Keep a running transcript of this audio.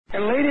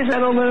Ladies and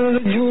gentlemen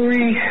of the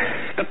jury,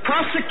 the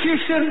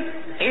prosecution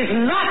is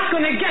not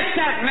going to get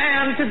that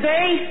man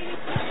today.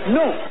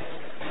 No,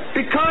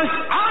 because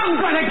I'm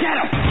going to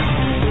get him.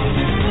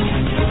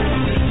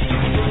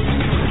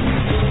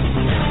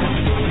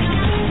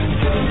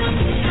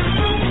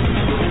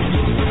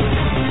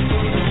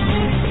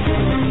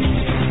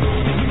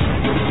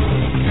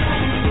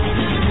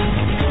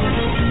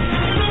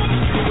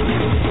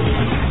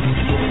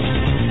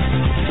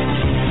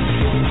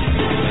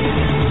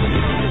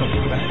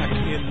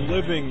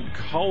 Living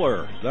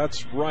color.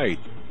 That's right.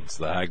 It's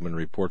the Hagmann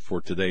Report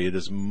for today. It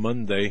is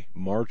Monday,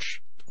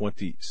 March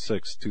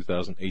 26,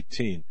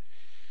 2018.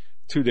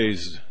 2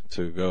 days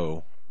to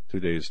go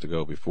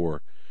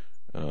before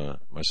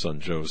my son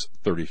Joe's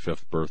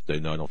 35th birthday.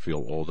 Now I don't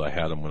feel old. I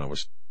had him when I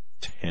was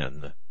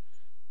 10.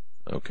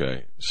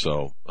 Okay,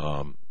 so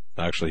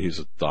actually he's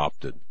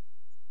adopted.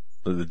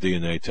 The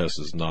DNA test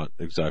is not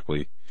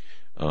exactly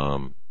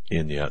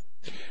in yet.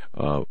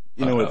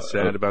 You know what's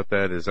sad about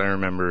that is I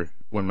remember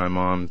when my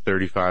mom,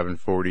 35 and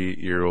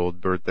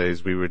 40-year-old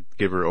birthdays, we would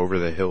give her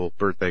over-the-hill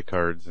birthday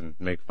cards and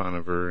make fun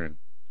of her. And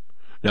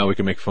now we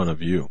can make fun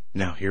of you.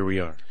 Now here we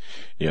are.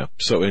 Yeah.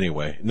 So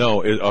anyway,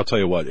 I'll tell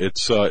you what.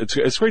 It's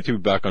great to be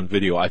back on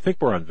video. I think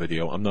we're on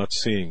video. I'm not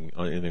seeing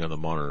anything on the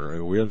monitor.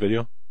 Are we on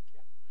video?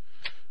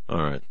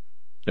 All right.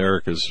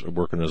 Eric is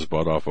working his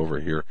butt off over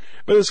here.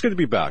 But it's good to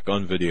be back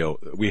on video.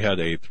 We had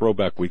a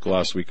throwback week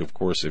last week, of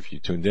course, if you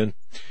tuned in.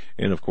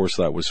 And, of course,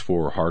 that was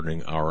for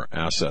hardening our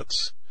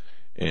assets.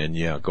 And,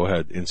 yeah, go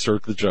ahead.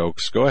 Insert the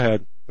jokes. Go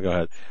ahead.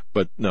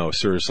 But, no,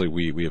 seriously,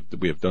 we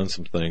have done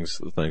some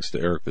things, thanks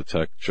to Eric the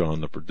tech, John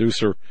the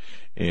producer,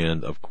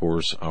 and, of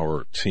course,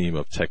 our team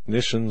of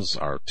technicians,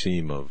 our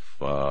team of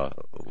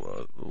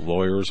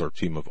lawyers, our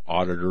team of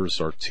auditors,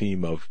 our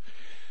team of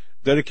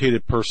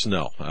dedicated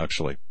personnel,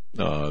 actually.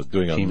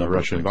 Doing a team of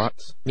Russian things.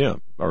 bots. Yeah,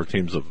 our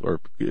teams of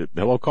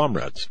hello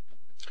comrades.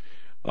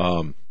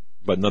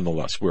 But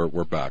nonetheless,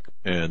 we're back.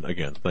 And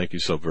again, thank you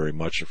so very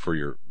much for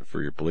your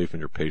belief and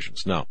your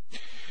patience. Now,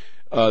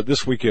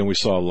 this weekend we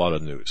saw a lot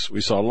of news. We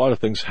saw a lot of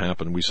things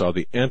happen. We saw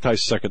the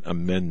anti-Second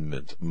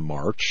Amendment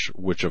march,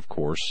 which of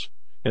course,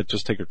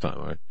 just take your time,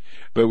 all right?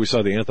 But we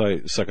saw the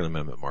anti-Second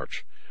Amendment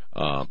march.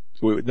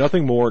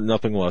 Nothing more,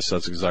 nothing less.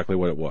 That's exactly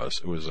what it was.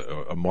 It was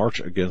a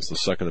march against the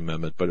Second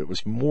Amendment, but it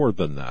was more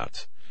than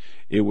that.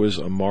 It was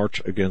a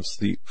march against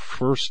the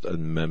First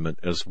Amendment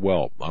as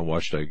well. I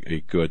watched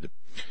a good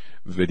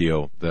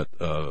video that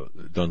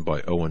done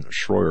by Owen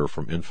Schroyer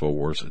from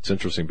InfoWars. It's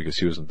interesting because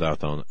he was in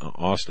downtown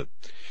Austin.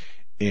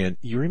 And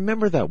you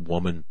remember that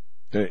woman,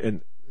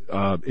 and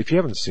if you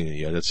haven't seen it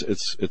yet,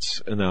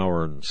 it's an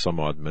hour and some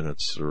odd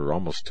minutes, or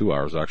almost 2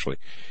 hours actually.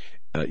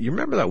 You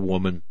remember that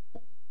woman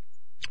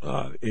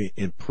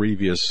in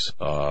previous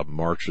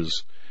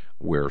marches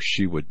where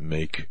she would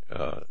make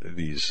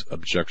these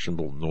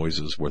objectionable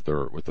noises with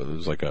her. It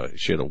was like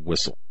she had a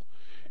whistle,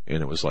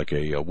 and it was like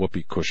a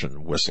whoopee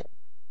cushion whistle.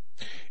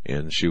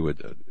 And she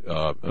would.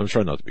 I'm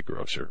trying not to be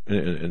gross here,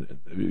 and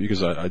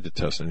because I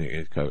detest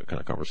any kind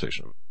of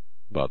conversation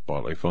about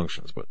bodily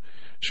functions. But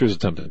she was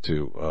attempting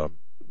to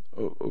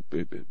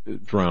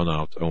drown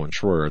out Owen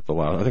Schroyer at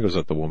I think it was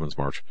at the Women's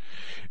March.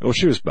 Well,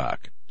 she was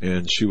back,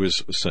 and she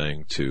was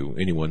saying to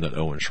anyone that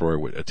Owen Schroyer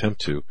would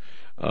attempt to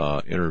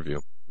interview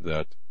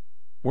that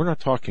we're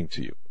not talking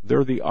to you.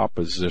 They're the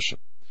opposition.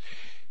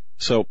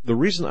 So the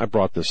reason I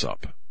brought this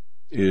up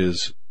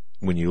is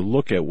when you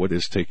look at what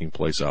is taking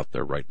place out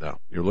there right now,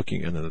 you're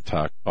looking at an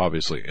attack,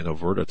 obviously an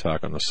overt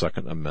attack on the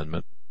Second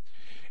Amendment,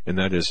 and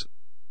that is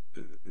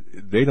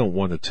they don't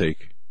want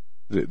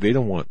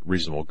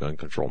reasonable gun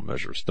control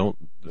measures.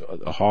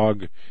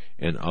 Hogg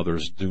and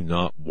others do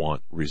not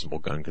want reasonable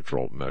gun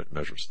control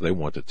measures. They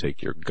want to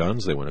take your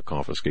guns. They want to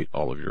confiscate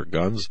all of your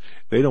guns.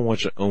 They don't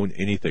want you to own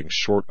anything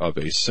short of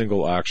a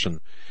single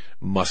action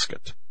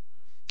musket.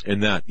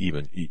 And that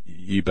even,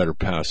 you better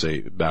pass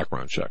a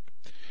background check.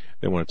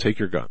 They want to take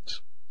your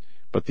guns.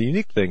 But the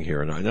unique thing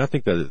here, and I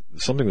think that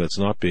something that's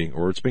not being,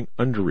 or it's being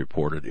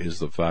underreported, is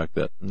the fact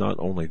that not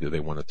only do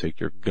they want to take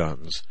your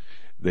guns,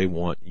 they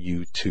want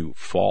you to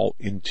fall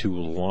into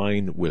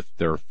line with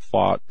their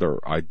thought,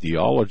 their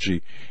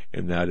ideology,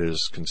 and that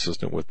is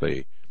consistent with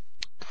a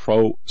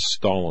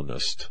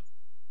pro-Stalinist,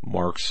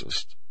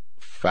 Marxist,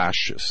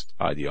 fascist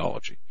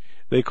ideology.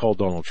 They call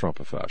Donald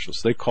Trump a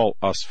fascist. They call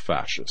us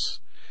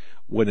fascists,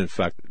 when in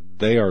fact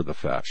they are the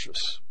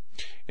fascists.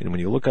 And when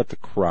you look at the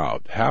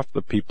crowd, half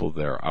the people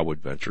there, I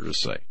would venture to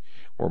say,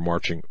 were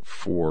marching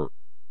for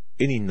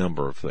any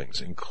number of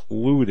things,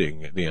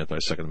 including the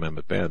anti-Second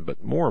Amendment ban,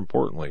 but more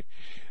importantly,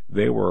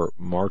 they were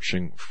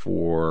marching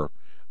for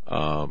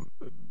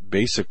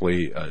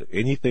basically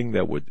anything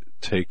that would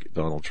take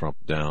Donald Trump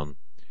down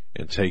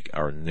and take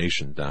our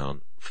nation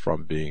down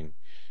from being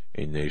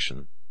a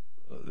nation,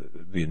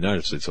 the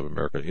United States of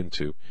America,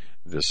 into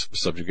this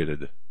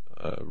subjugated,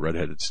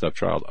 redheaded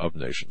stepchild of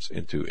nations,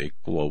 into a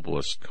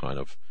globalist kind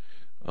of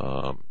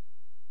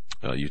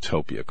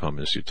utopia,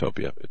 communist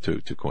utopia,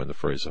 to coin the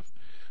phrase of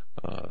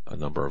a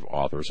number of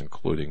authors,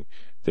 including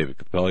David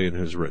Capellian,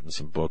 who's written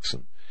some books.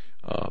 And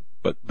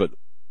but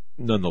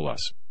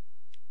nonetheless,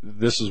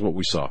 this is what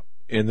we saw.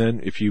 And then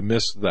if you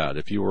missed that,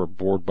 if you were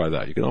bored by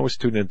that, you can always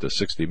tune into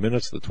 60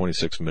 Minutes, the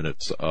 26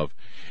 minutes of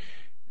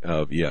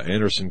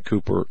Anderson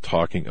Cooper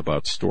talking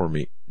about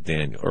talking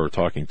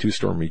to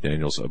Stormy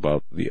Daniels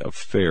about the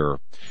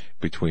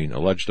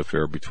alleged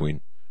affair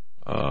between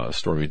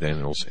Stormy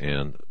Daniels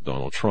and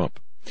Donald Trump.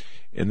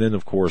 And then,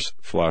 of course,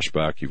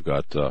 flashback, you've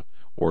got,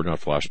 or not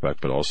flashback,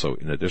 but also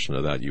in addition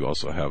to that, you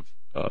also have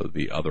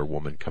the other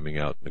woman coming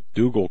out,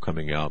 McDougal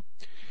coming out,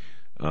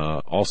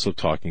 also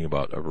talking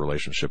about a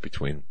relationship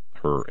between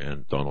her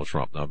and Donald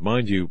Trump. Now,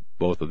 mind you,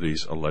 both of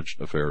these alleged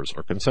affairs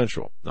are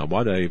consensual. Now,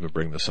 why did I even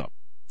bring this up?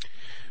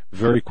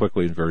 Very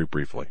quickly and very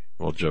briefly.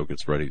 While Joe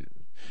gets ready,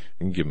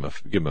 you can give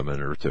him a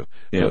minute or two.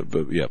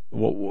 Yeah.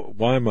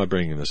 Why am I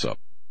bringing this up?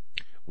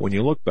 When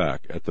you look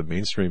back at the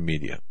mainstream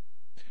media,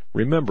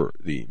 remember,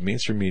 the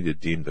mainstream media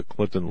deemed the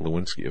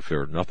Clinton-Lewinsky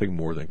affair nothing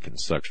more than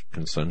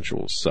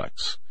consensual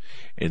sex.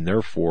 And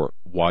therefore,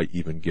 why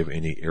even give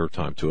any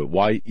airtime to it?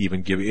 Why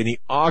even give any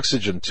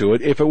oxygen to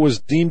it if it was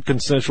deemed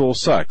consensual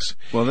sex?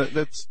 Well,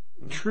 that's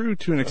true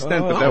to an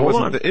extent, but that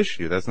wasn't the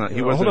issue. That's not.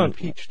 He wasn't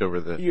impeached over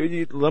the.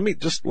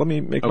 Let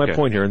me make my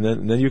point here, and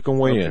then you can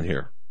weigh in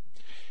here.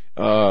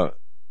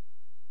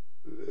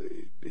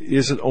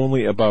 Is it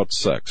only about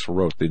sex?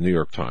 Wrote the New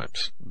York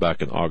Times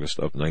back in August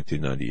of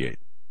 1998.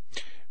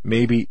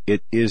 Maybe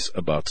it is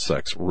about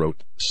sex,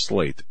 wrote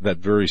Slate that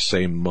very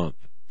same month.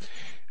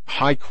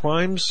 High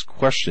crimes, ?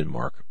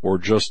 Or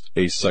just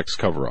a sex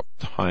cover-up,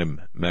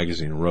 Time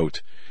magazine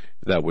wrote.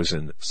 That was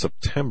in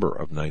September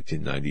of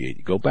 1998.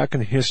 You go back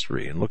in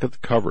history and look at the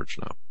coverage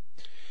now.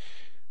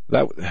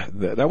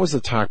 That was the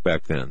talk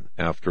back then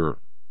after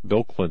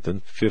Bill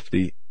Clinton,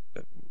 50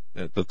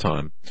 at the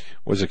time,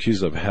 was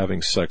accused of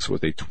having sex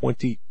with a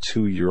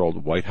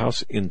 22-year-old White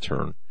House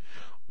intern,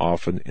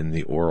 often in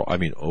the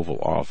Oval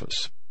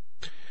Office.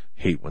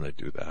 Hate when I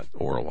do that.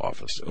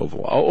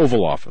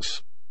 Oval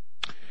Office.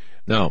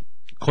 Now,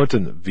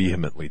 Clinton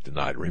vehemently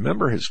denied.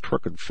 Remember his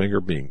crooked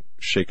finger being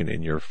shaken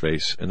in your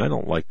face? And I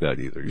don't like that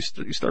either.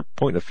 You start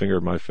pointing a finger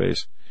at my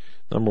face,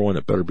 number one,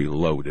 it better be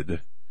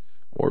loaded,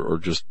 or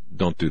just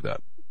don't do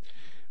that.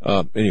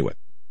 Anyway,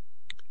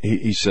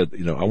 he said,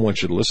 I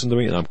want you to listen to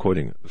me, and I'm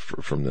quoting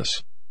from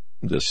this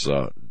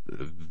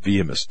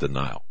vehement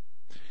denial.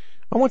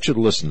 I want you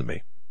to listen to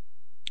me.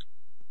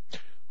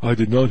 I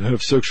did not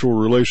have sexual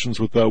relations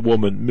with that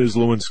woman, Ms.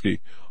 Lewinsky.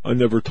 I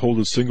never told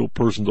a single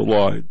person to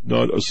lie.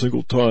 Not a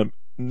single time.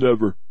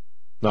 Never.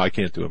 Now, I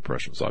can't do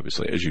impressions,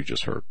 obviously, as you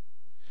just heard.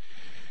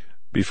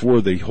 Before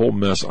the whole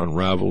mess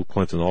unraveled,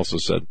 Clinton also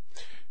said,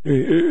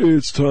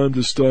 it's time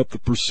to stop the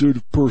pursuit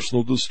of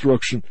personal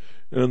destruction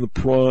and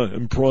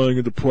prying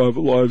into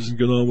private lives and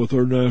get on with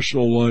our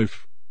national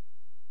life.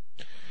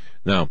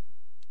 Now,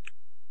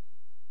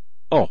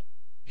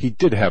 he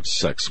did have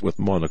sex with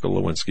Monica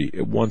Lewinsky.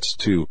 It wants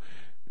to,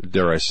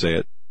 dare I say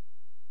it,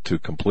 to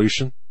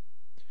completion.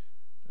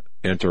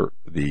 Enter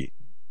the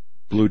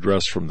blue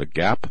dress from the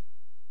Gap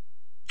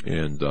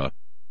and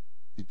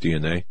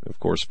DNA, of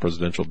course,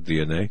 presidential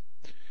DNA.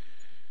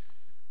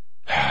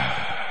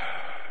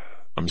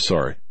 I'm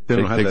sorry.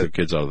 Take the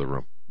kids out of the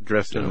room.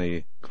 Dressed in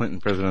the Clinton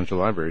Presidential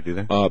Library, do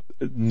they?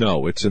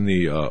 No, it's in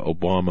the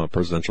Obama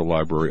Presidential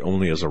Library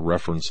only as a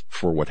reference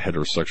for what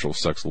heterosexual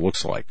sex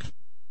looks like.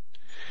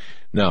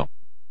 Now,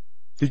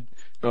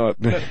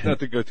 not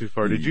to go too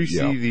far, did you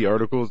see the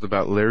articles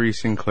about Larry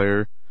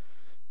Sinclair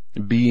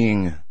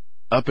being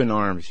up in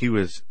arms? He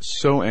was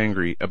so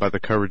angry about the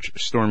coverage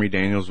Stormy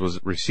Daniels was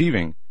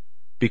receiving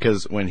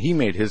because when he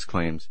made his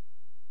claims,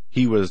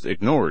 he was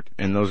ignored.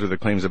 And those are the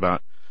claims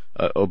about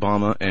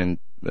Obama and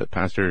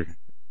Pastor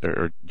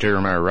or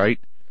Jeremiah Wright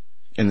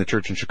in the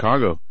church in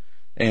Chicago.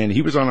 And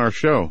he was on our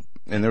show,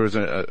 and there was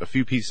a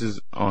few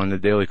pieces on the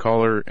Daily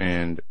Caller,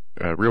 and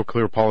Real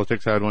Clear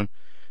Politics had one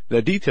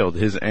that detailed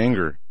his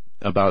anger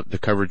about the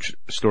coverage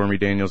Stormy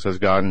Daniels has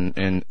gotten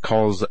and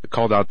called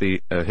out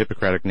the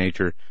Hippocratic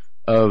nature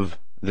of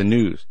the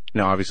news.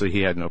 Now, obviously,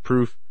 he had no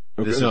proof.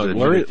 Okay,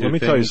 Larry, let me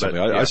tell you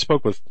something. I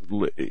spoke with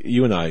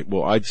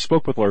I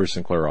spoke with Larry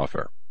Sinclair off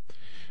air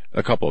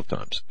a couple of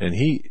times, and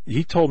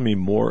he told me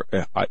more.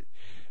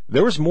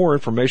 There was more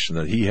information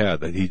that he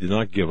had that he did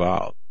not give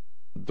out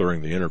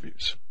during the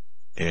interviews.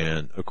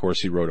 And, of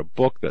course, he wrote a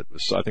book that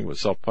was, I think it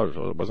was self-published,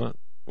 wasn't it?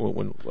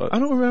 I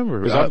don't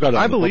remember.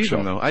 I believe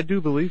him, though. I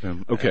do believe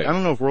him. Okay. I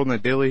don't know if World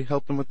Night Daily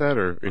helped him with that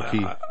or if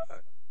he...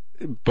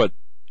 But,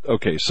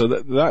 okay, so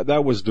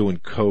that was doing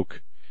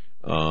coke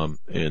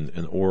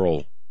and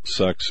oral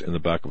sex in the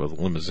back of a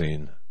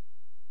limousine,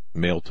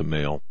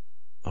 male-to-male,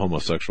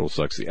 homosexual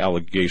sex, the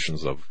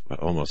allegations of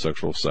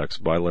homosexual sex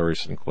by Larry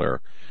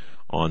Sinclair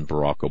on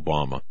Barack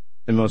Obama,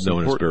 and most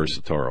known as Barry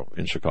Soetoro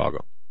in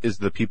Chicago. Is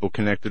the people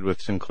connected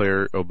with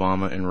Sinclair,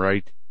 Obama, and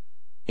Wright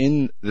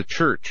in the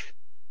church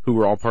who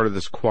were all part of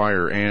this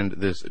choir and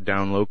this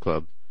down low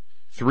club.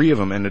 3 of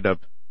them ended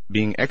up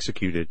being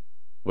executed,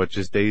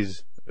 just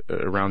days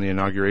around the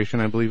inauguration,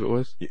 I believe it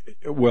was?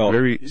 Well,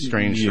 very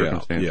strange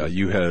circumstances. Yeah,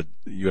 you had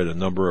a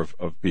number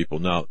of people.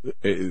 Now,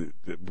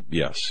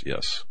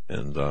 yes,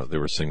 and they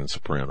were singing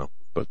soprano,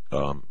 but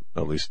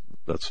At least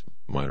that's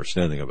my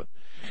understanding of it.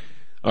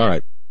 All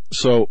right.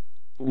 So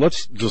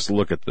let's just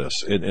look at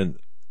this. And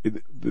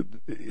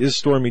is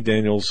Stormy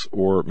Daniels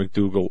or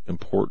McDougal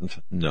important?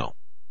 No,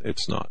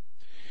 it's not.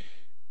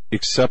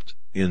 Except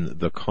in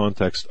the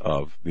context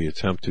of the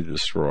attempt to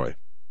destroy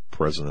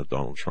President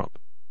Donald Trump.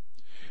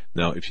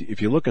 Now,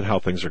 if you look at how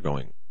things are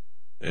going,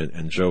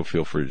 and Joe,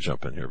 feel free to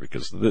jump in here,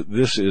 because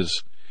this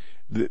is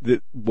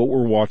what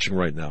we're watching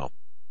right now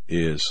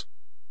is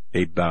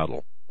a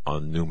battle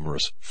on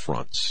numerous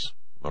fronts.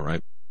 All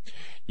right,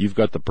 you've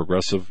got the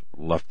progressive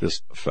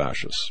leftist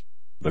fascists,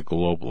 the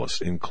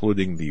globalists,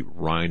 including the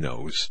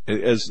rhinos,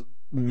 as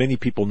many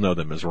people know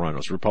them as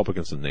rhinos,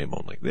 Republicans in name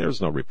only. There's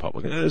no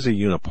Republican. It is a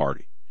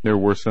uniparty. They're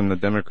worse than the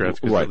Democrats,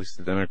 because right. At least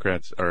the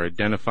Democrats are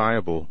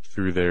identifiable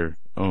through their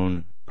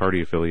own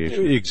party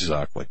affiliation.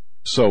 Exactly.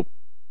 So,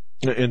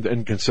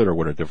 and consider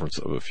what a difference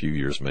of a few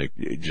years make,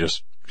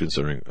 just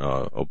considering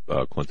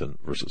Clinton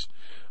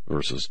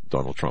versus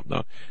Donald Trump.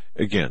 Now,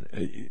 again,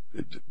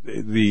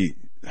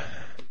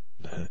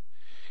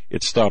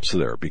 it stops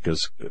there,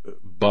 because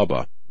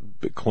Bubba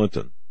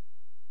Clinton,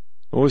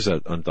 what was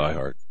that on Die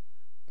Hard?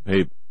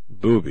 Hey,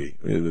 Booby,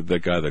 the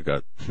guy that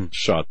got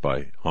shot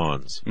by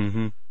Hans.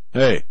 Mm-hmm.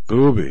 Hey,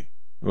 Booby.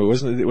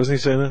 Wasn't he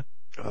saying that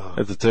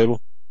at the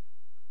table?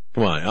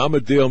 Come on, I'm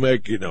a deal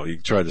maker. You know, he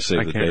tried to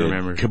save the day. I can't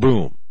remember.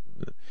 Kaboom.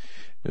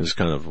 It was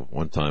kind of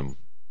one time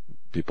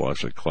people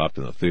actually clapped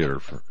in the theater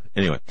for,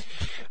 anyway.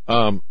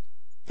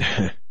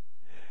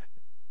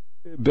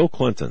 Bill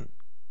Clinton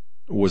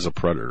was a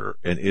predator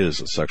and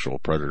is a sexual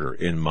predator,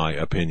 in my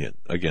opinion.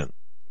 Again,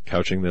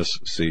 couching this,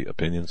 see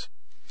opinions.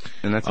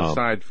 And that's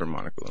aside from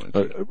Monica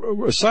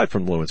Lewinsky. Aside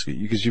from Lewinsky,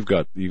 because you've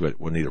got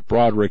Juanita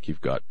Broderick,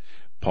 you've got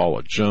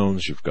Paula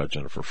Jones, you've got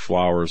Jennifer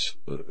Flowers.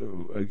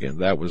 Again,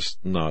 that was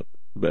not,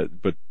 but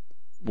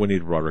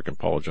Juanita Broderick and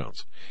Paula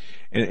Jones.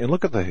 And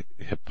look at the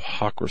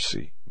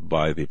hypocrisy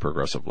by the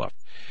progressive left.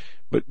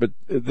 But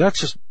that's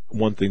just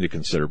one thing to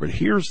consider. But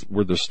here's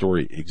where the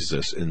story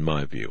exists, in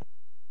my view.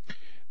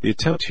 The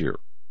attempt here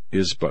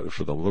is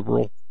for the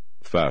liberal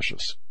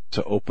fascists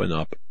to open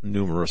up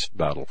numerous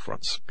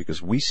battlefronts,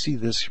 because we see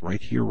this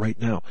right here, right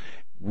now.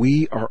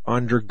 We are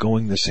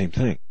undergoing the same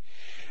thing.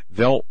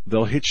 They'll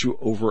hit you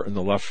over in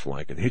the left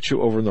flank and hit you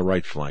over in the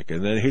right flank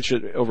and then hit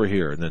you over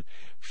here, and then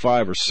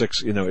 5 or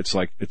 6, it's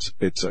like,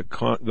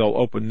 they'll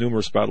open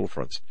numerous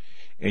battlefronts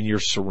and you're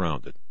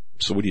surrounded.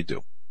 So what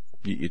do?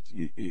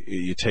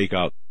 You take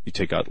out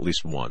at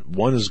least one.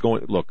 One is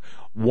going, look,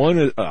 one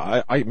is,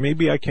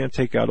 maybe I can't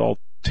take out all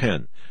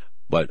 10,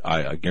 but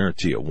I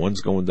guarantee you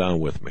one's going down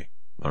with me.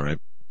 All right.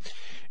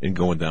 And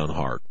going down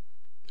hard.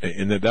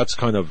 And that's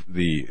kind of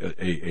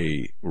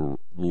a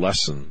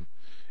lesson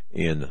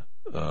in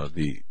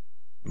the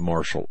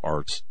martial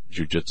arts,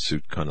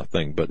 jujitsu kind of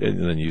thing, but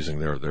and then using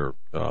their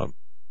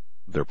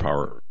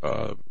power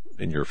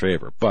in your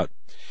favor. But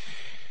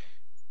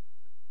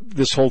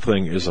this whole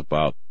thing is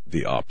about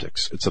the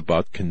optics. It's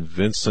about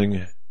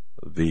convincing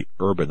the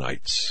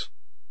urbanites.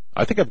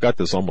 I think I've got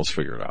this almost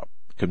figured out.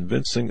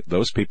 Convincing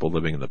those people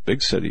living in the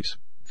big cities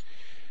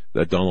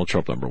that Donald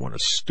Trump, number 1,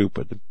 is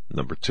stupid.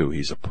 Number 2,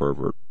 he's a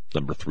pervert.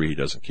 Number 3, he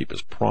doesn't keep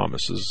his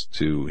promises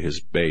to his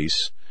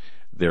base.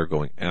 They're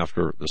going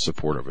after the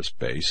support of his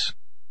base.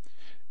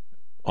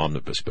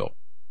 Omnibus bill.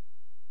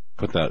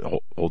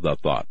 Hold that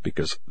thought,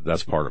 because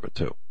that's part of it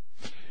too.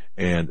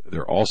 And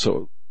they're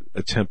also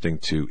attempting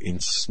to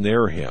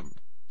ensnare him.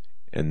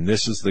 And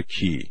this is the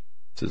key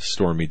to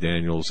Stormy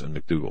Daniels and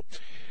McDougal.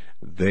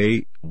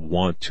 They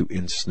want to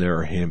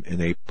ensnare him in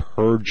a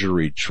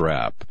perjury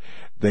trap.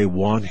 They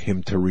want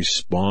him to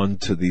respond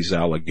to these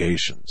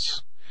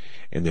allegations.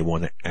 And they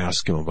want to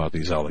ask him about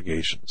these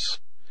allegations.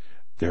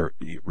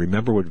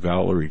 Remember what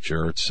Valerie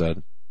Jarrett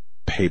said?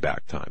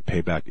 Payback time.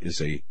 Payback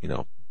is a,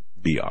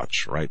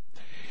 biatch, right?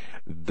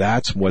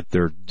 That's what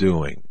they're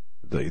doing.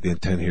 The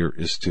intent here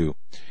is to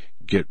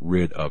get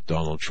rid of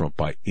Donald Trump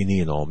by any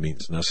and all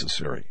means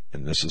necessary.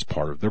 And this is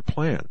part of their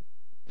plan.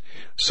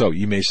 So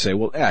you may say,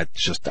 well,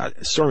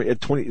 Stormy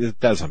at 20, it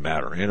doesn't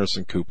matter.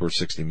 Anderson Cooper,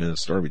 60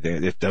 Minutes, Stormy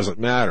Daniels, it doesn't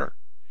matter.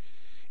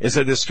 It's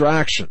a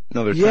distraction.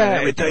 No, they're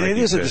trying it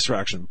is a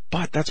distraction,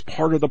 but that's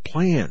part of the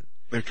plan.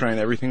 They're trying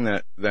everything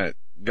that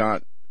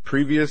got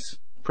previous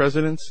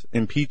presidents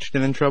impeached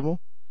and in trouble.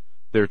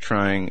 They're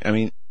trying,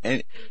 and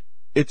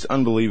it's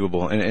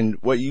unbelievable. And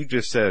what you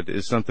just said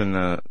is something,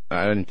 I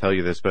didn't tell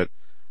you this, but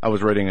I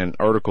was writing an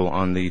article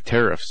on the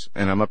tariffs,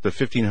 and I'm up to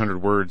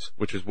 1,500 words,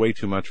 which is way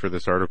too much for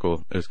this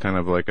article. It was kind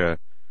of like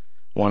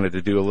wanted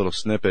to do a little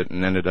snippet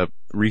and ended up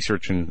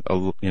researching,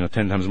 10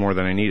 times more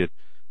than I needed.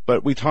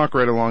 But we talk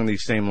right along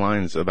these same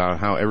lines about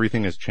how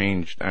everything has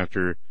changed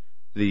after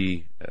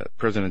the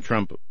President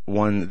Trump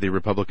won the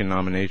Republican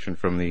nomination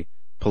from the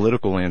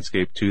political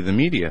landscape to the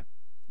media.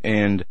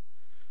 And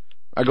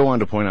I go on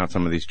to point out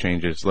some of these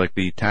changes, like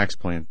the tax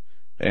plan,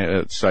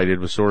 cited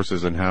with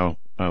sources, and how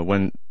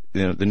when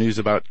the news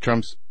about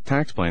Trump's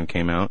tax plan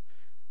came out,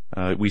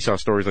 we saw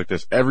stories like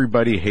this.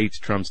 Everybody hates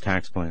Trump's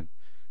tax plan.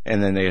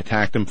 and then they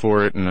attacked him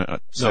for it and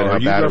said how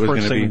bad it was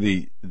going to be. Are you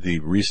referencing the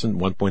recent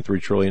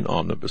 $1.3 trillion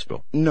omnibus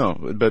bill? No,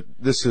 but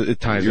it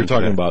ties. You're into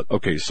talking that. about,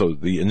 okay, so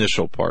the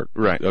initial part.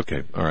 Right.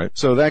 Okay, all right.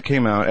 So that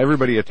came out.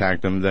 Everybody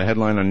attacked him. The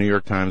headline on New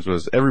York Times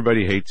was,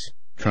 "Everybody hates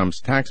Trump's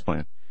tax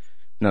plan."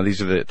 Now,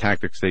 these are the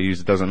tactics they use.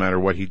 It doesn't matter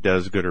what he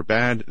does, good or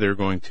bad. They're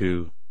going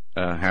to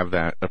have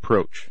that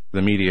approach,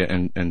 the media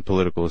and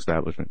political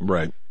establishment.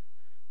 Right.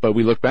 But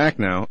we look back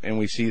now and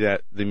we see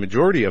that the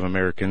majority of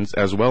Americans,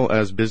 as well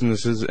as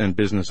businesses and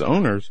business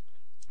owners,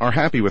 are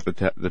happy with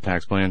the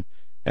tax plan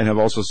and have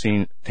also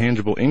seen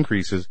tangible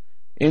increases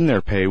in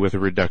their pay with a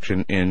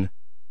reduction in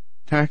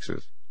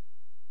taxes.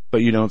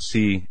 But you don't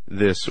see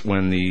this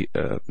when the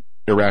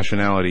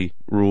irrationality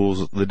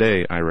rules the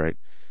day, I write.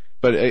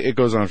 But it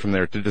goes on from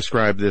there to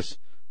describe this,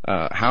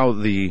 how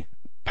the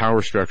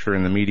power structure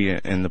in the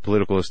media and the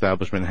political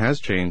establishment has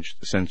changed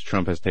since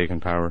Trump has taken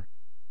power.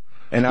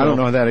 And I don't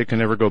know that it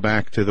can ever go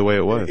back to the way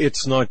it was.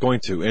 It's not going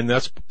to. And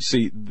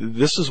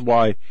this is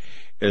why,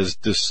 as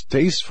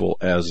distasteful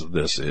as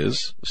this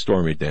is,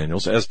 Stormy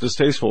Daniels, as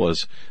distasteful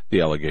as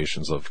the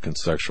allegations of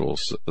consensual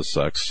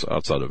sex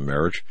outside of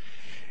marriage,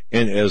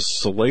 and as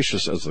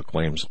salacious as the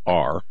claims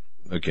are,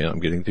 again, I'm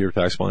getting to your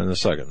tax plan in a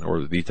second,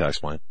 or the tax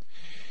plan,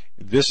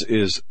 this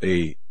is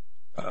an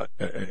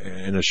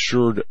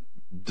assured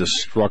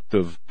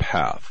destructive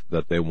path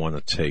that they want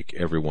to take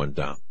everyone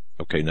down.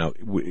 Okay, now,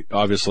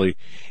 obviously,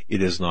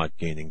 it is not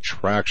gaining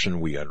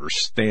traction. We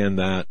understand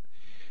that.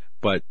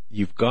 But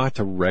you've got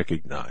to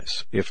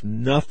recognize, if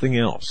nothing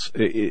else,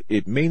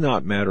 it may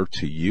not matter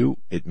to you.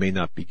 It may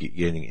not be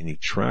gaining any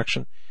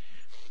traction.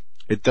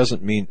 It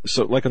doesn't mean,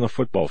 so like on a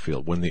football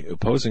field, when the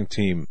opposing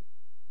team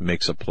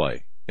makes a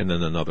play and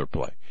then another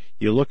play,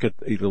 you look at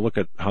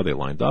how they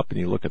lined up and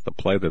you look at the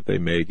play that they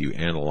made, you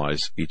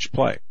analyze each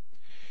play.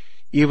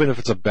 Even if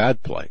it's a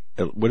bad play,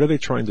 what are they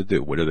trying to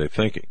do? What are they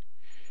thinking?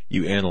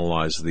 You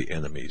analyze the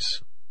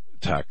enemy's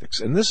tactics.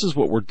 And this is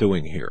what we're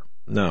doing here.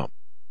 Now,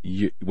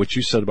 what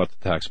you said about the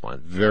tax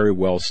plan, very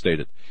well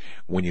stated.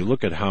 When you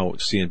look at how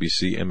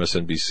CNBC,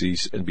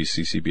 MSNBC,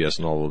 NBC, CBS,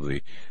 and all of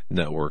the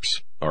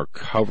networks are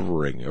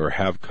covering or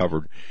have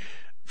covered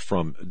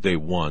from day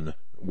one,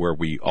 where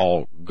we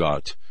all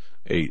got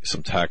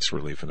some tax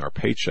relief in our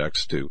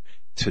paychecks, to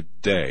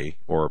today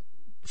or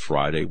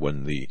Friday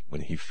when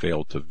he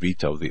failed to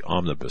veto the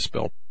omnibus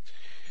bill,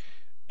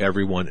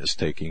 everyone is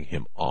taking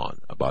him on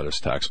about his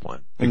tax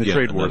plan. And again, the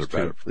trade wars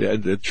too. Yeah,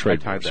 the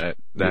trade wars.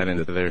 That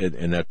into there.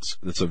 And that's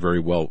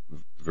very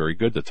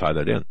good to tie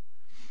that in.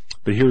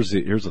 But here's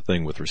the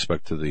thing with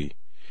respect to the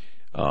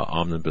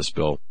omnibus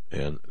bill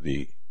and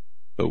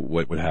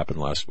what happened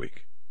last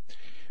week.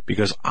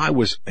 Because I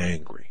was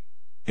angry.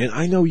 And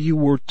I know you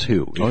were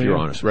too, if you're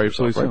honest.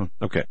 Rightfully so. Right?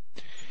 Okay.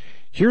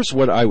 Here's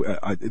what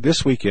I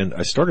this weekend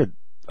I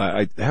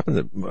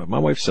happened to, my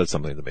wife said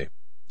something to me. It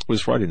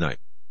was Friday night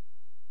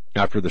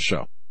after the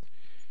show.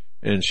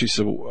 And she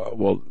said,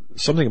 well,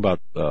 something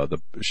about,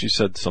 she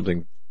said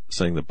something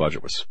saying the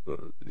budget was,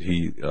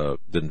 he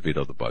didn't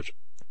veto the budget.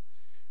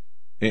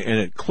 And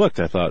it clicked.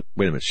 I thought,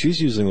 wait a minute,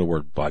 she's using the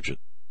word budget.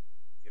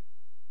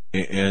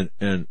 And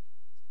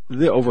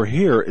over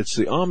here, it's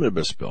the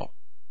omnibus bill.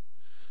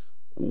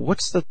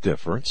 What's the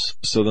difference?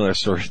 So then I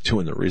started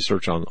doing the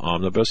research on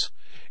omnibus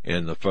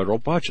and the federal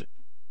budget.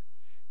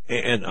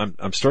 And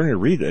I'm starting to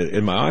read it,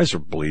 and my eyes are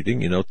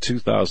bleeding,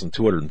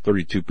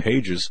 2,232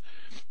 pages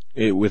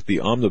with the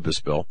omnibus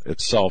bill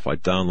itself. I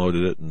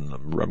downloaded it, and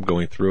I'm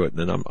going through it, and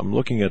then I'm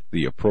looking at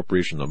the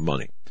appropriation of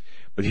money.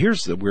 But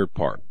here's the weird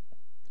part.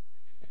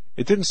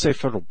 It didn't say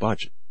federal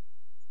budget.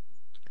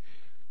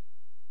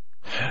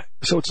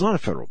 So it's not a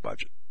federal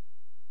budget.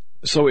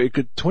 So it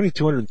could,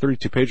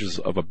 2,232 pages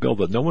of a bill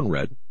that no one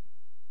read,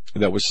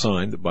 that was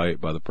signed by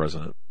the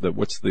president, that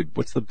what's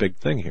the big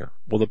thing here?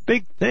 Well, the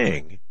big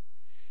thing,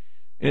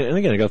 and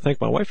again, I got to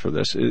thank my wife for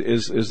this,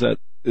 is that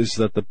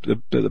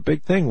the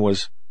big thing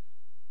was,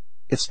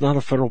 it's not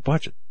a federal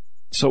budget.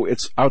 So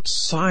it's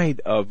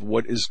outside of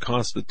what is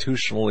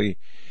constitutionally,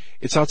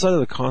 it's outside of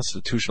the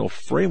constitutional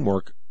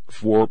framework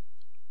for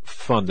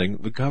funding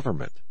the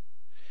government.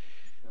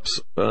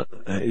 So,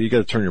 you got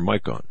to turn your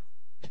mic on.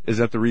 Is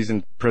that the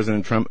reason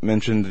President Trump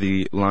mentioned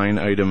the line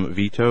item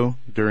veto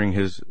during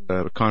his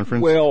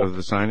conference of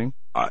the signing?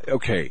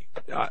 Okay.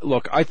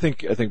 Look, I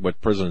think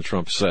what President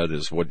Trump said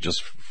is what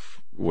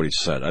he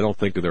said. I don't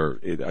think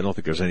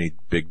there's any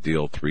big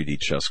deal 3D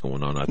chess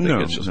going on. I think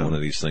it's just one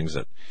of these things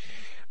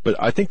but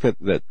I think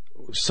that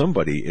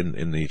somebody in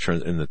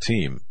the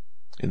team,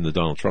 in the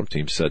Donald Trump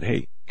team, said,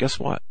 hey, guess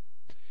what?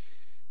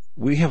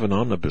 We have an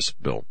omnibus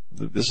bill.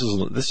 This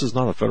is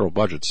not a federal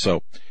budget.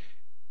 So,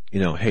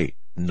 hey,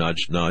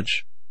 nudge,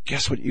 nudge.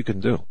 Guess what you can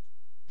do?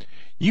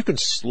 You can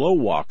slow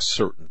walk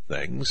certain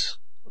things.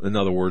 In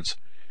other words,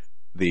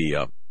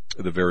 the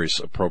various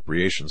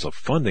appropriations of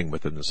funding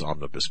within this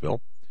omnibus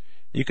bill.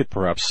 You could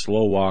perhaps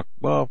slow walk,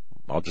 well,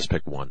 I'll just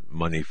pick one,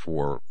 money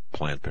for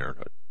Planned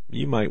Parenthood.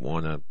 You might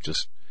want to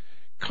just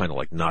kind of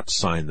like not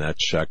sign that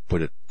check, put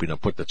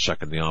the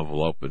check in the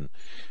envelope and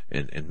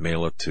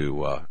mail it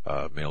to,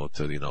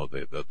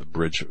 the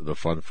bridge, the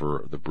fund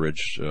for the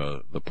bridge,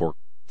 the pork,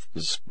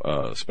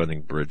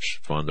 spending bridge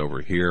fund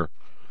over here.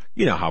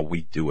 You know how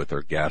we do with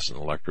our gas and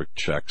electric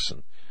checks,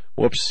 and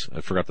whoops,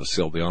 I forgot to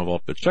seal the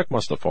envelope. The check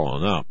must have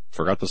fallen out.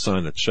 Forgot to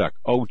sign the check.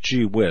 Oh,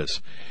 gee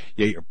whiz.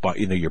 Yeah,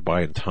 you're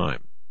buying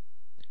time.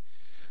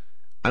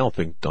 I don't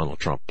think Donald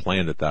Trump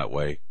planned it that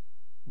way,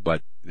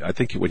 but I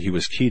think what he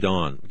was keyed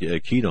on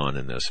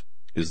in this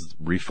is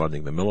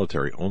refunding the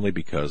military, only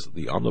because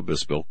the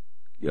omnibus bill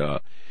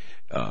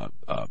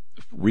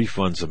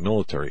refunds the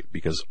military,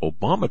 because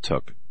Obama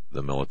took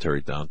the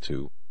military down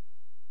to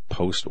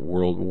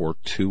post-World War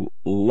II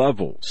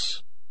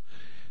levels.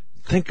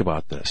 Think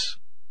about this.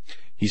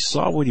 He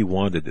saw what he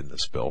wanted in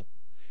this bill.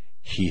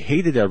 He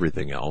hated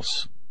everything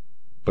else,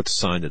 but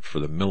signed it for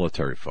the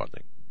military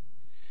funding.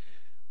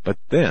 But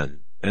then,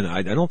 and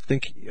I don't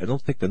think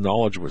the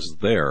knowledge was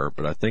there,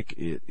 but I think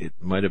it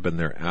might have been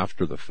there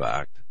after the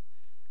fact,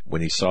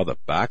 when he saw the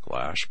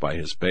backlash by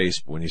his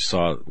base, when he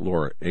saw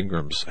Laura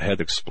Ingram's head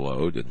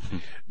explode and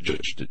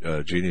Judge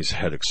Jeannie's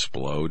head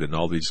explode, and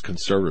all these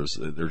conservatives,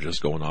 they're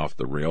just going off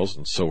the rails,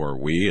 and so are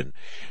we, and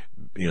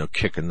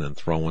kicking and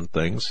throwing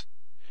things.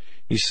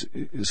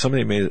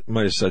 Somebody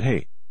might have said,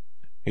 hey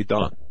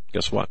Don,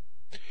 guess what?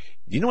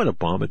 Do you know what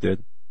Obama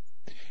did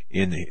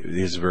in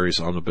his various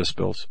omnibus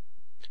bills?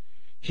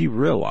 He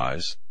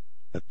realized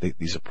that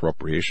these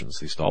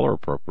dollar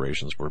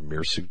appropriations, were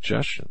mere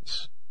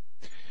suggestions.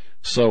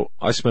 So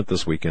I spent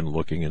this weekend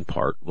looking at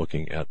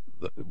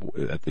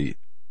the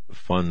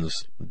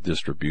funds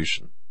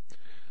distribution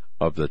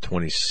of the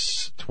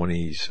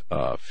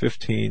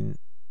 2015,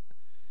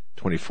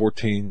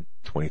 2014,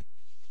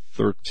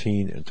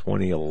 2013, and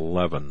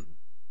 2011.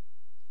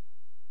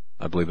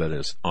 I believe that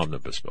is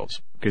omnibus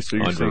bills. Okay, so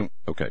you're saying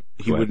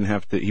he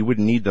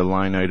wouldn't need the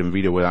line item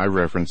veto what I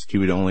referenced. He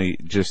would only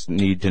just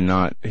need to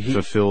not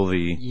fulfill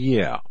the...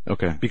 Yeah.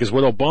 Okay. Because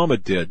what Obama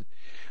did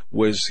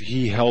was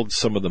he held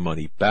some of the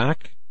money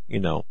back,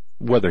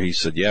 whether he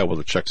said, yeah, well,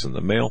 the check's in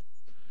the mail.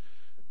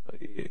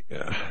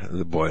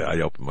 Boy,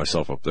 I opened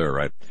myself up there,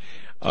 right?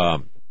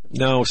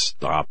 No,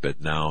 stop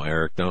it now,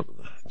 Eric. Don't,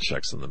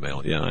 check's in the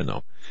mail. Yeah, I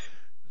know.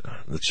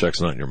 The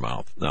check's not in your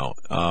mouth. No,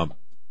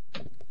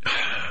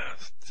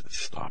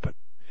 stop it.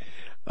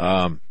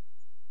 By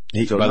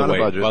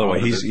the way,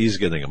 he's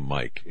getting a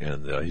mic,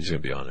 and he's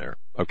going to be on air.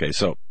 Okay,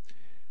 so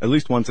at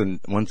least once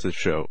a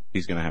show,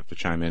 he's going to have to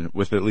chime in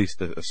with at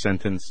least a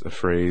sentence, a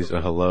phrase,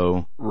 a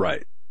hello.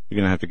 Right. You're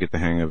going to have to get the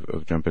hang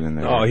of jumping in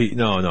there. Oh,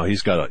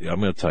 he's got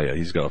I'm going to tell you,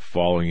 he's got a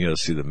following. You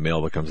see the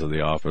mail that comes to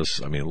the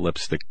office. I mean,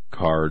 lipstick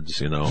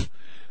cards, a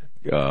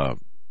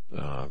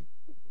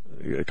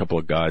couple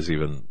of guys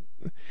even.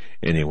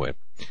 Anyway.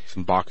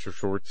 Some boxer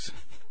shorts.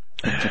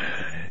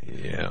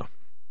 Yeah.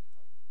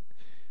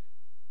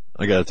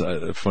 I got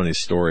a funny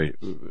story.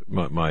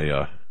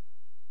 My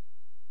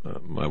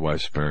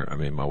wife's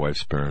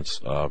parents,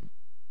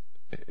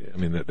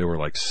 they were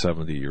like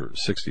 70 or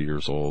 60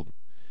 years old.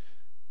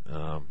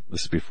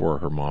 This is before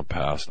her mom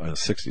passed. I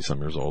was 60-some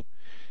years old.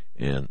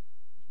 And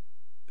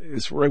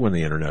it's right when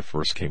the internet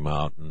first came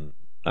out. And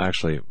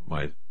actually,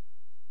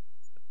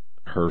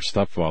 her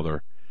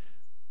stepfather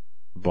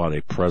bought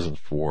a present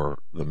for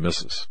the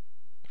missus,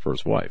 for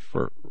his wife,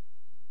 for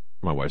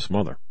my wife's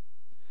mother.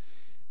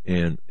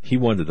 And he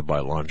wanted to buy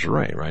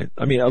lingerie, right?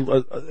 I mean,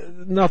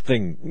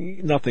 nothing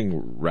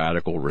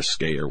radical,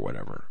 risque, or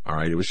whatever. All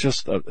right, it was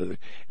just it'd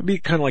be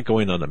kind of like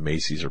going on to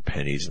Macy's or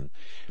Penny's and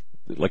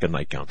like a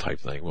nightgown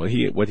type thing. Well,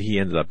 what he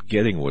ended up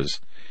getting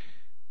was,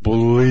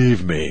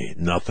 believe me,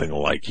 nothing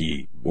like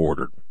he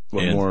ordered.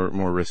 More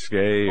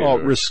risque. Oh,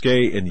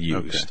 risque and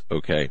used.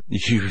 Okay.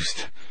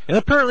 Used. And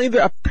apparently,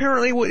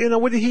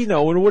 what did he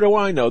know, and what do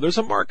I know? There's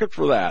a market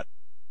for that.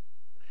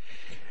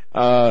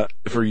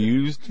 For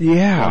used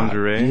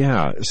lingerie?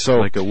 Yeah. So,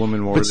 like a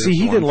woman wore but see,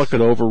 he once. didn't look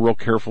it over real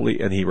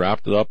carefully, and he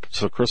wrapped it up.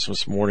 So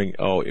Christmas morning,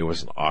 it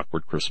was an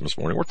awkward Christmas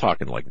morning. We're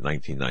talking like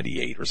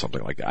 1998 or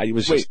something like that.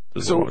 This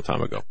was a long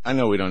time ago. I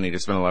know we don't need to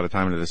spend a lot of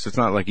time into this. It's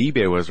not like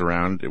eBay was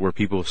around where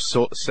people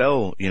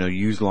sell,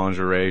 used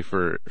lingerie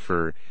for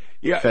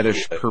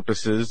fetish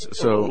purposes.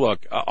 So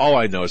look, all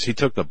I know is he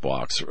took the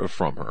box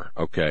from her.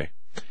 Okay.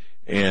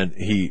 And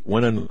he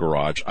went in the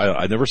garage.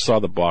 I never saw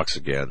the box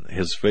again.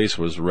 His face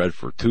was red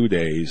for 2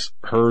 days.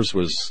 Hers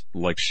was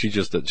like she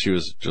was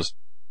just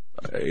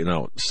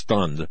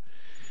stunned.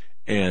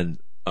 And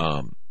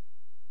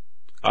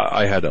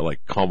I had to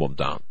like calm him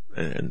down.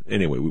 And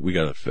anyway, we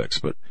got it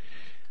fixed. But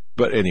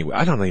anyway,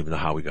 I don't even know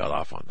how we got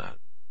off on that.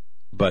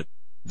 But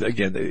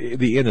again,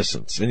 the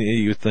innocence. And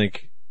you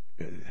think,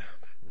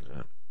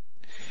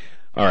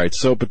 all right.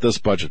 So, but this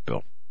budget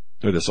bill,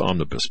 or this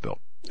omnibus bill,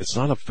 it's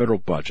not a federal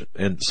budget.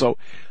 And so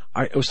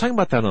I was talking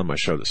about that on my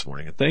show this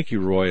morning. And thank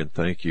you, Roy, and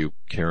thank you,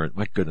 Karen.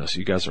 My goodness,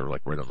 you guys are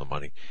like right on the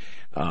money.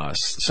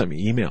 Sent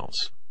me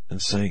emails and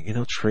saying,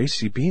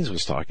 Tracy Beans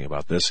was talking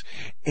about this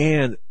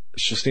and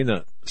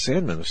Justina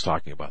Sandman was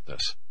talking about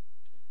this.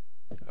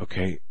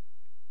 Okay.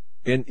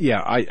 And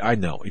yeah, I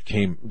know it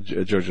came.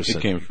 Joe just said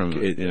it came from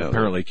it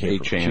apparently came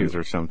from HANs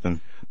or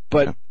something.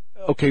 But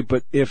okay,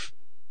 but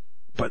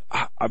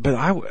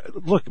I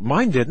look,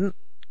 mine didn't.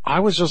 I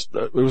was just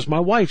it was my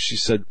wife. She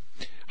said,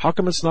 "How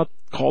come it's not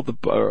called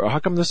how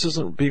come this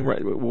isn't being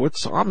right?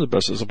 What's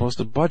omnibus as opposed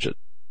to budget?"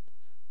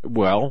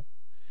 Well,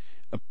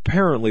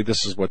 apparently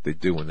this is what they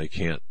do when they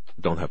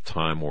don't have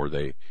time, or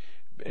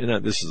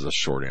this is a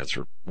short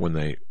answer, when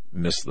they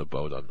miss the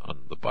boat on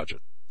the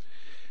budget.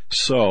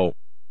 So,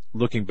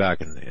 looking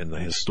back in the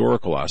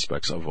historical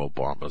aspects of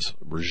Obama's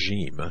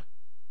regime,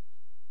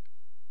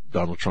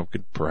 Donald Trump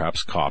could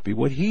perhaps copy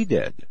what he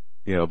did.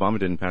 Yeah, Obama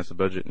didn't pass a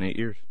budget in 8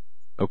 years.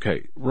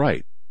 Okay,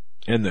 right.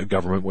 And the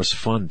government was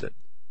funded.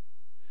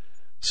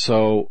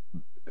 So,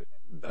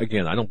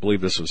 again, I don't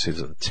believe this was his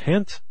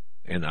intent,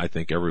 and I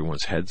think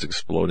everyone's head's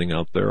exploding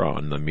out there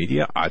on the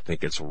media. I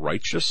think it's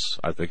righteous.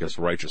 I think it's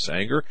righteous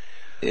anger.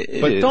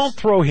 But don't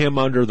throw him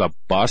under the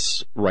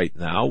bus right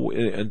now.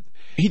 And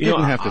he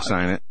didn't have to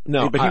sign it.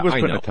 No, but he was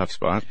put in a tough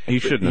spot. He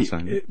shouldn't have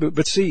signed it.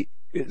 But see,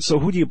 so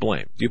who do you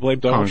blame? Do you blame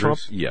Donald Trump?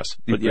 Yes.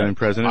 You blame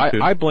President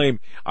too?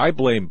 I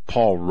blame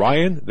Paul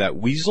Ryan, that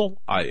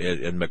weasel,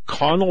 and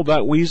McConnell,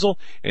 that weasel,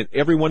 and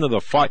every one of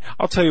the five.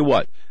 I'll tell you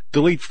what,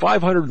 delete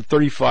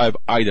 535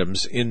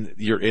 items in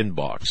your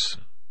inbox.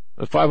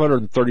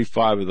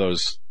 535 of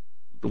those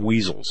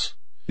weasels.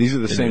 These are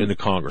the same in the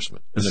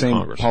congressmen. The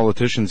same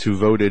politicians who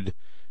voted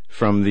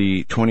from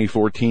the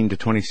 2014 to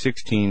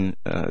 2016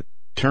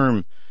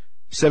 term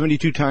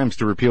 72 times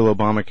to repeal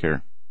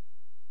Obamacare.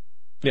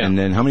 Yeah. And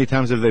then how many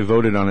times have they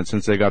voted on it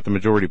since they got the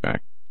majority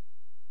back?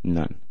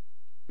 None.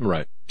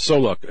 Right. So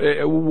look,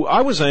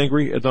 I was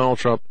angry at Donald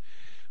Trump,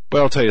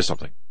 but I'll tell you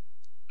something.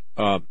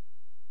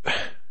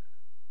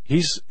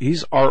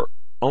 He's our,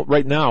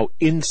 right now,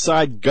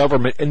 inside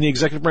government and the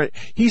executive branch.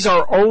 He's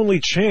our only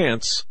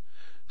chance.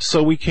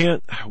 So we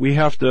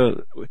have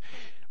to,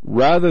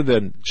 rather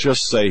than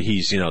just say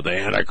he's, the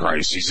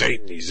Antichrist, he's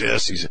Satan, he's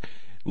this,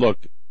 look,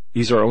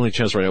 he's our only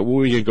chance right now.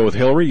 Are you going to go with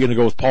Hillary? You going to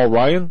go with Paul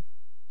Ryan?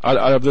 Out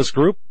of this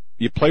group,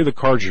 you play the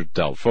cards you're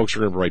dealt. Folks are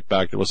going to be right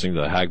back. You're listening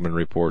to the Hagmann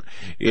Report.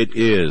 It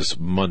is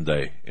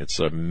Monday.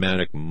 It's a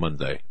manic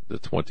Monday, the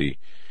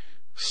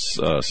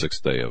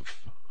 26th day of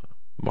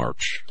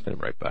March. And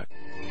right back.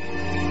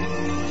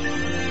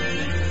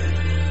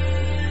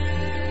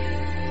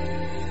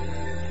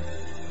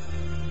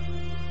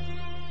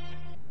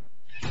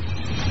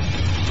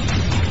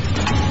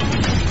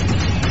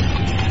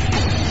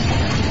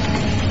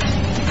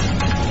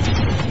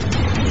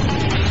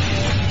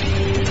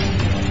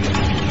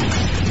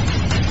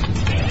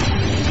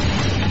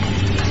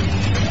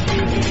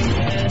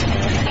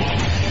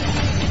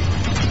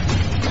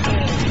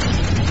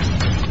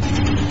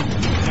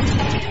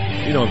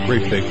 A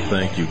great big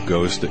thank you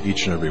goes to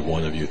each and every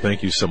one of you.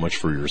 Thank you so much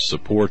for your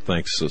support.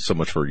 Thanks so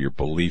much for your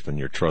belief and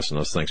your trust in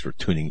us. Thanks for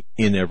tuning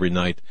in every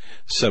night,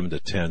 7 to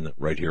 10,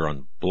 right here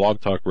on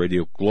Blog Talk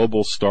Radio,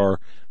 Global Star.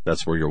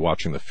 That's where you're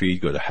watching the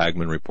feed. Go to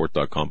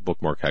HagmannReport.com,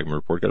 bookmark Hagmann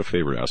Report. Got a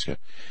favor to ask you.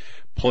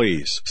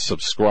 Please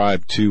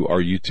subscribe to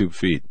our YouTube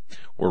feed.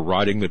 We're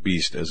riding the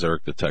beast, as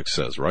Eric the Tech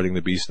says, riding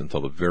the beast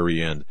until the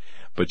very end.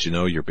 But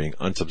you're being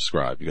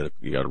unsubscribed. You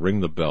got to ring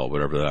the bell,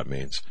 whatever that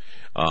means.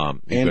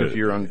 If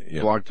you're on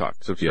Blog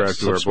Talk, subscribe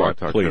to our Blog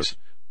Talk.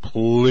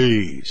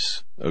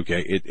 Please.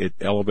 Okay, it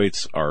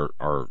elevates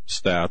our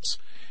stats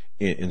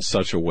in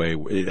such a way.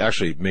 It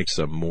actually makes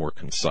them more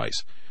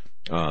concise.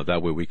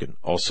 That way we can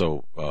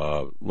also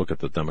look at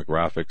the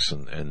demographics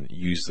and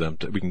use them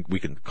to. We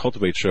can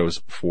cultivate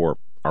shows for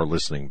our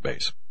listening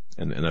base,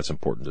 and that's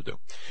important to do.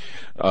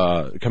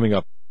 Coming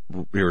up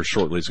here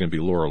shortly is going to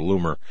be Laura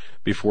Loomer.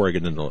 Before we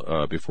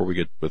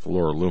get with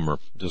Laura Loomer,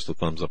 just a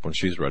thumbs up when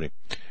she's ready.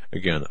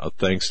 Again,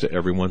 thanks to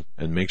everyone,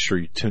 and make sure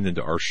you tune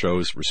into our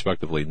shows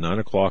respectively 9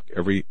 o'clock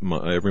every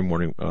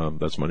morning.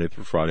 That's Monday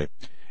through Friday,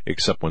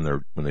 except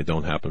when they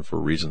don't happen for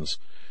reasons.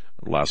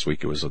 Last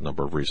week it was a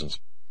number of reasons.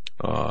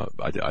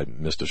 I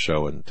missed a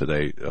show, and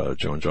today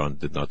Joe and John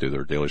did not do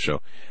their daily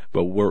show,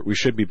 but we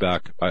should be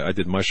back. I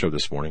did my show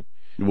this morning.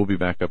 We'll be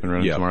back up and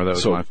running tomorrow. That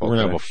was my fault. We're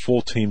going to have a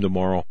full team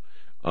tomorrow.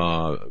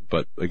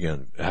 But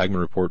again, Hagmann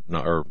Report,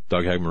 or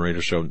Doug Hagmann Radio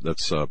Show,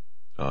 that's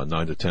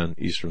 9 to 10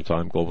 Eastern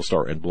Time, Global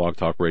Star and Blog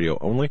Talk Radio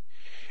only,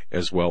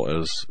 as well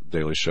as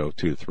Daily Show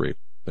 2 to 3.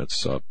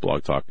 That's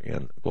Blog Talk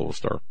and Global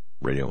Star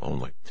Radio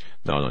only,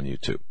 not on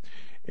YouTube.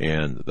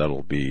 And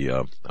that'll be,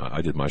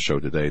 I did my show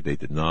today. They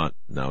did not.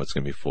 Now it's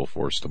going to be full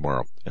force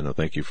tomorrow. And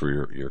thank you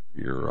for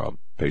your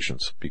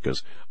patience,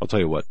 because I'll tell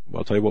you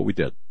what we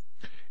did.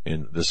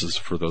 And this is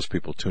for those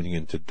people tuning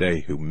in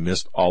today who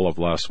missed all of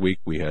last week.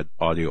 We had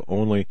audio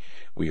only.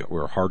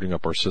 We're hardening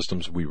up our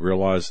systems. We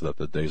realize that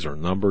the days are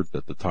numbered,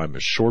 that the time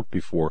is short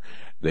before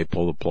they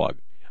pull the plug.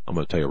 I'm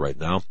going to tell you right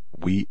now,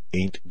 we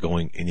ain't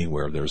going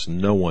anywhere. There's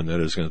no one that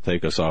is going to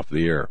take us off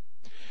the air.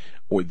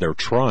 They're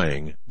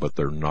trying, but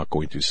they're not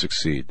going to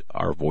succeed.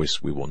 Our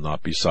voice, we will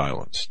not be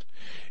silenced.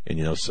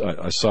 And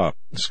I saw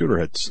Scooter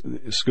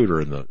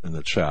in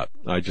the chat.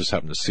 I just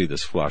happened to see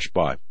this flash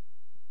by.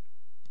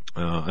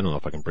 I don't know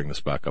if I can bring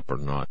this back up or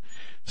not.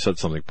 Said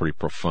something pretty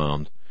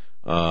profound.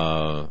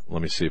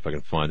 Let me see if I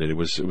can find it. It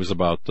was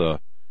about,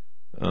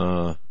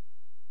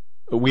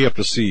 we have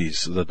to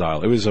seize the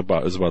dialogue. It was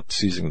about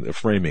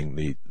framing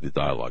the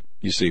dialogue.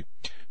 You see,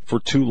 for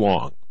too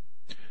long,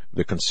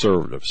 the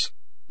conservatives,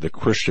 the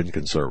Christian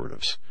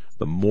conservatives,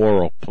 the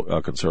moral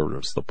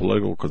conservatives, the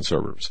political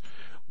conservatives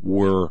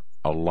were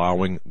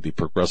allowing the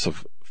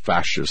progressive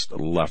fascist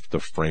left to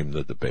frame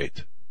the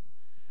debate.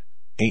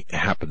 Ain't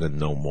happening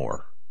no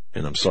more.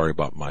 And I'm sorry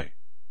about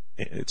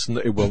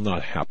it will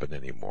not happen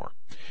anymore.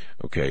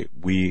 Okay,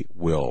 we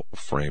will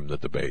frame the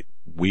debate.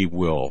 We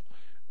will,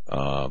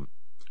 in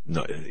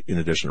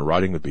addition to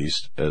riding the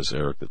beast, as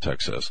Eric the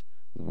Tech says,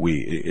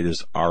 it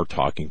is our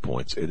talking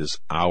points. It is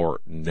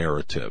our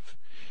narrative.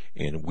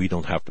 And we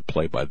don't have to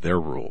play by their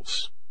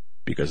rules,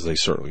 because they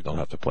certainly don't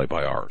have to play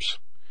by ours.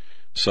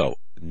 So,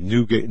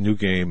 new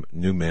game,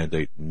 new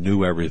mandate,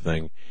 new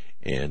everything,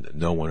 and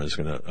no one is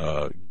going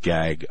to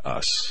gag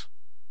us.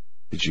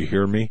 Did you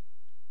hear me?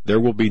 There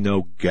will be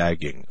no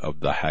gagging of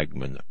the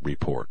Hagmann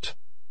report.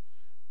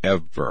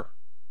 Ever.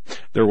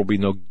 There will be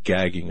no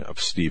gagging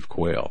of Steve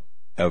Quayle.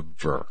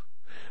 Ever.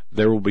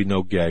 There will be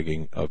no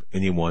gagging of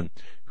anyone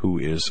who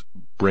is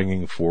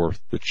bringing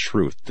forth the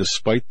truth,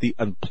 despite the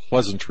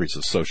unpleasantries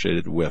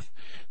associated with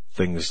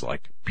things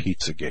like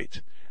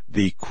Pizzagate,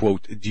 the,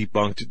 quote,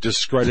 debunked,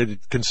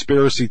 discredited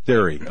conspiracy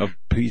theory of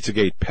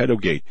Pizzagate,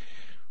 Pedogate.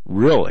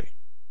 Really,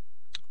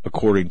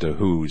 according to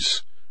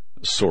whose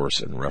source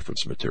and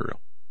reference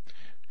material.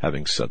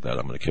 Having said that,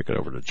 I'm going to kick it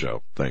over to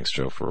Joe. Thanks,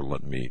 Joe, for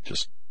letting me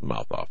just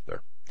mouth off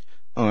there.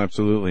 Oh,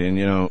 absolutely. And,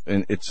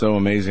 and it's so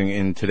amazing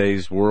in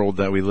today's world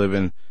that we live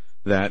in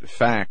that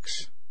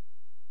facts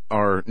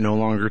are no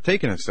longer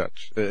taken as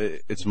such.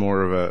 It's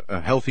more of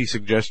a healthy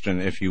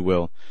suggestion, if you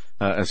will,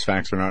 as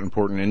facts are not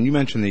important. And you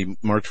mentioned the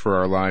March for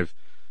Our Lives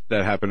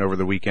that happened over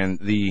the weekend.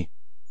 The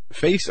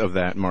face of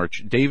that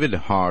march, David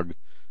Hogg,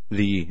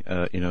 the,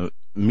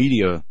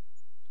 media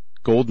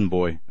golden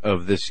boy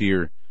of this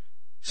year,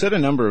 said a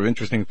number of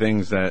interesting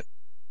things that,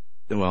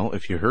 well,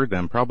 if you heard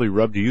them, probably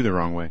rubbed you the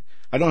wrong way.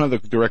 I don't have the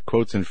direct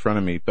quotes in front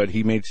of me, but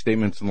he made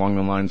statements along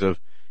the lines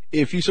of,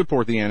 if you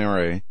support the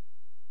NRA,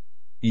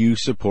 you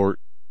support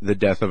the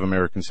death of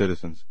American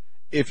citizens.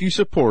 If you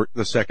support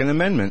the Second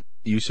Amendment,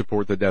 you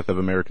support the death of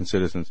American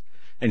citizens.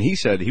 And he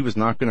said he was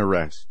not going to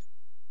rest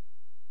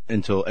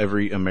until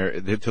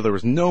until there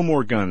was no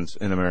more guns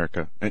in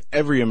America, and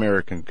every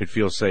American could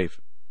feel safe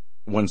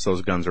once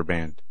those guns are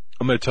banned.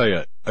 I'm going to tell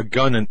you, a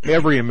gun in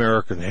every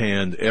American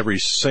hand, every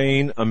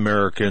sane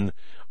American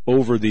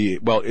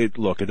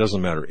it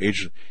doesn't matter.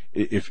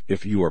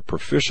 If you are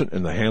proficient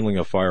in the handling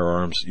of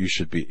firearms, you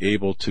should be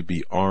able to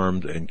be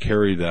armed and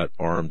carry that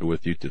armed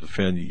with you to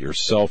defend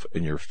yourself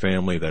and your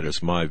family. That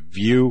is my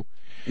view.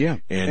 Yeah.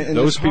 And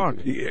those people,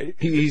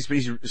 he's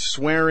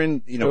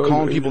swearing,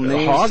 calling people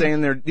names,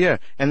 saying they're, yeah.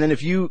 And then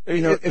if you call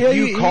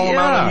him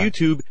out on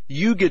YouTube,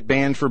 you get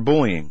banned for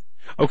bullying.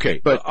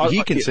 Okay, but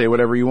he can say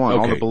whatever you want.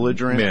 Okay, all the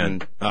belligerent.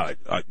 Man,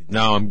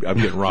 now I'm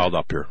getting riled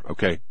up here.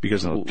 Okay,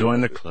 because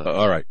join the club.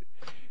 All right.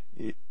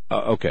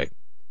 Okay.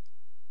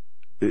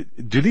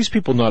 Do these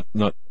people not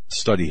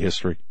study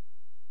history?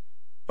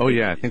 Oh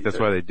yeah, I think that's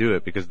why they do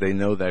it, because they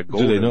know that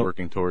goal they're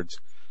working towards,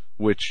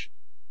 which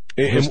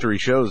history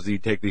shows that you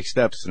take these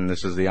steps and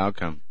this is the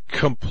outcome.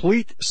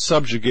 Complete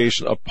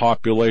subjugation of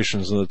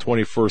populations in the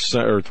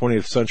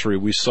 20th century.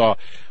 We saw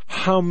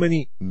how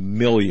many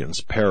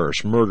millions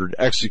perish, murdered,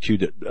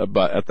 executed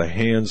at the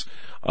hands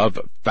of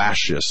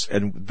fascists.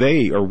 And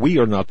we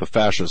are not the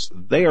fascists.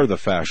 They are the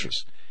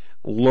fascists.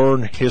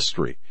 Learn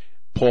history.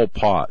 Pol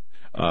Pot,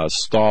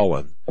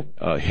 Stalin,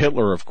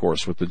 Hitler, of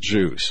course, with the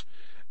Jews.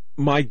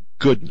 My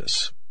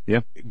goodness.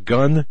 Yeah.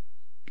 Gun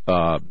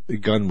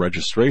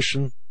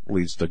registration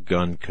leads to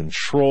gun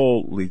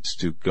control, leads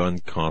to gun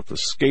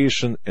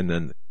confiscation,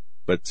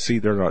 but see,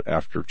 they're not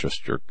after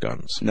just your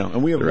guns. No,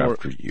 and we have they're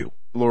after you.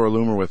 Laura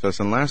Loomer with us,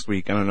 and last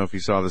week, I don't know if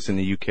you saw this in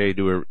the UK,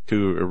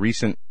 to a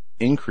recent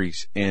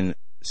increase in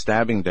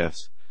stabbing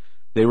deaths,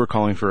 they were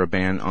calling for a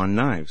ban on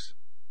knives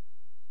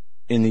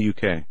in the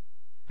UK.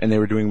 And they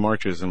were doing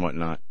marches and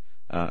whatnot,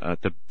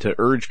 to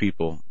urge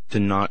people to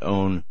not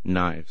own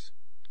knives.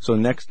 So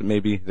next,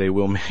 maybe they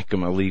will make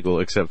them illegal,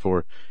 except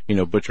for,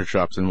 butcher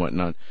shops and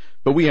whatnot.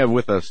 But we have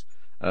with us,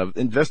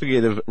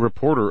 investigative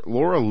reporter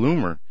Laura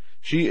Loomer.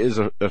 She is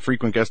a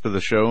frequent guest of the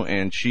show,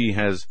 and she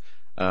has,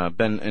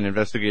 been an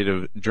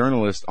investigative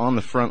journalist on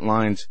the front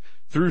lines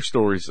through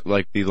stories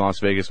like the Las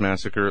Vegas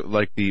massacre,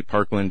 like the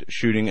Parkland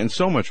shooting, and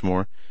so much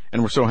more.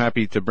 And we're so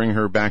happy to bring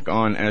her back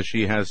on as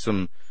she has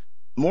some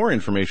more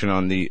information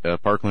on the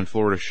Parkland,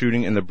 Florida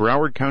shooting in the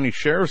Broward County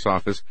Sheriff's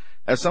Office,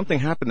 as something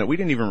happened that we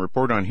didn't even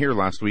report on here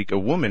last week. A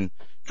woman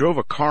drove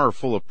a car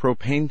full of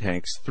propane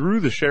tanks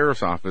through the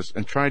sheriff's office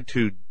and tried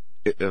to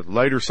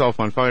light herself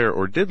on fire,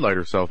 or did light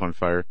herself on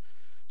fire,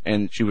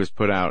 and she was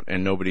put out,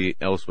 and nobody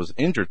else was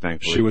injured,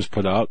 thankfully. She was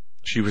put out?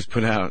 She was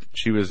put out.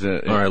 She was... All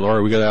right,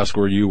 Laura, we got to ask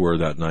where you were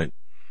that night.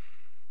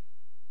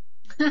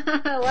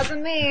 It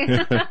wasn't me.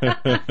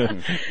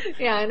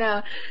 Yeah, I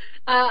know.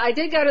 I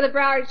did go to the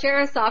Broward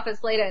Sheriff's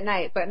Office late at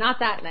night, but not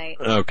that night.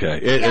 Okay.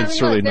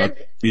 It's really not,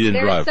 you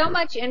didn't drive. There's so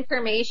much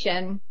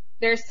information.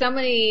 There's so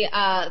many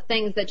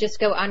things that just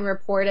go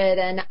unreported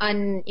and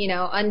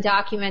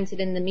undocumented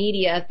in the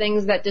media,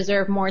 things that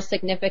deserve more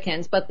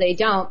significance, but they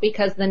don't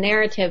because the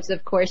narratives,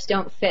 of course,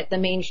 don't fit the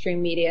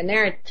mainstream media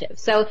narrative.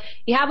 So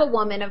you have a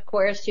woman, of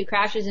course, who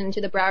crashes into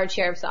the Broward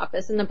Sheriff's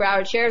Office, and the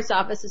Broward Sheriff's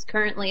Office is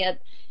currently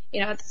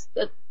it's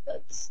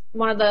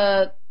one of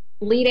the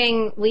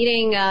leading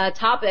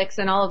topics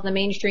in all of the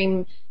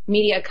mainstream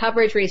media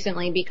coverage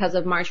recently because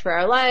of March for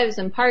Our Lives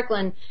and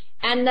Parkland.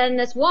 And then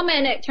this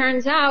woman, it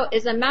turns out,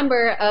 is a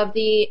member of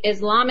the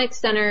Islamic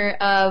Center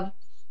of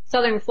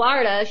Southern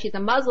Florida. She's a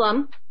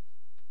Muslim.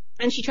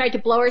 And she tried to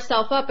blow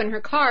herself up in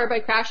her car by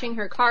crashing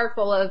her car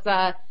full of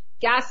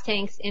gas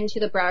tanks into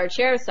the Broward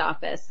Sheriff's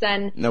Office.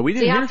 And no, we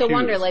didn't so you have to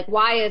wonder,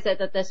 why is it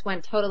that this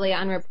went totally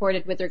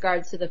unreported with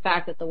regards to the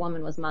fact that the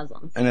woman was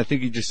Muslim? And I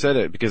think you just said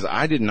it, because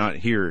I did not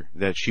hear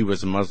that she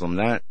was a Muslim.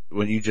 That,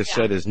 what you just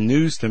said, is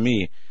news to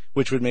me,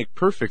 which would make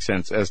perfect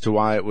sense as to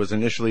why it was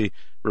initially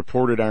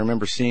reported. I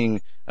remember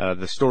seeing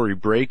the story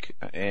break,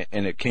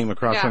 and it came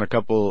across on a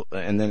couple,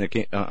 and then it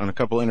came on a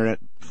couple internet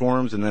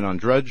forums, and then on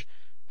Drudge,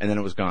 and then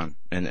it was gone,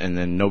 and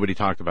then nobody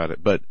talked about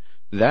it. But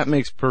that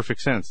makes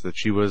perfect sense that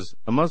she was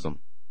a Muslim.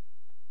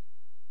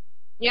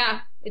 Yeah,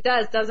 it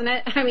does, doesn't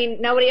it? I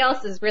mean, nobody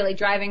else is really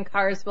driving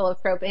cars full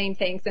of propane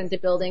tanks into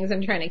buildings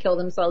and trying to kill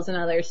themselves and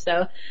others.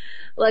 So,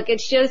 look,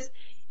 it's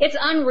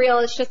unreal.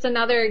 It's just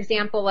another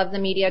example of the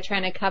media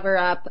trying to cover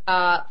up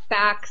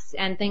facts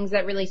and things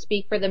that really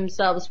speak for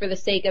themselves for the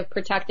sake of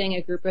protecting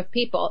a group of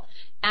people.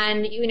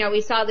 And,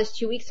 we saw this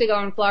 2 weeks ago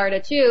in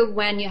Florida, too,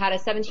 when you had a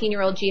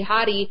 17-year-old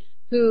jihadi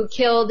who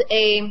killed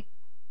a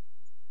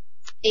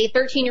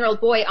 13-year-old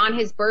boy on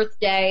his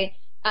birthday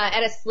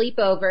at a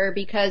sleepover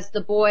because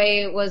the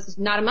boy was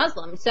not a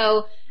Muslim.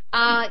 So,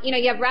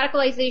 you have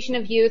radicalization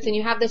of youth, and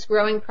you have this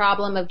growing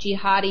problem of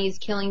jihadis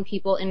killing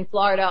people in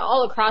Florida,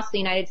 all across the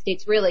United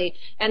States, really,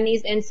 and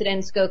these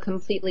incidents go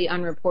completely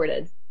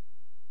unreported.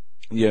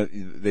 Yeah,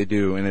 they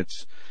do, and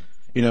it's,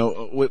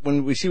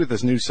 when we see with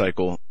this news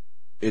cycle,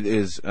 it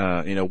is,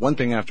 one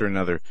thing after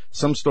another.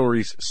 Some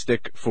stories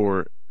stick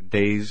for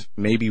days,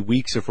 maybe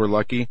weeks if we're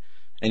lucky,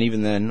 and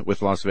even then,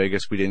 with Las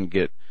Vegas, we didn't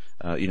get,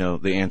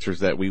 the answers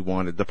that we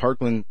wanted. The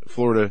Parkland,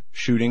 Florida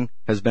shooting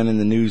has been in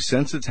the news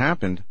since it's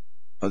happened.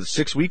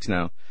 6 weeks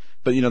now.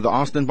 But, the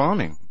Austin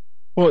bombing.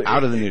 Well,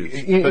 out of the news.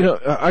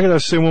 I gotta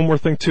say one more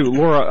thing too.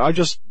 Laura,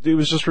 it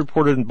was just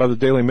reported by the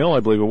Daily Mail,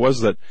 I believe it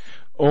was, that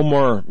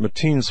Omar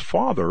Mateen's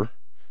father,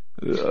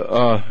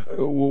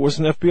 was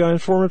an FBI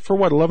informant for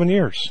 11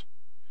 years?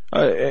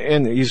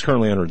 And he's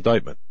currently under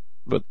indictment.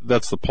 But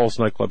that's the Pulse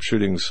nightclub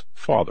shooter's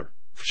father.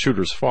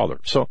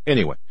 So,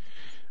 anyway,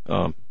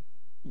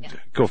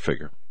 go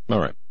figure. All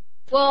right.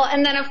 Well,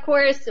 and then, of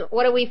course,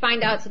 what do we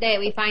find out today?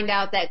 We find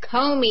out that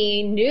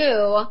Comey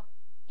knew,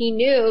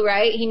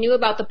 right? He knew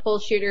about the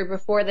Pulse shooter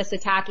before this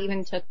attack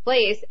even took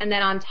place. And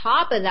then on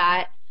top of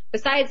that,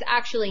 besides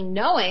actually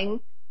knowing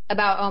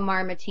about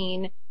Omar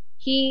Mateen,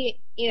 he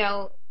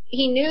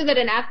knew that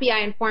an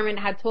FBI informant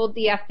had told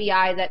the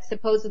FBI that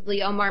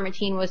supposedly Omar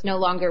Mateen was no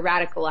longer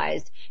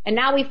radicalized. And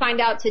now we find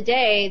out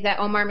today that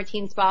Omar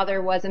Mateen's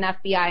father was an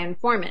FBI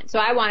informant. So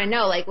I want to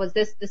know, was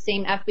this the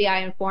same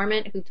FBI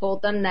informant who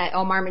told them that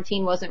Omar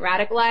Mateen wasn't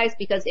radicalized?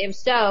 Because if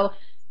so,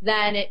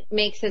 then it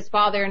makes his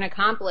father an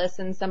accomplice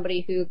and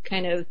somebody who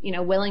kind of,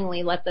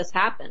 willingly let this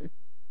happen.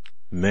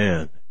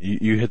 Man,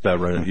 you hit that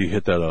right. You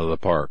hit that out of the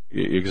park.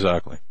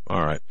 Exactly.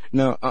 All right.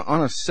 Now,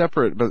 on a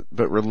separate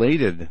but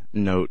related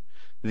note,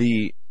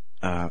 the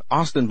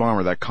Austin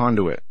bomber, that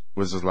Conduit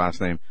was his last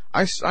name.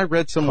 I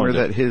read somewhere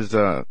that his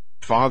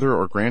father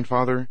or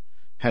grandfather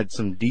had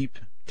some deep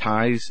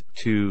ties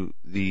to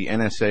the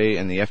NSA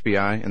and the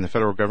FBI and the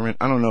federal government.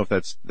 I don't know if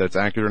that's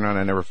accurate or not.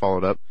 I never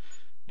followed up.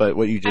 But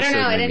what you just said. I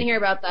don't know. I didn't hear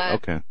about that.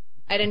 Okay.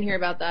 I didn't hear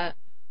about that.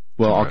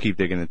 Well, I'll keep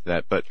digging into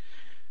that. But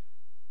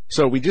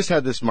so we just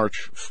had this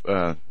March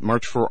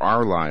for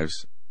Our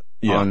Lives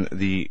on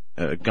the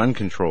gun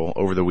control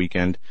over the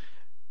weekend.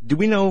 Do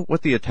we know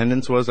what the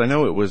attendance was? I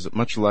know it was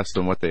much less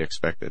than what they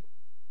expected.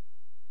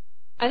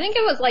 I think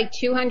it was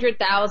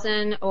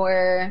 200,000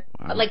 or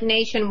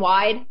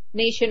nationwide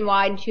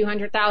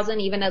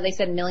 200,000, even though they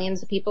said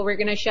millions of people were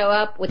going to show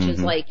up, which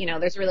is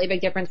there's a really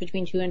big difference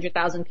between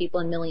 200,000 people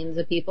and millions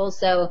of people.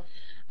 So,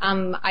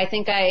 I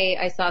think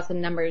I saw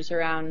some numbers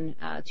around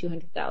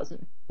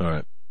 200,000. All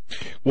right.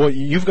 Well,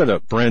 you've got a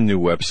brand new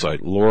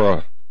website,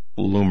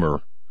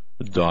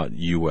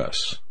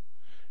 lauraloomer.us.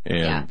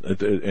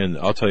 And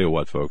I'll tell you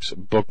what, folks,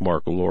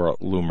 bookmark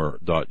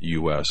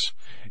lauraloomer.us.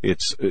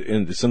 It's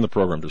in the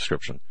program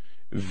description.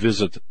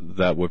 Visit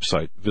that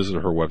website.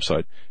 Visit her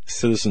website.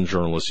 Citizen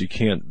journalist, you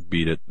can't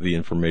beat it. The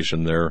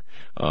information there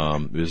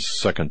is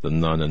second to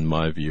none in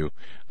my view.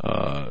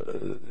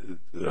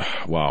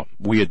 Wow.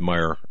 We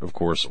admire, of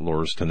course,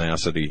 Laura's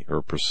tenacity,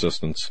 her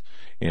persistence,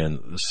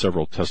 and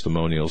several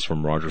testimonials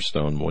from Roger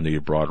Stone,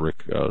 Juanita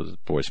Broderick.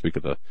 Boy, speak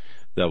of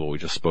that what we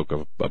just spoke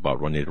of about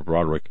Juanita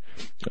Broderick,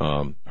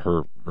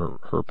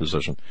 her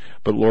position.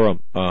 But Laura,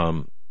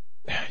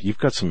 you've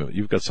got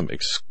some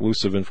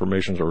exclusive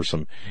information or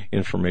some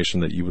information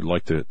that you would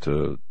like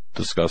to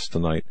discuss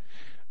tonight.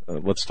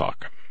 Let's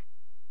talk.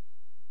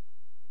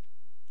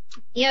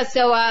 Yeah,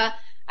 so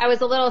I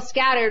was a little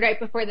scattered right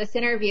before this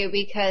interview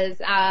because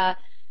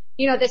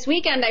this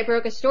weekend I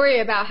broke a story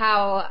about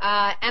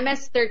how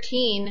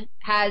MS-13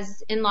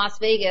 has in Las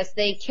Vegas,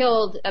 they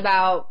killed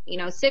about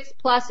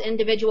 6+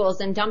 individuals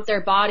and dumped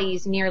their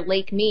bodies near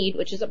Lake Mead,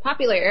 which is a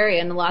popular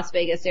area in the Las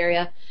Vegas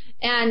area.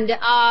 And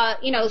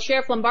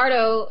Sheriff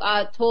Lombardo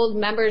told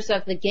members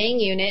of the gang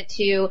unit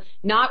to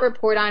not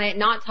report on it,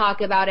 not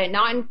talk about it,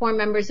 not inform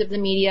members of the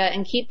media,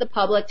 and keep the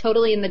public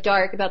totally in the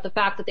dark about the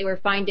fact that they were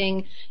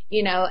finding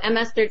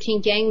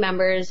MS-13 gang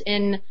members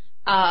in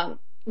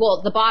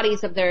the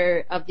bodies of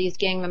these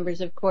gang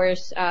members, of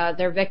course,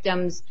 their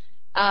victims,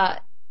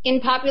 in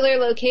popular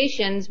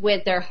locations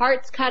with their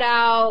hearts cut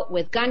out,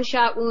 with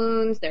gunshot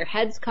wounds, their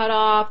heads cut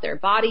off, their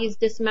bodies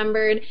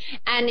dismembered.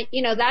 And,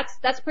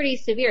 that's pretty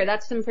severe.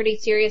 That's some pretty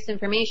serious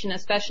information,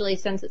 especially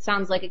since it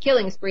sounds like a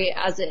killing spree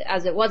as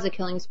it was a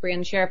killing spree,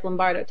 and Sheriff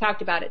Lombardo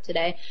talked about it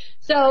today.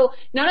 So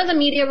none of the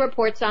media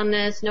reports on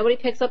this. Nobody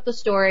picks up the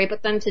story.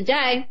 But then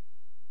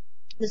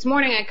this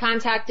morning I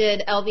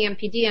contacted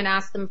LVMPD and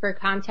asked them for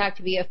contact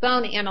via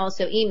phone and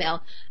also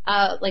email,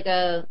 like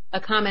a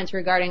comment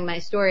regarding my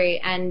story,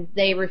 and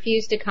they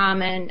refused to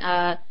comment,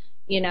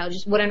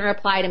 just wouldn't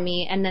reply to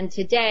me. And then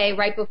today,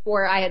 right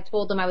before I had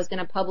told them I was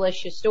going to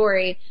publish a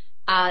story,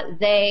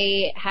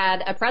 they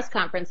had a press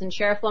conference, and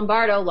Sheriff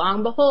Lombardo, lo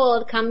and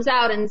behold, comes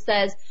out and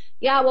says,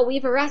 yeah, well,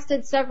 we've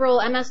arrested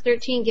several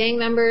MS-13 gang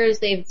members.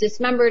 They've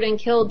dismembered and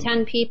killed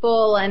 10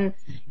 people. And,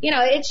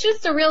 it's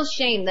just a real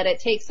shame that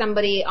it takes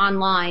somebody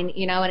online,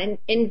 an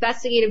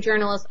investigative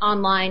journalist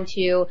online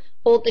to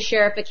hold the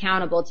sheriff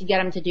accountable to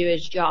get him to do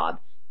his job.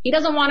 He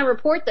doesn't want to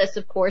report this,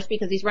 of course,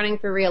 because he's running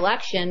for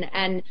re-election.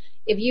 And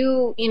if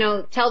you,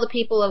 tell the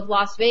people of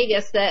Las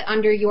Vegas that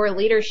under your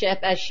leadership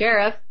as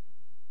sheriff,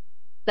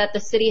 that the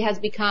city has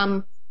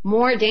become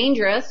more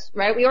dangerous,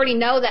 right? We already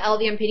know that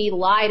LVMPD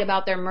lied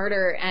about their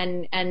murder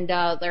and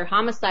their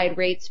homicide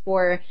rates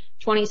for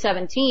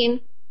 2017.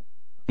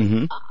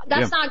 Mm-hmm.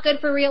 That's not good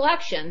for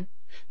re-election.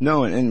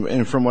 No,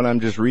 and from what I'm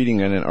just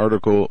reading in an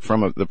article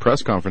from the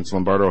press conference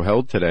Lombardo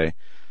held today,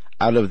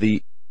 out of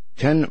the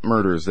 10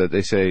 murders that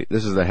they say,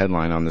 this is the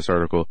headline on this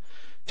article,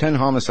 10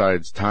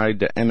 homicides tied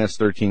to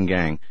MS-13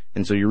 gang.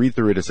 And so you read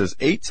through it, it says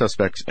 8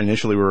 suspects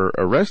initially were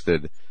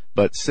arrested,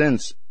 but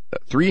since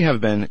 3 have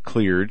been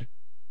cleared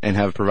and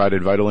have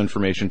provided vital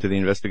information to the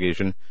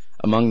investigation.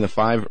 Among the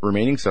 5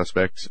 remaining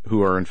suspects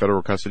who are in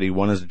federal custody,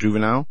 1 is a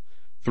juvenile.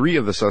 3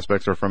 of the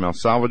suspects are from El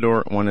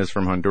Salvador, 1 is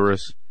from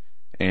Honduras,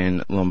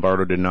 and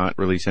Lombardo did not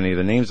release any of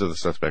the names of the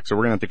suspects. So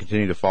we're going to have to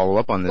continue to follow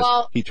up on this.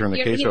 Well, he turned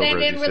the case over. They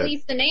didn't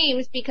release the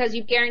names because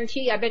you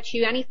guarantee, I bet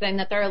you anything,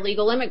 that they're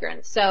illegal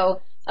immigrants.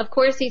 So, of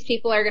course, these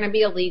people are going to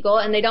be illegal,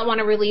 and they don't want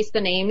to release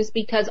the names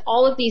because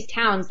all of these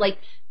towns, like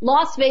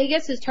Las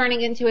Vegas is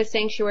turning into a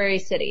sanctuary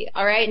city,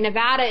 all right?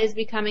 Nevada is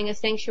becoming a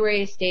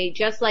sanctuary state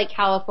just like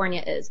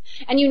California is.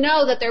 And you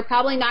know that they're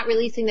probably not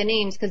releasing the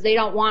names because they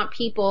don't want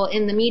people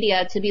in the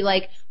media to be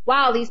like,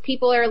 wow, these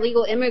people are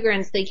illegal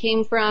immigrants. They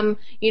came from,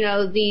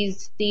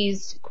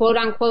 these quote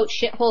unquote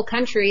shithole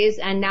countries,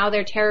 and now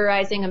they're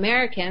terrorizing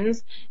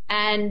Americans.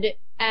 And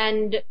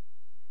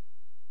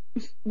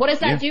what does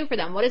that do for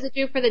them? What does it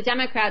do for the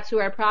Democrats who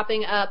are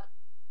propping up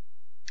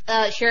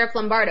Sheriff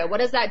Lombardo? What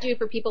does that do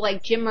for people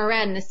like Jim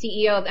Moran, the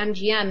CEO of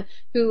MGM,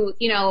 who,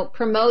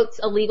 promotes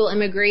illegal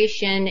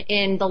immigration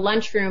in the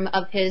lunchroom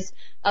of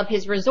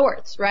his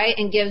resorts, right?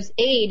 And gives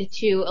aid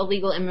to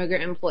illegal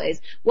immigrant employees.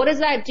 What does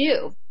that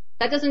do?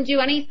 That doesn't do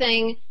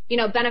anything,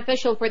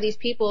 beneficial for these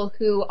people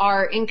who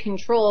are in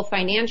control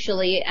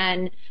financially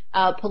and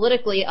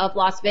politically of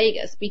Las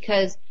Vegas,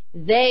 because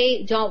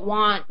they don't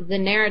want the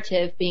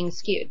narrative being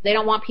skewed. They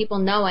don't want people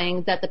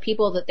knowing that the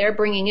people that they're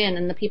bringing in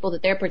and the people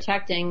that they're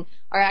protecting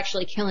are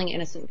actually killing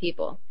innocent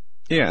people.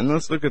 Yeah, and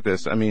let's look at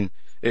this. I mean,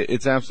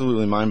 it's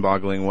absolutely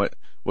mind-boggling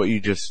what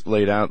you just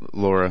laid out,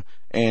 Laura.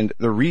 And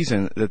the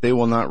reason that they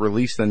will not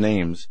release the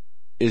names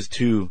is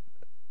to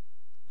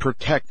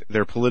protect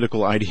their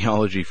political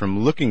ideology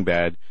from looking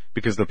bad,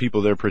 because the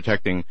people they're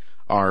protecting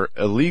are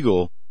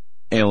illegal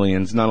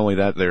aliens. Not only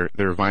that,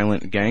 they're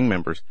violent gang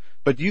members.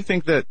 But do you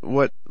think that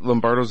what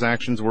Lombardo's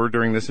actions were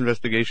during this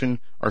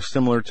investigation are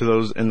similar to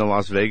those in the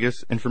Las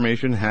Vegas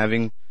information,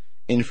 having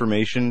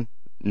information,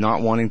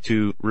 not wanting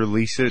to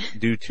release it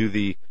due to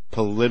the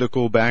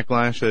political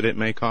backlash that it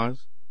may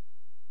cause?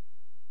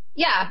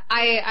 Yeah,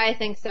 I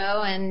think so.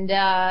 And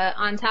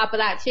on top of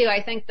that, too,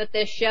 I think that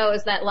this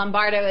shows that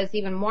Lombardo is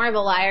even more of a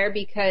liar,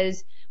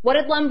 because what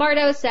did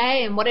Lombardo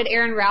say and what did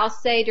Aaron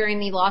Rouse say during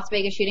the Las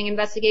Vegas shooting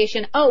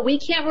investigation? Oh, we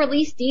can't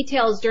release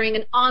details during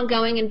an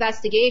ongoing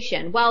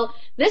investigation. Well,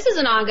 this is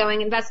an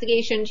ongoing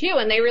investigation, too,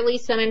 and they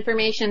released some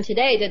information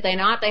today, did they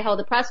not? They held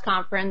a press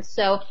conference.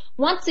 So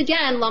once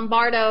again,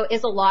 Lombardo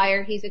is a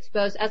liar. He's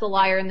exposed as a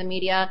liar in the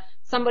media,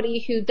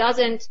 somebody who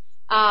doesn't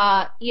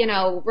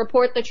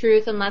report the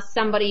truth unless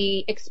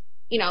somebody,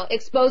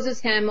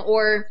 exposes him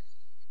or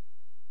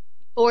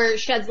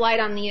sheds light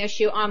on the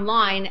issue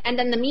online. And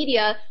then the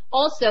media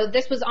also,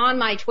 this was on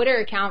my Twitter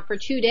account for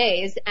 2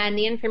 days and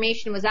the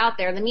information was out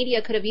there. The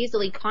media could have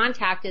easily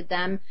contacted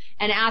them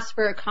and asked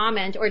for a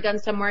comment or done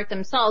some work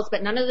themselves,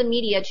 but none of the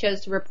media chose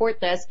to report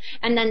this.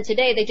 And then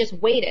today they just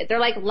waited. They're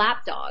like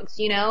lapdogs,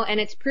 and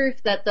it's proof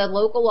that the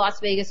local Las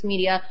Vegas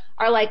media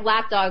are like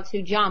lapdogs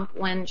who jump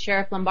when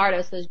Sheriff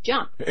Lombardo says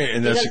jump.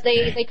 And because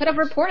they could have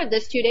reported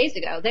this 2 days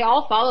ago. They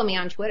all follow me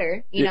on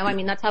Twitter.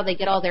 That's how they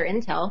get all their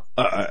intel.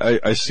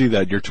 I see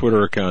that, your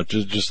Twitter account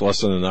just less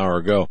than an hour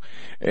ago.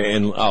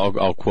 And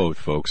I'll quote,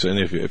 folks, and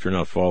if you're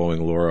not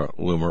following Laura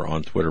Loomer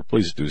on Twitter,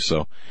 please do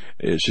so.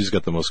 She's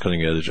got the most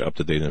cutting edge,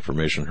 up-to-date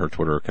information. Her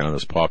Twitter account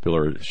is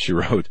popular. She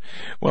wrote,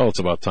 well, it's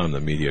about time the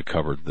media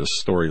covered this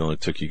story. It only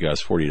took you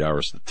guys 48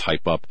 hours to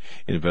type up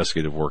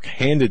investigative work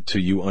handed to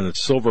you on a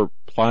silver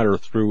platter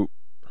through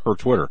her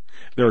Twitter.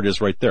 There it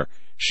is right there.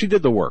 She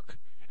did the work.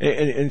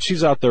 And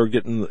she's out there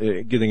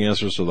getting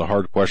answers to the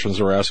hard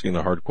questions or asking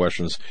the hard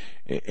questions,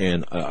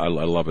 and I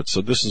love it.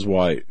 So this is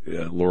why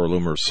Laura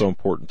Loomer is so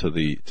important to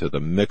the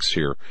mix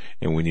here,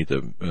 and we need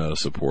to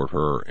support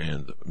her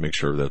and make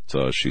sure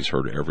that she's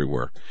heard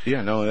everywhere.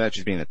 Yeah, no, that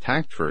she's being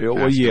attacked for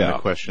asking the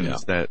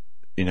questions that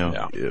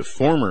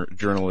former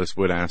journalists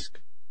would ask.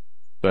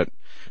 But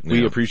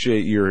we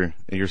appreciate your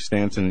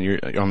stance and you're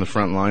on the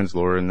front lines,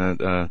 Laura, and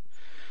that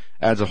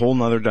adds a whole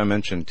nother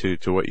dimension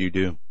to what you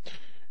do.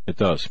 It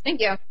does.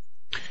 Thank you.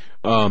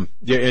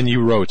 And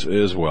you wrote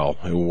as well,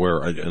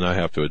 and I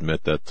have to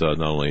admit that not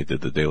only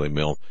did the Daily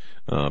Mail,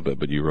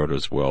 but you wrote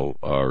as well,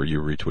 or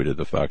you retweeted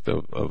the fact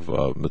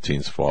of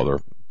Mateen's father,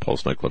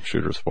 Pulse nightclub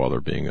shooter's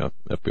father, being a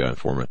FBI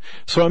informant.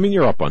 So,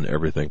 you're up on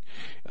everything.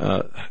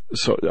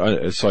 So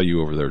I saw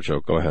you over there,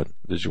 Joe. Go ahead.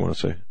 Did you want to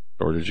say,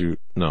 or did you?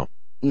 No.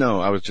 No,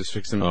 I was just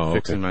fixing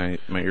my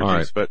earpiece.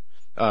 Right.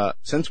 But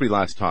since we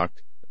last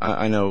talked,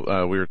 I know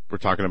we're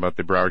talking about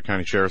the Broward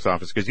County Sheriff's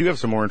Office because you have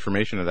some more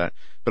information of that,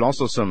 but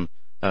also some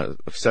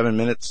 7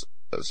 minutes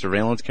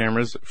surveillance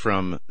cameras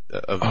from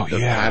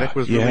Paddock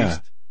was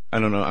released.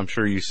 I don't know. I'm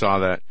sure you saw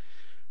that.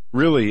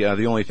 Really,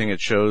 the only thing it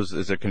shows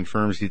is it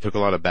confirms he took a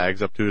lot of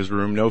bags up to his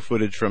room. No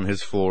footage from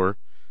his floor.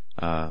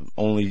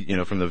 Only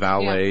from the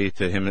valet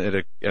to him at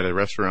a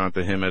restaurant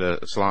to him at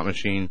a slot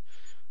machine,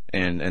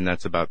 and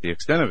that's about the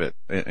extent of it.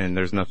 And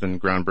there's nothing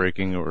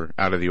groundbreaking or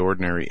out of the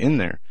ordinary in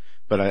there.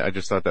 But I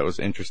just thought that was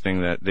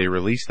interesting that they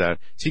released that.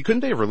 See, couldn't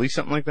they have released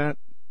something like that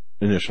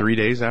initially 3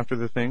 days after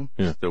the thing?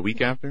 Yeah. The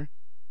week after?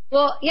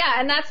 Well, yeah,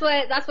 and that's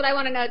what I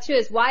want to know too,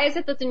 is why is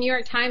it that the New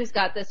York Times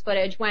got this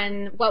footage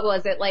when, what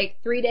was it, like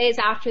 3 days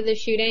after the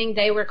shooting,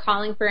 they were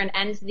calling for an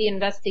end to the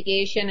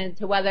investigation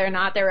into whether or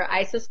not there were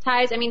ISIS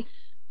ties?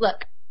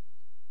 Look,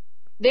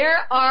 there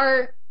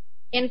are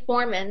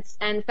informants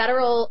and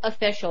federal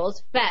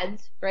officials,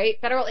 feds, right?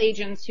 Federal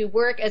agents who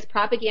work as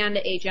propaganda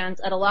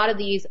agents at a lot of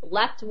these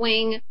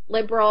left-wing,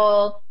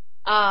 liberal,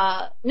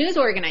 news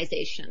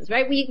organizations,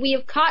 right? We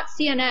have caught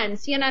CNN.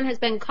 CNN has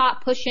been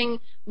caught pushing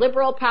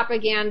liberal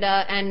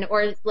propaganda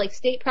or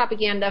state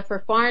propaganda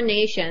for foreign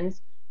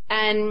nations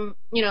and,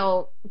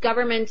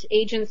 government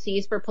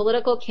agencies for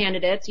political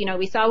candidates.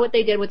 We saw what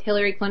they did with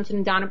Hillary Clinton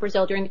and Donna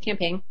Brazile during the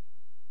campaign.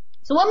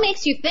 So what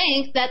makes you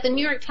think that the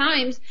New York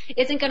Times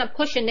isn't going to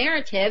push a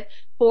narrative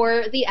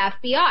for the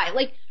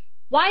FBI?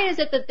 Why is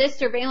it that this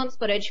surveillance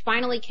footage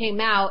finally came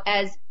out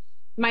as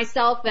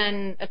myself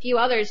and a few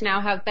others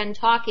now have been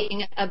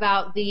talking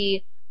about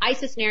the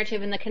ISIS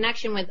narrative and the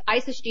connection with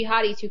ISIS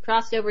jihadis who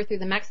crossed over through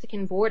the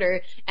Mexican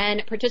border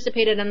and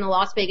participated in the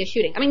Las Vegas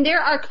shooting?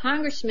 There are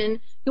congressmen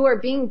who are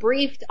being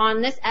briefed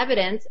on this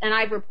evidence, and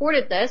I've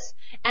reported this,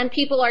 and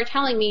people are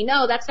telling me,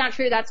 no, that's not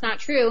true,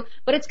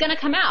 but it's going to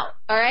come out,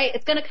 all right?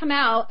 It's going to come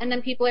out, and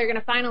then people are going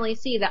to finally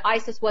see that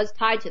ISIS was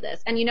tied to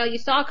this. And, you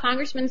saw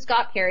Congressman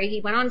Scott Perry,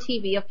 he went on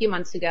TV a few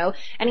months ago,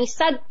 and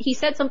he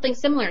said something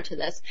similar to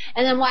this.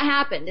 And then what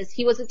happened is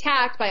he was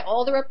attacked by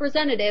all the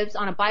representatives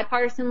on a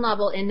bipartisan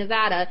level in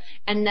Nevada,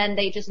 and then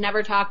they just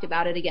never talked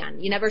about it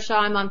again. You never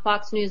saw him on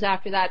Fox News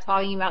after that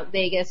talking about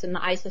Vegas and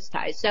the ISIS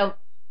ties. So,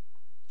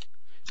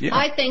 yeah.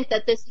 I think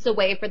that this is a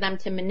way for them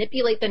to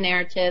manipulate the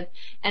narrative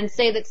and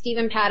say that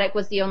Stephen Paddock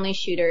was the only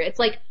shooter. It's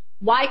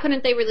why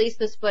couldn't they release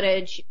this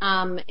footage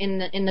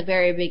in the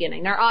very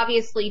beginning? They're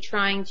obviously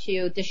trying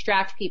to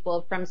distract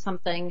people from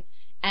something.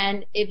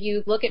 And if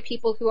you look at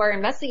people who are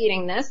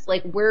investigating this,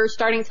 we're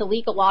starting to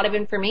leak a lot of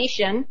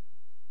information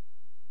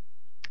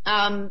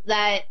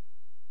that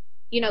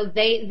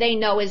they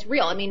know is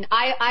real.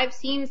 I've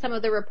seen some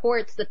of the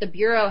reports that the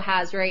Bureau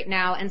has right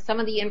now, and some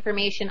of the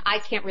information I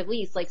can't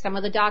release, like some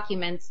of the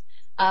documents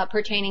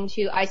pertaining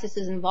to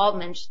ISIS's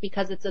involvement, just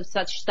because it's of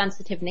such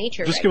sensitive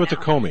nature. Just give it to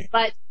Comey.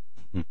 But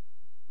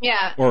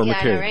yeah, or yeah,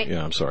 McCabe. Right?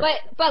 Yeah, I'm sorry.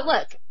 But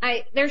look,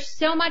 there's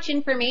so much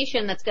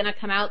information that's going to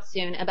come out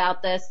soon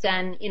about this,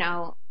 and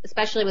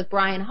especially with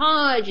Brian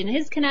Hodge and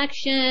his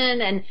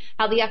connection, and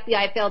how the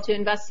FBI failed to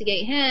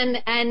investigate him,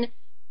 and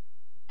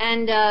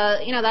And,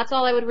 that's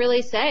all I would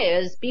really say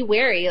is be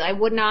wary. I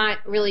would not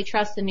really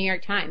trust the New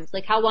York Times.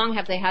 Like, how long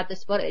have they had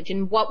this footage?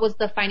 And what was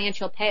the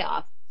financial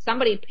payoff?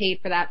 Somebody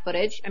paid for that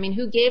footage. I mean,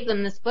 who gave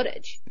them this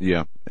footage?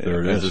 Yeah. There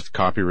it is. It's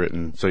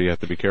copywritten, so you have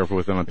to be careful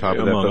with them on top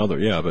of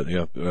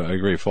that. I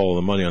agree. Follow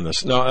the money on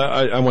this. Now,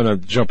 I want to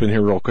jump in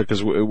here real quick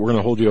because we're going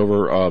to hold you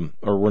over,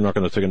 or we're not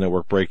going to take a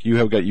network break.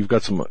 You've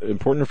got some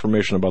important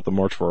information about the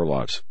March for Our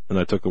Lives. And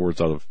I took the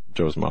words out of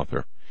Joe's mouth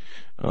here,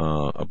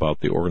 about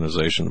the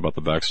organization, about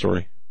the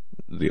backstory.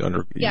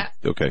 Yeah.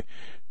 Okay.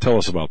 Tell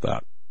us about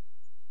that.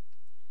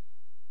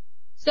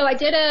 So I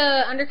did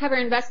a undercover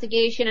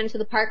investigation into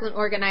the Parkland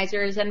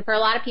organizers, and for a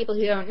lot of people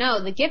who don't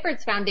know, the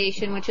Giffords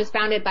Foundation, which was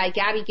founded by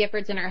Gabby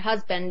Giffords and her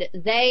husband,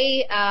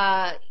 they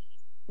are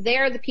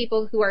the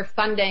people who are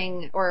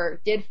funding,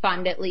 or did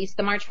fund at least,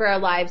 the March for Our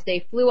Lives.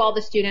 They flew all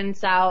the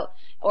students out,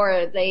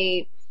 or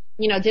they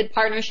did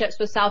partnerships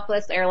with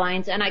Southwest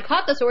Airlines. And I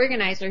caught this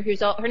organizer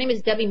her name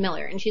is Debbie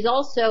Miller, and she's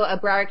also a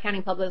Broward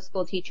County public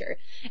school teacher.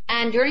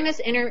 And during this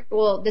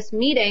this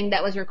meeting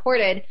that was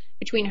recorded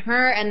between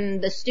her and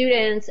the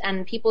students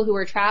and people who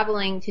were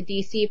traveling to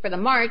DC for the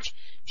march,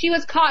 she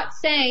was caught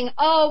saying,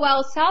 oh,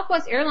 well,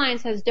 Southwest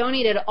Airlines has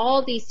donated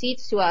all these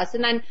seats to us.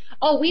 And then,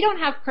 oh, we don't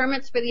have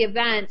permits for the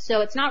event,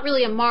 so it's not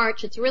really a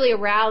march, it's really a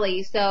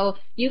rally. So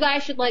you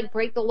guys should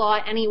break the law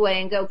anyway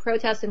and go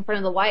protest in front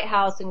of the White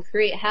House and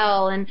create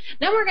hell. And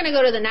then we're going to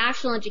go to the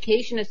National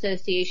Education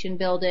Association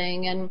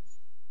building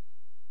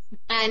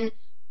and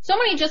so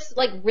many just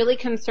really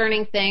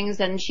concerning things.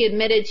 And she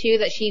admitted too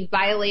that she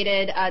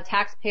violated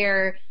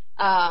taxpayer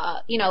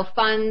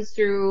funds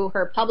through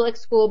her public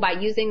school by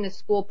using the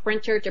school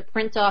printer to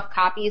print off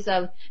copies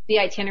of the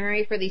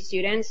itinerary for these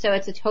students. So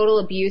it's a total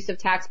abuse of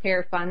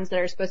taxpayer funds that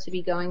are supposed to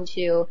be going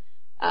to,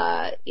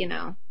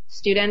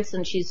 students,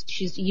 and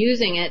she's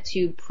using it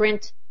to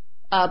print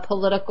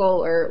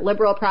political or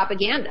liberal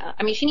propaganda.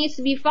 I mean, she needs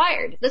to be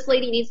fired. This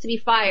lady needs to be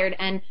fired.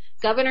 And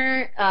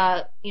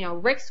Governor,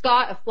 Rick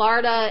Scott of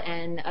Florida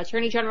and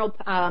Attorney General,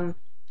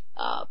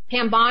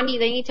 Pam Bondi,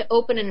 they need to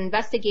open an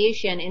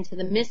investigation into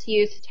the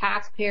misuse of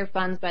taxpayer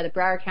funds by the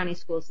Broward County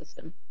school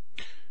system.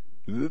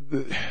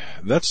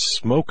 That's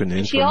smoking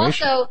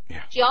information.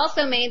 She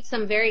also made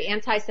some very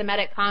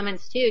anti-Semitic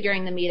comments too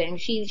during the meeting.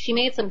 She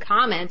made some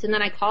comments, and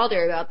then I called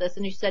her about this,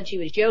 and she said she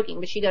was joking,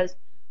 but she goes,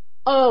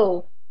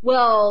 "Oh,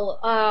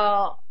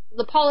 well,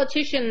 the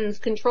politicians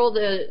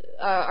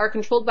are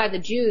controlled by the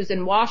Jews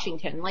in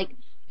Washington."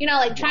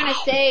 Trying to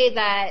say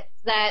that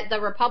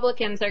the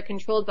Republicans are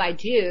controlled by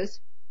Jews.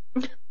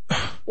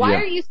 Why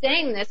are you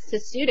saying this to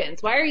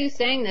students? Why are you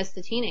saying this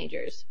to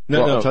teenagers?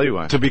 No, I'll tell you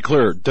why. To be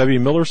clear, Debbie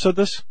Miller said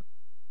this?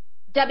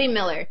 Debbie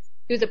Miller,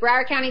 who's a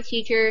Broward County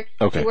teacher.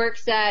 Okay. She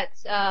works at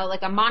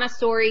a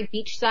Montessori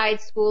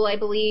beachside school, I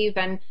believe.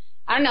 And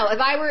I don't know, if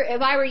I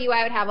were you,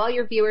 I would have all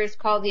your viewers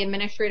call the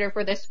administrator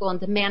for this school and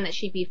demand that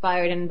she be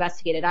fired and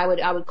investigated. I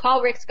would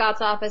call Rick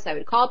Scott's office, I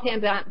would call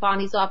Pam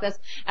Bondi's office,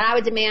 and I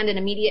would demand an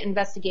immediate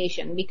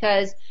investigation,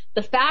 because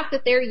the fact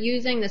that they're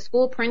using the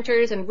school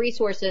printers and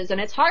resources, and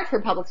it's hard for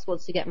public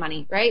schools to get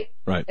money, right?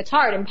 Right. It's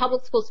hard, and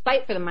public schools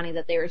fight for the money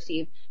that they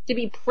receive. To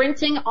be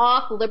printing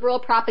off liberal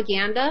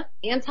propaganda,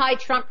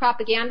 anti-Trump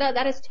propaganda,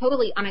 that is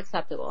totally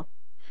unacceptable.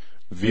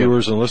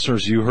 Viewers and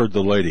listeners, you heard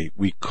the lady.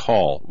 We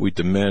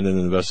demand an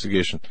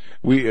investigation.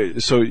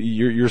 So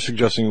you're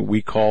suggesting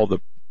we call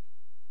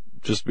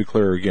just to be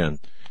clear again,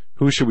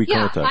 who should we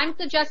contact? Yeah, I'm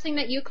suggesting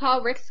that you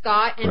call Rick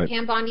Scott and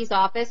Pam Bondi's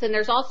office, and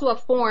there's also a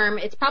form.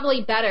 It's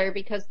probably better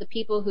because the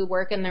people who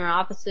work in their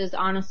offices,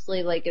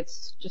 honestly,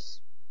 it's just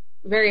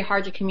very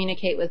hard to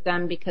communicate with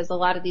them, because a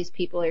lot of these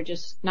people are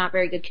just not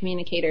very good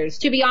communicators,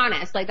 to be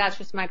honest. That's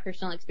just my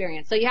personal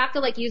experience. So you have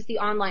to use the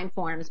online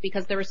forms,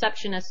 because the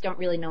receptionists don't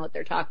really know what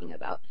they're talking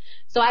about.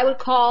 So I would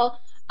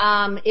call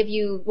if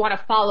you want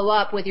to follow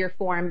up with your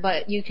form,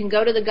 but you can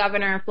go to the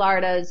governor of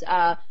Florida's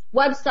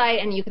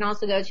website, and you can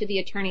also go to the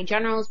Attorney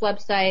General's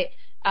website,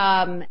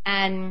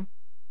 and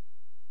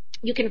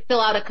you can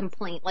fill out a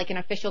complaint, an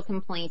official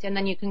complaint, and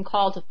then you can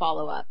call to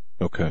follow up.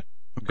 Okay.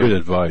 Good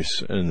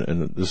advice,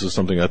 and this is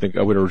something I think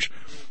I would urge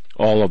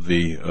all of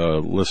the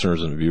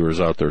listeners and viewers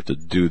out there to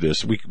do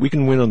this. We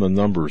can win on the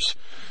numbers,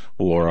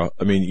 Laura.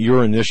 I mean,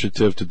 your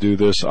initiative to do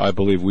this, I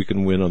believe we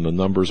can win on the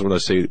numbers. When I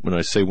say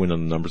win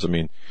on the numbers, I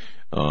mean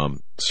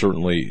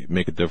certainly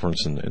make a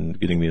difference in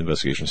getting the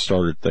investigation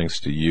started, thanks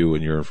to you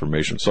and your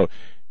information. So,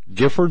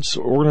 Giffords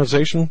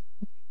organization.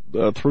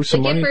 Through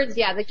some money?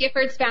 The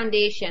Giffords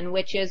Foundation,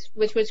 which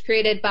was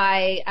created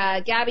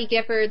by Gabby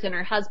Giffords and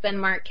her husband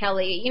Mark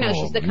Kelly.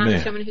 She's the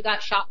congresswoman who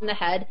got shot in the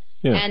head,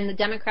 and the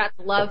Democrats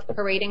love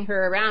parading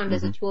her around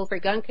as a tool for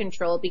gun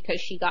control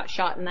because she got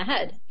shot in the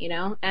head.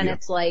 And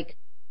it's what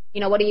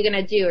are you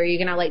gonna do? Are you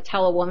gonna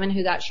tell a woman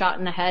who got shot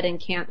in the head and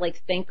can't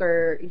think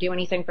or do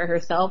anything for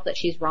herself that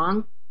she's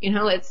wrong?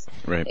 It's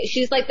right.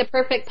 She's the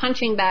perfect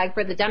punching bag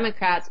for the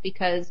Democrats,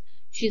 because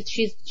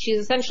she's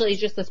essentially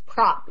just this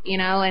prop,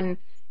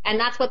 And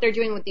that's what they're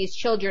doing with these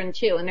children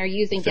too. And they're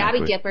using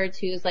Gabby Giffords,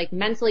 who's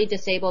mentally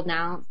disabled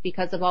now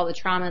because of all the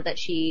trauma that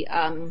she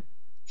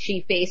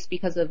faced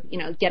because of,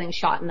 getting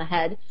shot in the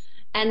head.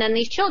 and then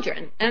these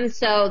children. And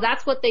so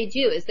that's what they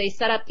do, is they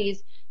set up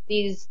these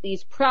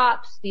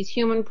props, these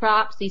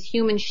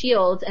human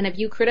shields, and if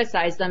you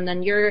criticize them,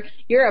 then you're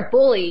a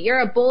bully. You're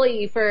a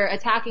bully for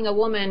attacking a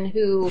woman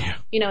who,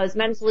 is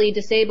mentally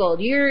disabled.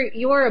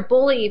 You're a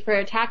bully for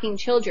attacking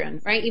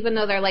children, right? Even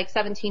though they're like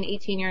 17,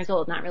 18 years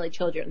old, not really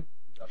children.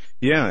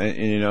 Yeah,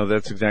 and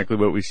that's exactly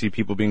what we see,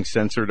 people being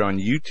censored on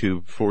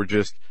YouTube for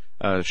just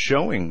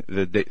showing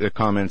the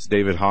comments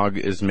David Hogg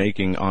is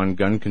making on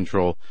gun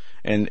control.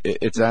 And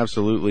it's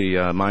absolutely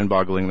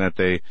mind-boggling that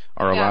they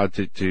are allowed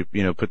to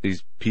put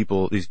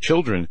these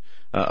children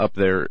up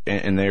there,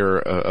 and they're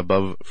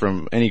above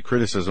from any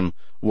criticism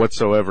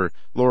whatsoever.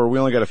 Laura, we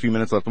only got a few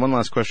minutes left. One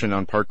last question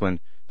on Parkland.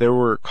 There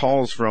were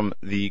calls from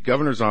the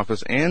governor's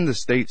office and the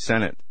state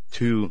senate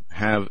to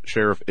have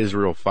Sheriff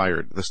Israel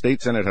fired. The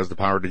state senate has the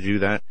power to do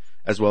that,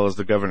 as well as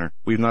the governor.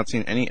 We've not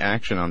seen any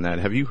action on that.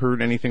 Have you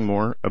heard anything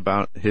more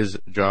about his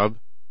job?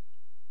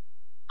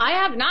 I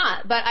have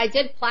not, but I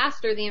did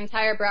plaster the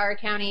entire Broward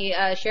County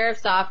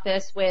Sheriff's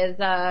Office with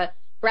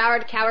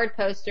Broward Coward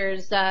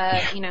posters,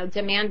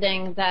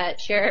 demanding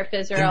that Sheriff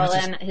Israel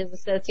and his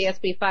associates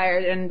be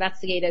fired and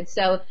investigated.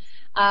 So,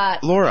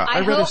 Laura, I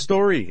read a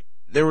story.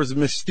 There was a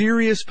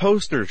mysterious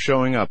poster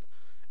showing up.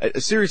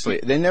 Seriously,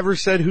 they never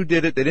said who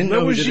did it. They didn't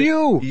know who did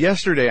it.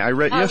 Yesterday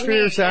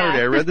or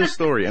Saturday, I read this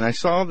story, and I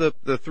saw the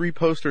 3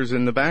 posters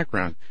in the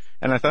background,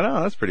 and I thought,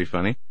 oh, that's pretty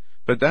funny.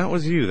 But that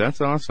was you. That's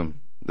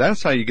awesome.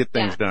 That's how you get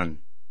things done.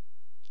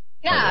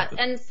 Yeah,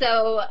 and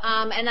so,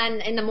 and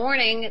then in the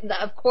morning,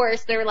 of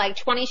course, there were like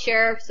 20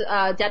 sheriff's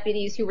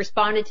deputies who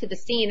responded to the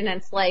scene, and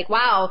it's like,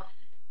 wow,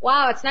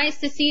 it's nice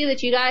to see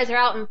that you guys are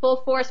out in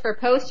full force for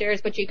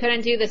posters, but you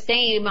couldn't do the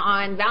same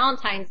on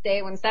Valentine's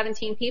Day when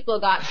 17 people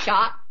got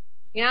shot.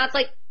 It's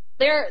like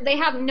they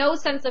have no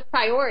sense of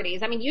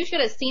priorities. I mean, you should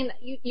have seen,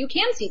 you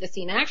can see the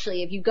scene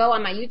actually. If you go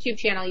on my YouTube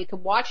channel, you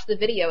can watch the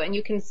video and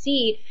you can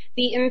see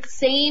the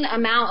insane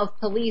amount of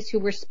police who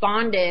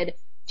responded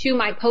to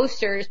my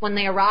posters when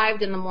they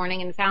arrived in the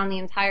morning and found the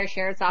entire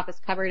sheriff's office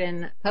covered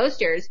in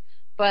posters.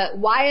 But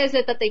why is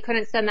it that they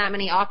couldn't send that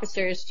many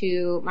officers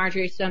to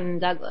Marjorie Stoneman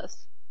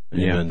Douglas?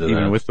 Yeah,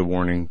 even with the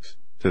warnings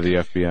to the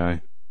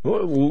FBI.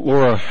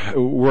 Laura,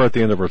 we're at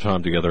the end of our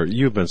time together.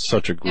 You've been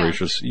such a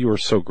gracious, you are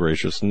so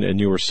gracious, and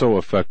you are so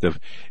effective,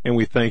 and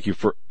we thank you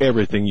for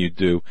everything you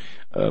do.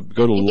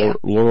 Go to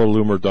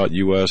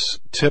lauraloomer.us.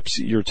 Tips,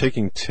 you're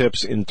taking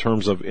tips in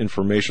terms of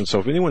information. So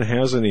if anyone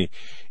has any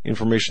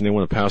information they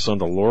want to pass on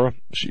to Laura,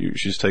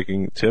 she's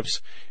taking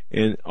tips.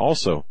 And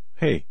also,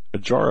 hey, a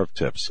jar of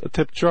tips, a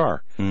tip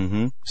jar.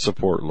 Mm-hmm.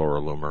 Support Laura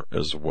Loomer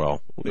as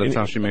well. That's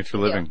how she makes her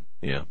living.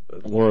 Yeah.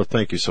 Laura,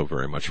 thank you so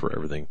very much for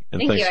everything.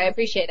 And thank you. I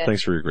appreciate it.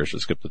 Thanks for your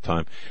gracious skip the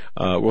time.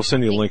 We'll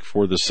send you a link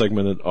for the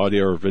segmented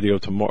audio or video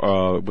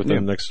tomorrow,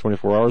 within the next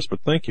 24 hours,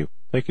 but thank you.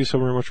 Thank you so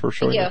very much for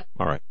showing up.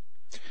 All right.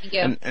 Thank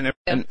you.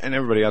 And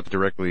everybody out to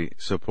directly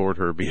support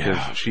her,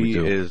 because she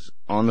is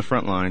on the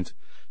front lines.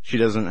 She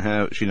doesn't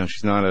have,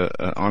 she's not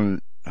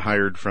on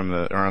salary from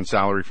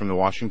the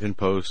Washington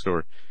Post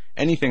or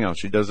anything else.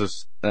 She does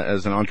this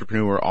as an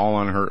entrepreneur all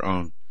on her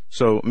own.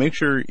 So make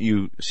sure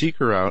you seek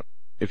her out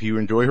if you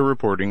enjoy her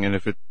reporting and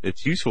if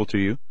it's useful to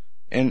you,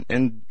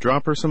 and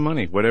drop her some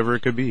money, whatever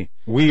it could be.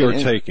 We are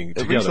taking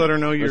together. At least let her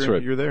know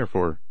you're there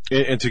for her.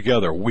 And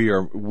together we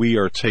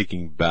are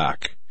taking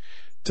back.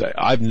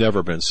 I've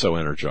never been so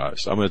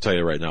energized. I'm going to tell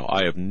you right now,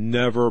 I've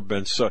never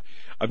been so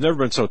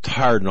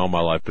tired in all my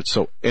life, but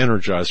so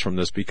energized from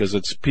this, because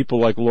it's people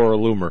like Laura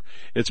Loomer.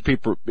 It's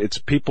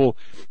people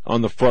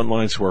on the front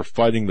lines who are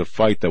fighting the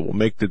fight that will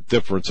make the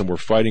difference, and we're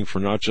fighting for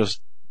not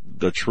just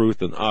the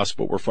truth and us,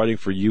 but we're fighting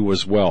for you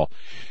as well.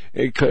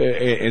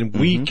 And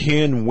we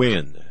can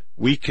win.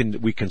 We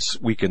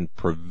can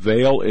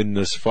prevail in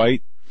this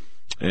fight.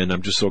 And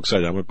I'm just so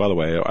excited. By the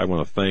way, I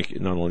want to thank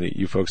not only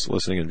you folks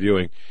listening and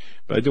viewing,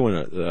 but I do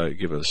want to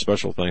give a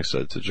special thanks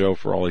to Joe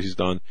for all he's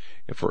done,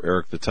 and for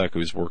Eric the Tech,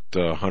 who's worked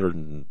well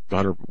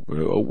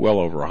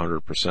over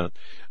 100%,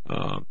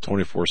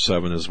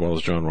 24/7, as well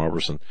as John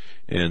Robertson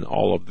and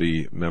all of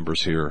the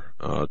members here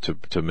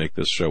to make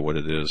this show what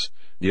it is.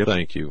 Yep.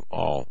 Thank you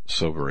all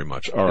so very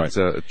much. All right,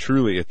 it's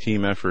truly a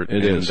team effort.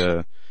 It is.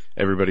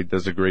 Everybody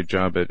does a great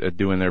job at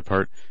doing their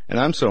part, and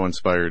I'm so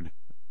inspired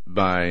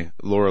by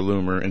Laura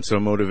Loomer and so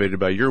motivated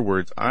by your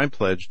words, I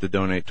pledge to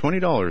donate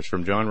 $20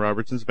 from John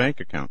Robertson's bank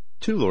account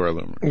to Laura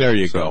Loomer. There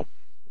you go.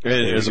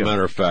 And as a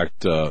matter of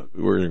fact, we're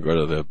going to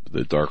go to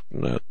the dark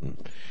net.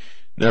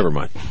 Never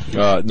mind.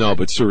 No,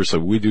 but seriously,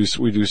 we do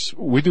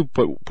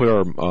put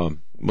our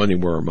money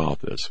where our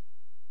mouth is.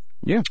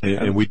 Yeah.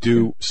 And we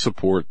do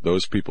support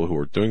those people who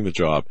are doing the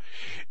job,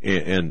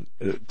 and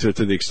to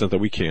the extent that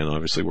we can.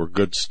 Obviously, we're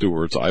good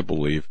stewards, I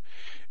believe,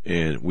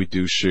 and we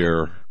do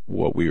share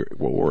what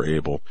we're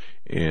able,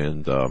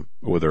 and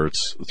whether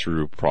it's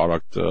through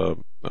product, or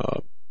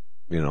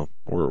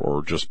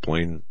just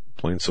plain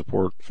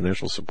support,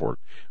 financial support.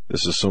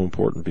 This is so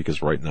important,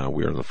 because right now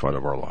we are in the fight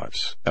of our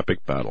lives.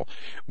 Epic battle.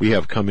 We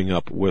have coming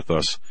up with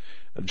us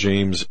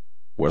James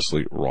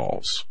Wesley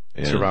Rawls.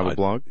 Survival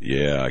blog?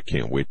 Yeah, I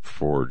can't wait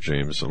for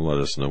James and let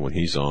us know when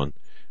he's on.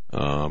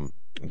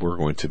 we're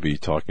going to be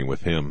talking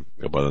with him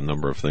about a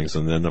number of things.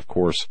 And then, of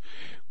course,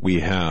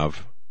 we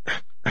have...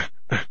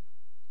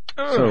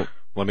 So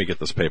let me get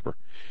this paper.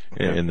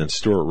 And then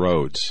Stuart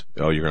Rhodes.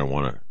 Oh, you're going to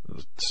want to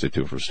stay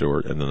tuned for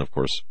Stuart. And then, of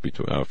course,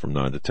 from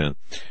 9 to 10,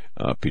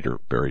 Peter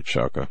Barry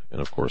Chaka,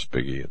 and, of course,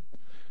 Biggie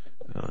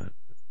and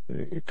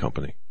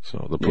company.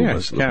 So the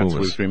Pumas. The Cats,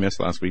 which we missed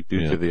last week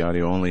due to the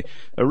audio only.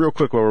 Real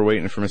quick, while we're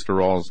waiting for Mr.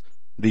 Rawls,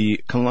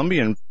 the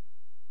Columbian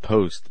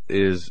Post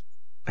has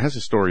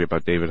a story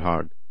about David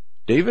Hogg.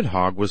 David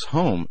Hogg was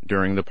home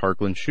during the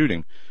Parkland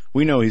shooting.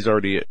 We know he's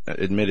already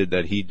admitted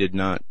that he did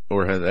not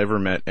or has ever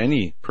met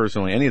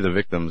personally any of the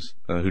victims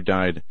who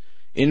died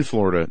in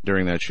Florida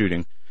during that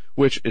shooting,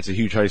 which it's a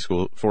huge high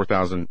school,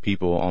 4,000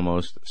 people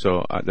almost,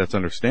 so that's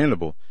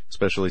understandable,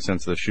 especially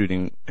since the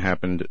shooting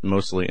happened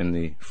mostly in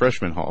the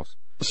freshman halls.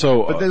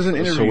 But there's an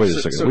interview. So wait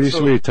a second.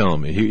 What are you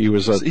telling me? He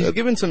was. He's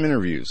given some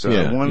interviews.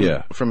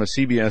 One from a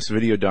CBS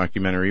video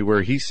documentary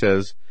where he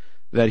says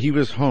that he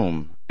was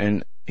home,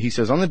 and he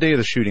says, on the day of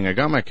the shooting, I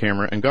got my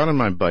camera and got on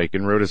my bike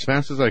and rode as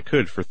fast as I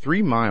could for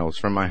 3 miles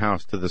from my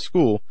house to the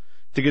school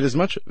to get as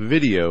much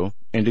video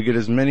and to get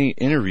as many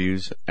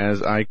interviews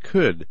as I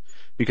could,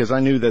 because I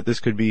knew that this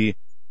could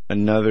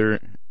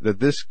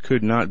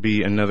not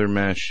be another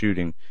mass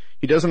shooting.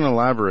 He doesn't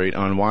elaborate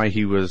on why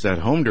he was at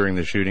home during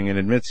the shooting and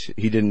admits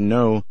he didn't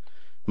know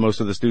most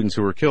of the students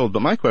who were killed.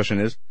 But my question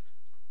is,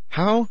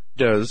 how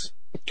does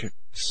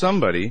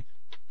somebody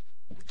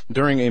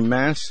during a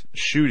mass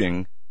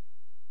shooting,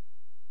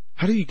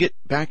 how do you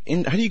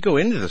go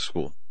into the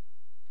school?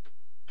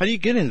 How do you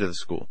get into the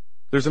school?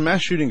 There's a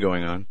mass shooting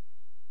going on,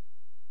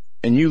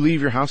 and you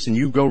leave your house and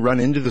you go run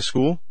into the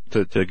school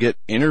to get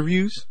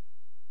interviews?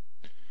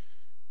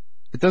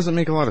 It doesn't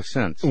make a lot of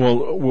sense.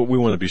 Well, we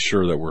want to be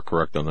sure that we're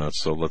correct on that,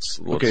 so let's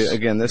okay,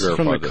 again, this is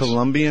from the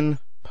Columbian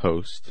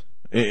Post.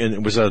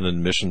 And was that an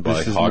admission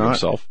by Hogg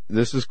himself?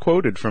 This is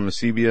quoted from a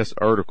CBS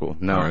article.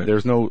 Now,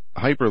 There's no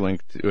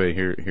hyperlink to it.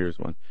 Here's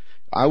one.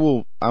 I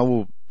will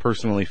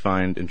personally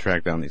find and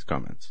track down these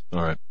comments.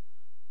 All right.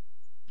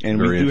 And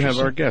we do have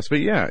our guests.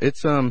 But yeah,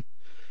 it's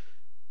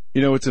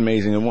it's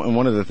amazing. And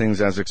one of the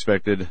things, as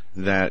expected,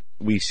 that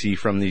we see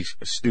from these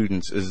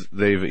students is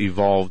they've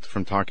evolved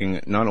from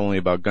talking not only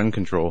about gun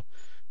control,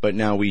 but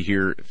now we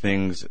hear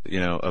things,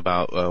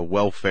 about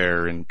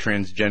welfare and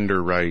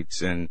transgender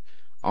rights and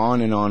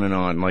on and on and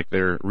on. Like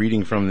they're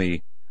reading from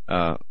the,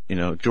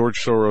 George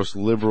Soros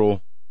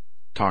liberal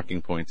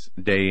talking points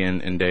day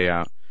in and day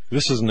out.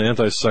 This is an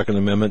anti-Second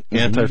Amendment,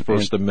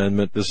 anti-First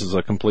Amendment. This is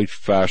a complete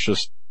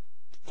fascist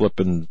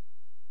flippin'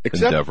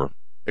 endeavor.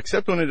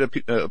 Except when it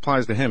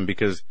applies to him,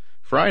 because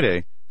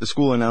Friday the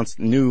school announced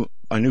a new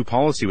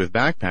policy with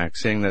backpacks,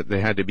 saying that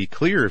they had to be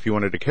clear if you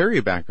wanted to carry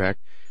a backpack.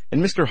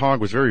 And Mr. Hogg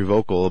was very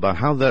vocal about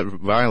how that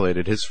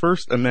violated his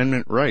First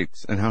Amendment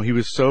rights and how he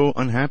was so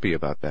unhappy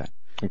about that.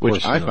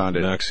 Which I found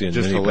it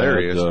just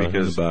hilarious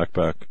because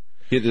backpack.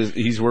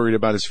 He's worried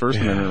about his First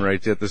Amendment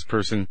rights, yet this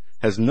person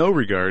has no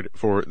regard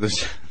for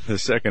the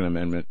Second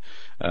Amendment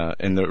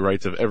and the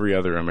rights of every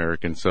other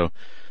American. So,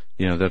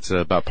 that's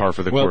about par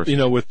for the course.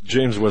 Well, with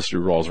James Wesley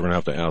Rawls, we're going to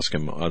have to ask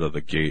him out of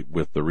the gate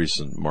with the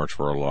recent March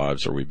for Our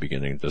Lives. Are we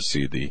beginning to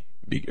see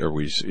are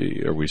we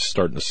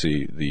starting to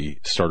see the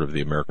start of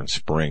the American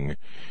Spring,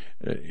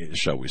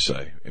 shall we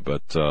say?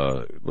 But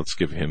let's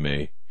give him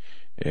a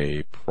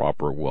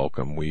proper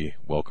welcome. We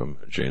welcome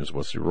James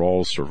Wesley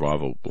Rawls,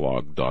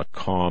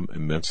 survivalblog.com,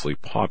 immensely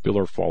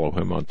popular. Follow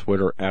him on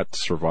Twitter at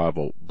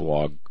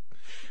survivalblog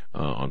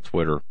on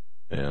Twitter,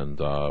 and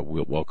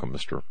we'll welcome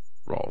Mr.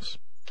 Rawls.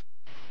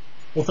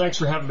 Well, thanks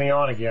for having me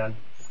on again.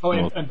 Oh,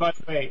 and by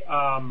the way,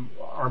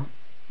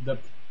 the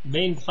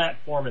main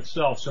platform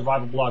itself,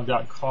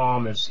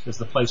 survivalblog.com, is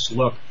the place to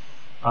look.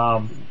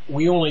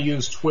 We only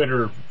use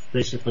Twitter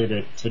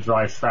basically to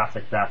drive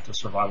traffic back to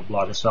Survival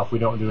Blog itself. We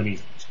don't do any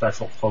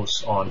special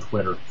posts on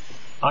Twitter.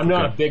 I'm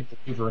not a big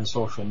believer in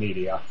social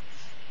media.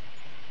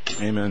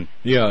 Amen.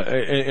 Yeah,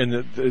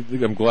 and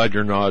I'm glad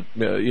you're not.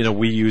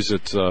 We use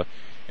it,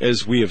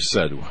 as we have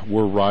said,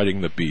 we're riding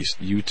the beast.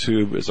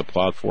 YouTube is a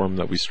platform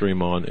that we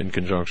stream on in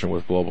conjunction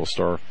with Global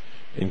Star,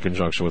 in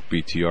conjunction with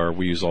BTR.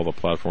 We use all the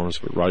platforms,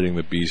 but riding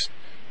the beast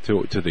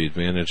to the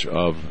advantage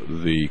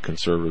of the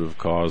conservative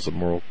cause, the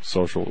moral,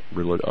 social,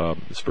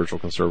 spiritual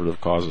conservative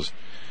causes,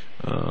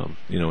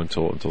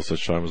 until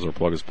such time as our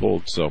plug is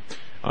pulled. So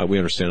we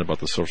understand about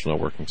the social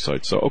networking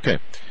site. So, okay.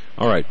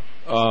 All right.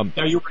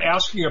 Now, you were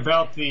asking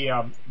about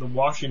the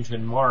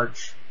Washington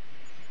March.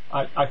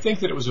 I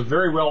think that it was a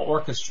very well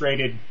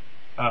orchestrated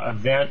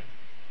event.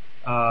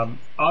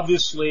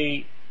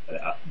 Obviously,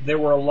 there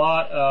were a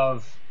lot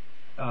of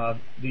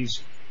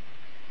these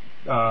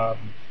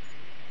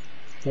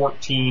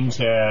 14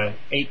 to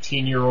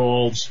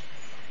 18-year-olds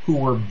who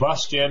were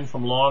bussed in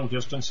from long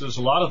distances.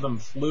 A lot of them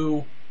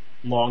flew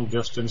long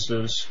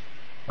distances.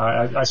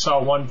 I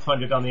saw one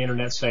pundit on the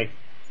internet say,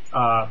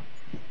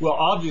 well,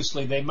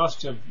 obviously they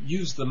must have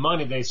used the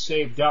money they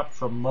saved up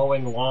from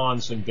mowing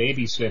lawns and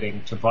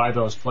babysitting to buy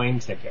those plane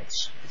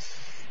tickets.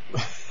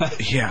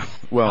 Yeah,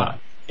 well...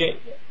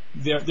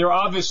 there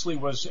obviously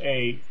was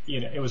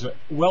it was a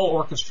well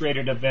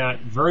orchestrated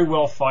event, very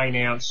well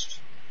financed.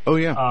 Oh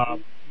yeah.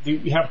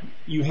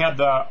 You had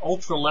the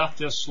ultra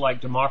leftists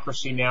like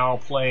Democracy Now!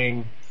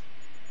 Playing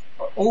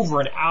over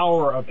an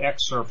hour of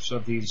excerpts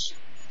of these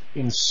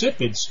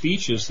insipid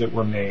speeches that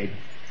were made.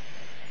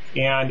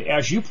 And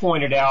as you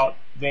pointed out,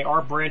 they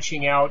are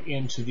branching out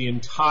into the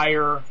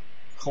entire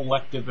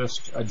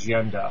collectivist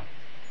agenda.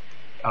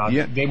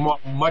 They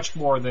want much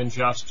more than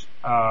just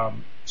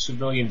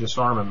civilian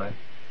disarmament.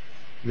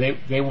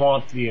 They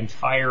want the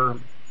entire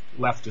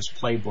leftist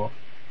playbook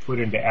put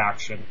into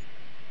action.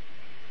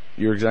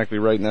 You're exactly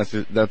right,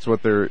 and that's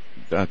what they're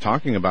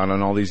talking about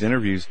on all these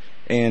interviews.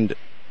 And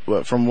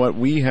from what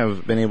we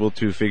have been able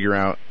to figure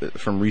out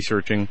from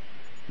researching,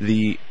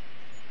 the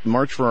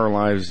March for Our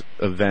Lives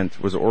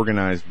event was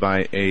organized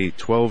by a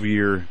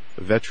 12-year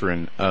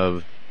veteran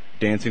of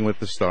Dancing with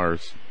the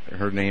Stars.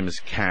 Her name is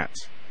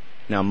Katz.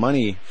 Now,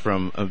 money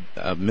from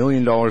 $1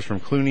 million from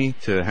Clooney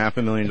to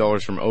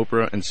 $500,000 from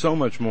Oprah and so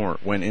much more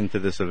went into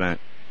this event.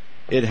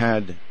 It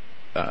had...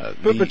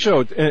 But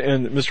Joe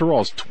and Mr.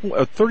 Rawls,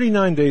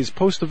 39 days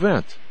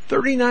post-event.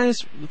 39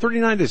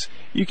 days.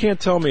 You can't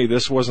tell me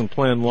this wasn't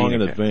planned long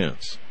in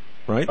advance,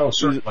 right? Oh,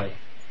 certainly.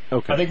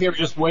 Okay. I think they were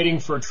just waiting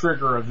for a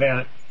trigger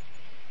event.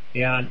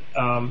 And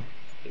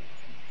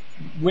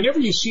whenever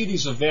you see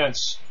these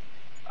events,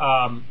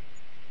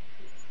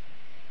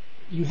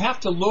 you have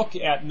to look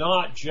at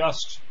not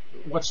just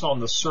what's on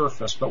the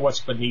surface, but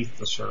what's beneath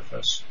the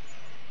surface.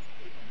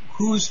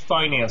 Who's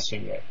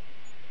financing it?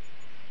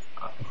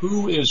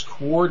 Who is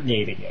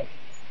coordinating it?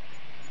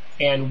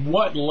 And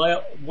what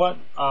levels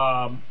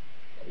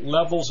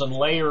and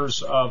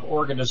layers of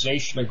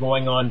organization are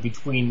going on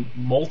between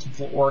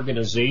multiple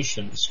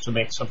organizations to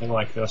make something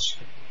like this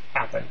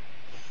happen?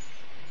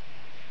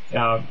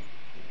 Now,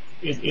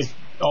 it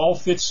all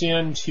fits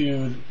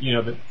into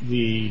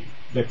the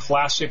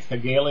classic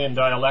Hegelian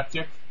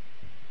dialectic,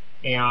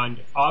 and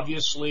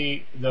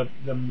obviously the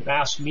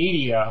mass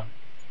media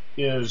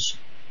is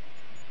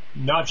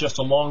not just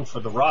along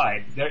for the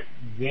ride.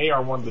 They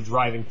are one of the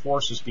driving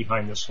forces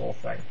behind this whole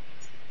thing.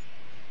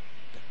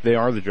 They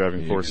are the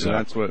driving force, and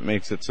that's what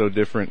makes it so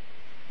different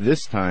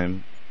this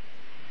time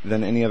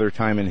than any other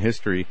time in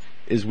history,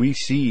 is we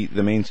see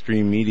the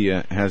mainstream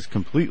media has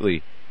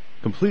completely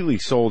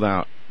sold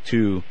out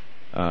to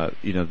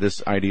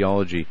this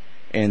ideology,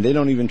 and they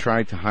don't even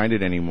try to hide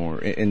it anymore.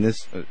 In this,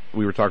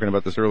 we were talking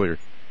about this earlier.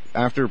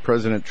 After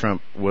President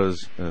Trump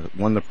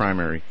won the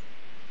primary,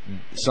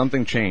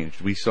 something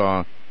changed. We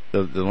saw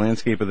the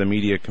landscape of the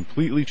media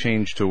completely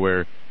change to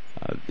where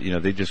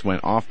they just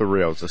went off the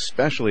rails,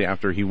 especially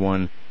after he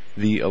won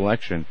the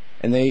election,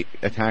 and they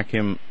attack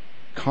him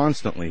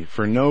constantly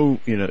for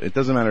it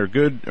doesn't matter,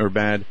 good or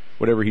bad,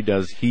 whatever he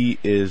does, he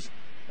is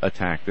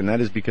attacked. And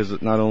that is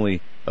because not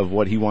only of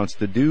what he wants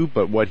to do,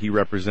 but what he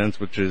represents,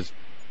 which is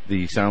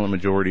the silent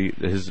majority,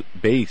 his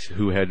base,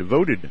 who had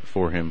voted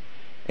for him.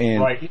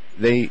 And right.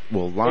 They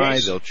will lie,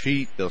 they'll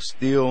cheat, they'll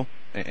steal,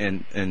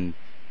 and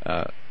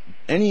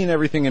any and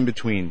everything in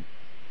between,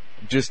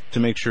 just to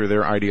make sure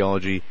their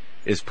ideology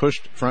is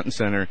pushed front and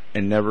center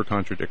and never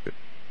contradicted.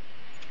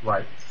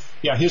 Right.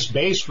 Yeah, his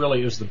base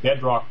really is the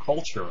bedrock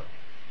culture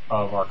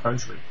of our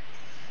country.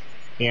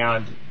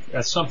 And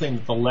that's something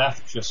that the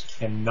left just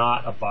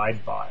cannot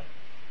abide by.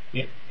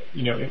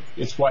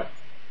 It's what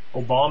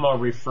Obama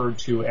referred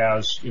to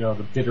as,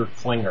 the bitter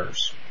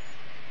clingers.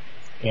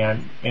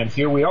 And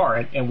here we are.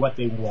 And what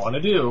they want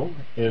to do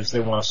is they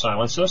want to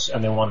silence us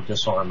and they want to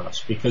disarm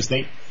us, because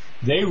they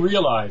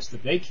realize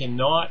that they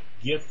cannot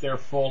get their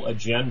full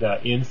agenda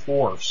in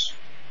force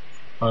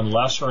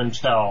unless or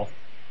until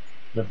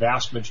the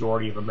vast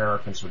majority of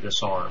Americans are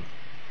disarmed.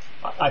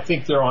 I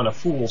think they're on a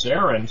fool's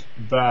errand,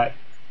 but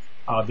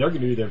they're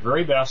going to do their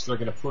very best. They're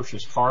going to push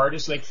as hard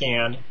as they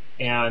can.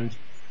 And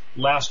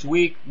last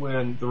week,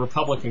 when the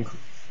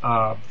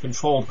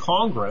Republican-controlled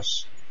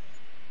Congress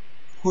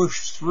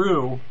pushed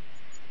through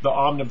the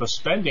omnibus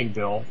spending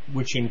bill,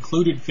 which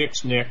included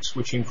fixed NICs,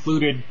 which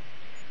included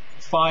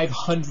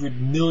 $500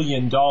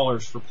 million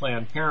for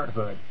Planned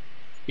Parenthood,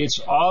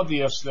 it's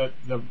obvious that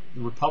the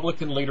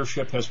Republican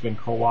leadership has been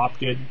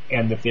co-opted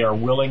and that they are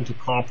willing to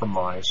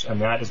compromise,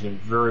 and that is a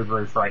very,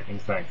 very frightening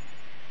thing.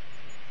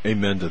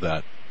 Amen to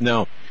that.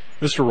 Now,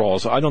 Mr.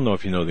 Rawls, I don't know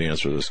if you know the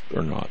answer to this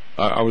or not.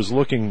 I was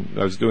doing,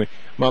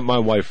 my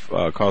wife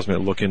caused me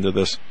to look into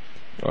this,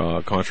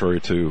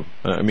 contrary to,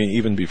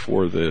 even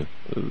before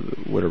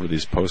whatever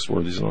these posts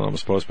were, these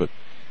anonymous posts, but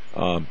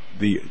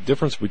the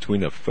difference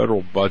between a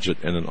federal budget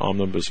and an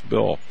omnibus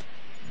bill,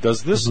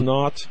 does this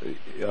not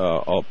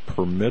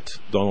permit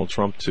Donald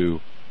Trump to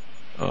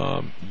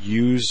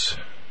use?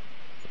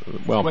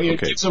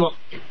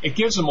 It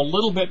gives him a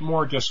little bit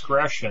more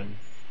discretion,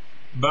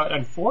 but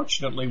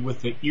unfortunately,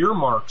 with the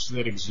earmarks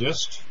that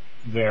exist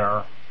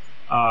there,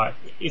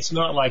 it's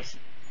not like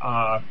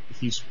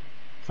has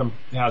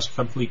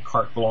complete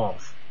carte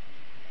blanche.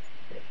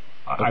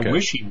 Okay. I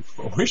wish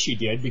he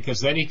did, because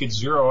then he could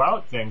zero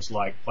out things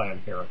like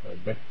Planned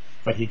Parenthood,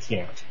 but he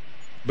can't.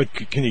 But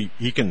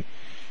he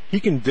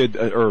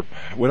or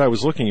what I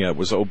was looking at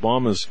was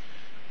Obama's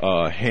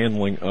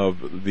handling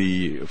of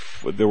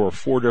there were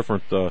 4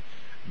 different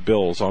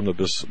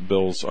omnibus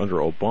bills under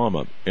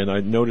Obama, and I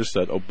noticed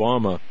that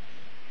Obama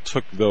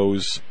took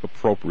those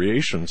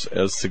appropriations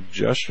as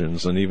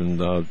suggestions and even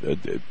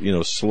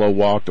slow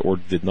walked or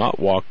did not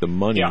walk the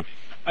money. Yeah,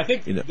 I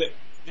think go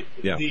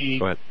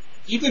ahead.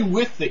 Even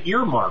with the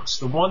earmarks,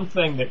 the one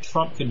thing that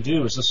Trump can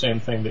do is the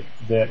same thing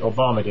that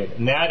Obama did,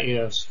 and that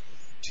is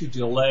to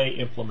delay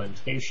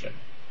implementation.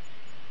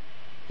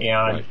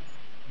 And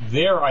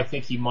there, I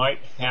think he might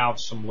have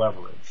some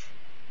leverage.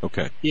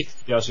 Okay. If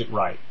he does it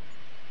right.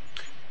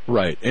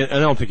 Right, and I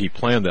don't think he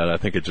planned that. I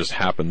think it just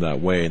happened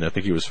that way, and I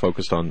think he was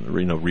focused on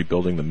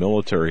rebuilding the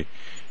military.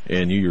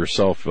 And you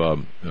yourself,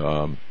 of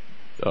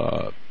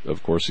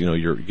course,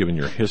 you're given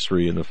your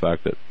history and the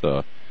fact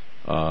that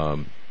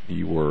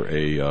you were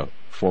a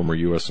former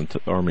U.S.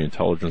 Army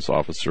intelligence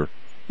officer.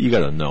 You got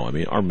to know. I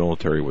mean, our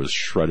military was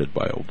shredded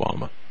by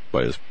Obama,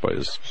 by his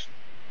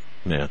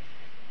man.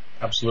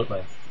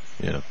 Absolutely.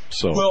 Yeah.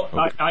 So well,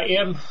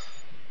 okay.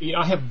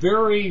 I have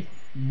very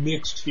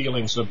mixed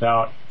feelings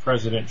about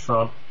President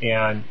Trump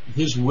and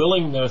his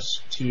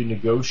willingness to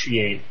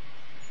negotiate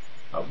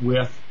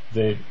with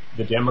the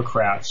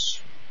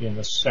Democrats in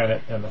the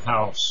Senate and the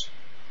House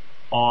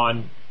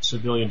on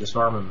civilian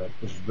disarmament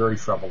is very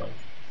troubling.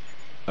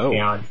 Oh.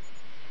 And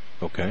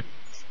okay.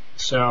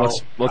 So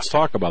let's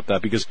talk about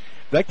that, because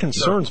that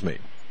concerns me.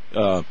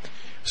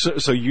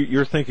 So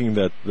you're thinking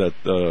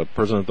that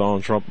President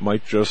Donald Trump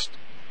might just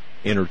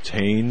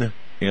entertain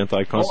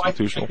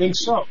anti-constitutional? I think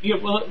so. Yeah,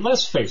 well,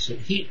 let's face it.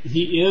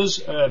 He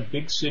is a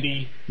big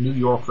city New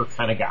Yorker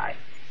kind of guy,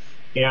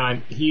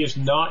 and he is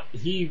not.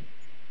 He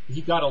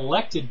got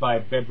elected by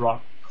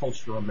Bedrock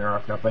Culture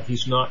America, but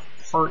he's not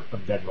part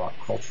of Bedrock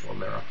Culture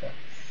America,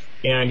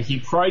 and he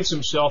prides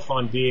himself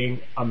on being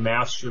a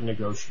master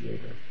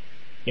negotiator.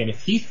 And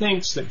if he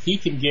thinks that he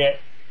can get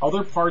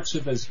other parts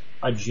of his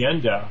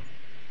agenda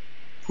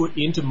put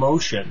into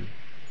motion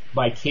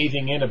by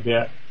caving in a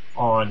bit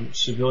on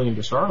civilian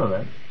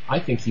disarmament, I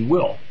think he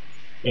will.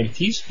 And if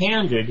he's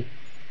handed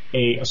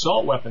a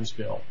assault weapons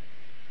bill,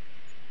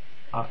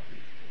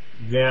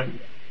 then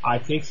I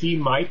think he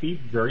might be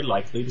very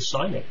likely to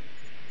sign it.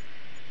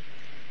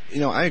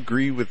 I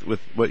agree with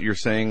what you're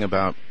saying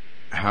about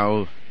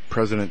how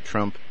President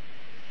Trump,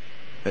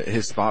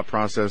 his thought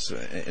process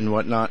and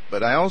whatnot,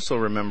 but I also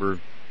remember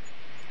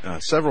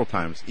several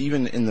times,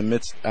 even in the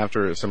midst,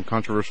 after some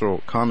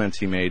controversial comments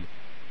he made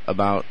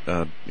about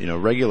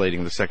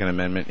regulating the Second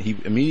Amendment, he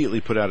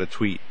immediately put out a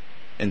tweet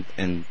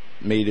and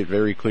made it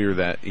very clear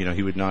that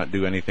he would not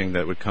do anything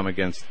that would come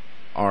against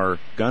our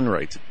gun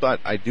rights. But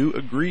I do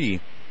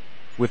agree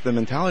with the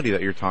mentality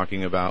that you're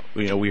talking about.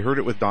 We heard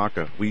it with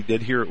DACA. We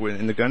did hear it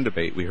in the gun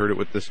debate. We heard it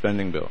with the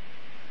spending bill,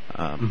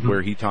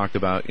 where he talked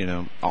about,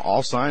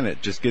 I'll sign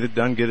it. Just get it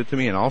done, get it to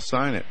me, and I'll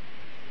sign it.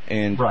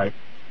 And right.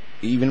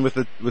 Even with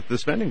the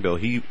spending bill,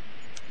 he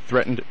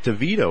threatened to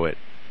veto it.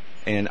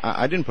 And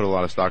I didn't put a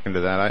lot of stock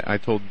into that. I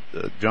told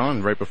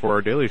John right before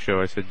our daily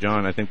show, I said,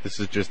 John, I think this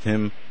is just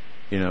him,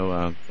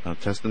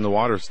 testing the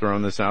waters,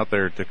 throwing this out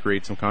there to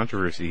create some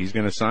controversy. He's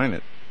going to sign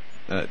it.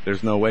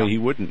 There's no way he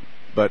wouldn't.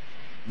 But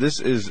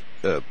this is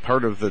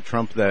part of the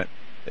Trump that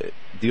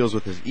deals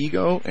with his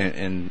ego.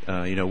 And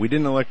we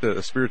didn't elect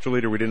a spiritual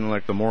leader. We didn't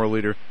elect a moral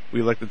leader.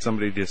 We elected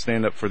somebody to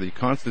stand up for the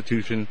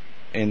Constitution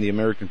and the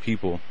American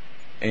people.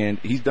 And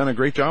he's done a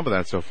great job of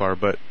that so far.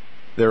 But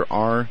there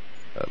are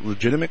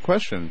legitimate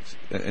questions,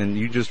 and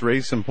you just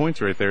raised some points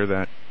right there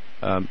that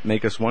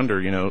make us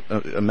wonder.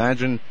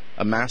 Imagine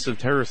a massive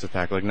terrorist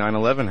attack like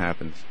 9/11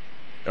 happens.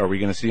 Are we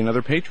going to see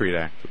another Patriot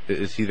Act?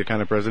 Is he the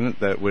kind of president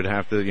that would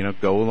have to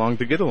go along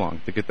to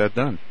get that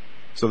done?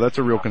 So that's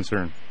a real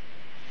concern.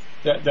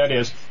 That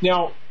is.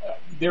 Now,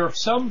 there are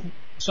some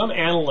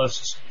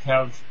analysts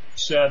have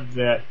said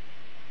that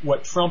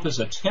what Trump is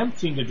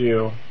attempting to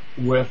do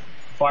with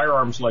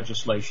firearms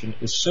legislation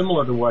is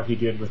similar to what he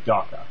did with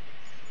DACA,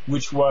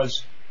 which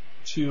was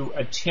to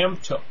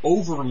attempt to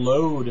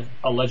overload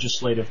a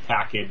legislative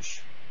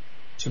package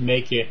to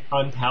make it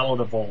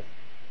unpalatable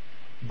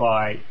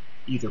by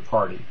either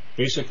party.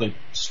 Basically,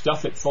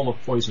 stuff it full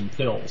of poison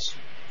pills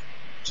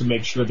to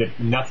make sure that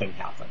nothing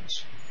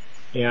happens.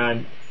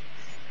 And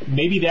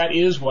maybe that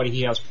is what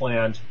he has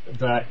planned,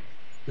 but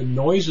the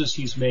noises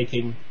he's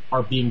making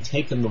are being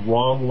taken the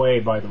wrong way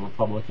by the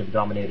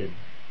Republican-dominated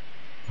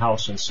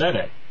House and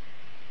Senate.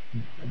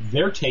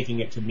 They're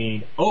taking it to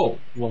mean,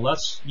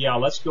 let's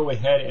go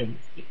ahead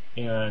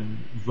and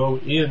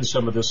vote in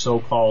some of the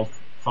so-called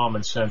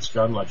common sense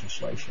gun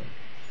legislation.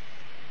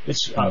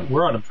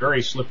 We're on a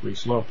very slippery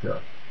slope here.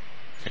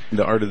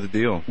 The art of the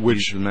deal, which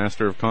is the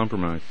master of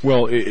compromise.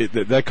 Well,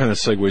 that kind of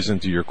segues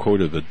into your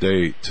quote of the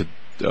day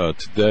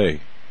today,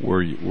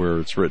 where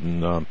it's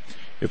written,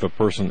 if a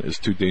person is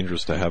too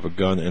dangerous to have a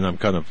gun, and I'm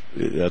kind of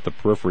at the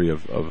periphery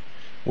of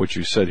what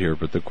you said here,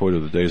 but the quote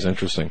of the day is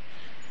interesting.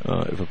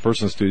 If a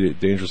person is too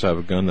dangerous to have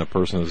a gun, that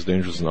person is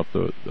dangerous enough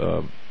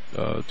to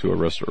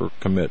arrest or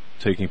commit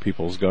taking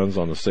people's guns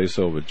on the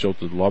say-so of a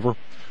jilted lover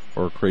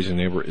or a crazy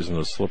neighbor isn't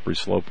a slippery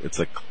slope, it's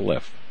a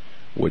cliff.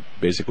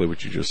 Basically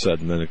what you just said,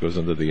 and then it goes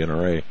into the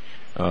NRA,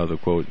 the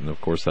quote, and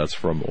of course that's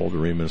from Old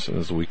Remus and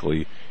his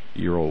weekly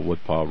year-old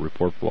Woodpile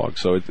report blog.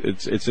 So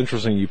it's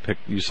interesting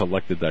you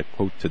selected that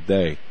quote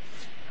today,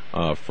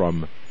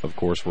 from, of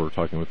course, we're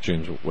talking with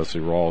James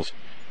Wesley Rawls.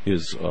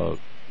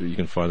 You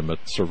can find him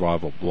at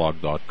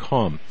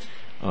survivalblog.com.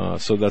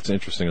 So that's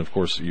interesting. Of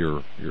course,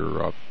 your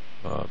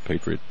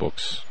Patriot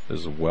books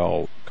as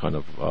well, kind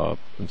of,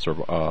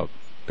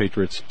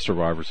 Patriots,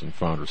 Survivors, and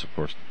Founders, of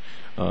course,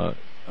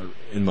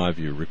 in my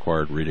view,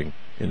 required reading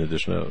in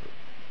addition to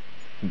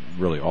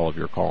really all of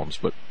your columns.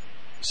 But,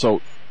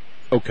 so,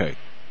 okay.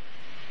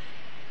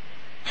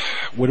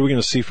 What are we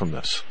going to see from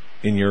this?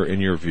 In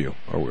your view,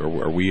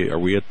 are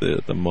we at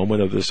the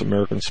moment of this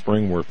American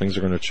spring where things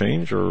are going to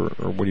change, or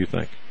what do you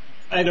think?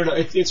 I don't know.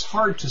 It's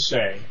hard to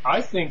say.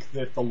 I think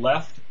that the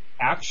left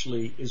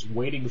actually is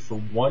waiting for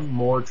one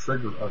more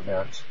trigger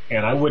event,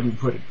 and I wouldn't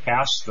put it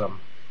past them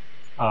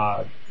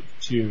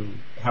to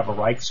have a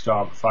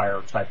Reichstag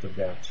fire type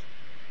event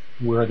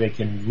where they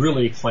can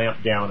really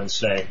clamp down and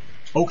say,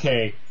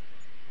 okay,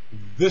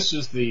 this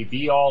is the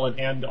be-all and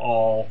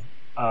end-all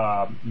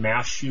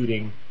mass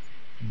shooting.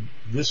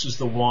 This is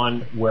the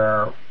one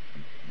where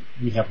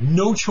we have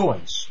no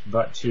choice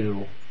but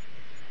to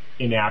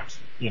enact,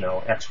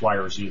 X, Y,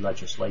 or Z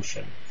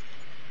legislation.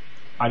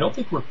 I don't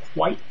think we're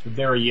quite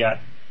there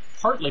yet,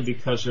 partly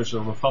because there's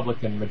a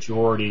Republican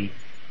majority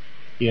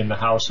in the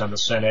House and the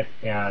Senate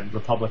and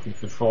Republican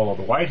control of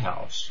the White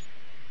House,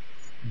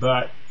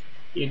 but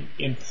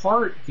in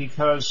part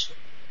because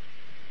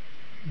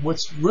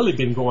what's really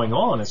been going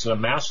on is a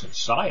massive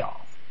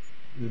psyop.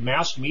 The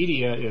mass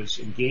media is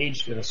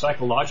engaged in a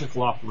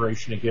psychological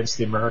operation against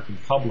the American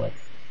public,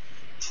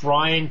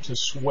 trying to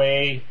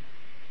sway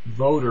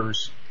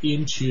voters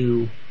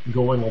into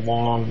going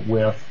along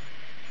with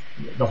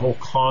the whole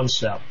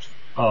concept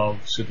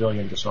of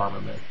civilian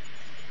disarmament.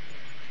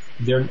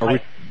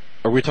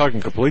 Are we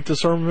talking complete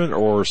disarmament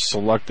or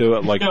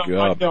selective?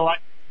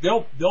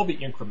 No, they'll be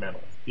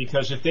incremental,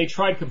 because if they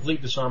tried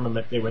complete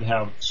disarmament, they would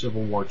have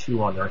Civil War II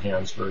on their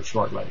hands very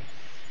shortly,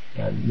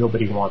 and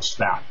nobody wants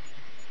that.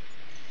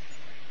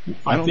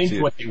 I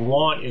think what they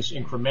want is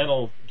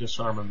incremental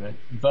disarmament,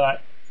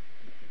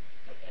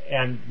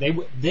 and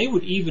they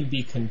would even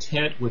be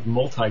content with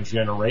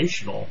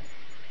multi-generational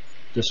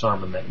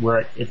disarmament,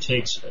 where it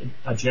takes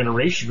a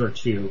generation or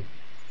two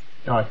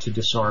to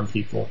disarm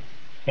people.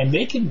 And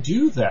they can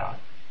do that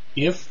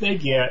if they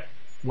get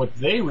what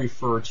they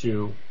refer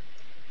to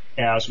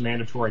as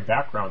mandatory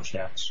background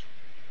checks,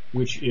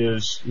 which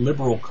is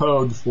liberal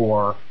code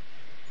for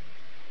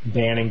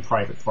banning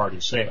private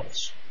party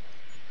sales.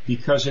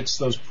 Because it's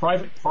those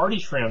private party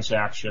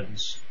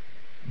transactions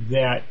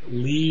that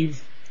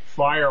leave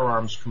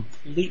firearms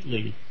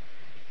completely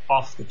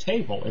off the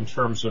table in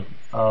terms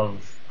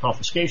of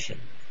confiscation.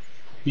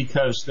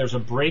 Because there's a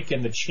break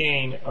in the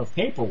chain of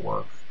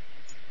paperwork.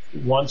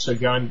 Once a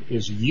gun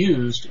is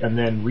used and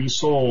then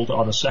resold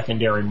on the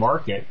secondary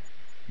market,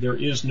 there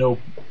is no,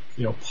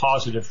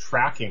 positive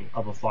tracking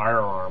of a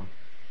firearm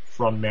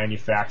from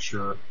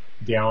manufacturer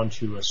down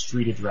to a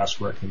street address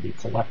where it can be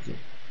collected.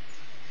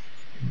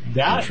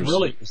 That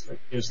really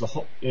is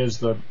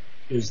the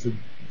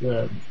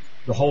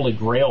holy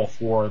grail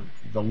for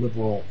the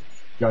liberal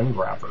gun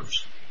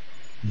grabbers.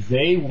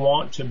 They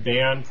want to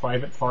ban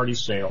private party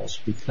sales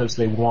because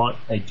they want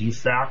a de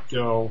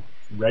facto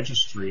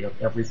registry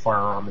of every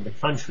firearm in the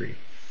country.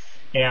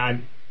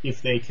 And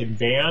if they can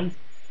ban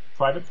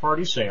private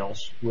party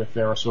sales with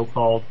their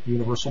so-called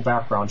universal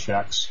background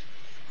checks,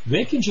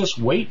 they can just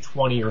wait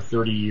 20 or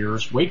 30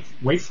 years, wait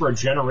for a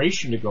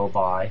generation to go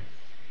by,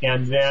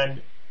 and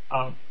then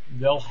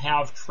they'll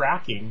have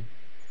tracking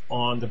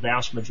on the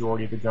vast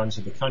majority of the guns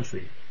in the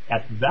country.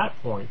 At that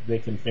point, they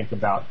can think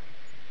about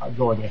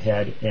going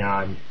ahead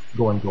and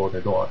going door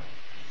to door.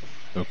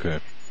 Okay.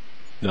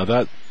 Now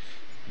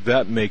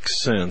that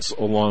makes sense,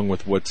 along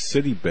with what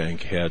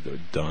Citibank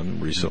had done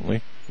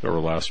recently, or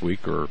last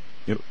week, or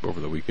over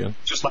the weekend.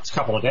 Just last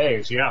couple of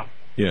days, yeah.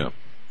 Yeah.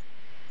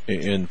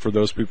 And for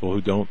those people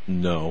who don't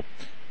know,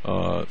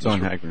 it's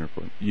on Hagmann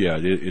Report. Yeah,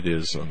 it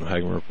is on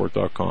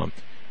HagmannReport.com.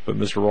 But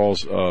Mr.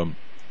 Rawls,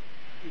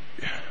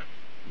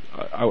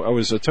 I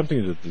was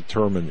attempting to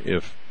determine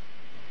if,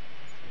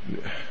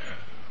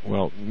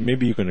 well,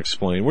 maybe you can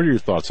explain. What are your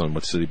thoughts on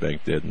what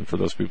Citibank did? And for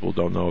those people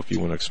who don't know, if you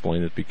want to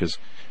explain it, because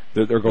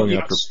they're going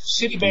after.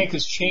 Citibank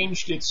has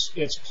changed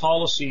its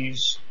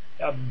policies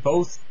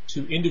both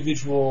to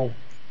individual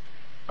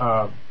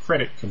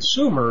credit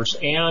consumers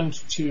and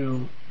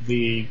to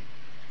the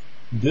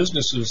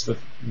businesses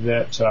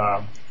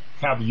that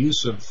have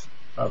use of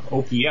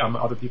OPM,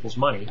 other people's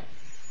money,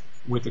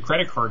 with the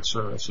credit card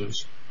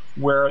services,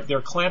 where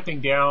they're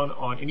clamping down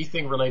on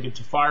anything related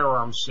to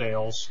firearms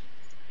sales,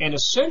 and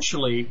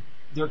essentially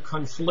they're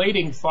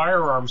conflating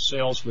firearms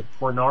sales with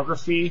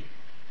pornography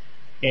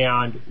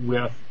and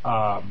with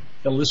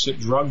illicit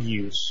drug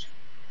use.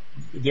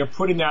 They're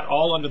putting that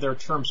all under their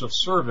terms of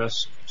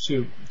service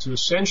to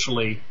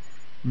essentially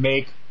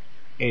make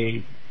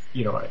a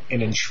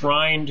an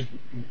enshrined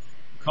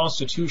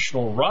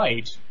constitutional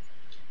right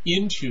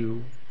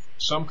into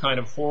some kind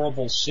of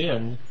horrible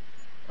sin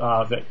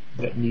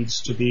that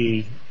needs to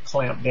be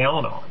clamped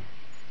down on.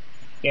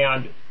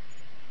 And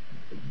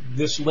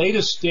this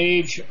latest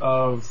stage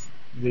of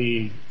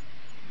the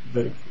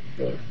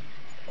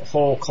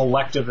whole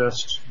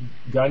collectivist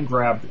gun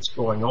grab that's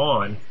going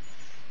on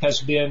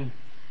has been,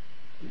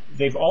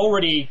 they've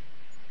already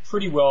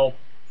pretty well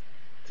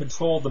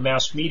controlled the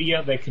mass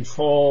media, they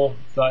control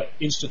the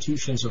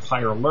institutions of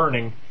higher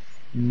learning.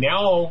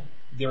 Now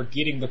they're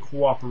getting the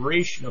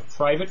cooperation of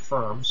private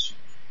firms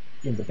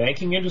in the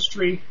banking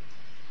industry,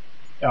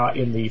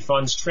 in the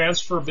funds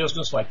transfer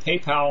business like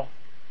PayPal,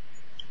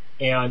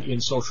 and in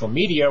social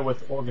media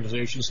with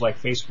organizations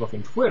like Facebook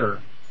and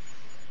Twitter.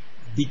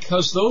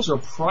 Because those are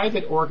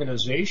private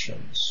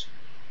organizations,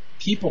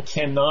 people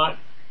cannot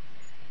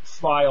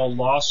file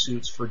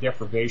lawsuits for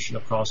deprivation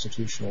of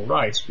constitutional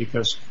rights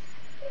because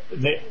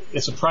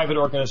it's a private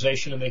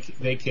organization and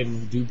they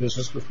can do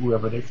business with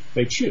whoever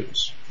they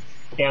choose.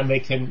 And they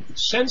can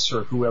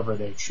censor whoever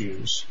they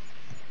choose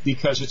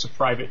because it's a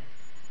private,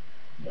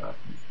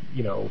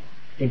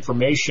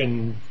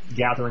 information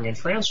gathering and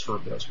transfer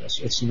business.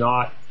 It's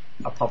not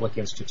a public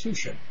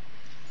institution.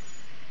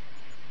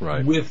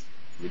 Right. With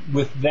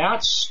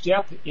that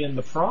step in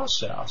the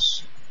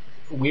process,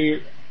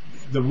 the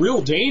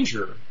real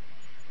danger,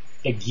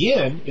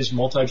 again, is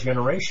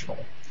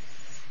multi-generational.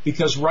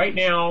 Because right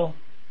now,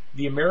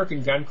 the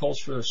American gun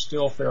culture is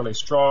still fairly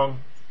strong.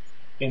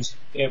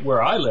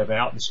 Where I live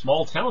out in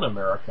small town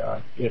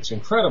America, it's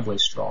incredibly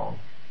strong.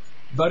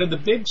 But in the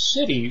big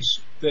cities,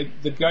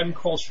 the gun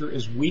culture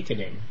is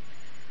weakening.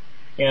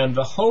 And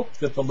the hope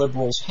that the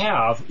liberals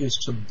have is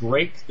to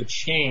break the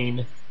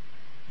chain,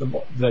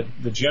 the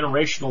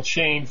generational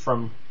chain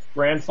from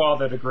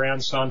grandfather to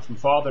grandson, from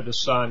father to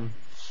son,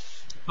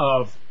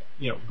 of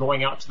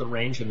going out to the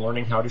range and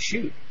learning how to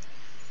shoot.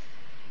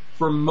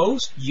 For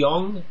most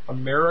young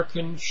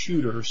American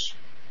shooters,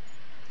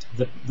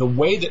 the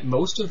way that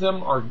most of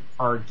them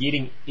are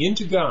getting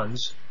into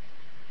guns,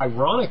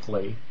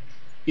 ironically,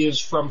 is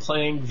from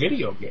playing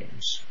video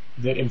games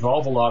that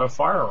involve a lot of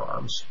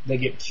firearms. They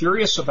get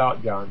curious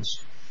about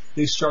guns.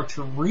 They start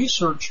to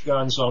research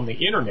guns on the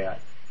internet,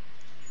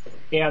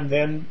 and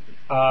then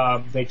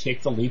they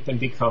take the leap and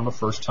become a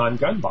first-time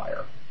gun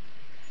buyer.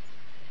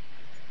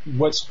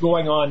 What's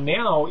going on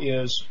now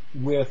is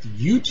with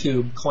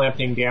YouTube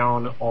clamping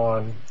down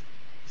on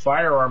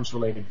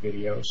firearms-related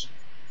videos,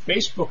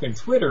 Facebook and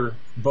Twitter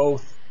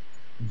both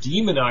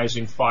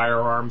demonizing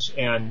firearms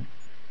and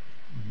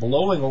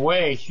blowing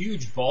away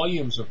huge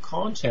volumes of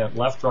content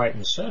left, right,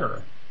 and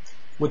center.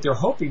 What they're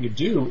hoping to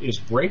do is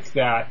break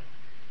that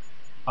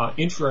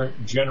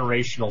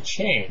intergenerational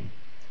chain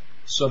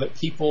so that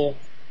people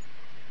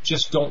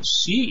just don't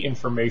see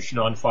information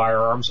on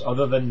firearms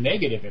other than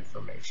negative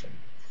information.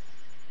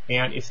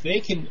 And if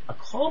they can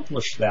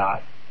accomplish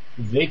that,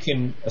 they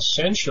can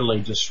essentially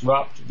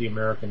disrupt the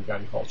American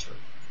gun culture.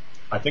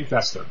 I think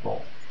that's their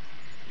goal.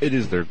 It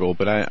is their goal,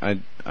 but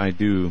I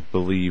do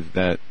believe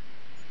that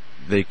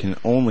they can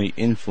only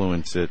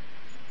influence it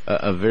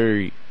a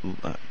very,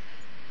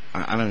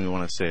 I don't even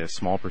want to say a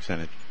small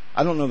percentage.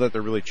 I don't know that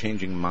they're really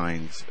changing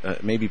minds.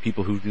 Maybe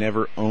people who've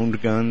never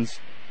owned guns.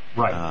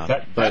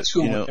 Right. That's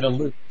who we're going to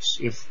lose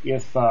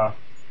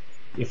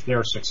if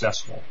they're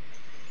successful.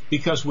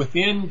 Because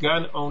within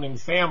gun-owning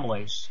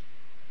families,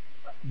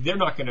 they're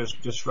not going to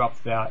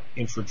disrupt that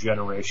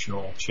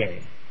intergenerational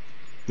chain.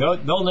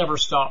 They'll never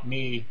stop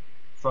me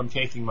from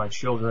taking my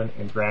children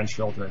and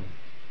grandchildren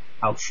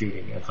out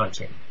shooting and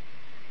hunting.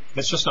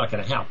 That's just not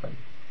going to happen.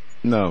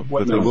 No,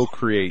 but they will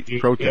create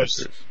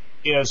protesters.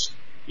 Is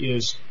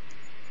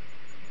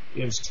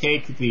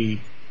take the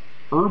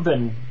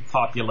urban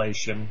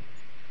population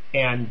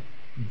and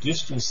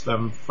distance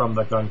them from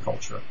the gun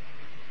culture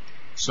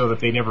so that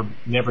they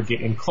never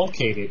get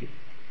inculcated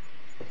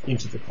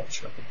into the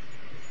culture.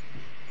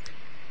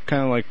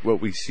 Kind of like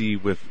what we see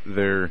with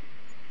their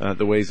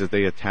the ways that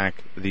they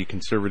attack the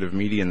conservative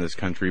media in this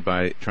country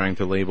by trying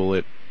to label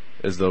it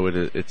as though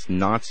it's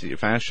Nazi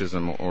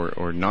fascism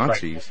or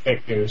Nazis.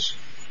 Right. Fake news.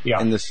 Yeah.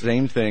 And the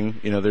same thing,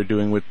 they're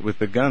doing with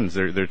the guns.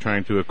 They're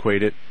trying to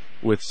equate it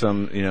with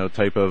some,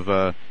 type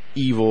of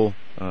evil,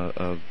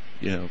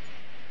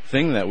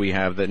 thing that we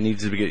have that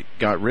needs to be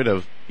got rid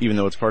of, even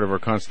though it's part of our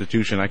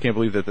Constitution. I can't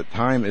believe that the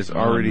time is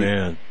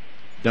already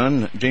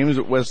done. James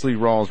Wesley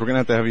Rawls, we're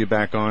going to have you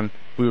back on.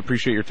 We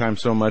appreciate your time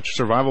so much.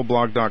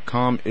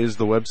 Survivalblog.com is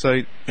the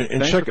website.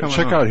 And check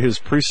out his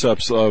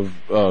precepts of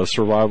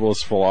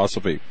survivalist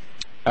philosophy.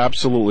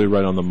 Absolutely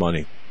right on the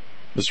money.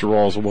 Mr.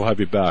 Rawls, we'll have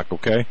you back,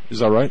 okay? Is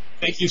that right?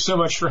 Thank you so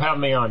much for having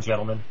me on,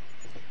 gentlemen.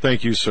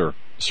 Thank you, sir.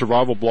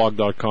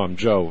 Survivalblog.com.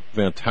 Joe,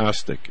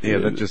 fantastic. Yeah,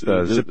 that just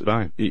zipped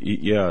by.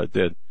 Yeah, it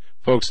did.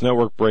 Folks,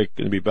 network break.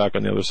 Going to be back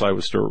on the other side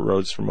with Stuart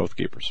Rhodes from Oath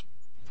Keepers.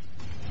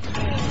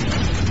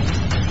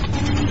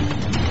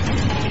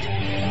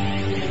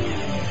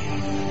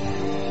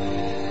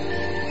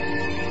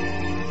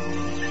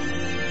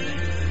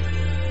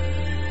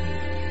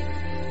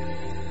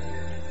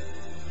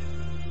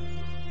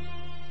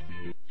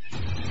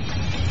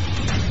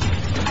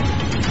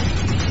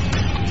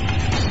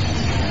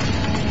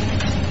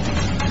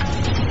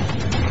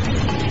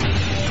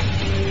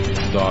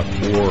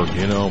 oathkeepers.org.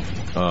 You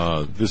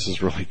know, this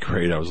is really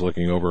great. I was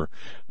looking over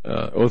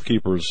Oath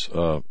Keepers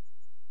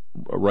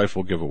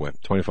rifle giveaway,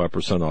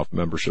 25% off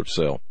membership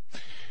sale.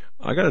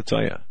 I got to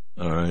tell you,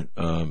 all right,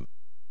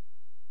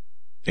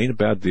 ain't a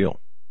bad deal.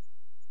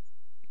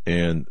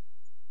 And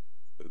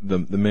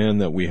the man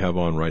that we have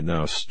on right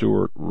now,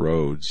 Stuart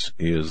Rhodes,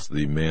 is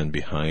the man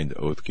behind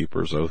Oath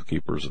Keepers,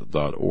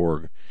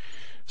 oathkeepers.org.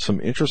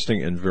 Some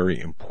interesting and very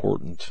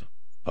important,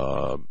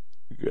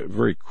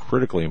 very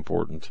critically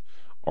important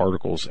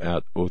articles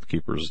at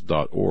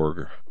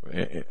oathkeepers.org.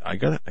 I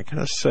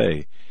gotta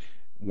say,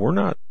 we're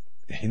not,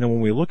 you know,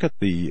 when we look at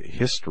the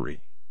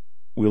history,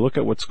 we look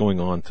at what's going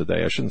on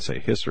today. I shouldn't say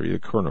history, the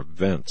current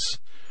events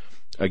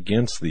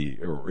against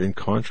or in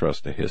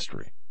contrast to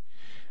history.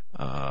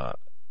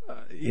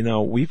 You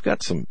know, we've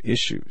got some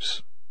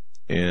issues.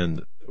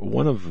 And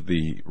one of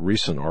the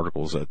recent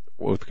articles at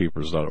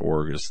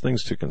oathkeepers.org is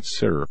things to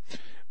consider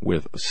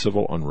with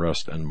civil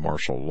unrest and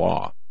martial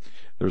law.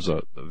 There's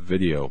a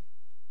video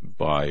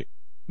by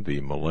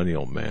the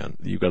Millennial Man.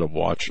 You got to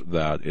watch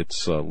that.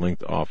 It's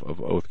linked off of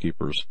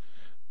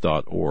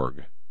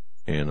oathkeepers.org.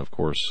 And of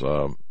course,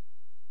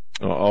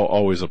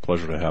 always a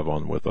pleasure to have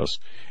on with us.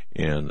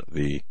 And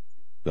the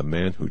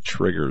man who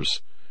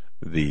triggers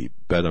the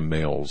beta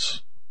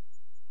males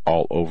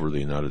all over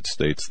the United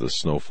States, the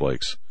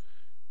snowflakes,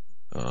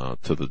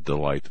 to the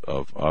delight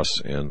of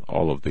us and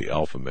all of the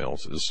alpha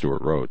males, is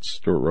Stuart Rhodes.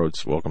 Stuart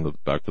Rhodes, welcome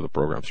back to the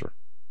program, sir.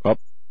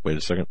 Wait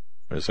a second.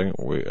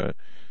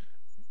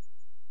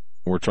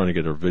 We're trying to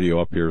get our video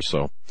up here,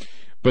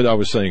 but I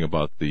was saying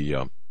about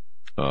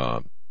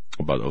about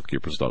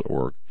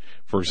oathkeepers.org.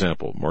 For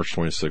example, March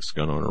 26th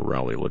gun owner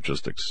rally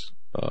logistics,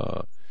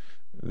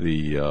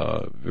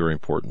 the very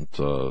important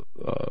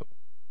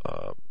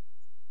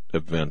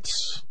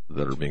events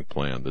that are being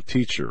planned. The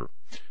teacher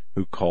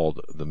who called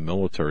the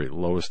military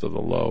lowest of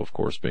the low, of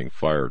course, being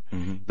fired.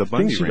 Mm-hmm. The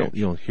Bundy Ranch.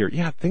 You don't hear.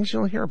 Yeah, things you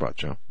don't hear about,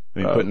 Joe. I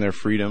mean, putting their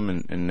freedom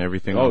and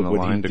everything on the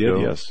line to go.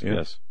 Yes.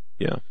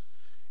 Yeah.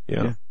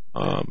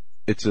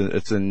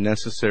 It's a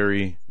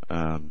necessary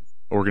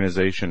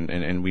organization,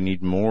 and we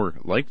need more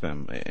like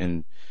them.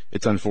 And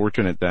it's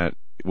unfortunate that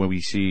when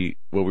we see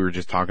what we were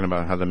just talking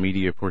about, how the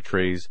media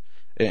portrays,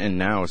 and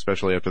now,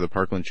 especially after the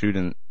Parkland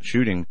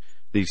shooting,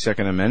 the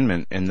Second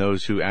Amendment and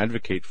those who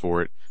advocate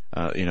for it,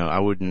 I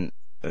wouldn't.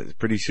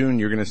 Pretty soon,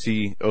 you're going to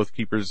see Oath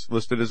Keepers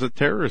listed as a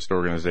terrorist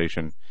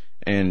organization,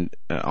 and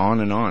on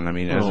and on. I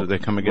mean, as they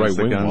come against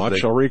the guns,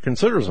 Watch already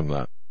considers them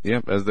that.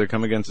 Yep, as they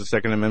come against the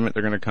Second Amendment,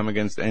 they're going to come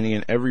against any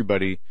and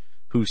everybody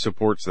who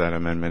supports that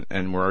amendment,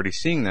 and we're already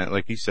seeing that,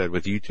 like you said,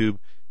 with YouTube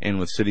and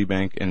with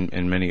Citibank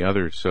and many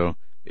others. So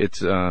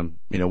it's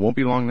won't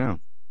be long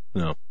now.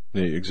 No,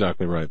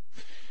 exactly right.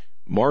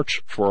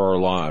 March for Our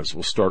Lives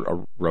will start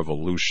a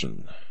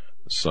revolution.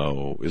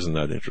 So isn't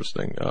that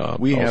interesting?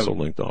 We also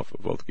linked off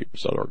of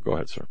oathkeepers.org. Go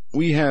ahead, sir.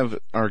 We have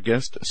our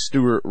guest,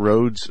 Stuart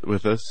Rhodes,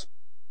 with us.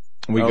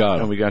 We got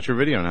him. And we got your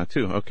video now,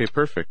 too. Okay,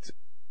 perfect.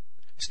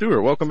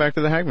 Stuart, welcome back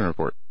to the Hagmann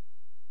Report.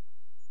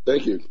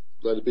 Thank you.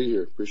 Glad to be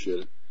here.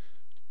 Appreciate it.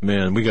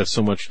 Man, we got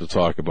so much to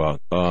talk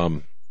about.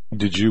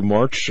 Did you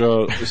march,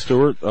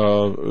 Stuart,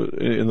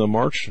 in the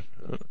march?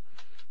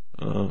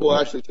 Well,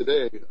 actually,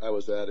 today I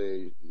was at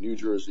a New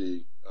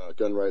Jersey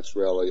gun rights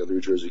rally on the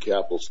New Jersey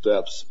Capitol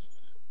steps,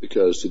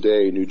 because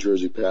today New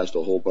Jersey passed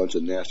a whole bunch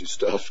of nasty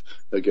stuff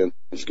against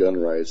gun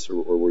rights,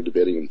 or we're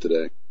debating them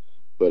today.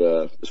 But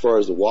as far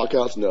as the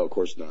walkouts, no, of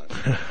course not.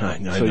 I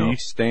know. So you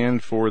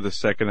stand for the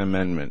Second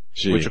Amendment,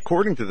 which,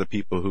 according to the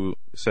people who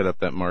set up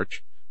that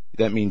march,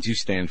 that means you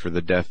stand for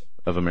the death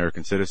of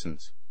American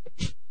citizens.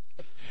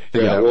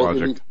 Yeah,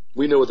 well,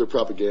 we know what their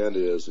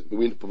propaganda is.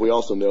 We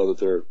also know that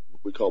they're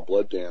what we call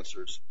blood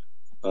dancers.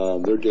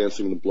 They're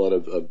dancing in the blood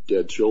of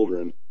dead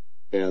children,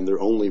 and their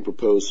only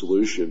proposed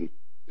solution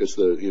is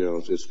the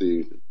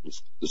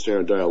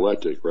standard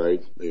dialectic,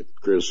 right? They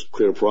create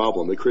a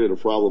problem. They created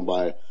a problem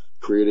by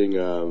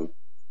creating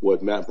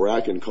what Matt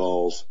Bracken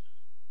calls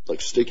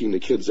like sticking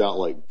the kids out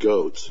like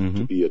goats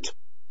to be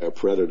a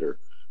predator,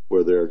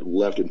 where they're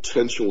left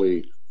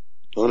intentionally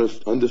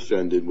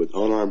undefended with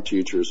unarmed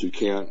teachers who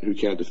can't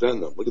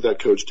defend them. Look at that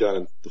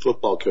the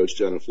football coach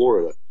down in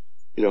Florida.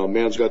 A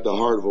man's got the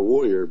heart of a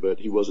warrior, but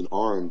he wasn't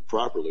armed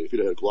properly. If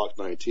he'd had a Glock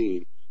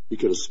 19, he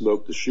could have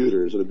smoked the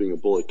shooter. Instead of being a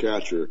bullet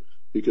catcher,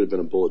 he could have been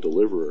a bullet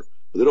deliverer.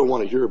 But they don't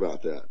want to hear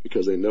about that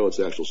because they know it's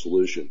the actual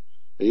solution.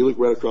 And you look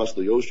right across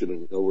the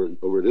ocean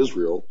over at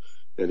Israel,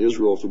 and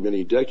Israel for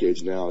many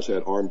decades now has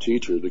had armed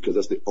teachers because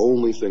that's the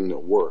only thing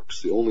that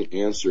works. The only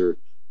answer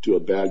to a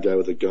bad guy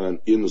with a gun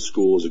in the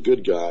school is a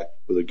good guy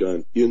with a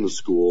gun in the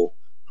school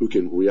who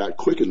can react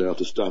quick enough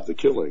to stop the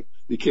killing.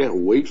 You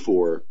can't wait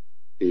for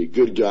a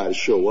good guy to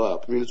show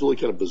up. I mean, it's really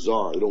kind of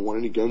bizarre. They don't want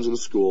any guns in the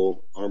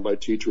school, armed by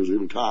teachers or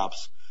even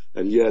cops,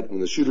 and yet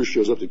when the shooter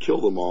shows up to kill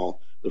them all,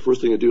 the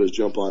first thing to do is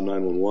jump on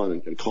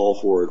 911 and call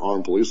for an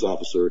armed police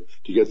officer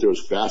to get there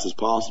as fast as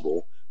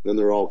possible. Then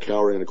they're all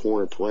cowering in a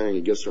corner praying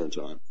he gets there in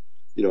time.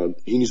 He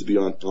needs to be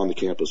on the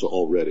campus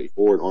already,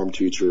 or an armed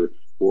teacher,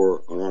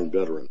 or an armed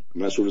veteran. I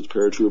mean, I served as a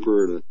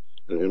paratrooper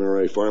an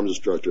NRA firearms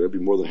instructor, I'd be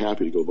more than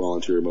happy to go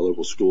volunteer in my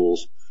local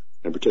schools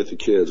and protect the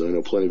kids. And I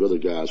know plenty of other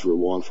guys who are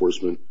law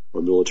enforcement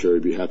or military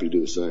would be happy to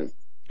do the same.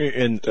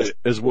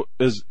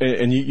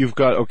 And you've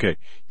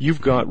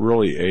got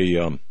really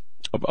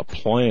a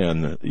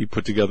plan. You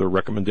put together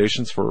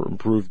recommendations for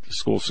improved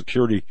school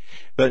security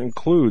that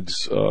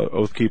includes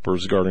oath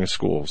keepers guarding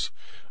schools.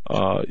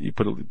 You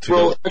put it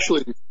together. Well,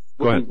 actually,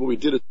 what we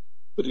did is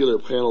put together a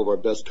panel of our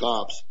best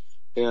cops,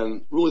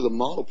 and really the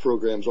model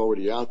program's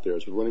already out there.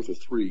 It's been running for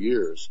 3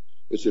 years.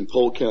 It's in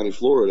Polk County,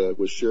 Florida,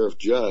 with Sheriff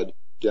Judd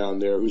down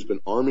there, who's been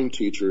arming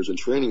teachers and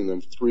training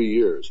them for 3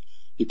 years.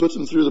 He puts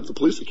them through the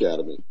police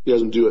academy. He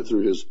doesn't do it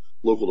through his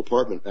local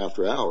department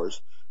after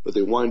hours, but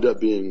they wind up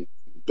being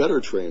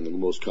better trained than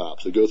most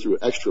cops. They go through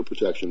extra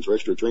protections or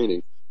extra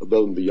training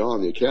above and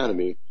beyond the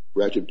academy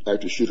for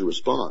active shooter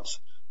response.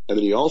 And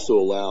then he also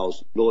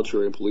allows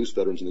military and police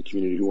veterans in the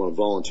community who want to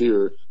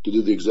volunteer to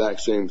do the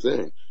exact same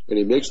thing. And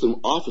he makes them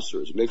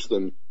officers, he makes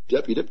them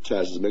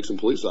deputizes, makes them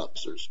police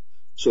officers.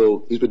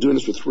 So he's been doing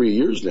this for 3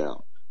 years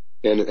now.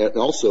 And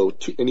also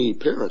any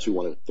parents who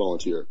want to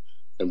volunteer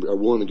and are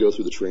willing to go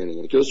through the training.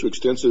 And it goes through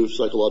extensive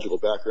psychological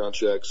background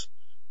checks.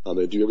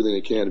 They do everything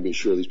they can to be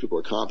sure these people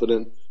are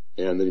competent,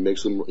 and then he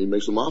makes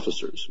them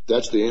officers.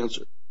 That's the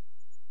answer.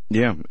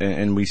 Yeah,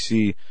 and we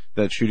see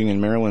that shooting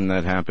in Maryland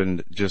that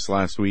happened just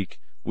last week.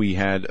 We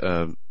had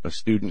a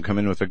student come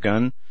in with a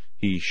gun.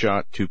 He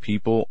shot 2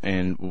 people,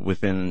 and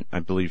within, I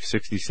believe,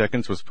 60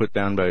 seconds was put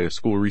down by a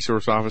school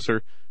resource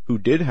officer who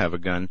did have a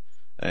gun,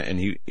 and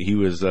he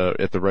was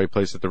at the right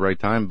place at the right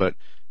time. But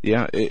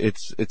yeah,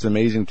 it's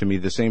amazing to me.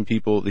 The same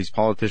people, these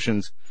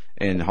politicians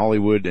and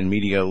Hollywood and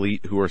media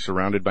elite who are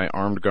surrounded by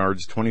armed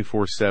guards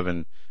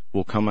 24/7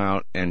 will come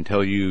out and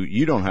tell you,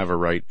 you don't have a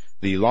right.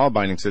 The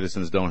law-abiding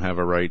citizens don't have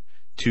a right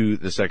to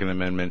the Second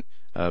Amendment,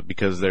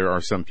 because there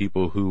are some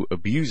people who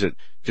abuse it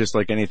just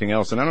like anything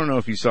else. And I don't know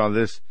if you saw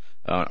this,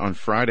 on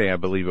Friday, I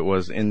believe it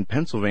was, in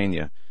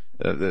Pennsylvania.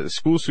 The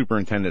school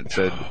superintendent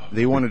said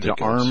they wanted to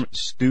arm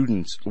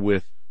students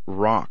with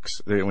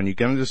rocks. When you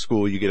get into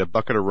school, you get a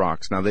bucket of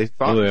rocks. Now, they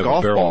thought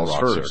golf balls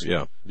first.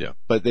 Yeah.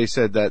 But they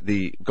said that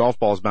the golf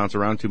balls bounce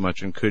around too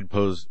much and could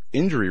pose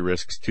injury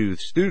risks to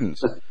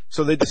students.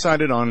 So they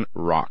decided on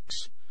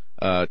rocks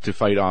to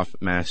fight off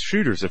mass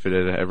shooters if it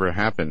had ever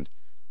happened.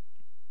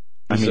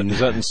 Is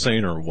that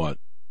insane or what?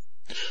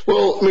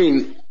 Well, I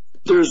mean,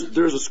 there's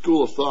a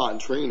school of thought and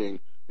training,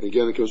 and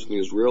again, it goes from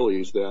the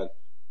Israelis that,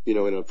 in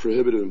a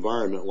prohibited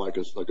environment like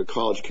a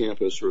college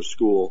campus or a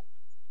school,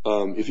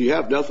 if you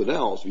have nothing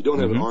else, if you don't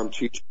have an armed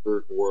teacher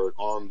or an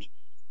armed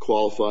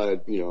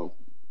qualified,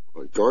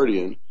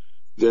 guardian,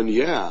 then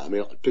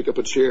pick up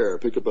a chair,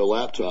 pick up a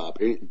laptop,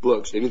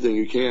 books, anything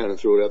you can, and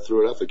throw it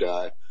at the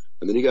guy,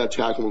 and then you got to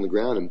tackle him on the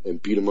ground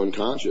and beat him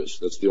unconscious.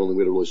 That's the only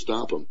way to really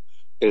stop him,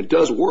 and it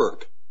does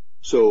work.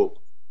 So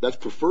that's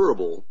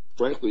preferable.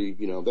 Frankly,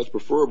 that's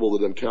preferable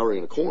to them cowering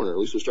in a corner. At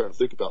least they're starting to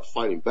think about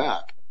fighting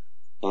back.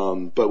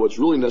 But what's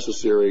really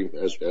necessary,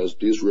 as the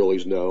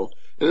Israelis know,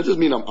 and it doesn't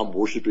mean I'm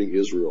worshiping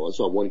Israel. That's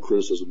not one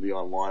criticism of me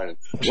online. And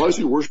why is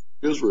he worshiping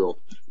Israel?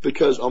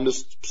 Because I'm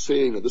just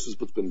saying that this is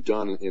what's been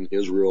done in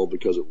Israel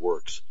because it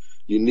works.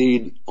 You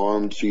need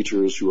armed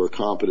teachers who are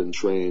competent and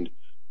trained.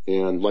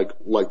 And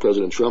like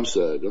President Trump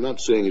said, I'm not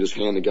saying you just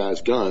hand the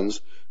guys guns,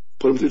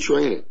 put them through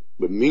training.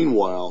 But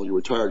meanwhile, your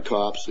retired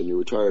cops and your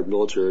retired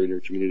military in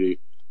your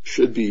community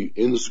should be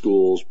in the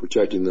schools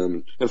protecting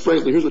them. And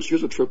frankly, here's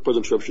what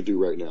President Trump should do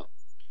right now.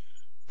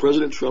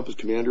 President Trump, as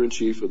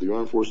Commander-in-Chief of the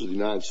Armed Forces of the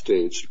United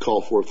States, should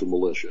call forth the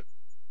militia.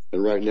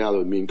 And right now that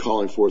would mean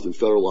calling forth and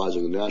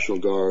federalizing the National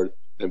Guard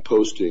and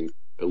posting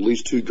at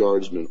least 2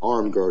 guardsmen,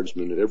 armed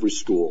guardsmen, at every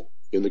school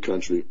in the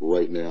country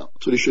right now.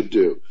 That's what he should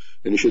do.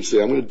 And he should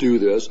say, I'm going to do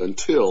this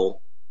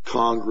until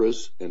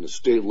Congress and the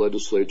state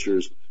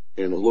legislatures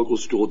and the local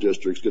school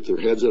districts get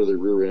their heads out of their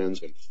rear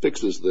ends and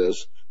fixes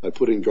this by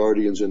putting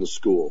guardians in the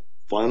school.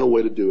 Find a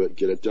way to do it,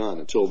 get it done.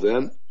 Until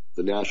then,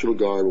 the National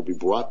Guard will be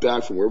brought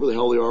back from wherever the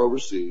hell they are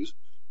overseas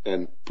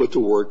and put to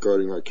work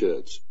guarding our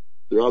kids.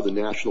 They are the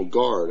National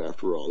Guard,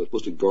 after all. They're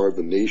supposed to guard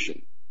the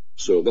nation.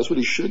 So that's what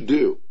he should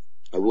do.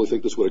 I really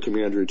think that's what a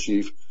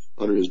Commander-in-Chief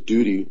under his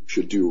duty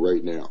should do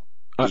right now.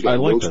 I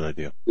like that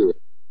idea.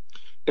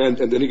 And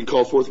then he can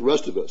call forth the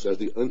rest of us as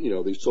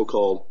the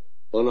so-called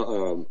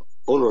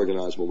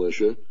unorganized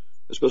militia,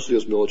 especially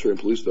as military and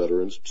police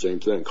veterans. Same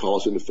thing. Call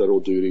us into federal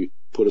duty,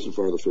 put us in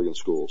front of the friggin'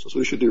 schools. That's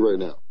what he should do right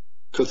now.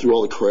 Cut through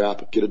all the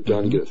crap, get it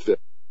done, get it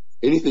fixed.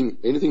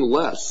 Anything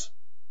less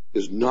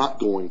is not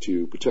going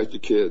to protect the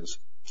kids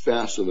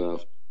fast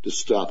enough to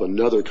stop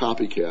another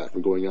copycat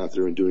from going out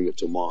there and doing it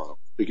tomorrow.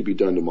 It could be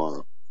done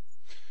tomorrow.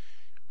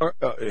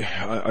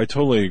 I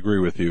totally agree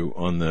with you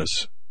on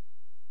this.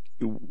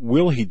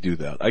 Will he do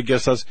that? I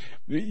guess is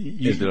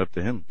it up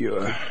to him?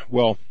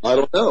 Well, I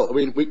don't know. I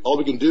mean, all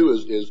we can do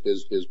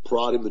is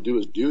prod him to do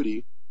his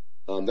duty.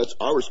 That's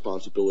our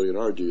responsibility and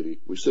our duty.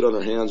 We sit on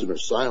our hands and are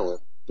silent,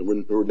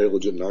 and we're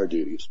negligent in our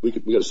duties. We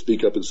got to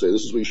speak up and say,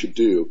 this is what you should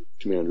do,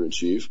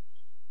 Commander-in-Chief.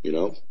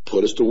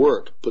 Put us to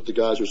work. Put the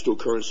guys who are still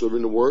current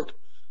serving to work,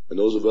 and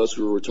those of us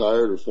who are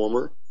retired or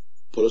former,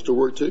 put us to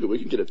work too. We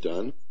can get it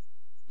done.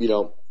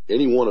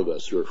 Any one of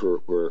us who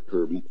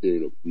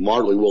are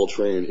moderately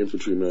well-trained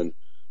infantrymen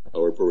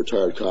or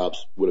retired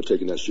cops would have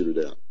taken that shooter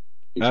down.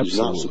 He's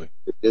not a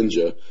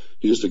ninja.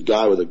 He's just a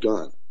guy with a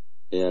gun.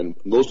 And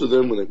most of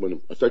them,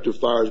 when effective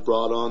fire is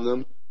brought on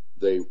them,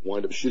 they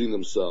wind up shooting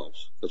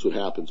themselves. That's what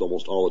happens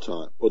almost all the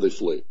time, or they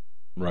flee.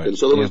 Right. In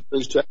Sutherland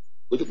Springs, Texas,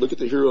 look at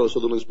the hero of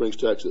Sutherland Springs,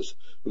 Texas,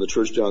 when the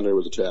church down there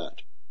was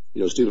attacked.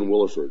 Stephen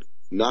Williford,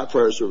 not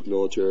prior service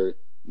military,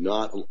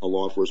 not a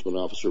law enforcement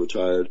officer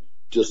retired,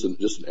 just an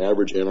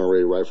average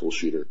NRA rifle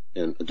shooter,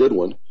 and a good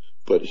one.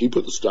 But he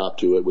put the stop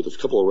to it with a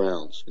couple of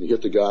rounds, and he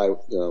hit the guy,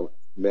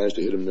 managed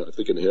to hit him, I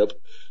think, in the hip,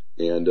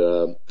 and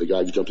the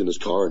guy jumped in his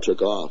car and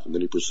took off, and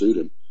then he pursued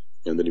him,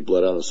 and then he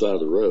bled out on the side of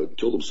the road and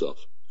killed himself.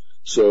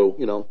 So,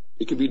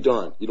 it can be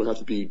done. You don't have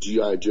to be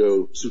G.I.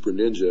 Joe Super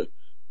Ninja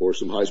or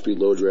some high-speed,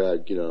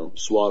 low-drag,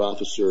 SWAT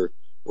officer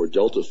or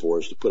Delta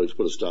Force to put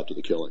a stop to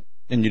the killing.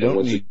 And you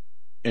don't need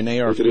an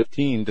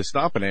AR-15 to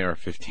stop an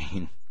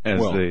AR-15,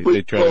 as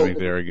they try to make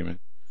the argument.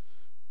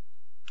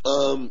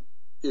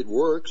 It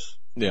works.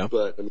 Yeah.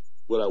 But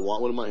would I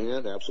want one in my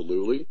hand?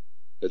 Absolutely.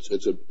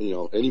 It's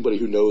anybody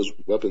who knows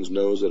weapons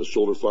knows that a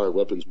shoulder-fired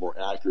weapon is more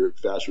accurate,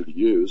 faster to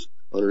use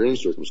under any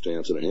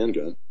circumstance than a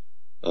handgun.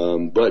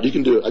 But you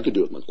can do it. I could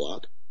do it with my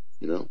Glock.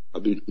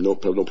 I'd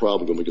have no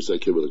problem going against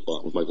that kid with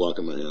my Glock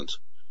in my hands.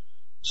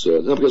 So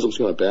not because I'm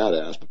some kind of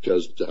badass,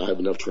 because I have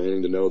enough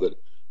training to know that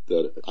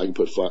I can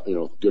put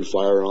good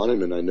fire on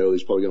him, and I know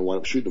he's probably going to wind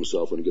up shooting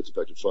himself when he gets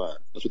effective fire.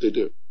 That's what they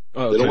do.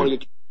 They don't want to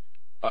get.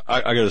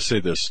 I got to say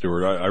this,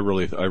 Stuart. I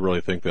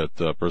really think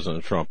that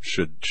President Trump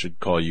should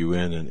call you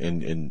in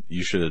and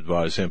you should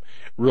advise him,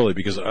 really,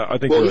 because I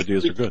think your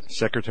ideas are good.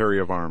 Secretary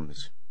of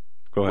Arms.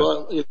 Go ahead.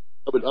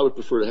 Well, I would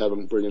prefer to have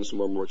him bring in some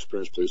more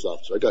experienced police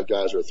officers. I got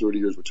guys who are 30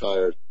 years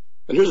retired.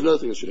 And here's another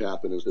thing that should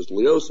happen is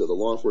LEOSA, the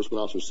Law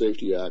Enforcement Officer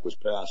Safety Act, was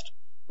passed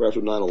right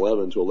after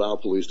 9/11 to allow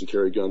police to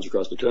carry guns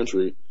across the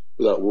country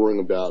without worrying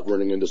about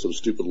running into some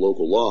stupid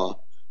local law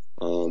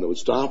that would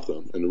stop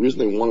them. And the reason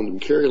they wanted them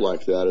to carry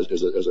like that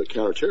is as a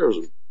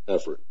counterterrorism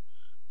effort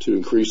to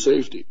increase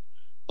safety.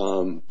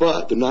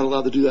 But they're not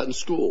allowed to do that in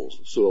schools.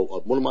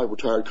 So one of my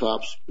retired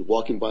cops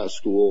walking by a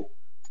school,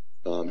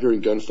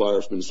 hearing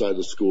gunfire from inside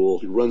the school,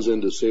 if he runs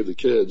in to save the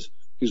kids,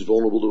 he's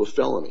vulnerable to a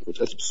felony, which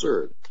that's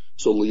absurd.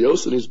 So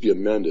LEOSA needs to be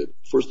amended.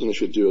 First thing they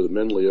should do is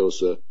amend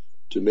LEOSA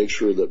to make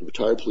sure that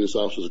retired police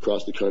officers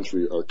across the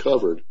country are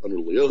covered under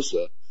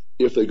LEOSA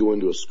if they go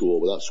into a school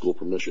without school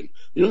permission.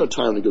 You don't have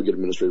time to go get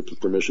administrative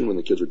permission when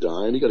the kids are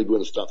dying. You got to go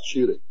in and stop the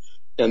shooting.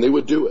 And they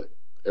would do it.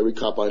 Every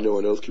cop I know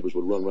in Oath Keepers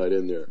would run right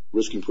in there,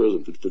 risking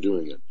prison for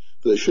doing it.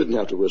 But they shouldn't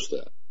have to risk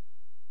that.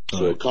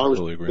 So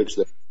Congress can fix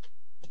that.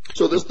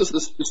 So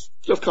this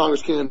stuff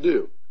Congress can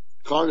do.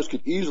 Congress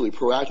could easily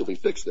proactively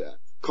fix that.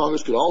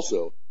 Congress could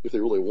also, if they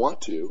really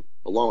want to,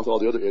 along with all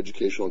the other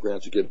educational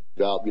grants that give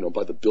out,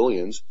 by the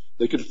billions,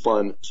 they could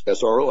fund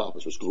SRO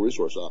officers, school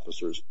resource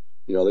officers.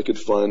 They could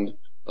fund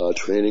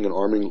training and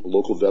arming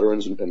local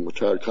veterans and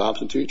retired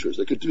cops and teachers.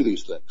 They could do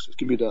these things. It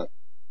can be done.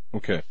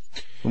 Okay.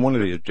 And one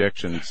of the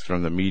objections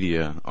from the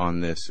media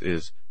on this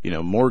is,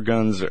 more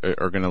guns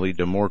are going to lead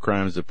to more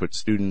crimes that put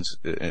students,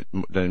 that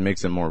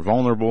makes them more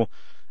vulnerable.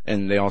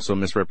 And they also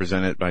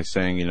misrepresent it by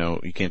saying,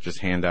 you can't just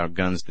hand out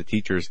guns to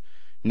teachers.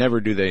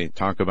 Never do they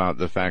talk about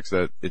the facts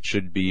that it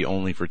should be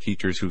only for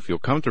teachers who feel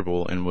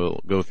comfortable and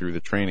will go through the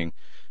training.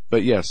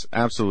 But yes,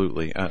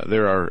 absolutely.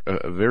 There are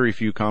very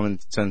few common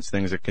sense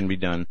things that can be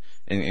done,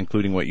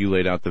 including what you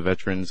laid out, the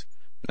veterans,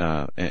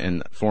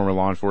 and former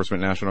law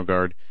enforcement, National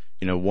Guard,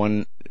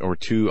 1 or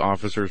 2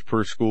 officers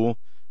per school.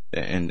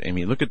 And I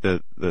mean, look at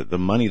the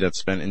money that's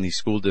spent in these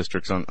school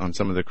districts on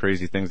some of the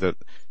crazy things that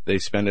they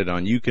spend it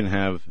on. You can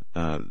have,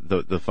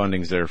 the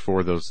fundings there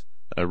for those,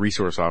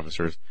 resource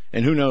officers.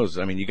 And who knows?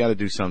 I mean, you got to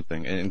do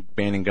something, and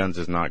banning guns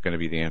is not going to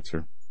be the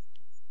answer.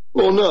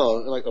 Well, no.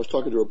 Like I was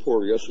talking to a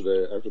reporter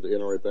yesterday after the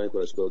NRA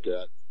banquet I spoke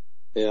at,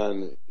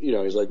 and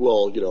he's like,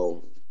 well,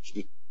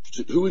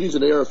 who needs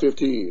an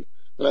AR-15?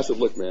 And I said,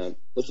 look, man,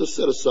 let's just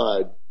set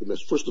aside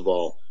first of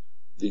all,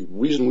 the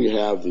reason we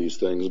have these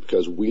things is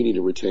because we need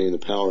to retain the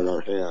power in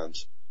our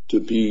hands to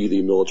be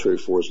the military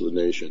force of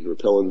the nation, to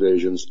repel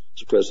invasions,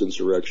 suppress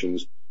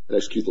insurrections, and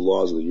execute the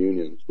laws of the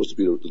Union. It's supposed to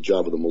be the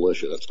job of the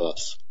militia. That's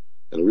us.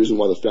 And the reason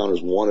why the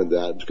founders wanted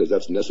that is because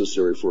that's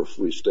necessary for a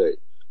free state.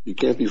 You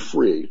can't be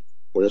free,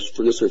 or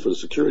necessary for the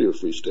security of a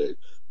free state.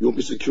 You won't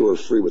be secure or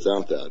free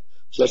without that.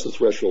 So that's the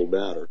threshold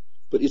matter.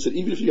 But he said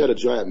even if you had a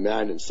giant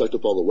magnet and sucked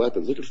up all the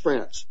weapons, look at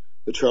France.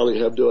 The Charlie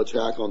Hebdo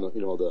attack on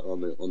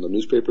the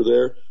newspaper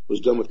there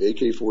was done with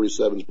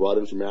AK-47s brought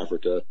in from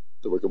Africa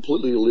that were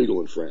completely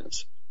illegal in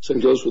France. Same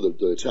goes for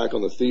the attack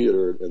on the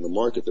theater and the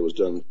market that was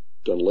done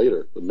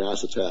later, the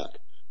mass attack,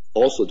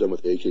 also done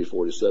with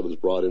AK-47s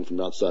brought in from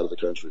outside of the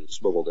country,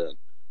 smuggled in.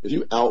 If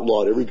you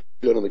outlawed every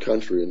gun in the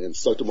country and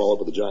sucked them all up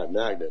with a giant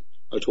magnet,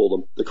 I told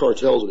them the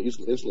cartels would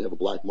instantly have a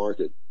black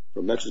market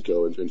from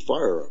Mexico in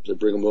firearms. They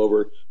bring them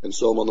over and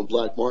sell them on the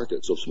black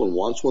market. So if someone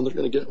wants one, they're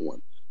going to get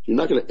one. You're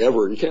not going to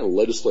you can't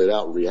legislate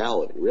out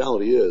reality.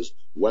 Reality is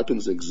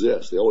weapons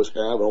exist. They always have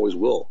and always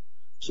will.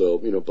 So,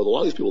 but a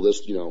lot of these people,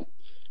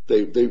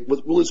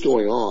 what really is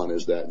going on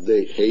is that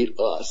they hate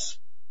us.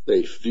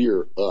 They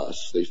fear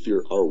us. They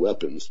fear our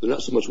weapons. They're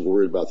not so much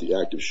worried about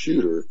the active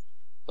shooter,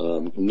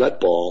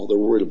 nutball. They're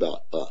worried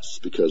about us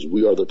because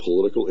we are their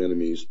political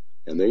enemies,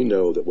 and they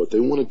know that what they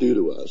want to do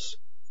to us,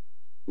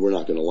 we're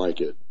not going to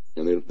like it.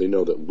 And they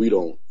know that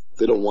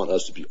they don't want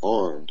us to be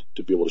armed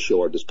to be able to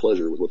show our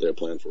displeasure with what they have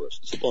planned for us.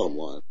 It's the bottom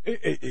line.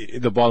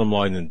 The bottom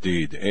line,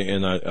 indeed.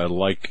 And I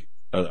like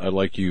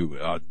you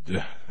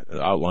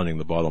outlining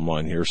the bottom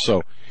line here.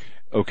 So,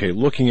 okay,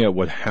 looking at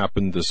what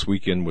happened this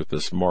weekend with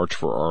this March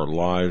for Our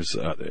Lives,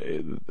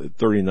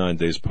 39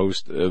 days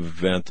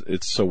post-event,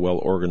 it's so well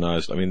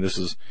organized. I mean,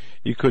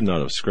 you could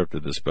not have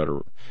scripted this better.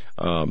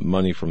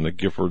 Money from the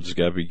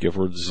Gabby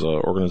Giffords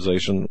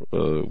organization,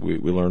 we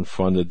learned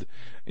funded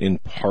in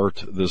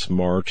part this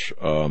march.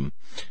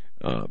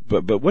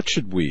 But what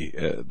should we,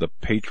 the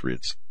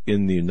Patriots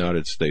in the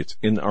United States,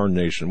 in our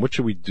nation, what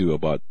should we do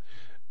about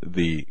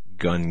the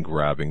gun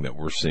grabbing that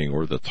we're seeing,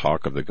 or the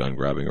talk of the gun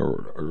grabbing,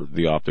 or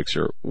the optics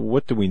here?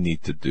 What do we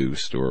need to do,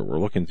 Stuart? We're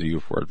looking to you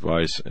for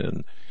advice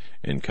and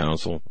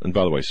counsel. And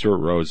by the way, Stuart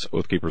Rhodes,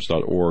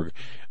 oathkeepers.org.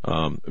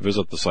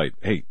 Visit the site.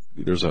 Hey,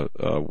 there's a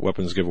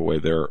weapons giveaway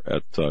there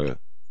at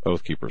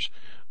Oathkeepers.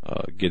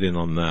 Get in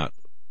on that.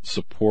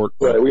 Support.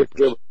 Right. We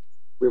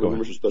have a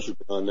membership special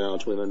on now,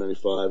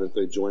 $29.95. If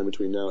they join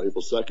between now and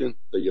April 2nd,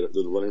 they're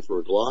running for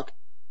a Glock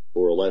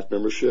or a life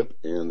membership,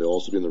 and they'll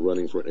also be in the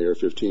running for an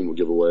AR-15. We'll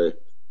give away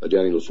a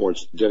Daniel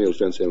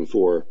Defense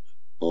M4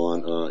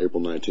 on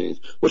April 19th.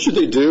 What should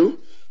they do?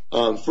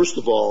 First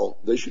of all,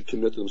 they should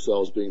commit to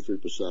themselves being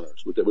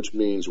 3%ers, which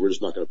means we're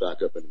just not going to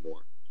back up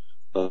anymore.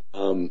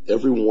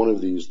 Every one of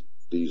these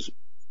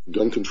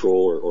gun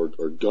control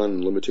or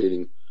gun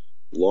limiting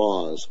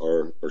laws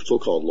or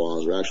so-called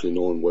laws are actually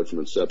null and void from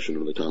inception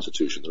of the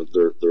Constitution.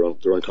 They're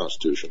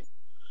unconstitutional.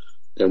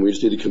 And we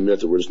just need to commit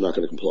that we're just not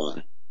going to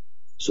comply.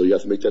 So you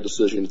have to make that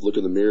decision, look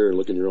in the mirror and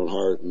look in your own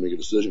heart and make a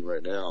decision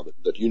right now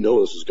that you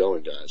know this is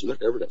going, guys. You're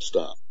not ever going to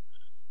stop.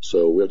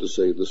 So we have to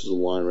say, this is a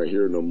line right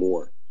here, no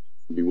more.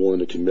 Be willing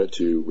to commit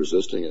to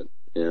resisting it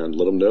and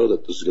let them know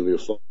that this is going to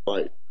be a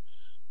fight.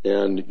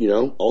 And,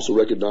 also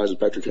recognize, as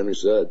Patrick Henry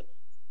said,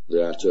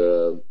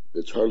 that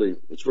it's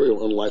very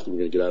unlikely we're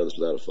going to get out of this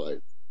without a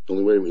fight. The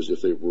only way is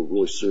if they were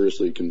really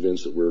seriously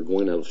convinced that we're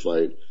going to have a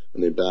fight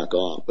and they back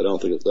off. But I don't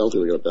think they're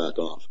going to back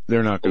off.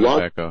 They're not going to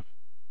back off.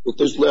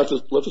 Those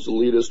leftist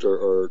elitists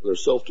are they're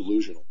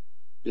self-delusional.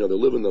 They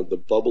live in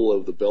the bubble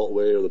of the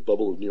Beltway or the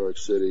bubble of New York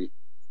City,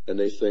 and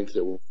they think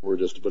that we're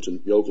just a bunch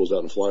of yokels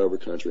out in flyover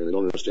country, and they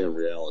don't understand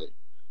reality.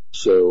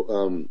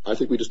 So I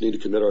think we just need to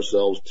commit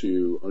ourselves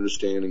to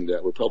understanding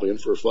that we're probably in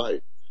for a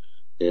fight,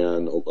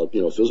 and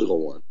a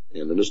physical one,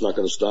 and they're just not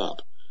going to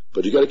stop.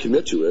 But you got to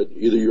commit to it.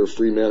 Either you're a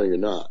free man or you're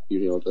not.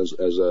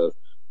 As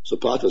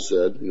Zapata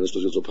said, this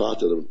was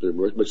Zapata,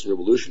 the Mexican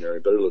revolutionary,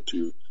 better look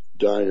to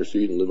die on your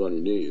feet and live on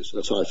your knees.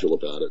 That's how I feel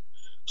about it.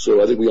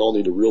 So I think we all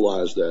need to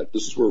realize that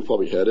this is where we're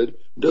probably headed.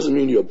 It doesn't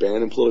mean you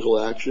abandon political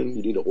action.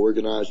 You need to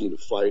organize. You need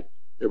to fight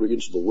every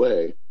inch of the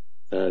way.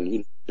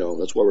 And,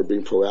 that's why we're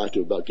being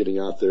proactive about getting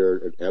out there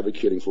and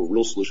advocating for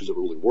real solutions that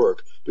really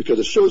work, because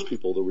it shows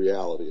people the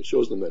reality. It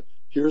shows them that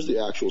here's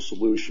the actual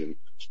solution.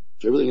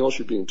 Everything else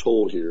you're being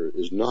told here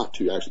is not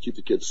to actually keep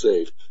the kids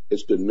safe.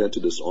 It's been meant to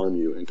disarm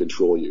you and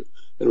control you.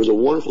 And there was a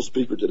wonderful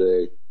speaker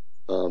today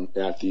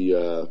at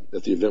the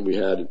event we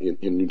had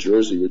in New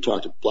Jersey. We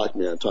talked to a black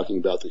man talking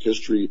about the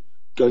history.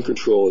 Gun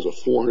control is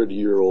a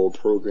 400-year-old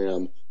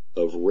program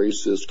of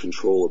racist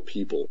control of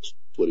people. That's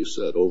what he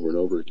said over and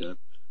over again.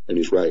 And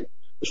he's right.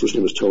 His first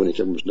name was Tony. I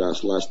can't remember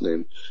his last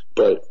name.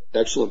 But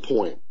excellent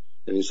point.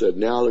 And he said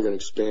now they're going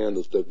to expand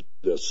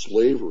the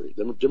slavery.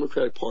 The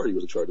Democratic Party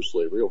was in charge of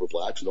slavery over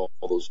blacks and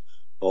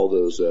all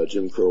those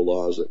Jim Crow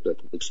laws that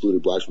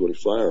excluded blacks from owning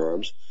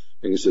firearms.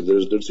 And he said they're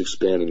just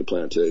expanding the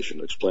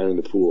plantation, expanding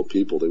the pool of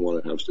people they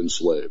want to have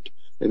enslaved.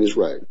 And he's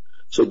right.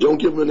 So don't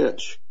give them an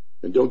inch,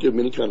 and don't give them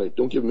any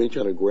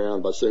kind of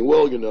ground by saying,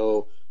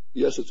 well,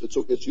 yes,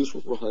 it's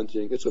useful for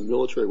hunting. It's a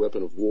military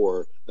weapon of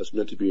war that's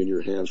meant to be in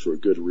your hands for a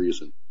good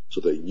reason,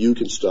 so that you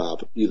can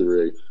stop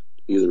either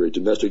a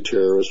domestic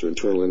terrorist or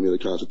internal enemy of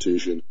the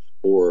Constitution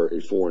or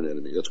a foreign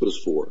enemy. That's what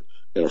it's for.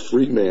 And a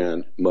free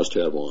man must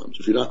have arms.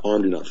 If you're not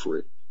armed, you're not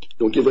free.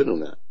 Don't give in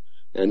on that.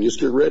 And just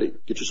get ready.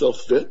 Get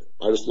yourself fit.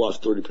 I just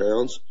lost 30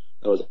 pounds.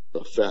 I was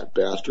a fat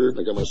bastard.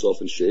 I got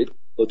myself in shape.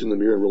 Looked in the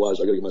mirror and realized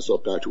I got to get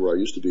myself back to where I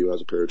used to be when I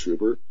was a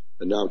paratrooper.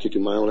 And now I'm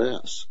kicking my own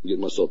ass. I'm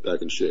getting myself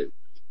back in shape.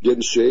 Get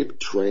in shape,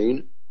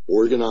 train,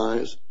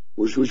 organize.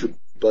 Who's your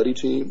buddy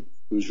team?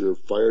 Who's your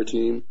fire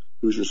team?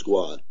 Who's your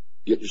squad?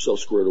 Get yourself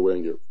squared away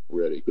and get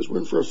ready, because we're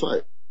in for a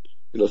fight.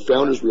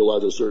 Founders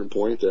realized at a certain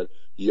point that,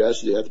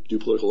 yes, you have to do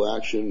political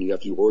action, you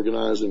have to do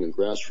organizing and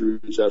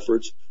grassroots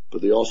efforts,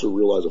 but they also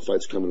realized a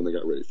fight's coming and they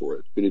got ready for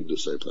it. We need to do the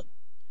same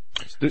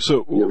thing.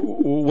 So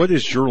what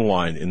is your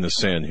line in the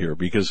sand here?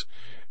 Because,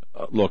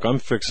 look, I'm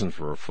fixing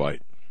for a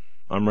fight.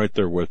 I'm right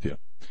there with you.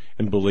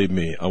 And believe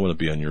me, I want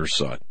to be on your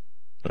side.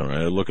 All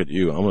right, I look at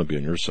you, I want to be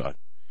on your side.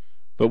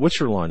 But what's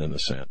your line in the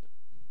sand?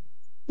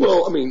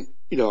 Well,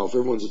 if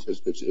everyone's,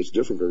 it's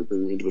different for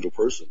every individual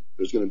person.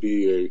 There's going to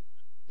be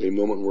a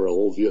moment where an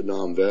old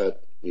Vietnam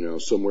vet,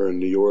 somewhere in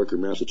New York or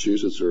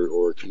Massachusetts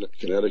or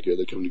Connecticut,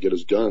 they come to get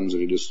his guns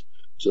and he just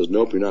says,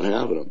 nope, you're not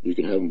having them. You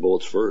can have them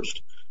bullets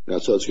first. And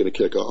that's how it's going to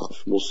kick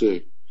off. We'll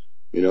see.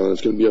 And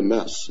it's going to be a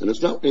mess. And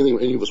it's not anything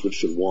any of us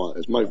should want.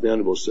 As Mike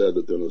Vanderbilt said,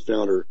 that the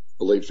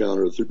late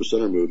founder of the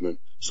 3%er movement,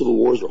 civil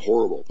wars are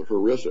horrible. They're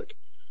horrific.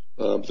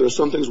 But there are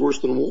some things worse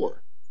than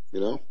war,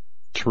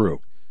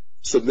 True.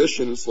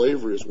 Submission and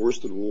slavery is worse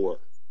than war.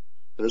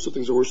 And there's some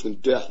things that are worse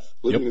than death.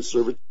 Living in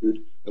servitude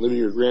and living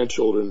your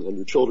grandchildren and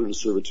your children in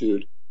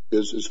servitude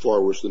is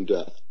far worse than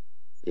death,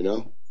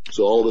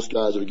 So all of us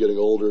guys that are getting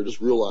older,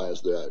 just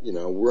realize that,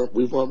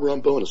 we're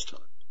on bonus time.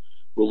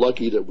 We're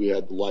lucky that we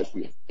had the life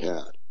we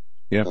had.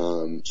 Yeah.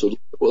 So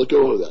let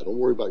go of that. Don't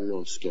worry about your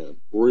own skin.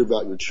 Worry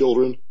about your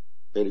children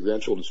and your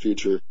grandchildren's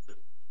future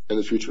and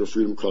the future of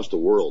freedom across the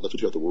world. That's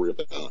what you have to worry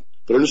about.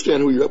 But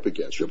understand who you're up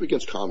against. You're up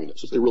against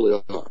communists. They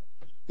really are.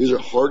 These are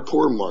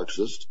hardcore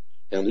Marxists,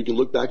 and you can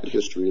look back at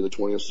history in the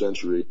 20th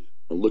century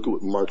and look at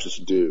what Marxists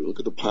do. Look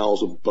at the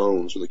piles of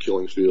bones in the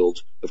killing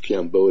fields of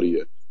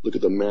Cambodia. Look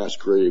at the mass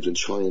graves in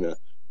China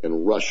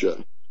and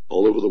Russia.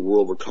 All over the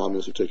world where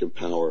communists have taken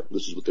power.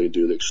 This is what they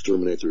do. They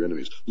exterminate their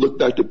enemies. Look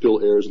back to Bill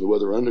Ayers and the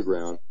Weather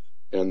Underground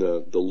and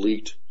the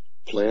leaked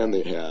plan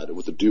they had,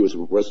 what to do with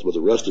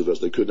the rest of us.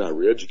 They could not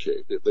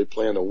re-educate. They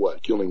planned on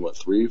killing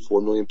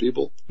 3-4 million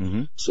people?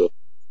 Mm-hmm. So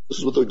this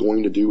is what they're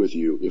going to do with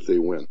you if they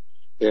win.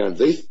 And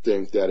they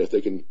think that if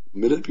they can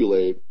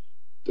manipulate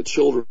the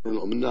children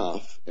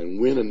enough and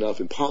win enough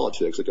in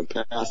politics, they can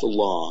pass a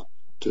law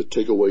to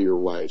take away your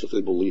rights if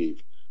they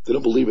believe. They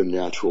don't believe in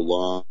natural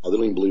law. They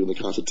don't even believe in the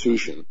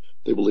Constitution.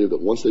 They believe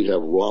that once they have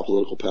raw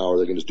political power,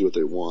 they can just do what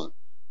they want.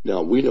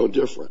 Now, we know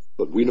different,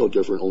 but we know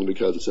different only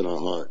because it's in our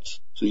hearts.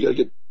 So you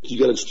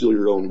gotta instill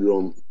your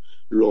own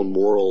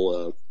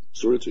moral,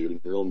 certitude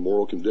and your own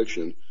moral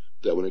conviction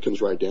that when it comes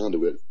right down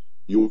to it,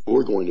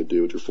 you're going to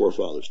do what your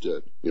forefathers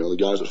did. The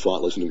guys that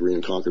fought Lexington Green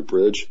and Concord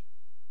Bridge,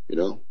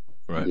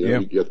 Right. You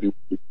have to do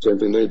the same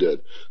thing they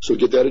did. So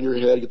get that in your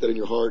head, get that in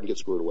your heart, and get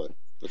squared away.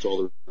 That's all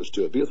there is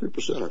to it. Be a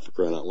 3%er for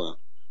crying out loud.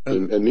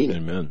 And mean it.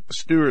 Amen.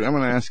 Stuart, I'm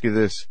going to ask you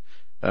this.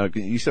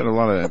 You said a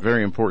lot of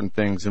very important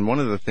things, and one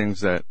of the things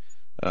that,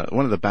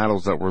 one of the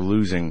battles that we're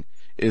losing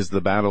is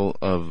the battle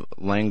of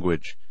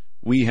language.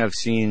 We have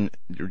seen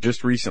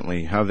just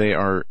recently how they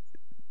are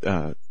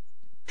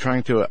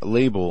trying to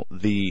label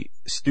the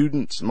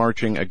students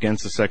marching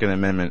against the Second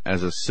Amendment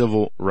as a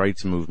civil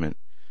rights movement.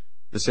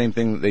 The same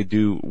thing that they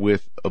do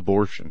with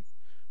abortion.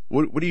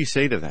 What do you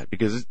say to that?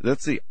 Because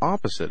that's the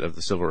opposite of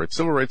the civil rights.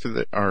 Civil rights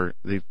are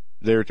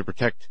there to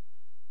protect.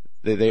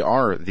 They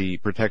are the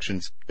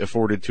protections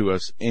afforded to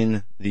us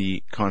in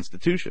the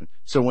Constitution.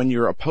 So when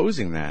you're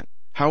opposing that,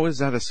 how is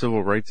that a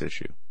civil rights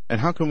issue? And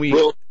how can we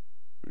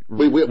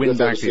win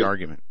back the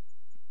argument?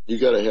 We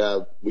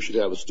should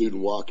have a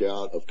student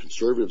walkout of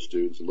conservative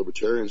students and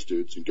libertarian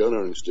students and gun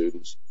owning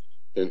students.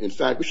 And in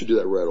fact, we should do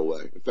that right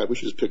away. In fact, we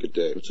should just pick a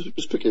day. Let's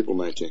just pick April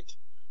 19th.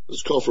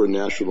 Let's call for a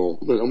national,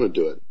 I'm going to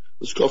do it.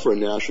 Let's call for a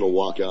national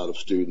walkout of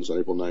students on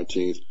April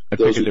 19th. I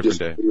pick a different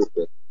day.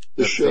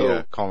 That's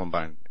the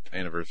Columbine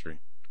anniversary.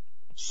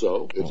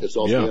 So it's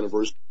also the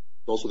anniversary.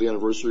 Also the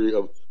anniversary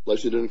of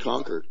Lexington and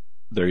Concord.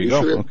 There you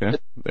go. Sure okay.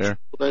 There.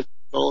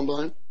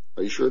 Columbine.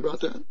 Are you sure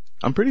about that?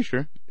 I'm pretty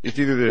sure. It's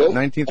either the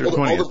 19th or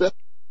 20th.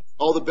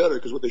 All the better,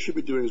 because what they should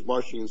be doing is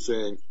marching and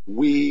saying,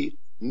 we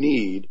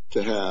need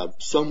to have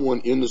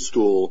someone in the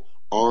school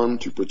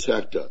armed to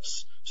protect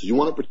us. So you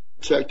want to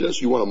protect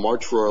us? You want to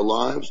march for our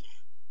lives?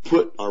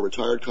 Put our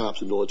retired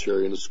cops and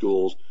military in the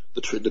schools.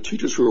 The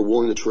teachers who are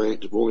willing to train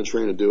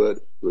to do it,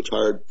 the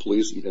retired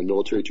police and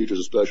military teachers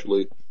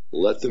especially,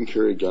 let them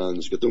carry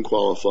guns, get them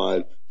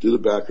qualified, do the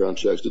background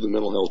checks, do the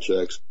mental health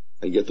checks,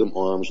 and get them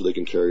arms so they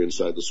can carry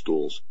inside the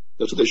schools.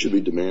 That's what they should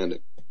be demanding.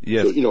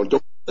 Yes. So, don't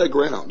put that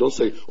ground. Don't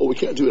say, we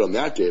can't do it on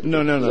that day. No.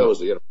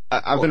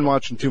 I've been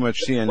watching too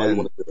much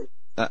CNN.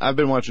 I've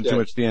been watching too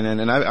much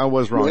CNN, and I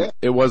was wrong. Yeah.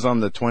 It was on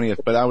the 20th,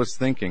 but I was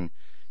thinking,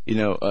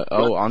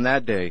 on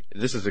that day,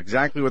 this is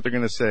exactly what they're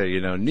going to say.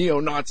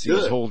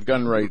 Neo-Nazis hold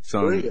gun rights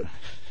on.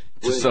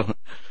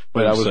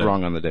 But I was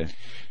wrong on the day.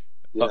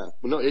 Yeah.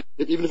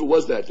 Even if it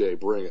was that day,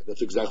 bring it.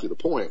 That's exactly the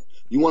point.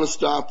 You want to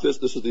stop this?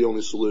 This is the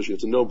only solution.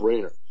 It's a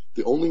no-brainer.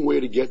 The only way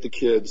to get the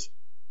kids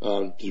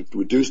to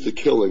reduce the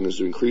killing is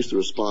to increase the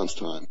response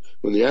time.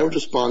 When the average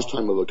response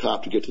time of a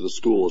cop to get to the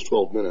school is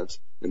 12 minutes,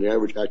 and the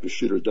average active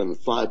shooter is done in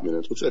 5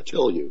 minutes, what's that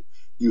tell you?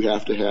 You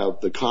have to have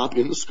the cop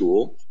in the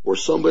school or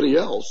somebody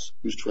else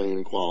who's trained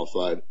and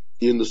qualified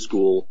in the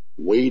school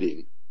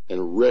waiting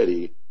and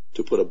ready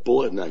to put a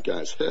bullet in that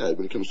guy's head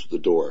when he comes to the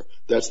door.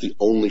 That's the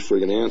only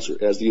friggin' answer,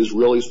 as the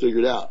Israelis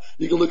figured out.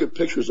 You can look at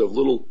pictures of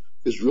little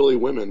Israeli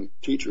women,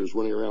 teachers,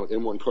 running around with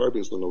M1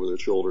 carbines slung over their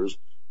shoulders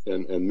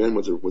and men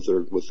with their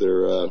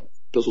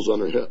pistols on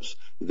their hips.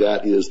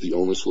 That is the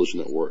only solution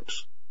that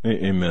works.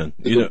 Amen.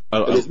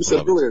 As you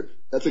said earlier,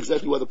 that's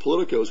exactly why the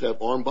politicos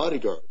have armed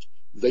bodyguards.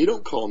 They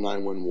don't call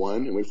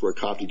 911 and wait for a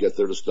cop to get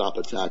there to stop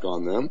attack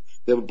on them.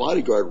 They have a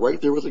bodyguard right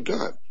there with a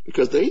gun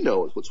because they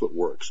know what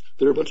works.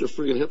 They're a bunch of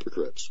freaking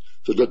hypocrites.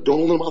 So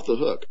don't let them off the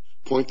hook.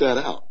 Point that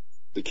out.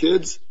 The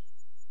kids,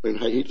 I mean,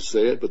 I hate to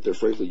say it, but they're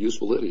frankly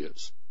useful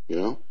idiots. You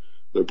know,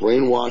 they're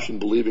brainwashed and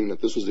believing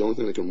that this is the only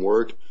thing that can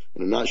work,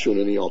 and they're not showing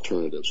any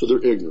alternative. So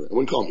they're ignorant. I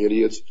wouldn't call them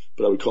idiots,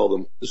 but I would call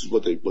them. This is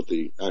what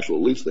the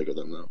actual elites think of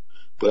them, though.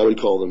 But I would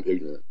call them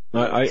ignorant.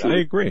 I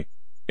agree.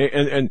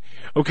 And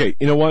okay,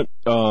 you know what?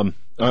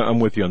 I'm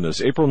with you on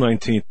this. April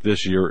 19th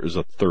this year is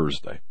a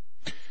Thursday.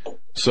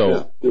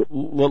 So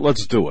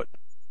let's do it.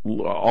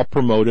 I'll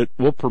promote it.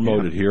 We'll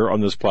promote it here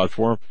on this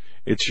platform.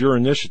 It's your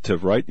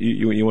initiative, right?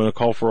 You want to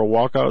call for a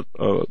walkout?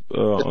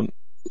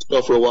 Let's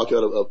call for a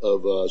walkout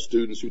of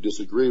students who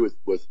disagree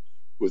with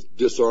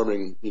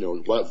disarming,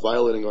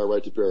 violating our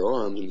right to bear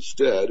arms, and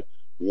instead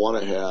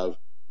want to have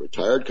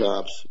retired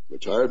cops,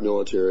 retired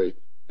military,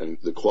 and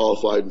the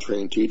qualified and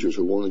trained teachers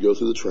who are willing to go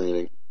through the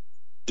training,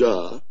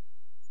 to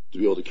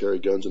be able to carry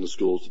guns into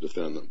schools to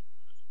defend them.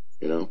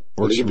 They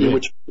can be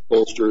in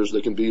holsters,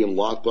 they can be in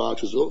lock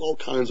boxes, all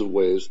kinds of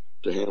ways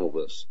to handle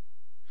this.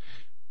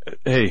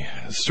 Hey,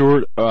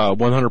 Stuart,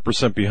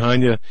 100%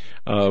 behind you.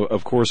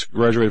 Of course,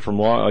 graduated from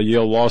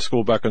Yale Law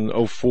School back in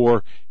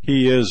 2004.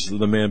 He is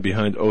the man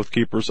behind Oath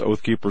Keepers,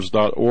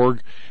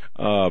 oathkeepers.org.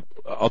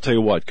 I'll tell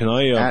you what, can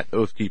I... at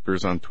Oath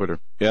Keepers on Twitter.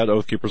 At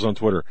Oath Keepers on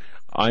Twitter.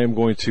 I am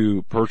going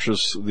to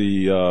purchase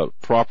the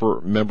proper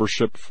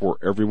membership for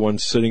everyone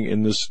sitting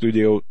in this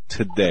studio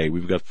today.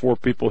 We've got 4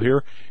 people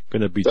here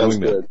going to be doing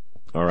that.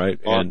 All right.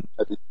 And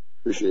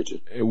appreciate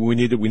you. We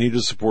need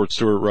to support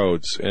Stuart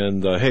Rhodes.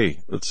 And hey,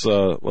 let's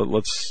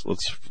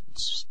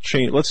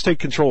change. Let's take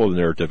control of the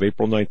narrative.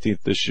 April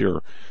 19th this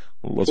year.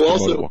 Let's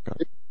promote it. Walk out.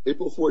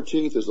 April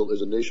 14th is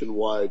a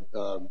nationwide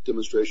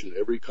demonstration.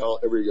 Every capital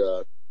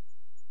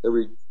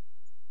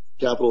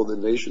of the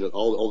nation,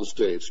 all the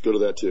states. Go to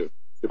that too.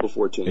 April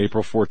 14th.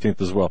 April 14th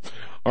as well.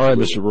 All right,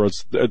 Mr.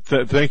 Rhodes.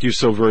 Thank you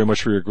so very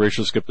much for your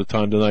gracious gift of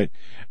time tonight.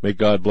 May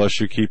God bless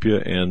you, keep you,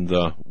 and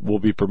we'll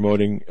be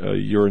promoting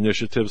your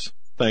initiatives.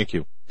 Thank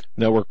you.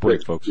 Network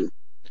break, folks.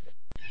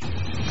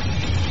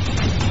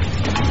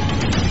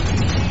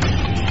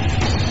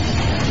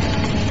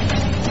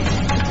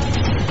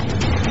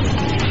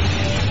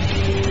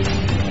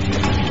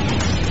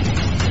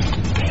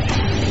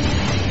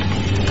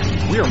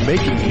 We are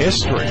making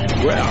history.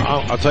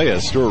 Well, I'll tell you,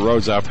 Stuart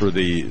Rhodes after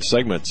the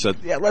segment said,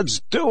 yeah, let's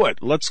do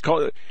it. Let's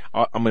call it.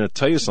 I'm going to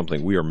tell you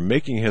something. We are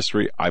making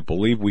history. I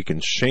believe we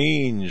can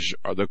change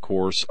the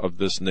course of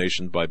this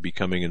nation by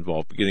becoming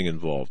involved, getting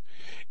involved.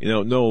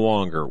 No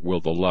longer will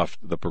the left,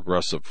 the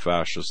progressive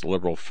fascists,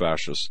 liberal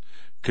fascists,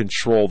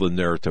 control the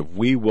narrative.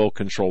 We will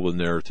control the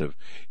narrative.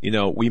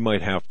 We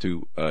might have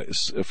to,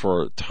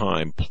 for a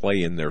time,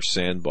 play in their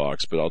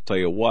sandbox, but I'll tell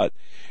you what,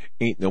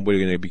 ain't nobody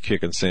going to be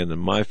kicking sand in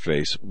my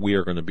face. We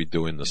are going to be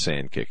doing the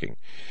sand kicking.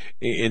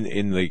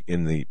 In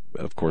the,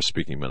 of course,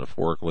 speaking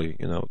metaphorically,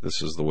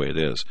 this is the way it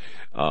is.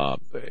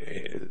 Of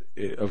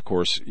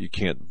course, you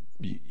can't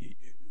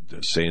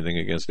say anything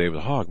against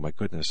David Hogg. My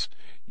goodness,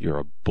 you're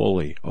a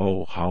bully.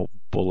 Oh, how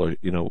bully,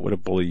 what a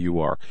bully you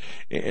are.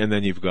 And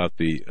then you've got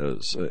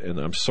and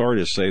I'm sorry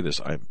to say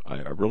this, I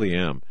really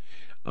am,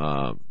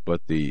 but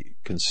the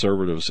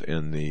conservatives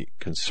and the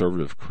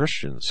conservative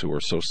Christians who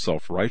are so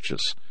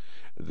self-righteous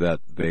that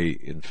they,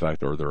 in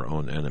fact, are their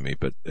own enemy.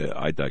 But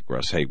I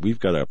digress. Hey, we've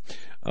got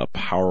a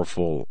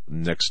powerful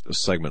next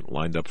segment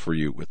lined up for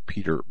you with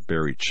Peter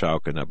Barry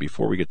Chowka. Now,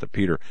 before we get to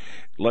Peter,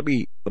 let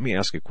me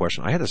ask a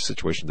question. I had a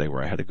situation today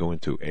where I had to go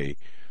into a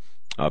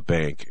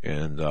bank,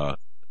 and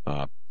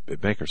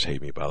bankers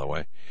hate me, by the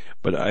way,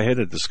 but I had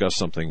to discuss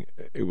something.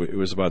 It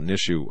was about an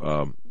issue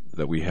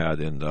that we had,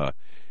 and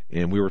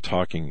we were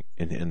talking,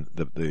 and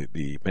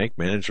the bank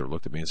manager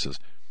looked at me and says,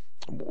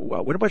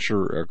 what about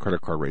your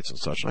credit card rates and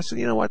such? And I said,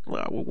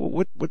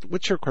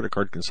 what's your credit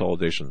card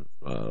consolidation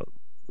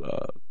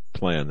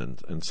plan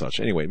and such?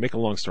 Anyway, make a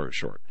long story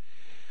short,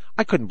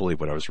 I couldn't believe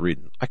what I was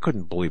reading. I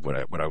couldn't believe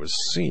what I was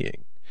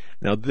seeing.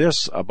 Now,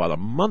 this about a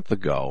month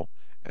ago,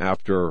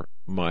 after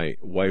my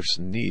wife's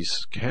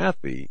niece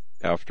Kathy,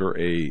 after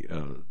a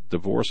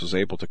divorce, was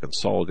able to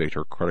consolidate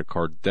her credit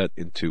card debt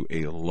into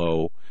a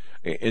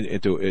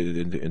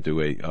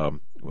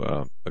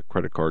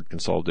credit card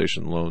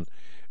consolidation loan.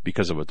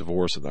 Because of a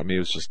divorce. I mean, it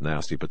was just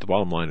nasty. But the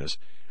bottom line is,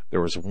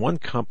 there was one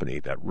company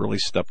that really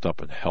stepped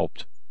up and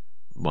helped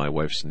my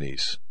wife's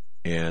niece.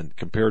 And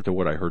compared to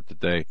what I heard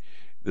today,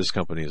 this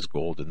company is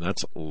gold, and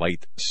that's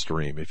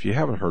Lightstream. If you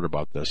haven't heard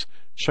about this,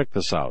 check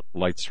this out,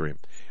 Lightstream.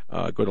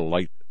 Go to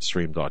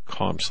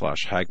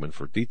lightstream.com/Hagmann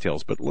for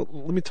details. But let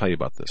me tell you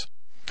about this.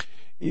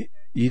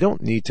 You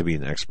don't need to be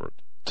an expert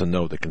to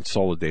know that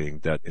consolidating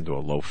debt into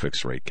a low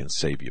fixed rate can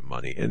save you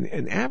money.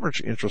 And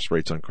average interest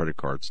rates on credit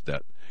card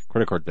debt,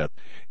 you're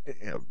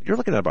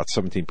looking at about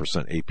 17%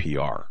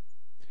 APR.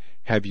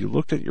 Have you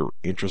looked at your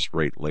interest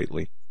rate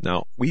lately?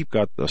 Now, we've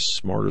got the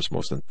smartest,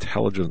 most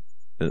intelligent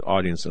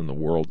audience in the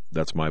world.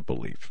 That's my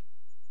belief.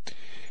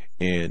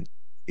 And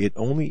it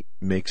only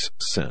makes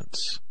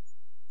sense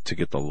to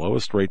get the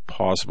lowest rate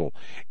possible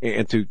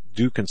and to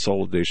do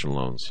consolidation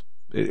loans.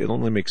 It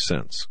only makes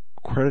sense.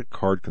 Credit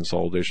card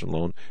consolidation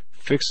loan,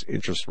 fixed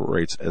interest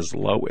rates as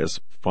low as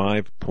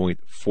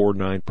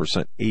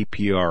 5.49%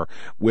 APR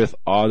with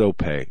auto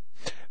pay,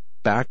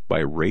 backed by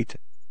Rate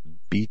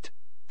Beat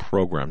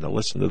program. Now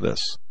listen to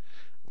this.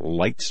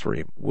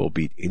 Lightstream will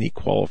beat any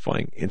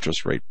qualifying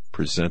interest rate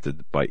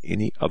presented by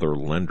any other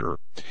lender.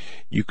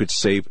 You could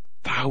save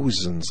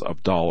thousands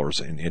of dollars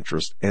in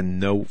interest and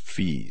no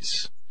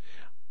fees.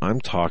 I'm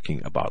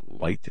talking about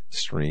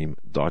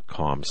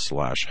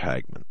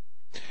lightstream.com/Hagmann.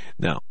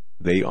 Now,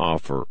 they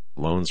offer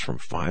loans from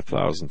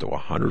 $5,000 to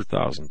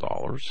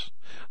 $100,000.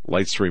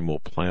 Lightstream will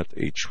plant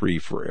a tree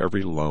for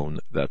every loan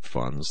that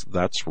funds.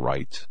 That's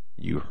right.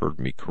 You heard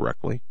me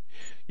correctly.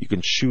 You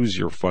can choose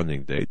your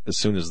funding date as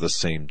soon as the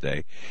same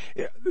day.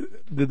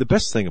 The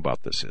best thing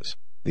about this is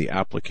the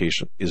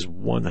application is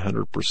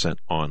 100%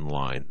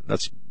 online.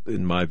 That's,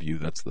 in my view,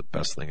 that's the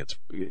best thing.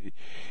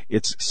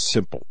 It's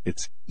simple.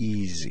 It's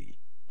easy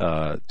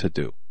to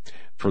do.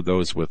 For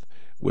those with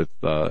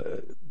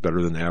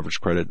better than average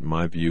credit, in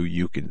my view,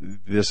 you can.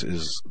 This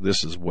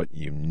is what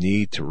you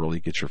need to really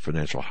get your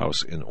financial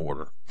house in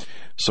order.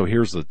 So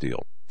here's the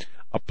deal: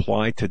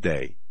 apply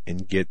today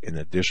and get an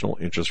additional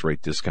interest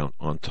rate discount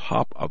on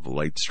top of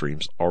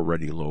Lightstream's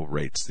already low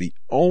rates. The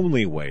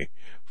only way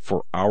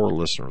for our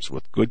listeners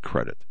with good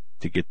credit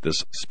to get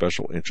this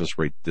special interest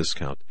rate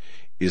discount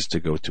is to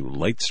go to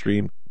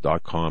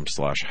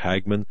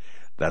lightstream.com/Hagmann.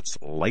 That's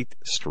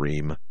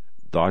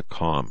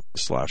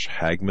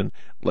lightstream.com/Hagmann.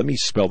 Let me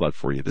spell that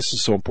for you. This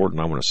is so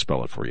important, I want to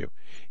spell it for you.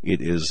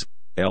 It is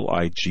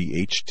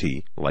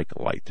LIGHT, like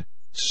light,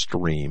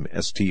 stream,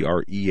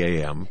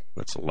 STREAM,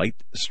 that's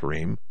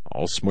Lightstream,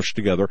 all smushed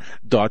together,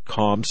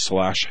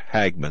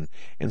 .com/Hagmann,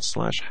 and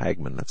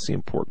 /Hagmann. That's the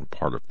important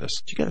part of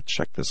this. You got to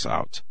check this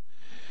out.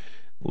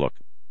 Look,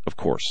 of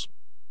course,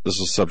 this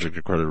is subject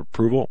to credit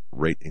approval.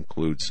 Rate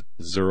includes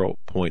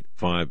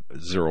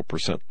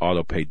 0.50%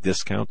 auto pay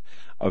discount,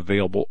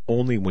 available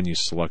only when you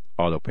select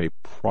auto pay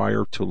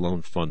prior to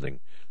loan funding.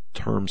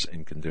 Terms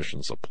and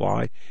conditions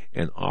apply,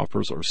 and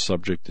offers are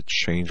subject to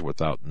change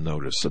without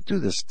notice. So do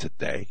this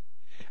today.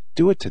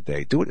 Do it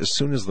today. Do it as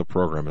soon as the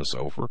program is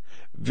over.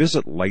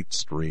 Visit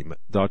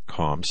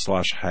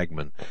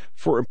lightstream.com/Hagmann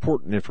for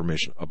important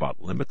information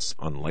about limits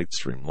on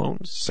Lightstream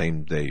loans,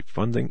 same-day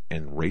funding,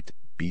 and Rate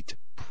Beat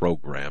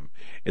program.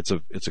 It's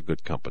a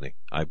good company.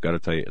 I've got to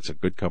tell you, it's a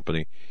good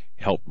company.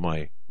 Helped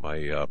my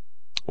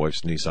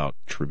wife's niece out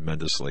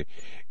tremendously,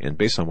 and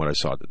based on what I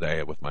saw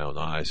today with my own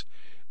eyes,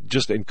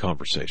 just in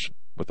conversation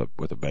with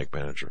a bank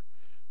manager,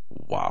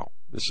 wow,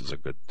 this is a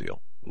good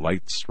deal.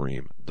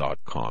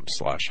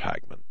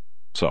 Lightstream.com/Hagmann.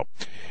 So,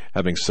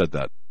 having said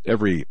that,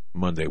 every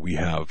Monday we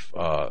have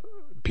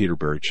Peter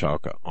Barry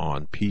Chauka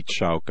on, Pete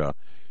Chauka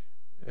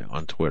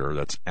on Twitter.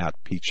 That's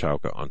at Pete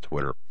Chauka on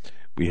Twitter.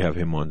 We have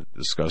him on to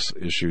discuss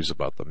issues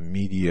about the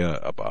media,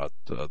 about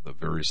the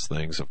various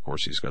things. Of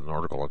course, he's got an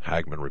article on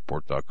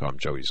HagmannReport.com.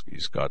 Joe,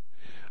 he's got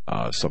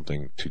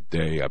something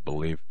today, I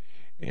believe.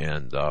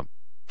 And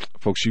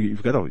folks,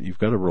 you've got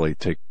to really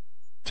take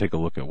a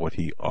look at what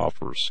he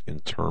offers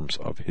in terms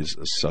of his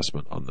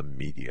assessment on the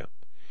media.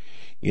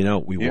 You know,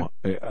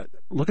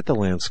 look at the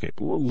landscape.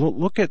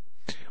 Look at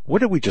what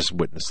did we just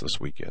witness this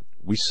weekend?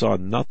 We saw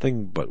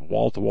nothing but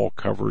wall-to-wall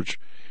coverage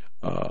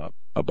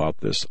about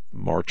this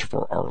March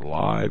for Our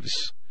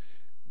Lives,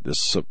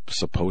 this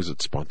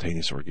supposed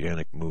spontaneous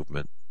organic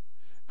movement,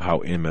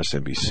 how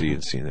MSNBC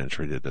and CNN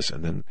treated this,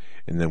 and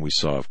then we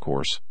saw, of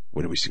course,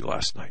 what did we see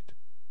last night?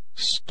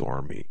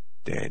 Stormy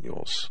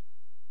Daniels,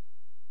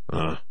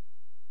 in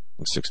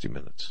 60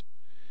 Minutes.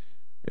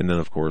 And then,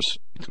 of course,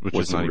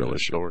 what's the real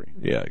issue? Story.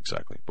 Yeah,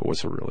 exactly. But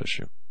what's the real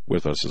issue?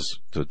 With us is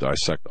to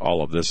dissect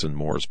all of this and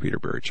more is Peter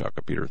Barry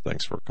Chauka. Peter,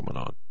 thanks for coming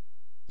on.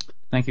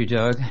 Thank you,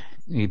 Doug.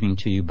 Evening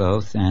to you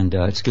both. And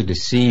it's good to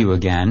see you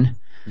again.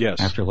 Yes.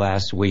 After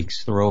last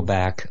week's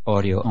throwback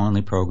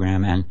audio-only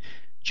program. And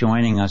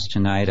joining us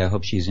tonight, I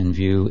hope she's in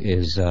view,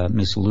 is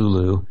Miss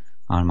Lulu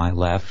on my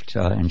left,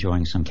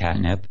 enjoying some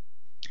catnip.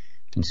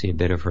 You can see a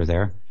bit of her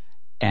there.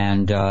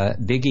 And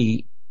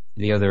Biggie,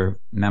 the other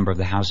member of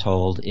the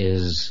household,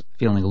 is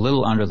feeling a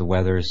little under the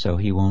weather, so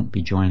he won't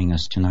be joining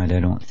us tonight, I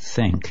don't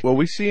think. Well,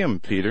 we see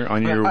him, Peter,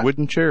 on your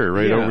wooden chair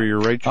over your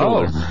right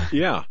shoulder. Oh.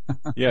 Yeah,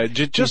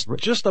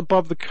 just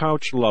above the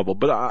couch level.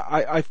 But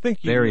I think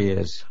there he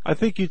is. I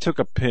think you took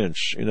a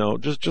pinch,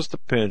 just a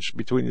pinch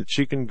between the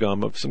cheek and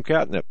gum of some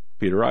catnip,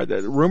 Peter.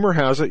 Rumor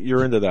has it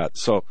you're into that,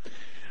 so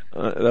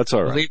that's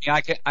all right. Believe me,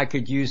 I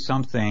could use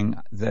something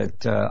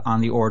that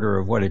on the order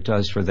of what it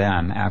does for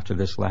them after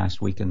this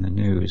last week in the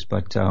news,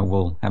 but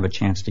we'll have a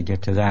chance to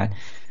get to that.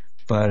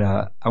 But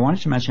I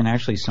wanted to mention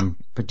actually some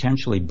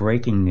potentially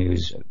breaking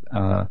news.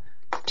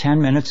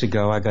 10 minutes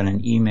ago, I got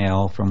an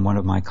email from one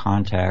of my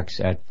contacts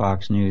at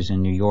Fox News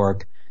in New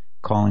York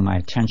calling my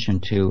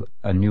attention to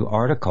a new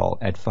article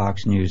at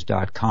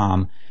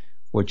foxnews.com,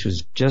 which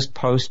was just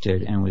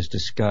posted and was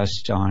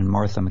discussed on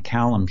Martha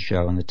McCallum's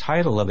show. And the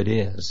title of it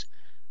is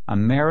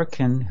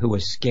American Who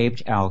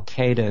Escaped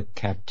Al-Qaeda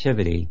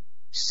Captivity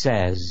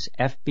says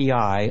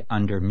FBI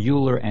under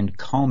Mueller and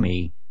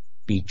Comey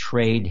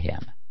betrayed him.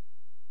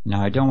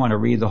 Now, I don't want to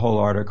read the whole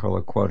article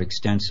or quote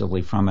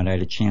extensively from it. I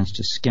had a chance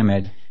to skim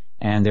it.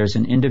 And there's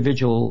an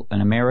individual,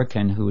 an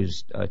American, who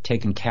is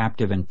taken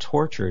captive and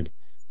tortured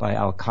by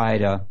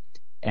Al-Qaeda.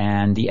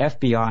 And the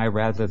FBI,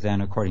 rather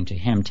than, according to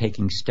him,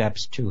 taking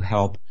steps to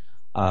help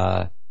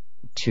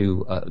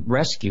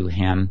rescue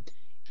him,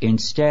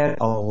 instead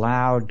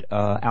allowed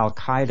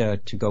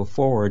Al-Qaeda to go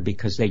forward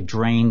because they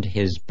drained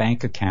his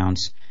bank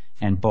accounts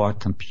and bought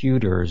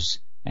computers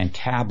and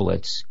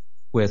tablets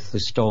with the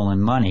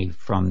stolen money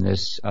from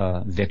this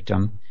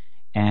victim.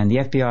 And the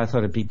FBI thought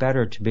it'd be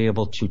better to be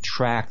able to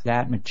track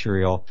that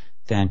material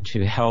than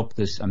to help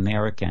this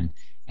American.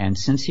 And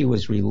since he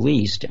was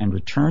released and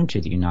returned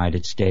to the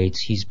United States,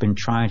 he's been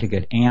trying to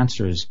get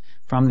answers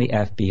from the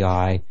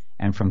FBI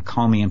and from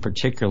Comey in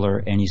particular,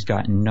 and he's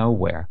gotten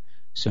nowhere.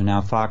 So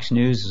now Fox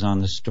News is on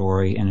the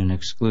story in an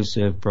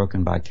exclusive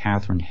broken by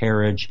Catherine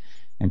Herridge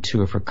and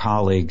two of her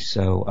colleagues.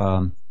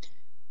 So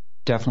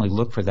definitely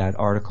look for that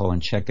article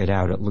and check it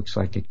out. It looks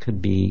like it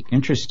could be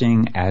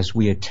interesting as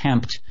we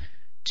attempt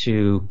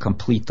to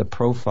complete the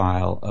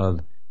profile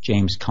of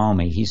James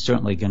Comey. He's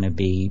certainly going to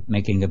be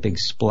making a big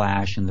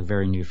splash in the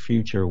very near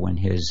future when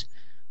his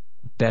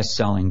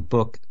best-selling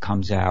book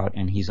comes out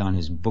and he's on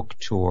his book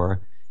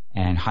tour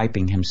and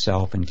hyping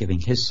himself and giving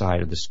his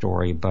side of the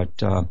story.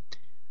 But,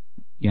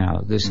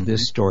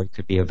 this story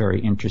could be a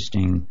very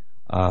interesting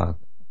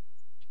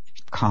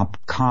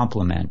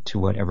complement to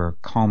whatever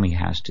Comey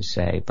has to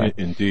say. But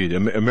indeed,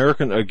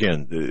 American,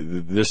 again,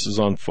 this is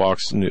on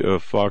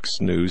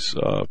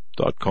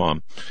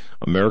foxnews.com.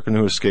 American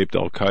who escaped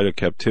Al-Qaeda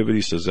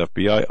captivity, says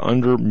FBI,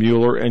 under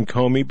Mueller and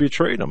Comey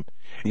betrayed him.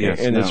 Yes,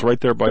 and it's right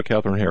there by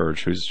Catherine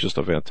Herridge, who's just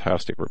a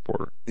fantastic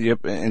reporter.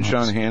 Yep, and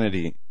Sean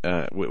Hannity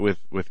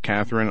with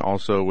Catherine,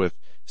 also with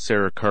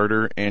Sarah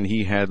Carter, and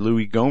he had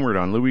Louis Gohmert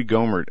on. Louis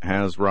Gohmert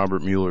has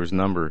Robert Mueller's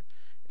number,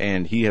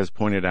 and he has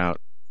pointed out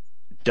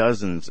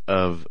dozens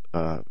of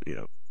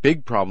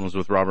big problems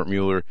with Robert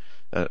Mueller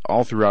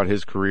all throughout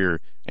his career,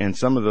 and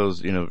some of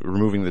those,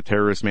 removing the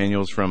terrorist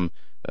manuals from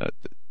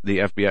the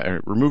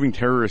FBI, removing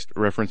terrorist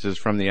references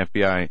from the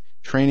FBI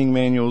training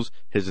manuals,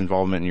 his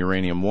involvement in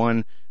Uranium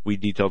One. We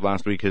detailed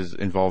last week his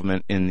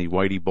involvement in the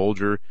Whitey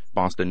Bulger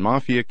Boston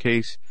Mafia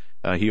case.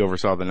 He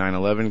oversaw the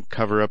 9/11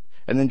 cover-up.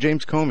 And then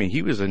James Comey,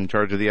 he was in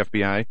charge of the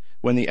FBI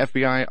when the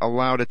FBI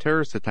allowed a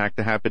terrorist attack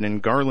to happen in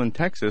Garland,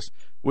 Texas,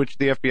 which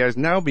the FBI is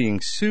now being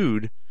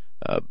sued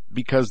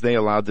because they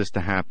allowed this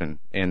to happen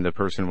and the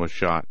person was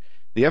shot.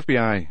 The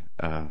FBI,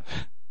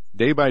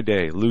 day by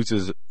day,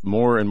 loses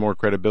more and more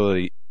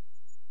credibility,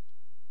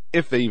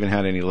 if they even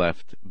had any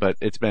left. But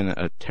it's been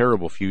a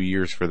terrible few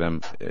years for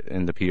them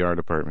in the PR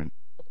department.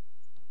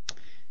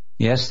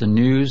 Yes, the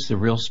news, the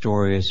real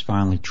story is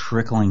finally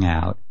trickling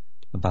out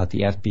about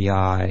the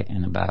FBI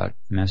and about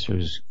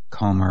Messrs.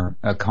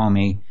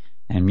 Comey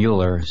and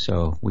Mueller,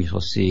 so we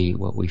shall see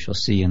what we shall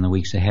see in the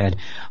weeks ahead.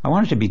 I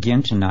wanted to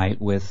begin tonight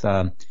with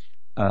a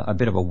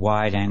bit of a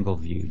wide-angle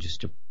view,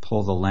 just to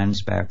pull the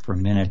lens back for a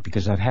minute,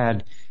 because I've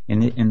had,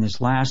 in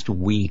this last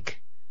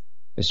week,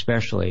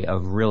 especially,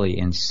 of really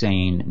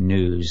insane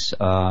news.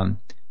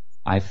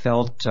 I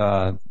felt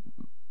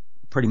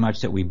pretty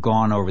much that we've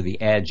gone over the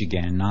edge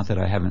again, not that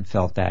I haven't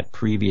felt that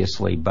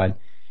previously, but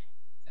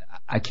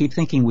I keep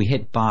thinking we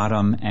hit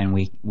bottom and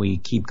we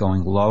keep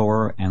going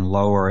lower and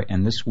lower,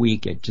 and this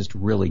week it just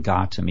really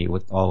got to me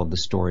with all of the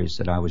stories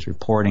that I was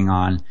reporting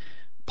on,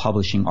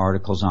 publishing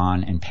articles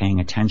on, and paying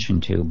attention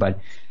to. But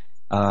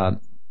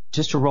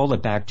just to roll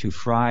it back to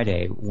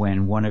Friday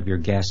when one of your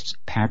guests,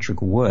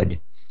 Patrick Wood,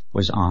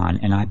 was on,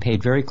 and I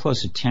paid very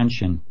close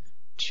attention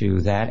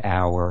to that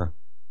hour,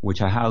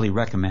 which I highly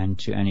recommend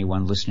to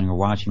anyone listening or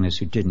watching this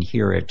who didn't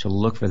hear it to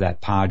look for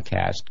that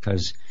podcast,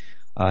 because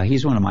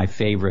he's one of my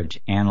favorite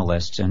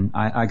analysts, and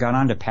I got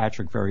onto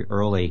Patrick very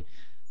early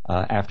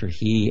after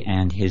he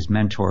and his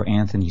mentor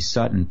Anthony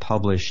Sutton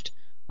published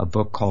a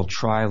book called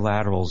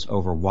Trilaterals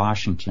Over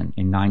Washington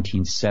in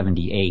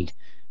 1978.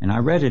 And I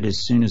read it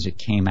as soon as it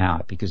came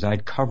out because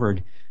I'd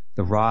covered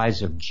the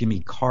rise of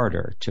Jimmy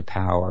Carter to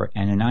power.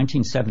 And in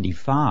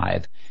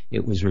 1975,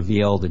 it was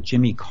revealed that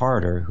Jimmy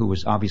Carter, who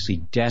was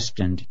obviously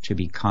destined to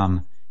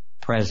become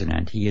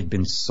president, he had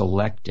been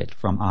selected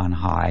from on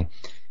high.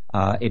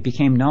 It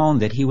became known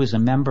that he was a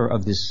member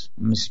of this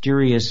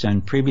mysterious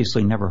and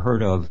previously never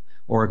heard of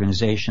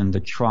organization, the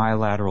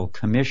Trilateral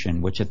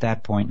Commission, which at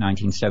that point,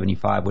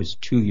 1975, was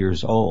 2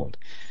 years old.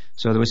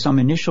 So there was some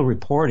initial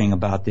reporting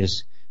about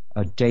this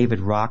David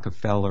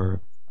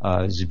Rockefeller,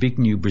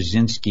 Zbigniew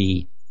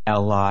Brzezinski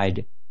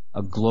allied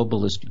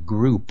globalist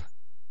group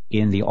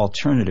in the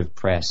alternative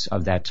press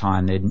of that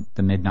time, in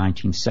the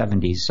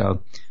mid-1970s.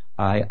 So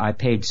I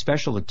paid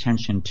special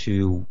attention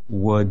to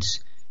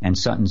Wood's and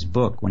Sutton's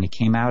book when it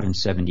came out in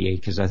 78,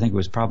 because I think it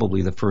was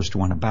probably the first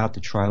one about the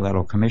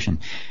Trilateral Commission.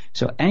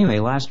 So anyway,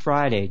 last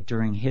Friday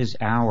during his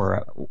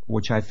hour,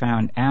 which I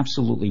found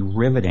absolutely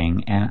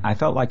riveting, and I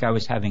felt like I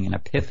was having an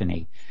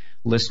epiphany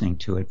listening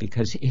to it,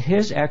 because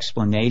his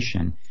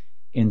explanation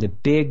in the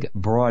big,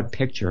 broad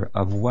picture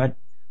of what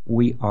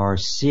we are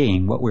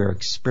seeing, what we're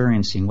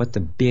experiencing, what the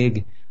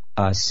big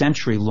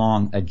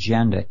century-long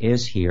agenda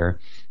is here,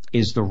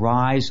 is the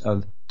rise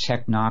of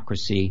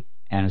technocracy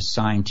and a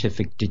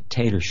scientific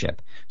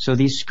dictatorship. So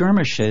these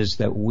skirmishes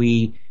that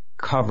we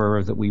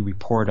cover, that we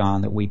report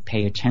on, that we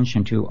pay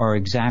attention to are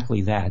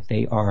exactly that.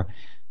 They are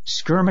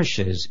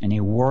skirmishes in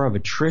a war of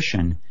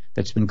attrition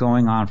that's been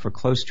going on for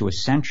close to a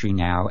century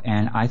now,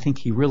 and I think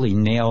he really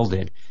nailed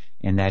it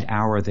in that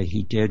hour that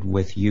he did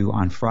with you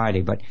on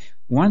Friday. But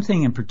one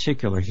thing in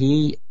particular,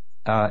 he,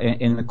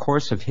 in the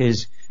course of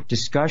his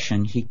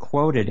discussion, he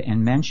quoted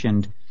and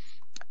mentioned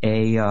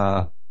a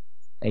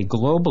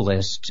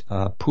globalist,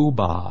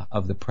 poobah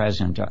of the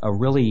present, a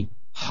really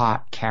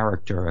hot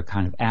character, a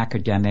kind of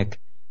academic,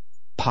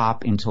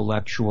 pop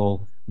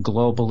intellectual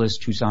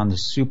globalist who's on the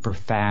super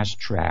fast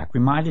track.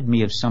 Reminded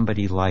me of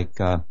somebody like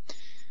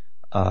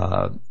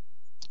on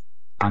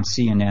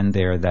CNN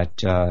there, that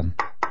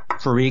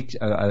Fareed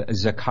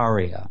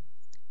Zakaria.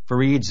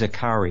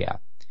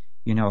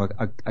 You know,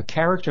 a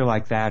character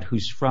like that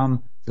who's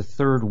from the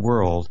third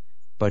world,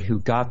 but who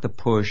got the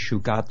push,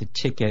 who got the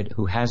ticket,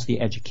 who has the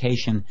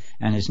education,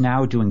 and is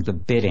now doing the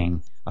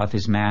bidding of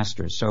his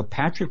masters. So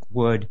Patrick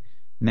Wood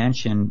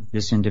mentioned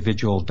this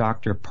individual,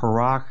 Dr.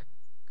 Parag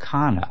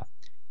Khanna,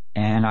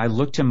 and I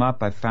looked him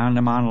up. I found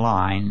him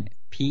online,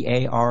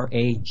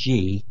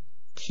 Paragkhanna.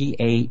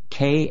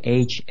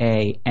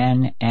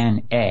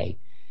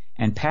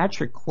 And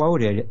Patrick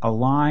quoted a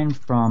line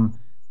from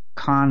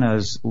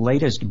Khanna's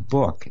latest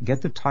book.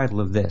 Get the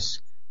title of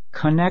this: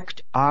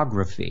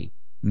 Connectography,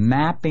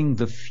 Mapping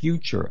the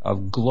Future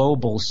of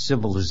Global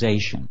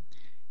Civilization.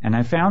 And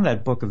I found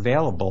that book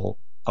available,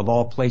 of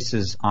all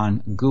places,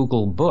 on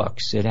Google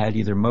Books. It had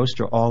either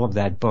most or all of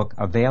that book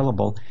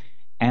available.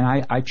 And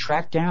I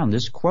tracked down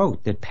this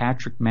quote that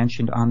Patrick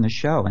mentioned on the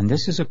show. And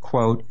this is a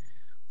quote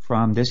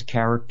from this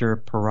character,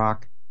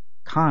 Parag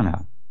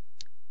Khanna.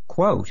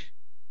 Quote,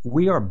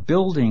 "We are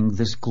building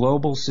this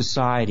global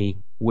society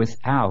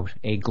without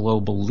a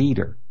global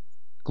leader.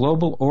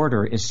 Global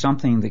order is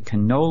something that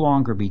can no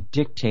longer be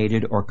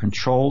dictated or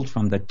controlled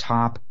from the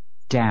top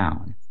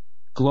down.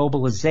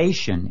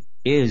 Globalization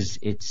is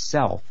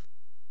itself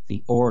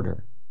the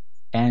order."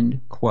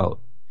 End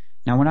quote.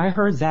 Now, when I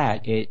heard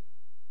that, it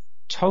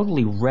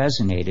totally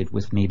resonated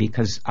with me,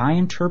 because I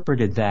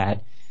interpreted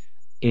that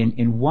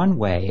in one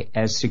way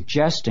as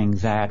suggesting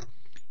that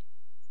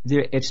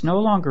it's no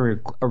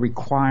longer a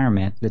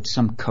requirement that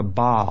some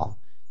cabal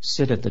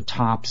sit at the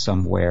top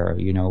somewhere,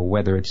 you know,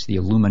 whether it's the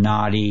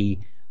Illuminati,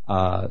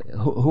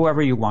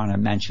 whoever you want to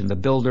mention, the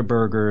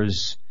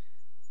Bilderbergers.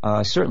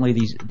 Certainly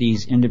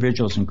these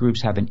individuals and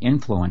groups have an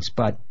influence,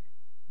 but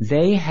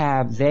they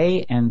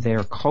and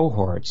their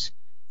cohorts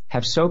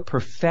have so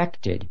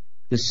perfected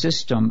the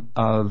system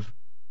of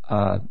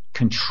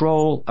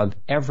control of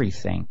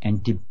everything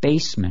and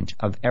debasement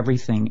of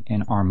everything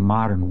in our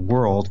modern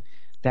world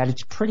that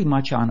it's pretty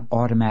much on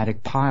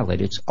automatic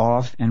pilot. It's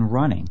off and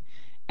running.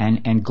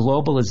 And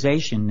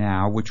globalization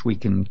now, which we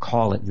can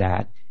call it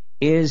that,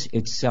 is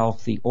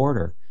itself the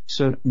order.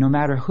 So no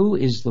matter who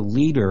is the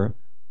leader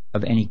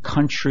of any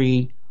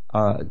country,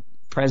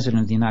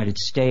 President of the United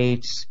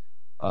States,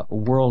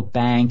 World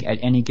Bank at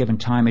any given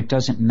time, it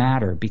doesn't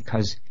matter,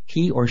 because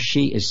he or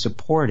she is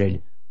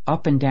supported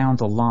up and down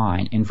the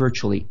line in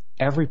virtually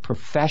every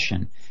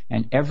profession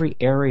and every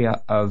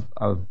area of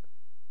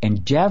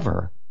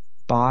endeavor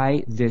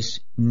by this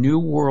new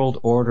world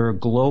order,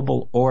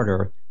 global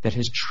order that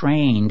has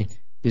trained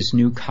this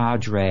new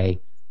cadre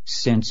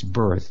since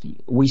birth.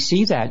 We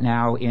see that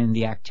now in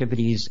the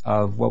activities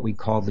of what we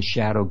call the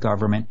shadow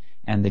government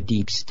and the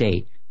deep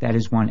state. That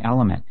is one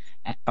element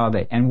of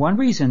it. And one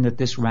reason that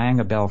this rang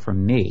a bell for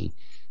me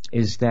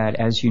is that,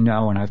 as you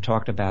know, and I've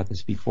talked about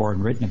this before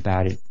and written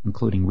about it,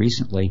 including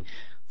recently,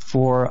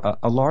 for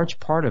a large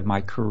part of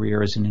my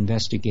career as an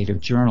investigative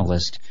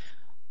journalist,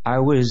 I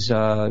was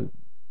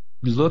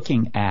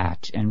looking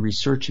at and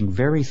researching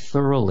very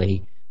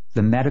thoroughly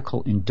the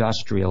medical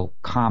industrial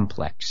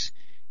complex.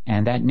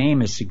 And that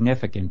name is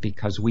significant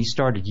because we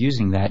started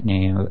using that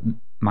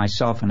name,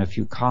 myself and a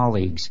few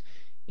colleagues,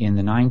 in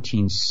the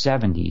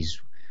 1970s.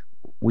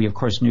 We, of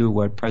course, knew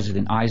what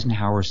President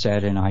Eisenhower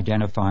said in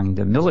identifying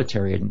the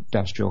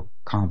military-industrial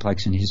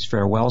complex in his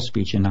farewell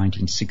speech in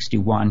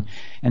 1961,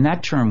 and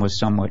that term was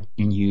somewhat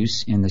in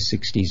use in the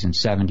 60s and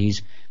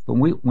 70s. But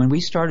when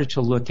we started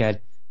to look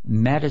at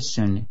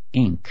Medicine,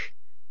 Inc.,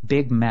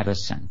 big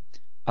medicine,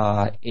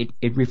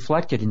 it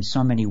reflected in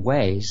so many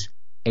ways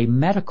a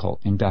medical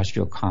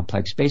industrial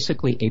complex,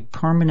 basically a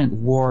permanent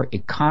war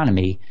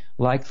economy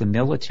like the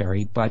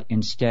military, but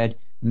instead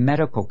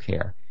medical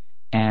care.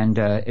 And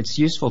it's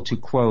useful to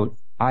quote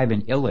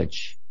Ivan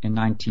Illich in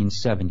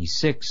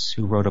 1976,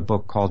 who wrote a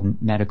book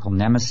called Medical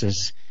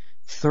Nemesis,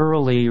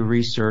 thoroughly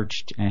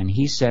researched, and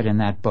he said in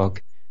that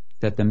book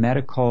that the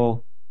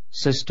medical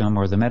system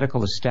or the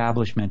medical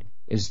establishment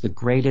is the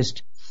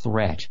greatest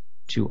threat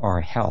to our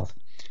health.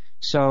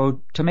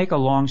 So to make a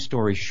long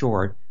story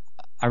short,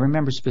 I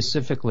remember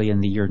specifically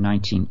in the year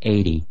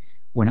 1980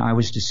 when I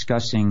was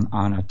discussing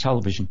on a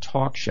television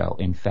talk show,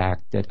 in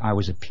fact, that I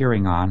was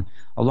appearing on,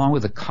 along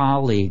with a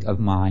colleague of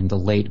mine, the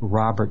late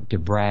Robert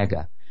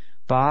DeBraga.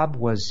 Bob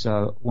was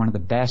one of the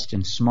best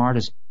and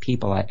smartest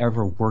people I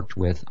ever worked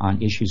with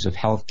on issues of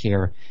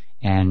healthcare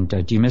and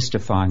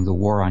demystifying the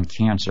war on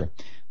cancer.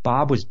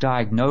 Bob was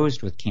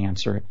diagnosed with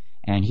cancer,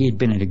 and he had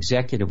been an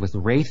executive with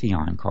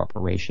Raytheon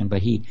Corporation,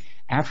 but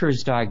after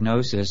his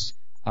diagnosis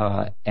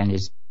and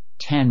his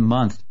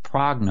 10-month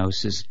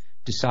prognosis,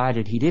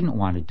 decided he didn't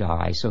want to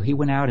die. So he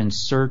went out and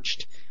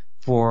searched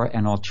for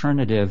an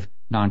alternative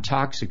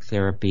non-toxic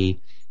therapy,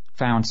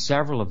 found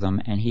several of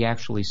them, and he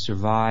actually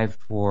survived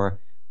for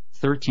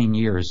 13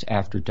 years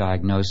after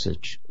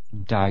diagnosis,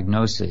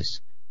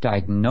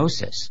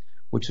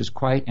 which was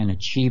quite an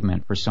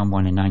achievement for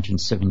someone in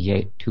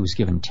 1978 who was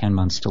given 10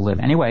 months to live.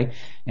 Anyway,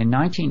 in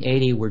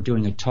 1980, we're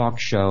doing a talk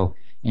show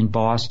in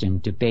Boston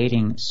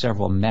debating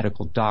several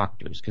medical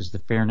doctors, because the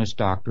fairness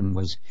doctrine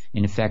was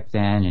in effect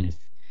then, and if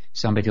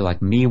somebody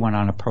like me went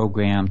on a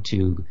program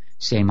to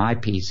say my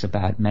piece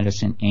about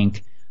Medicine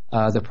Inc.,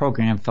 the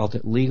program felt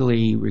it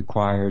legally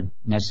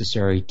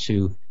necessary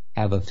to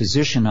have a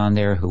physician on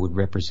there who would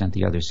represent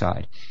the other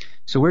side.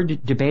 So we're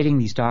debating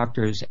these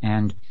doctors,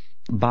 and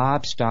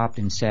Bob stopped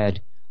and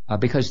said,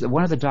 because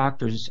one of the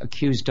doctors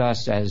accused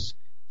us as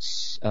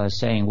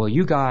saying, well,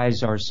 you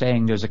guys are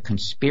saying there's a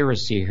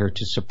conspiracy here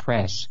to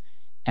suppress.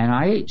 And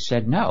I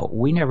said, no,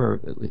 we never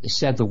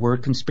said the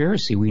word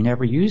conspiracy. We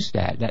never used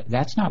that.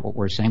 That's not what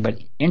we're saying. But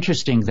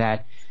interesting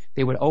that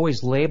they would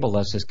always label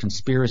us as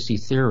conspiracy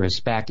theorists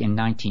back in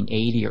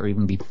 1980 or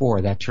even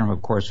before. That term,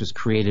 of course, was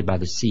created by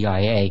the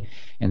CIA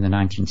in the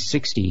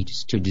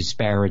 1960s to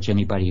disparage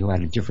anybody who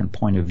had a different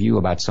point of view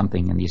about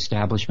something in the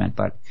establishment.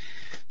 But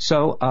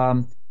so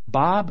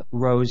Bob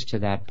rose to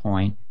that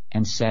point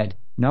and said,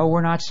 no,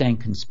 we're not saying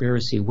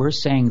conspiracy. We're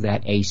saying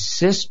that a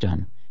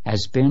system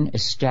has been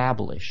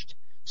established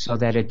so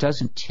that it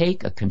doesn't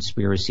take a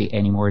conspiracy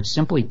anymore. It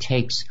simply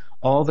takes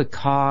all the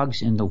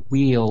cogs in the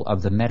wheel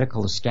of the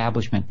medical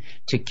establishment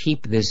to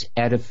keep this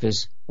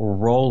edifice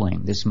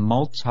rolling, this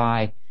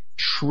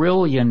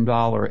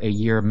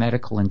multi-trillion-dollar-a-year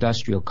medical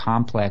industrial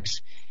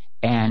complex.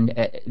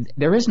 And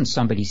there isn't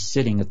somebody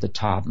sitting at the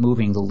top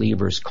moving the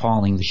levers,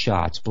 calling the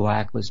shots,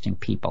 blacklisting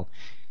people.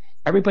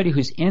 Everybody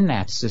who's in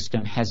that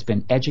system has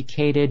been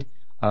educated,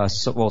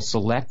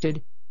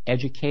 selected,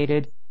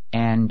 educated,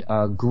 and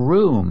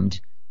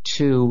groomed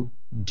to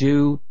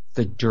do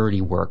the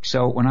dirty work.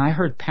 So when I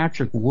heard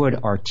Patrick Wood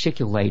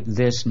articulate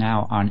this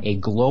now on a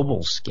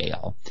global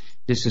scale,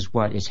 this is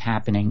what is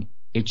happening,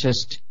 it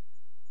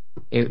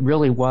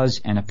really was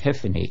an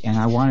epiphany, and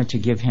I wanted to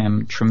give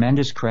him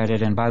tremendous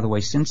credit. And by the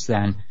way, since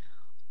then,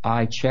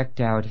 I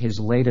checked out his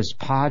latest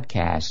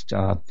podcast,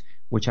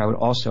 which I would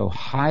also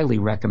highly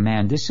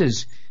recommend. This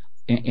is,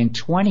 in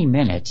 20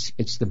 minutes,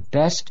 it's the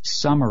best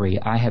summary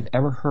I have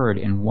ever heard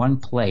in one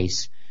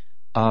place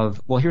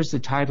of, well, here's the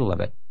title of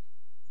it,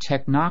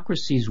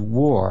 Technocracy's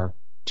War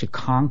to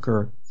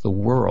Conquer the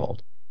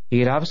World. He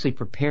had obviously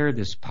prepared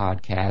this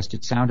podcast.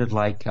 It sounded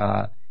like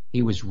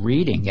he was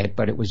reading it,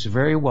 but it was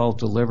very well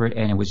delivered,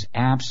 and it was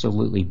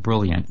absolutely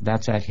brilliant.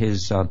 That's at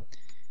his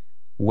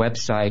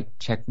website,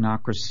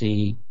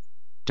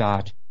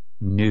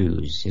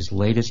 technocracy.news, his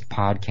latest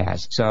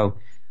podcast. So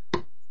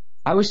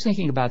I was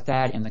thinking about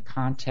that in the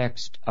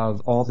context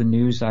of all the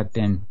news I've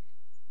been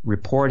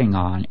reporting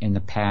on in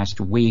the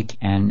past week,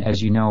 and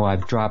as you know,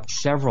 I've dropped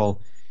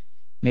several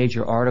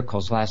major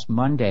articles. Last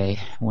Monday,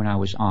 when I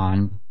was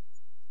on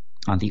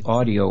the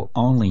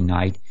audio-only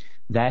night,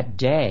 that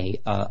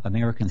day,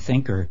 American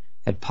Thinker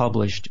had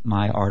published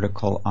my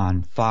article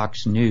on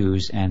Fox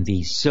News and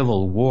the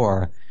civil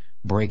war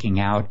breaking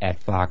out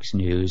at Fox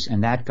News,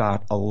 and that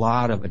got a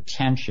lot of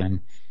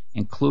attention,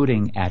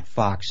 including at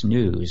Fox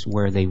News,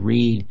 where they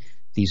read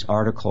these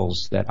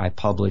articles that I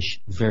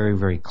publish very,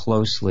 very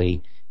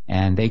closely,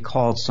 and they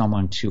called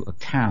someone to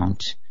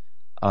account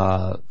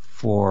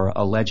for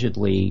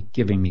allegedly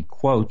giving me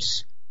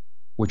quotes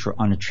which were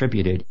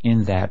unattributed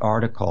in that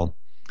article,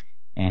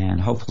 and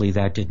hopefully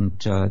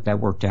that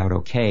worked out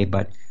okay.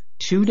 But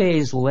 2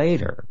 days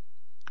later,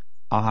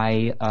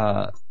 I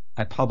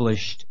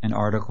published an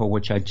article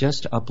which I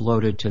just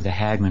uploaded to the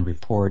Hagmann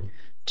report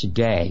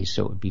today,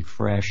 so it would be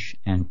fresh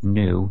and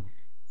new,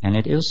 and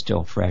it is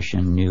still fresh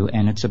and new,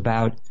 and it's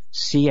about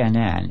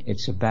CNN.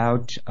 It's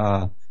about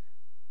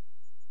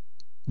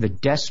the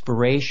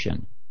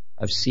desperation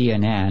of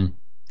CNN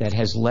that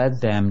has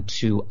led them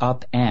to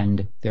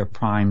upend their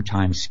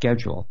primetime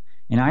schedule.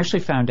 And I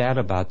actually found out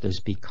about this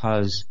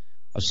because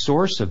a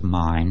source of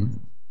mine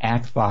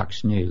at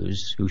Fox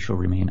News, who shall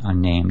remain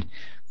unnamed,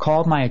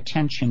 called my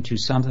attention to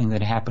something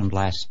that happened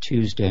last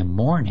Tuesday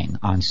morning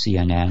on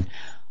CNN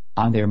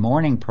on their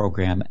morning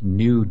program,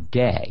 New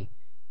Day,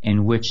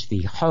 in which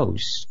the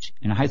host,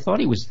 and I thought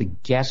he was the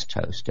guest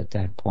host at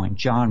that point,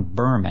 John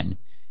Berman,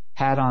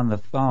 had on the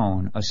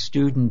phone a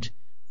student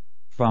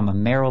from a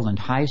Maryland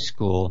high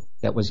school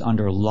that was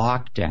under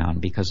lockdown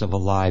because of a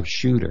live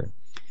shooter.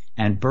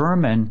 And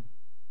Berman,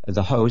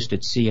 the host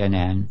at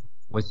CNN,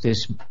 with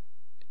this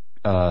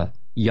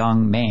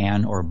young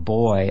man or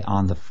boy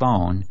on the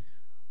phone,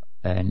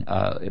 and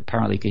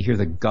apparently you could hear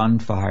the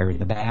gunfire in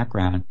the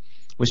background,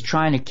 was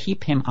trying to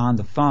keep him on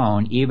the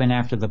phone even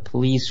after the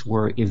police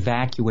were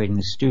evacuating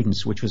the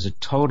students, which was a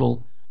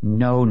total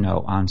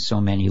no-no on so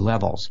many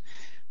levels.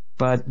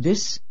 But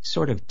this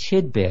sort of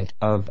tidbit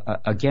of,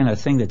 again, a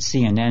thing that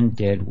CNN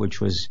did, which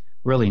was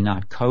really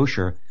not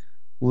kosher,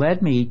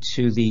 led me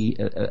to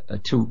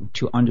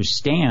to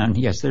understand,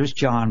 yes, there's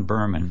John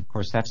Berman. Of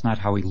course, that's not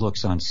how he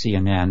looks on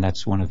CNN.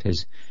 That's one of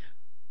his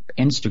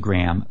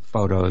Instagram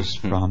photos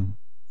from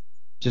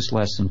just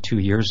less than 2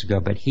 years ago.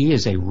 But he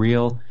is a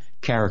real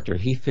character.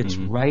 He fits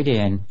right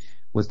in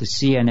with the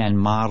CNN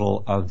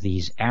model of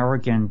these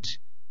arrogant,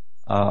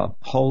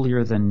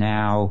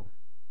 holier-than-thou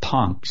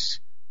punks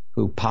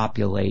who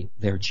populate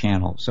their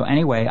channel. So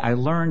anyway, I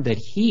learned that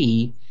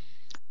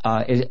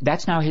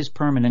that's now his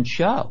permanent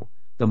show,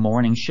 the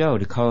morning show,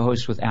 to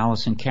co-host with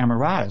Allison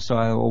Camerata.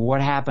 So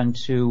what happened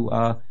to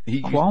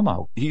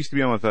Cuomo? He used to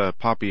be on with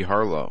Poppy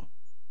Harlow.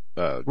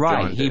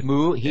 Right.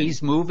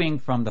 He's moving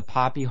from the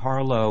Poppy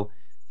Harlow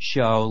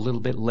show a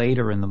little bit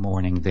later in the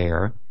morning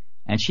there,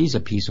 and she's a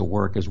piece of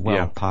work as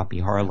well, Poppy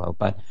Harlow.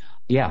 But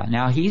yeah,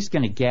 now he's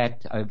going to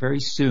get very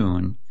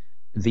soon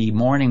the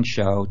morning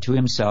show to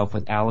himself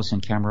with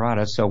Allison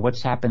Camerata. So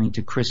what's happening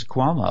to Chris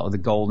Cuomo, the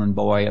golden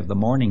boy of the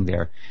morning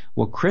there?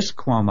 Well, Chris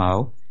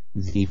Cuomo,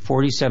 the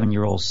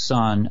 47-year-old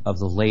son of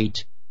the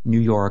late New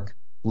York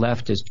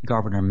leftist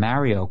Governor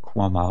Mario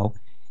Cuomo,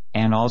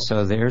 and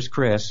also there's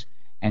Chris,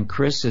 and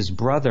Chris's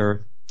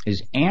brother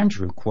is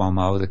Andrew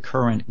Cuomo, the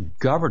current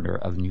governor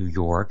of New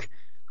York,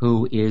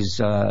 who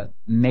is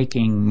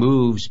making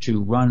moves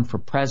to run for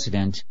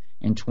president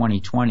in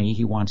 2020.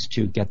 He wants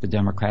to get the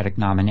Democratic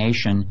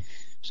nomination.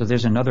 So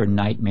there's another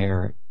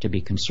nightmare to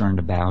be concerned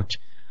about.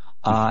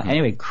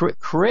 Anyway,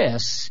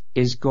 Chris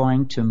is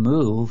going to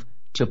move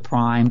to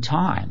prime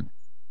time,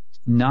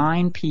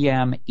 9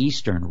 p.m.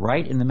 Eastern,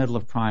 right in the middle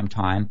of prime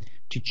time,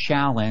 to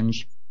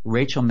challenge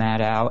Rachel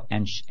Maddow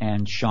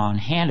and Sean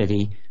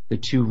Hannity, the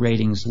two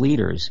ratings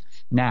leaders.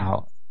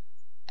 Now,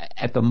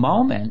 at the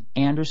moment,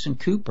 Anderson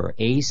Cooper,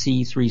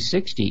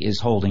 AC360, is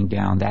holding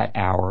down that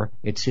hour.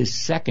 It's his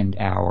second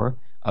hour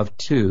of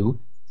two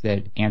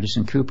that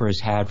Anderson Cooper has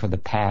had for the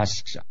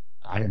past,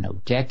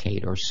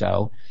 decade or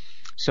so.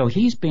 So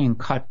he's being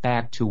cut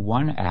back to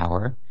 1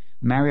 hour.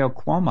 Mario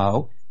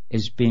Cuomo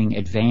is being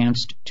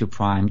advanced to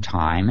prime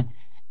time.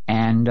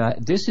 And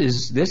this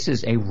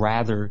is a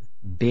rather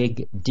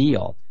big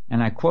deal.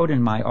 And I quote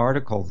in my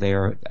article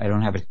there, I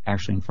don't have it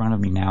actually in front of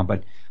me now,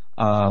 but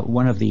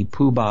one of the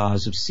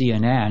poobahs of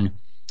CNN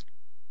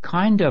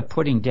kind of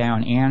putting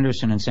down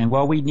Anderson and saying,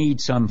 well, we need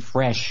some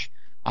fresh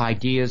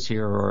ideas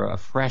here or a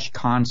fresh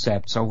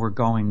concept, so we're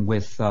going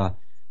with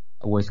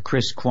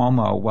Chris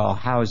Cuomo. Well,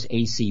 how's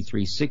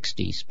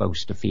AC360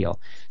 supposed to feel?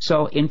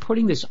 So in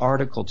putting this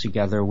article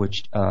together,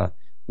 which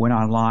went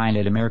online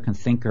at American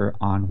Thinker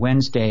on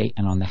Wednesday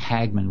and on the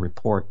Hagmann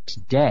Report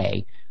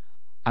today,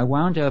 I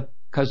wound up,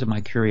 because of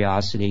my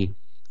curiosity,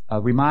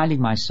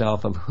 reminding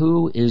myself of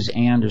who is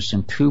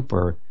Anderson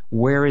Cooper,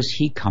 where is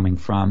he coming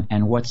from,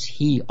 and what's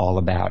he all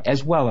about,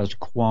 as well as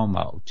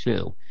Cuomo,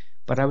 too.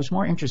 But I was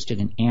more interested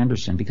in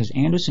Anderson because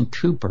Anderson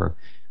Cooper,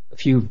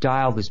 if you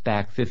dial this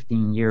back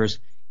 15 years,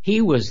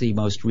 he was the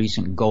most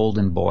recent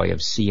golden boy of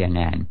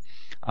CNN.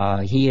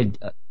 He had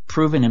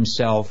proven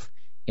himself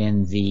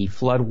in the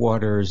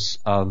floodwaters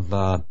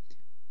of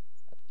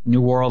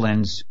New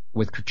Orleans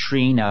with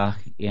Katrina,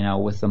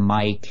 with the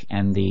mic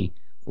and the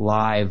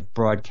live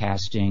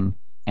broadcasting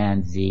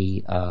and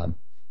the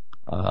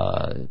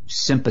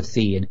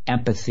sympathy and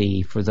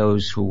empathy for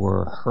those who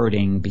were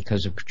hurting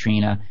because of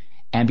Katrina.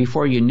 And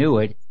before you knew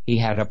it, he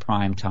had a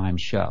primetime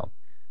show.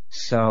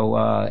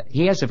 So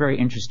he has a very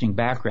interesting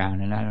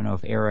background, and I don't know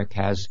if Eric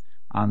has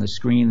on the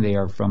screen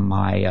there from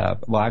my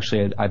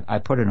I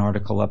put an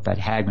article up at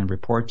Hagmann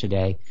Report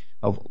today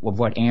of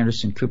what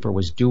Anderson Cooper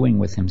was doing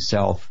with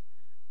himself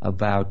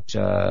about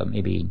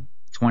maybe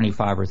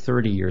 25 or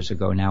 30 years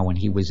ago now when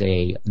he was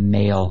a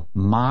male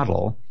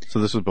model. So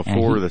this was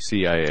before the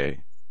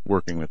CIA,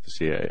 working with the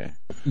CIA.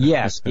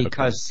 Yes,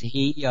 because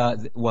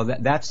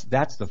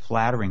that's the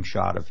flattering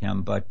shot of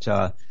him. But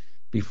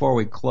before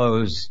we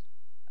close,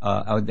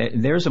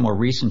 there's a more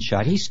recent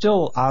shot. He's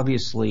still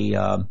obviously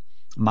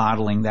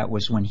modeling. That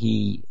was when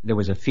there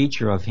was a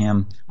feature of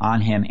him on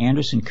him,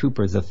 Anderson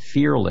Cooper, the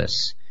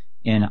Fearless,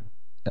 in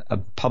a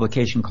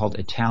publication called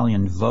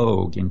Italian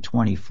Vogue in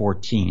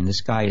 2014.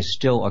 This guy is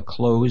still a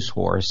clothes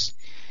horse.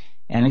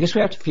 And I guess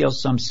we have to feel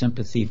some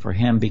sympathy for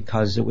him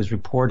because it was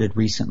reported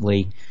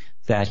recently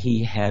that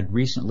he had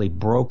recently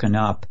broken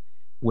up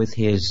with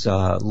his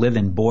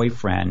live-in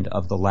boyfriend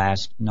of the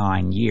last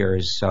 9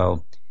 years.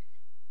 So,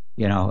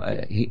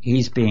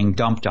 he's being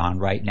dumped on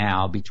right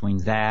now between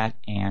that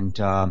and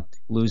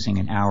losing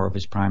an hour of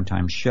his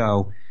primetime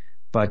show.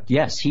 But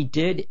yes, he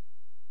did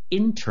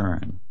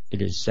intern,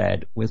 it is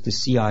said, with the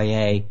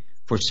CIA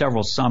for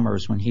several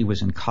summers when he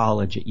was in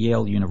college at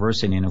Yale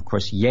University. And of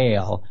course,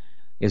 Yale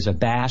is a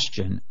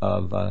bastion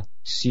of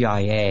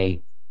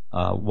CIA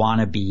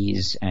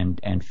wannabes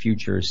and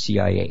future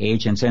CIA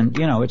agents. And,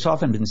 it's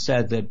often been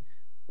said that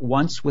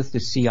once with the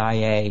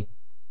CIA,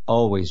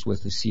 always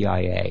with the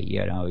CIA.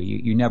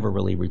 You never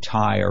really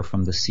retire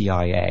from the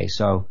CIA.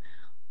 So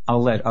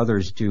I'll let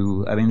others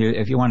do. I mean,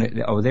 if you want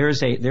to,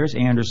 there's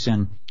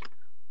Anderson,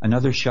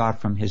 another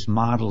shot from his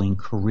modeling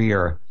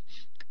career.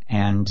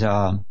 And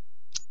I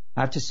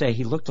have to say,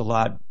 he looked a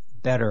lot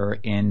better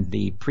in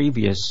the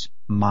previous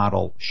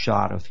model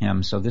shot of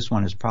him. So this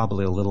one is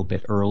probably a little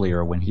bit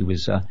earlier when he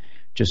was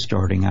just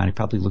starting out. He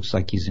probably looks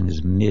like he's in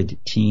his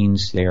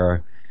mid-teens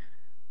there.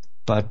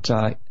 But,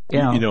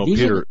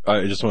 Peter,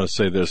 I just want to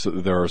say this.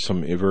 There are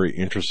some very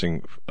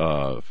interesting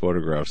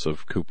photographs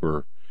of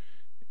Cooper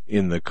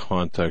in the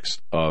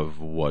context of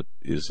what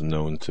is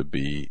known to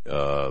be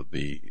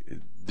the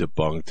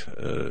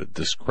debunked,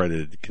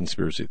 discredited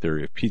conspiracy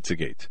theory of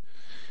Pizzagate.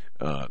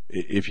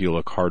 If you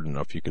look hard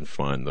enough, you can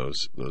find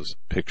those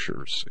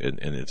pictures, and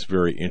it's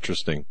very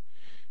interesting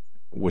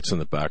what's in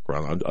the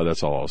background.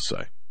 That's all I'll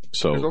say.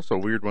 So there's also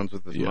weird ones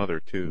with his mother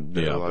too.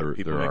 A lot of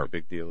people make a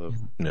big deal of.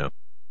 Yeah.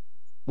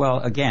 Well,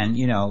 again,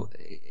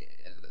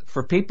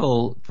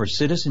 for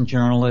citizen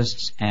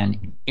journalists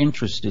and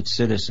interested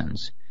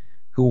citizens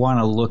who want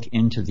to look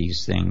into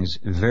these things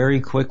very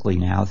quickly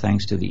now,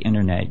 thanks to the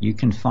internet, you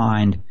can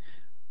find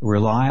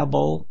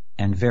reliable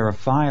and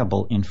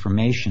verifiable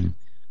information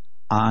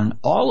on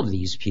all of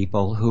these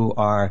people who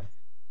are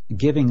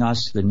giving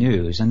us the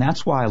news. And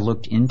that's why I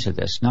looked into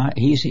this.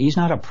 He's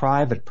not a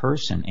private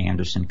person,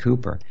 Anderson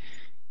Cooper.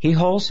 He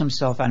holds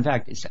himself, in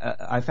fact,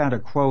 I found a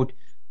quote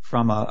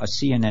from a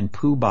CNN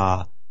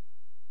poobah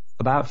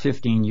about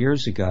 15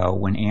 years ago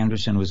when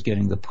Anderson was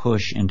getting the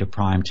push into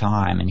prime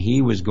time, and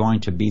he was going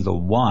to be the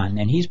one,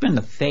 and he's been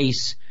the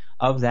face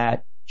of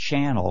that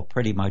channel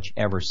pretty much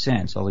ever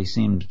since, although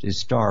his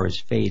star is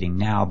fading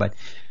now. But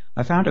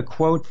I found a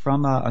quote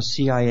from a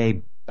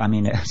CNN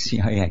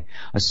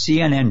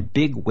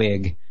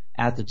bigwig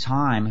at the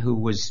time who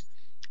was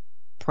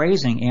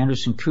praising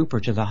Anderson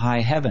Cooper to the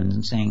high heavens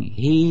and saying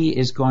he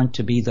is going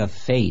to be the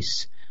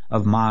face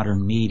of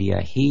modern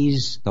media.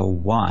 He's the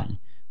one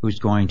who's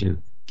going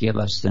to give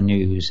us the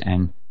news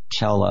and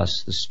tell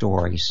us the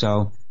story.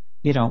 So,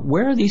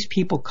 where are these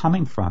people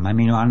coming from? I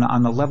mean,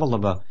 on the level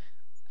of a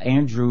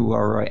Andrew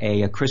or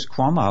a Chris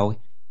Cuomo,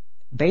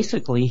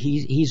 basically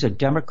he's a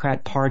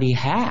Democrat Party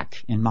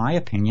hack, in my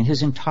opinion.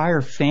 His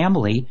entire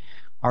family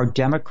are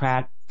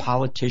Democrat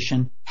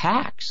politician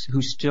hacks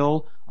who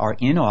still are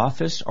in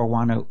office or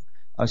want to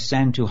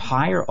ascend to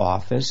higher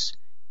office.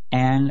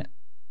 And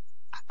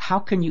how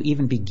can you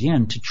even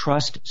begin to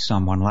trust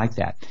someone like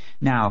that?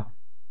 Now,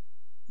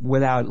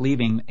 without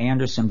leaving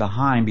Anderson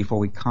behind before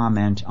we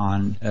comment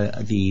on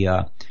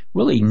the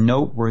really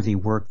noteworthy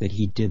work that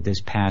he did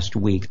this past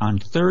week, on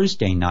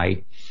Thursday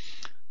night,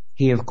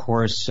 he, of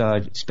course,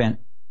 spent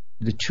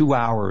the 2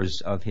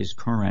 hours of his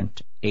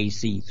current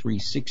AC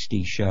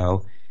 360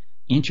 show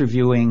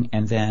interviewing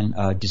and then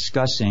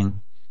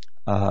discussing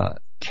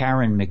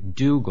Karen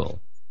McDougal,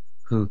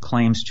 who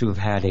claims to have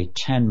had a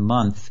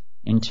 10-month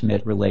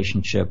intimate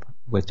relationship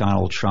with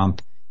Donald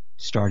Trump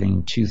starting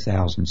in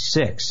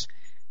 2006.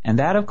 And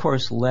that, of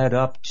course, led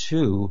up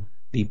to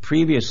the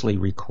previously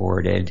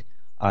recorded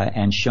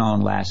and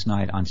shown last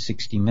night on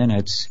 60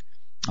 Minutes.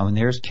 And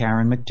there's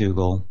Karen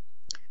McDougal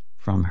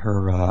from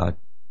her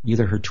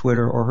either her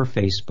Twitter or her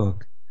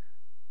Facebook.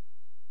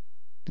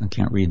 I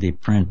can't read the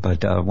print,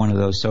 but one of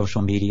those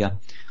social media.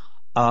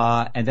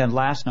 And then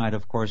last night,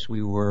 of course,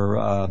 we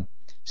were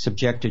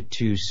subjected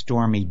to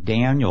Stormy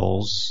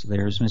Daniels.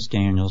 There's Miss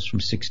Daniels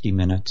from 60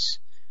 Minutes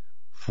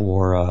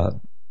for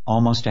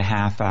almost a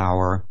half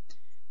hour,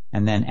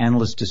 and then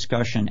endless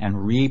discussion and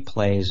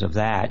replays of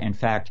that. In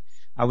fact,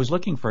 I was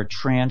looking for a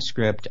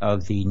transcript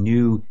of the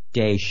New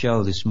Day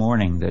show this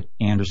morning that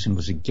Anderson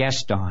was a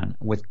guest on,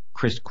 with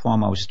Chris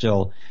Cuomo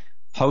still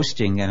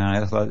hosting, and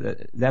I thought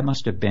that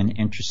must have been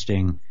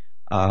interesting.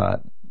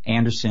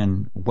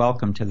 Anderson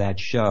welcomed to that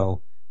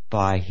show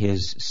by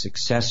his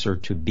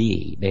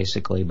successor-to-be,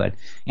 basically. But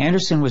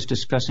Anderson was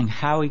discussing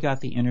how he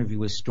got the interview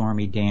with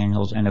Stormy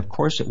Daniels, and of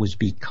course it was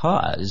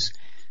because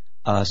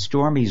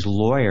Stormy's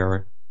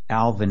lawyer,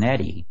 Al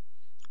Vanetti,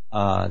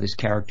 this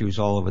character who's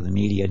all over the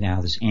media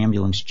now, this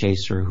ambulance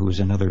chaser who's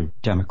another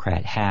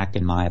Democrat hack,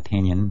 in my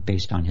opinion,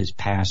 based on his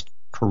past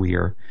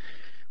career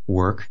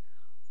work,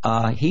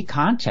 he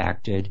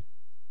contacted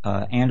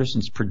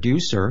Anderson's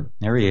producer,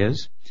 there he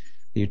is,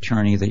 the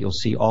attorney that you'll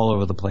see all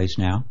over the place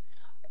now.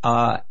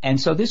 And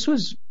so this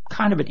was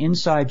kind of an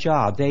inside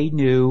job. They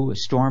knew,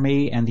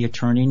 Stormy and the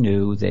attorney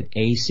knew, that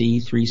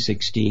AC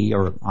 360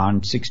 or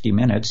on 60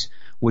 Minutes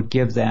would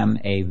give them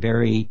a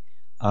very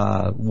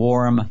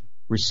warm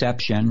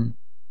reception,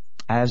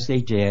 as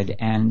they did.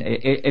 And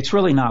it's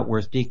really not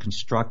worth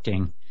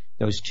deconstructing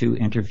those two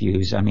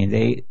interviews. I mean,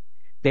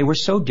 they were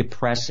so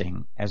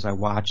depressing as I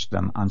watched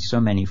them on so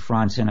many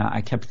fronts. And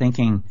I kept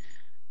thinking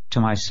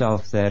to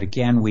myself that,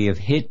 again, we have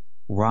hit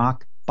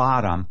rock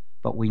bottom,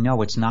 but we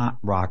know it's not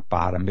rock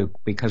bottom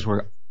because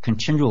we're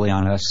continually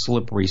on a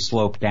slippery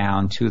slope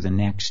down to the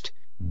next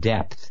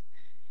depth.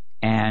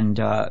 And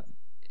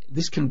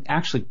this can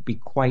actually be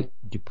quite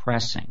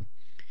depressing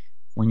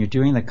when you're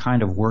doing the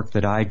kind of work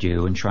that I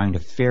do and trying to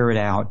ferret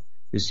out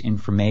this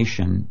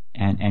information,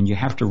 and you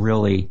have to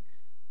really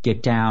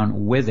get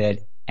down with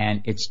it,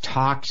 and it's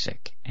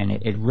toxic, and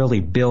it really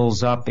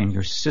builds up in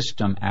your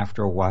system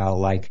after a while,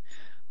 like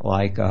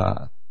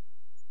a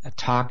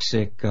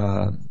toxic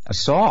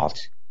assault.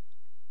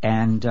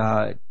 And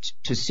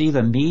to see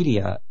the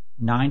media,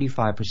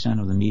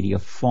 95% of the media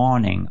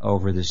fawning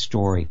over this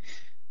story.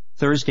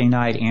 Thursday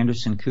night,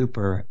 Anderson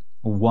Cooper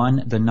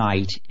won the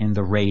night in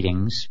the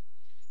ratings.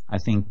 I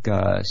think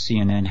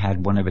CNN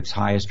had one of its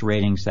highest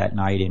ratings that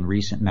night in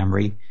recent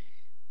memory.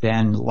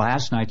 Then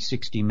last night,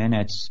 60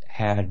 Minutes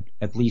had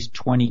at least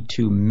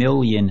 22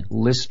 million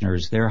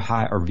listeners,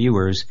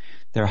 viewers,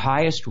 their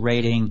highest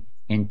rating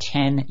in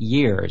 10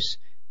 years.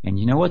 And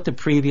you know what the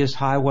previous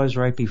high was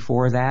right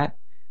before that?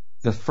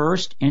 The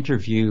first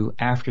interview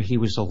after he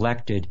was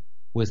elected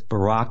with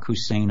Barack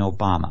Hussein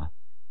Obama,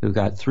 who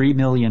got 3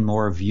 million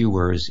more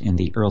viewers in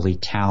the early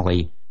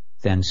tally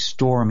than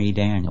Stormy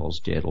Daniels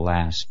did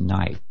last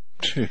night.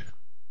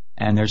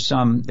 And there's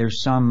some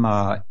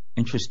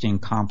interesting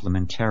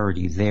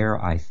complementarity there,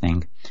 I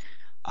think.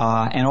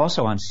 And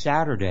also on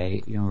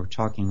Saturday, we're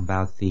talking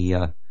about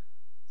the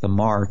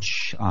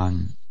march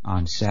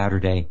on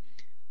Saturday.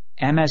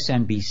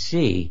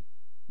 MSNBC,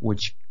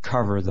 which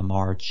covered the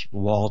march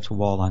wall to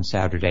wall on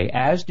Saturday,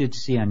 as did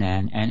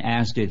CNN and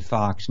as did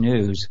Fox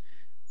News.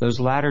 Those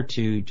latter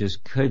two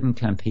just couldn't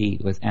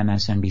compete with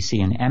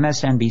MSNBC. And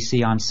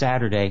MSNBC on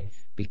Saturday,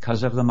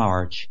 because of the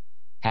march,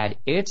 had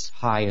its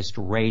highest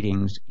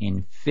ratings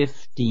in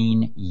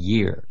 15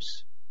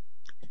 years.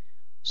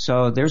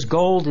 So there's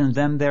gold in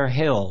them there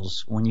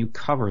hills when you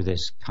cover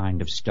this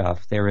kind of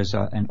stuff. There is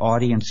an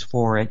audience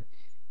for it,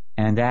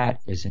 and that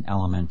is an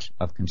element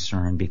of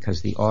concern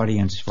because the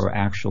audience for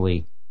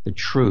actually the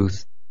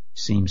truth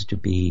seems to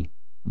be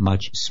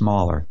much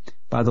smaller.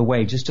 By the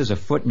way, just as a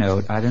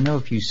footnote, I don't know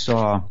if you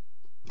saw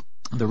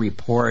the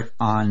report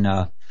on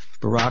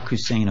Barack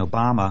Hussein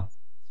Obama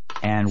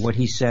and what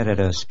he said at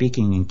a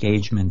speaking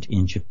engagement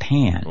in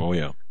Japan. Oh,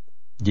 yeah.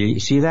 Do you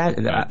see that?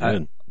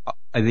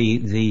 I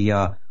did.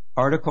 The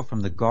article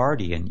from The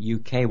Guardian,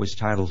 UK, was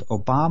titled,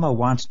 Obama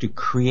Wants to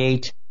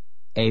Create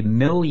a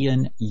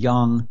Million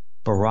Young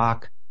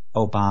Barack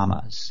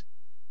Obamas.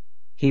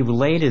 He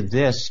related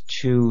this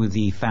to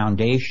the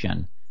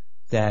foundation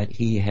that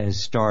he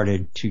has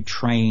started to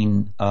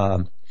train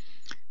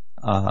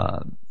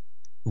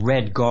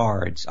Red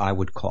Guards, I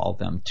would call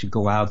them, to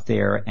go out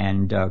there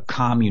and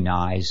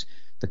communize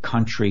the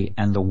country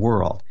and the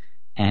world.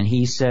 And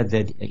he said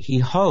that he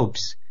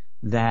hopes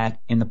that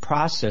in the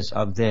process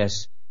of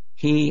this,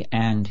 he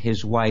and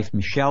his wife,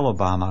 Michelle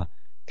Obama,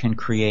 can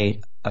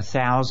create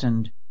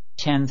 1,000,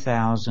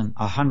 10,000,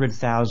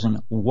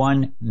 100,000,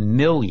 1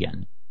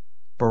 million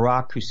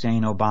Barack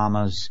Hussein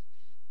Obamas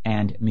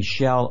and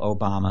Michelle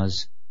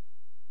Obamas,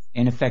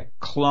 in effect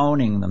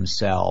cloning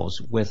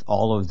themselves with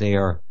all of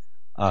their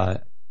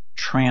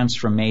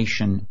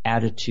transformation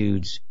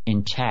attitudes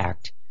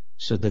intact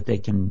so that they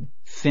can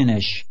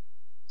finish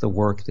the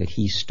work that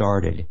he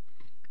started.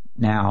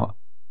 Now,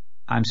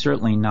 I'm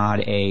certainly not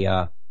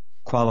a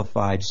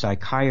qualified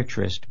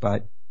psychiatrist,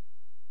 but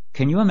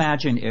can you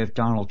imagine if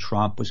Donald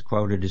Trump was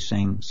quoted as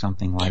saying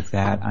something like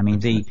that? I mean,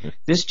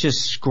 this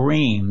just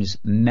screams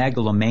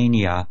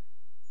megalomania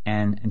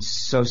and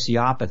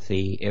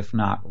sociopathy, if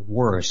not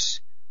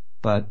worse.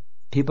 But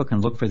people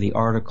can look for the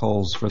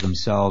articles for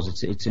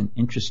themselves. It's an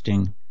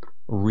interesting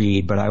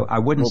read, but I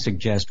wouldn't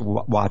suggest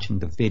watching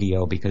the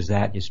video because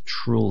that is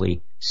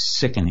truly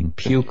sickening.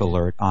 Puke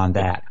alert on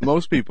that.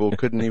 Most people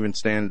couldn't even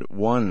stand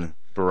one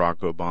Barack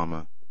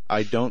Obama.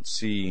 I don't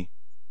see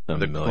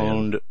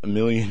cloned a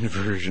million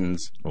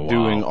versions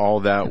doing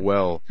all that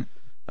well,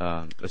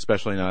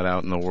 especially not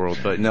out in the world.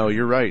 But no,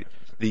 you're right.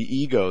 The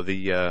ego, the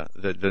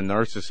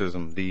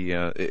narcissism,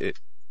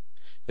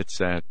 it's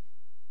sad.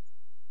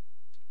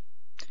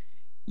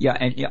 Yeah,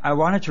 and I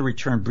wanted to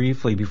return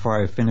briefly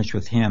before I finish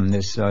with him,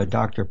 this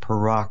Dr.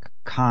 Parag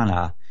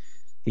Khanna,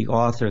 the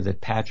author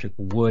that Patrick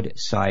Wood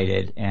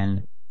cited,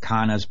 and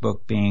Khanna's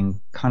book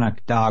being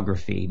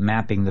Khanactography,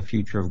 Mapping the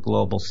Future of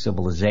Global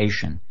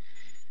Civilization,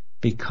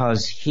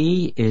 because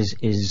he is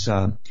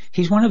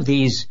he's one of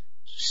these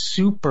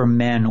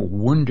supermen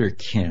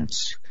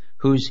wunderkinds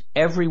who's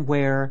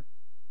everywhere,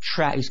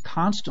 he's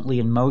constantly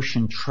in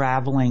motion,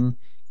 traveling,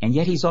 and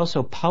yet he's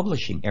also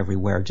publishing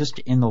everywhere. Just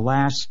in the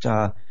last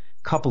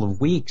couple of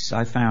weeks,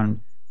 I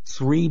found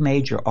 3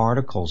 major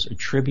articles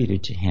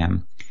attributed to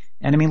him.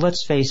 And I mean,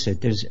 let's face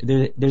it,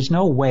 there's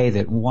no way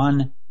that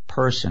one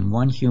person,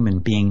 one human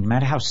being, no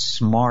matter how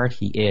smart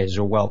he is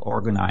or well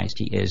organized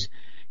he is,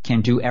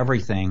 can do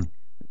everything,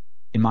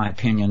 in my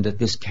opinion, that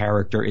this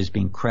character is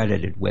being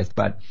credited with.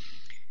 But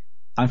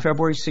on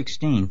February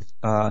 16th,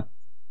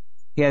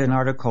 he had an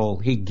article.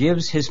 He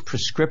gives his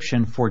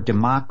prescription for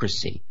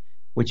democracy,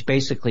 which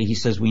basically he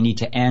says we need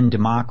to end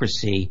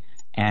democracy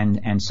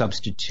and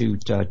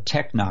substitute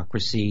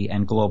technocracy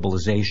and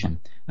globalization.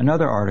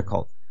 Another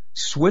article,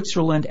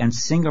 Switzerland and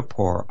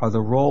Singapore are the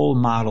role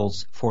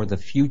models for the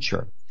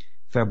future.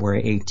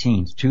 February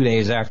 18th, 2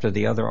 days after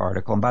the other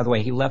article. And by the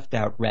way, he left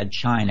out Red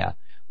China,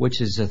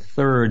 which is a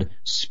third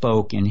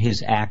spoke in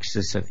his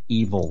axis of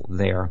evil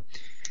there.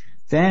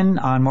 Then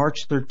on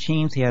March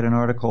 13th, he had an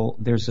article,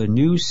 there's a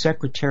new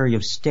Secretary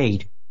of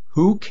State.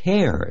 Who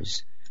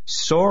cares?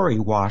 Sorry,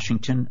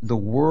 Washington, the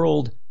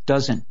world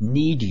doesn't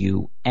need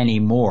you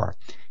anymore.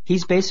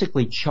 He's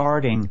basically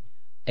charting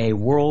a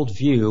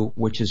worldview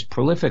which is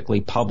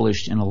prolifically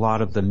published in a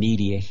lot of the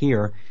media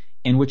here,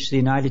 in which the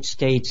United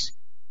States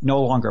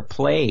no longer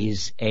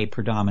plays a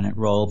predominant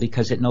role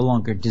because it no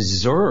longer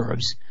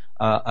deserves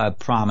a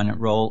prominent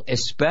role,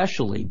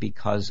 especially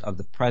because of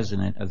the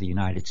President of the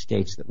United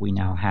States that we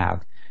now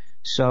have.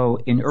 So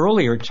in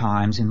earlier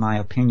times, in my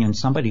opinion,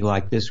 somebody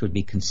like this would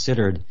be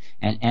considered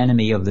an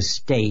enemy of the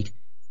state,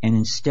 and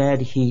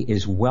instead he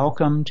is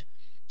welcomed,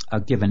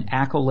 given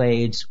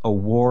accolades,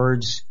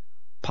 awards,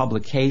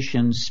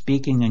 publications,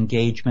 speaking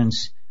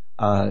engagements,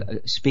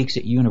 speaks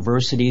at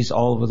universities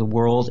all over the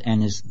world,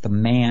 and is the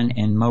man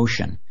in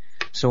motion.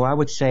 So I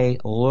would say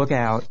look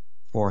out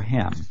for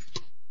him.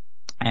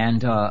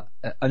 And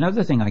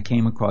another thing I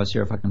came across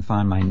here, if I can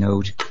find my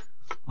note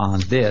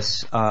on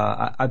this,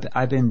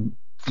 I've been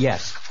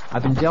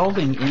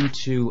delving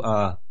into,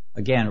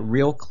 again,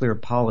 Real Clear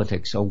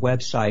Politics, a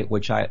website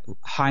which I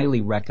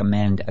highly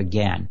recommend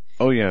again.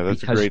 Oh, yeah,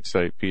 that's a great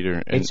site,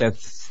 Peter. And it's a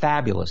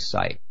fabulous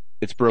site.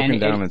 It's broken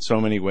down in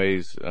so many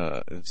ways.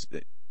 It's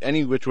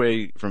any which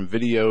way, from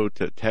video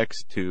to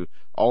text to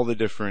all the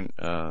different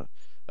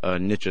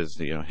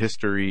niches,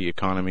 history,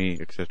 economy,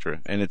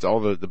 etc. And it's all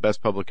the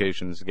best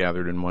publications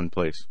gathered in one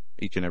place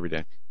each and every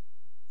day.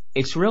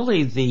 It's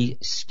really the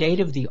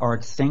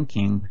state-of-the-art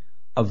thinking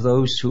of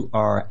those who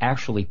are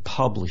actually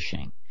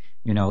publishing.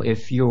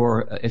 If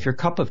your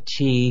cup of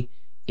tea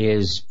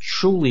is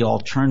truly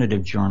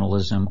alternative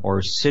journalism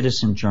or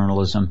citizen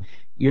journalism,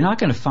 you're not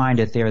going to find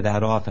it there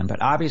that often.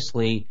 But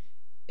obviously,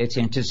 it's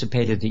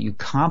anticipated that you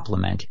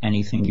complement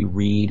anything you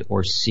read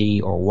or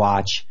see or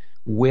watch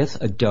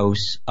with a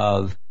dose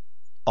of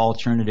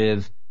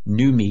alternative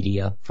new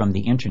media from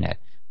the internet.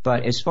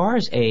 But as far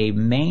as a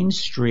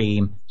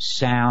mainstream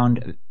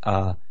sound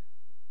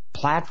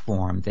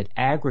platform that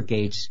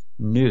aggregates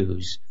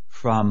news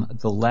from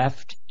the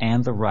left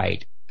and the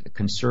right,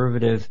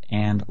 conservative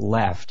and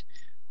left,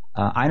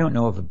 I don't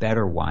know of a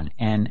better one.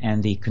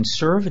 And the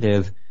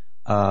conservative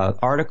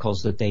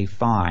articles that they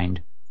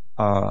find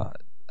are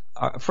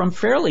from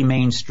fairly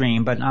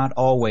mainstream, but not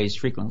always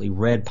frequently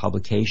read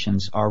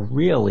publications, are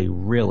really,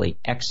 really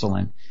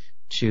excellent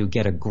to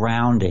get a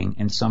grounding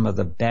in some of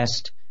the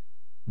best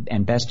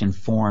and best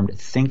informed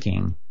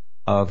thinking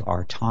of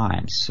our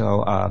times.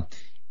 So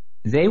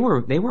they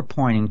were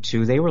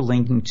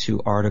linking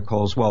to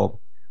articles. Well,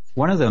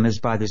 one of them is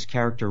by this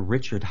character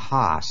Richard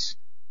Haas,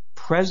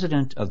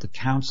 president of the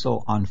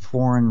Council on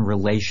Foreign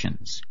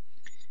Relations.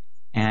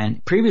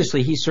 And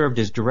previously he served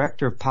as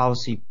director of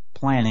policy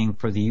planning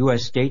for the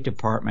U.S. State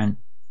Department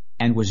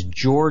and was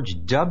George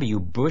W.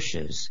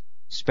 Bush's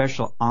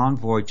special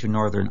envoy to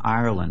Northern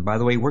Ireland. By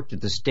the way, he worked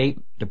at the State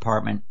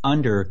Department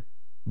under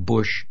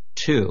Bush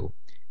II.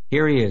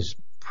 Here he is,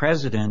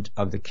 president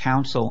of the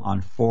Council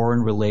on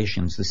Foreign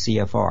Relations, the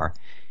CFR.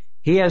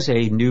 He has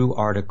a new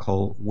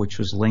article which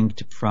was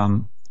linked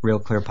from Real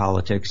Clear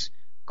Politics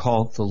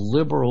called The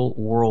Liberal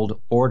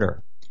World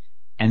Order.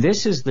 And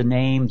this is the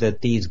name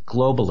that these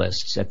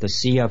globalists at the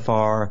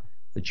CFR,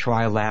 the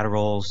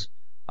trilaterals,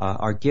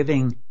 are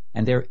giving,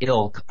 and their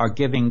ilk are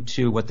giving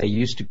to what they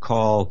used to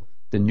call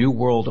the New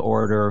World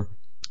Order,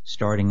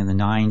 starting in the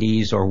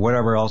 90s, or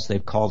whatever else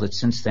they've called it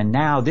since then.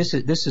 Now, this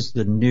is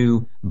the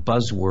new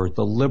buzzword,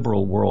 the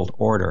liberal world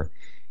order.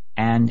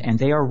 And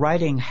they are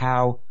writing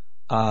how,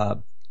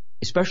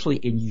 especially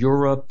in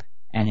Europe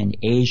and in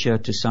Asia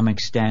to some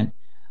extent,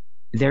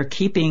 they're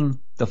keeping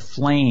the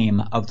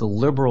flame of the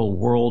liberal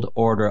world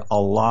order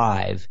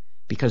alive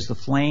because the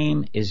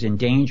flame is in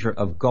danger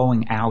of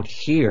going out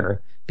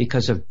here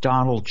because of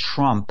Donald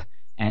Trump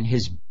and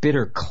his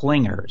bitter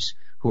clingers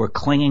who are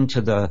clinging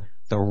to the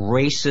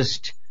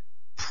racist,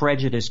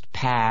 prejudiced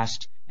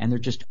past, and they're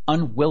just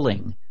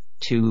unwilling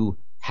to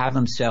have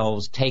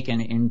themselves taken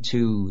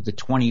into the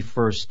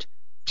 21st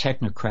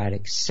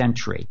technocratic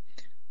century.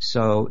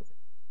 So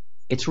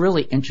it's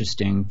really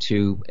interesting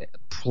to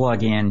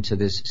plug into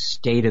this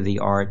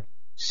state-of-the-art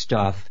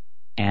stuff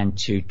and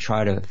to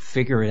try to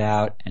figure it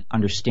out and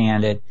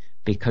understand it,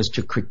 because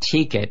to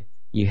critique it,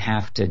 you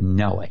have to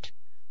know it.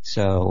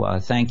 So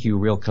thank you,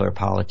 Real Clear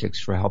Politics,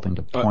 for helping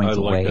to point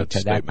the way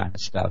to that kind of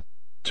stuff.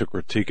 To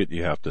critique it,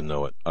 you have to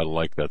know it. I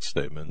like that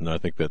statement, and I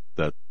think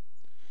that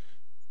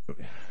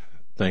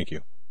thank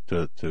you.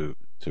 To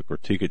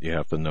critique it, you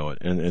have to know it,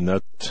 and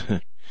that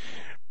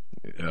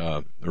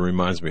it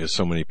reminds me of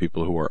so many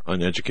people who are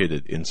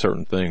uneducated in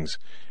certain things,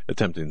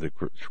 attempting to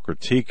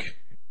critique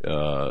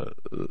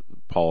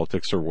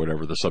politics or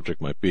whatever the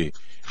subject might be,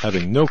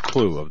 having no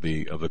clue of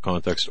the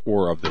context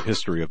or of the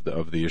history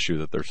of the issue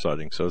that they're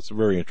citing. So it's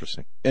very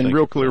interesting. And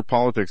Real Clear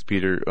Politics,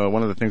 Peter,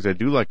 one of the things I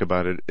do like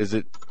about it is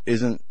it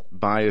isn't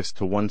biased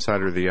to one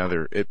side or the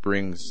other. It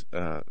brings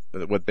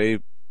what they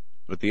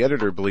what the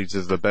editor believes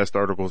is the best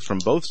articles from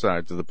both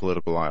sides of the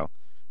political aisle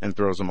and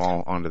throws them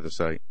all onto the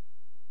site.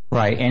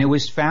 Right, and it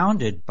was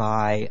founded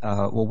by,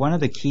 one of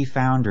the key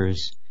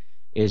founders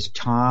is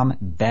Tom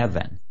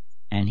Bevan,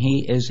 and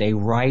he is a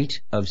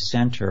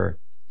right-of-center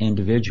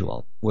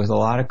individual with a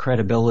lot of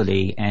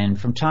credibility, and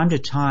from time to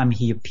time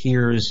he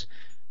appears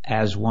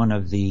as one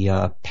of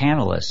the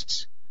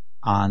panelists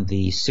on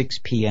the 6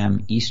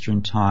 p.m.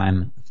 Eastern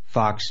Time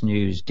Fox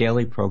News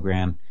daily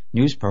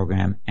news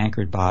program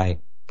anchored by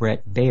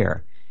Brett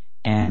Baer.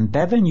 And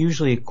Bevan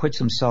usually acquits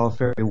himself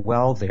very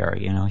well there.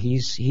 You know,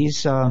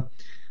 he's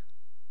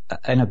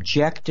an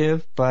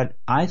objective, but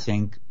I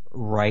think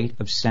right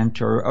of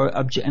center,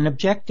 or an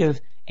objective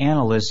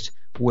analyst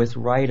with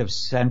right of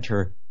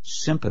center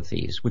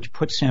sympathies, which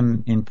puts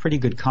him in pretty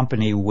good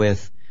company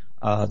with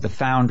the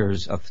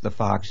founders of the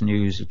Fox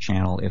News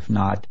channel, if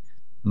not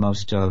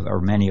most of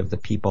or many of the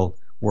people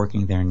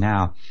working there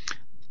now.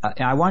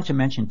 I want to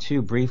mention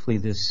too briefly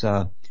this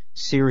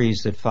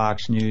series that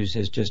Fox News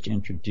has just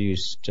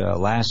introduced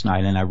last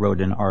night, and I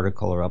wrote an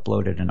article or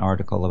uploaded an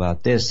article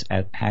about this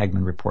at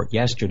Hagmann Report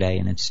yesterday,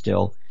 and it's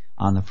still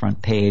on the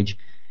front page.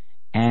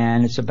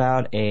 And it's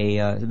about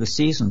the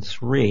season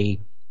 3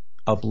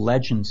 of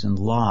Legends and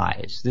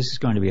Lies. This is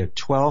going to be a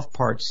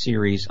 12-part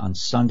series on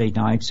Sunday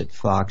nights at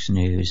Fox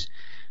News,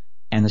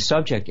 and the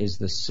subject is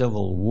the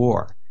Civil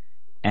War.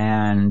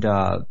 And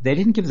they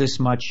didn't give this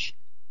much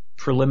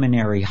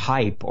preliminary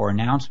hype or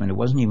announcement. It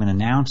wasn't even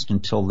announced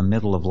until the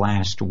middle of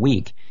last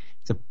week.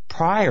 The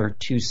prior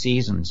 2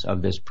 seasons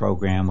of this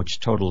program, which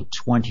totaled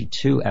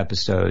 22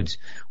 episodes,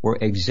 were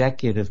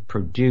executive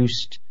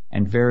produced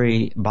and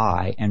very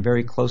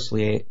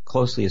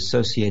closely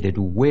associated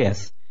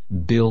with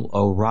Bill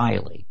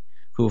O'Reilly,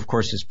 who of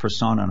course is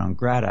persona non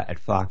grata at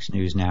Fox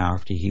News now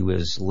after he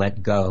was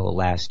let go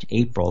last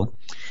April.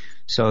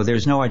 So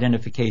there's no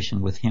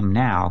identification with him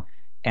now.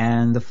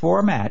 And the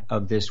format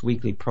of this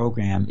weekly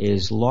program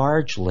is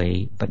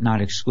largely, but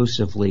not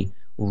exclusively,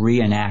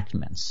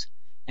 reenactments.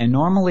 And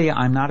normally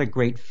I'm not a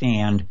great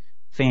fan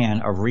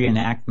of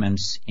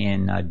reenactments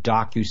in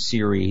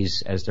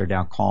docu-series, as they're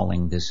now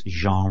calling this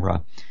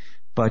genre.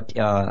 But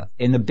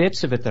in the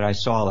bits of it that I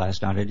saw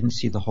last night, I didn't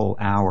see the whole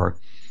hour,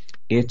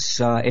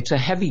 it's a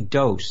heavy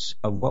dose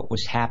of what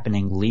was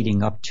happening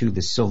leading up to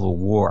the Civil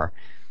War.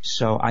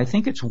 So I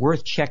think it's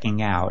worth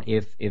checking out.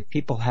 If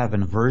people have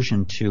an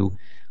aversion to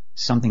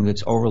something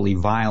that's overly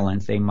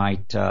violent, they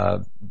might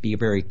be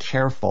very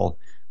careful.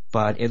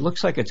 But it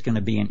looks like it's going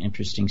to be an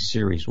interesting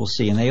series. We'll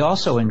see. And they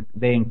also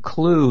they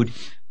include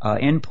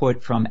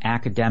input from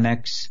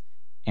academics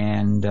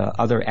and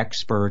other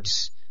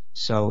experts.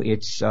 So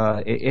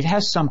it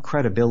has some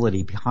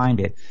credibility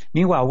behind it.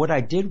 Meanwhile, what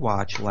I did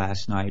watch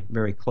last night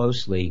very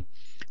closely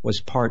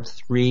was part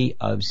 3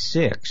 of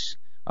 6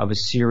 of a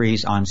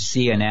series on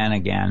CNN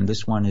again.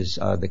 This one is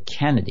the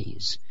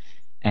Kennedys.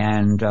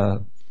 And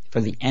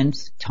for the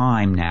nth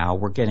time now,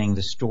 we're getting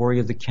the story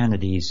of the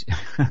Kennedys.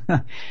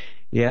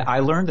 Yeah, I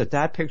learned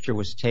that picture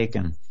was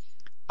taken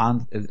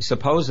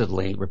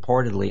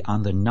reportedly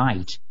on the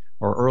night,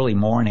 or early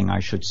morning, I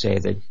should say,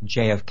 that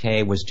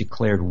JFK was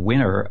declared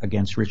winner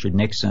against Richard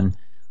Nixon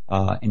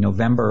in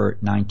November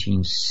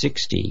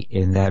 1960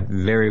 in that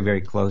very,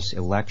 very close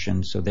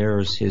election. So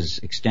there's his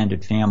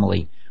extended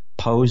family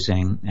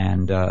posing,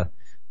 and the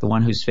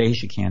one whose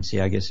face you can't see,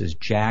 I guess, is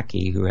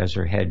Jackie, who has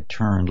her head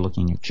turned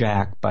looking at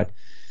Jack. But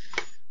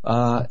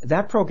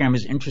that program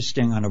is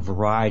interesting on a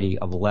variety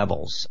of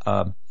levels.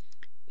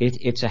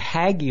 It's a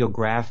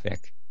hagiographic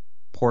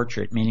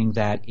portrait, meaning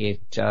that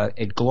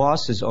it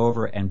glosses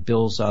over and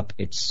builds up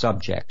its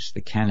subjects,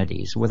 the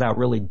Kennedys, without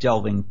really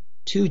delving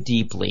too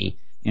deeply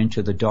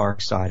into the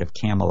dark side of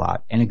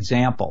Camelot. An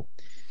example,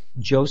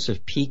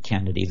 Joseph P.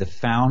 Kennedy, the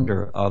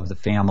founder of the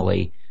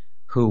family,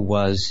 who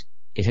was,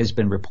 it has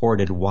been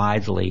reported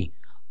widely,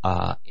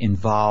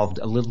 involved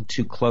a little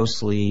too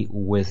closely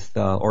with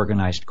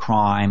organized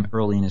crime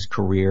early in his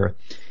career,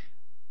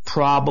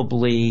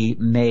 probably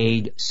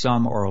made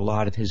some or a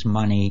lot of his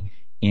money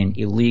in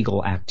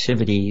illegal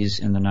activities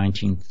in the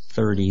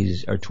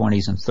 1930s or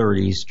 20s and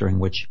 30s, during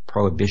which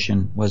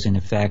prohibition was in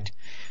effect,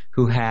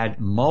 who had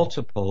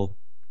multiple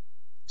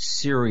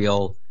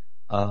serial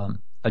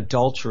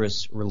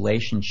adulterous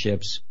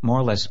relationships, more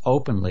or less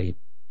openly,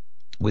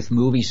 with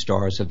movie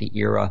stars of the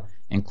era,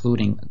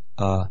 including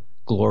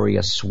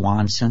Gloria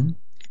Swanson.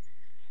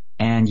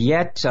 And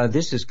yet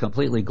this is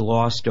completely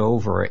glossed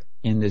over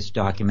in this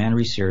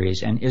documentary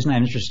series. And isn't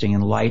that interesting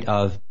in light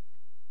of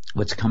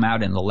what's come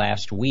out in the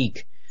last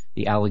week,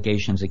 the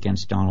allegations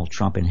against Donald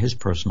Trump in his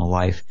personal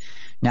life?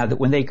 Now, that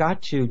when they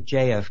got to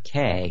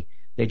JFK,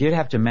 they did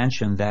have to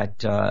mention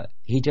that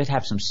he did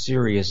have some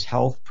serious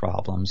health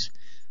problems,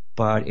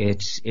 but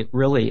it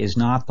really is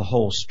not the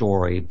whole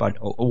story. But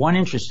one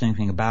interesting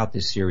thing about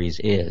this series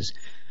is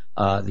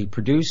the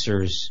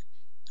producers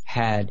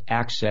had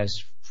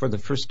access for the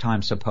first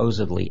time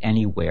supposedly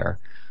anywhere,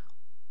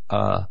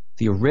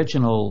 the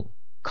original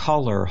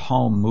color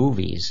home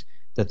movies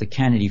that the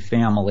Kennedy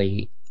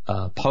family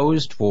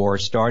posed for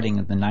starting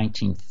in the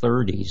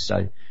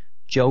 1930s.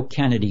 Joe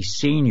Kennedy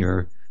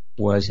Sr.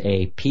 was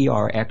a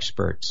PR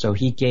expert. So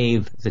he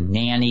gave the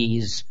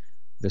nannies,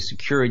 the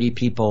security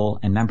people,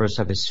 and members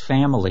of his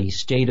family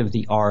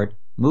state-of-the-art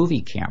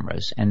movie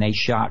cameras, and they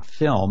shot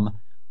film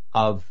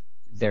of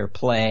their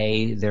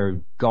play,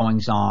 their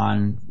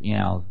goings-on,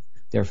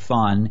 their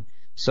fun.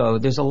 So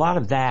there's a lot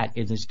of that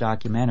in this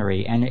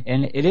documentary, and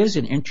it is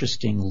an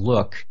interesting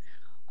look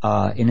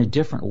in a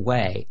different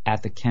way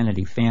at the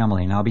Kennedy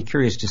family. And I'll be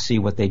curious to see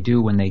what they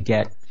do when they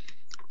get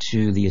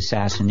to the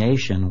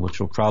assassination, which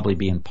will probably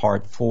be in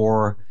part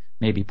 4,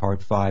 maybe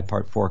part 5,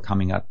 part 4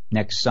 coming up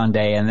next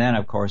Sunday. And then,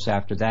 of course,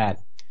 after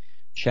that,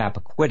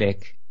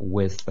 Chappaquiddick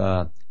with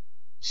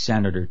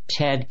Senator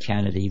Ted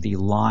Kennedy, the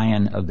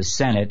Lion of the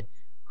Senate,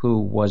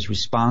 who was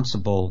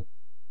responsible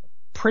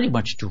pretty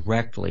much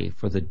directly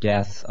for the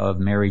death of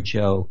Mary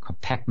Jo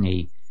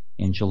Kopechne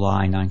in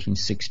July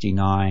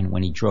 1969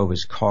 when he drove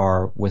his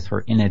car with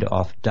her in it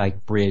off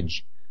Dyke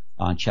Bridge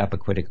on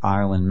Chappaquiddick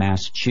Island,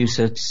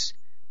 Massachusetts.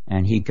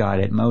 And he got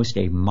at most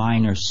a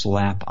minor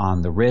slap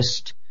on the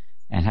wrist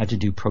and had to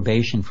do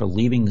probation for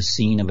leaving the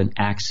scene of an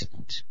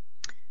accident.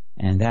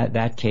 And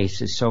that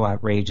case is so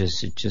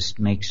outrageous, it just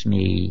makes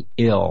me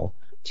ill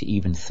to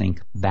even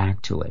think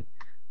back to it.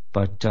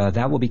 But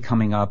that will be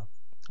coming up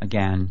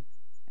again.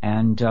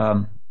 And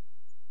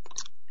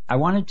I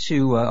wanted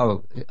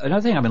to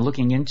another thing I've been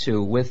looking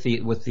into with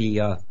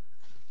the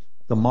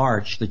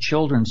march, the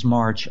Children's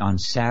March on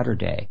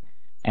Saturday,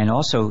 and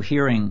also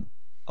hearing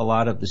a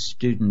lot of the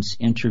students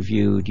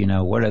interviewed,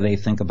 what do they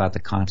think about the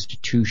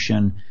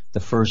Constitution, the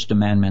First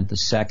Amendment, the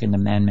Second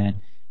Amendment,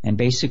 and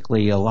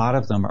basically a lot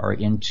of them are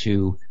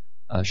into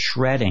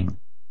shredding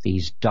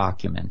these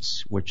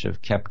documents, which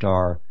have kept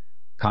our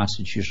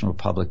constitutional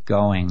republic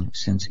going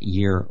since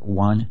year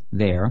one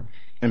there.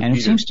 And Peter,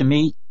 it seems to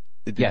me...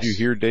 Did you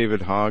hear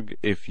David Hogg?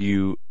 If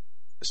you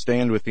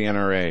stand with the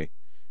NRA,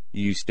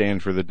 you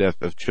stand for the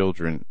death of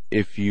children.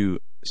 If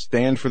you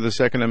stand for the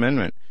Second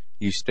Amendment,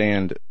 you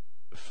stand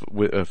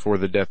for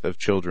the death of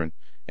children.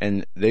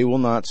 And they will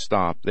not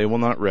stop, they will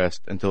not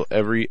rest until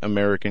every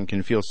American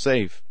can feel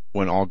safe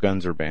when all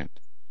guns are banned.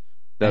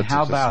 That's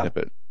just a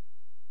snippet.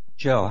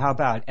 Joe, how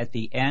about at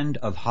the end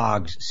of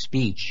Hogg's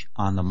speech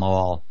on the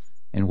Mall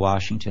in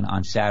Washington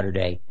on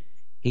Saturday,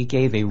 he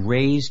gave a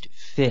raised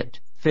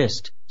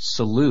fist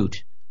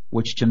salute,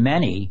 which to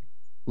many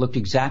looked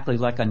exactly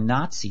like a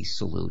Nazi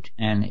salute.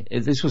 And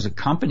this was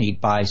accompanied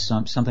by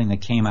something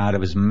that came out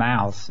of his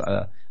mouth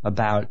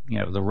about,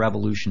 the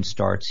revolution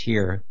starts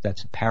here.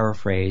 That's a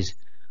paraphrase.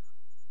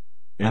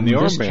 And the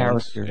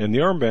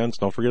armbands,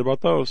 don't forget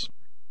about those.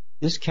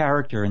 This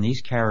character and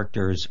these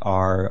characters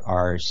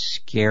are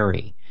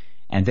scary.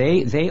 And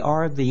they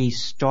are the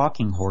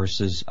stalking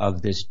horses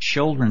of this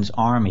children's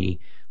army,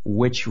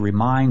 which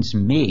reminds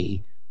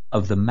me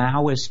of the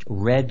Maoist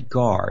Red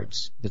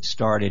Guards that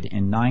started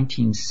in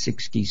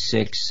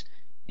 1966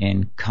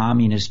 in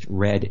communist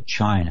Red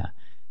China.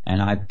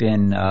 And I've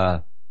been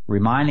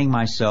reminding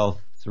myself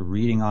through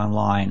reading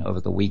online over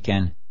the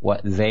weekend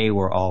what they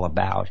were all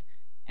about.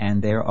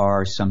 And there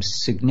are some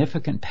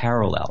significant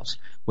parallels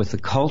with the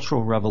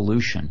Cultural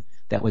Revolution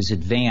that was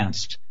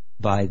advanced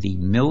by the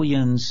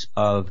millions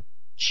of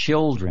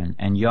children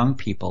and young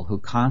people who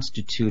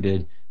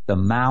constituted the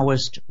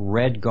Maoist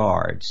Red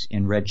Guards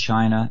in Red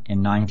China in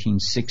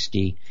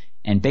 1960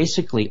 and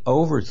basically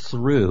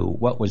overthrew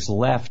what was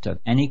left of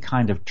any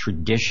kind of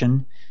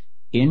tradition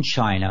in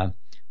China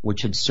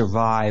which had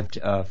survived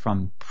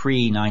from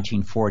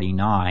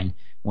pre-1949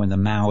 when the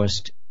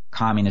Maoist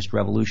Communist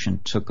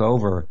Revolution took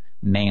over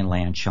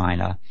mainland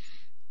China.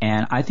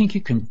 And I think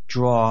you can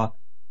draw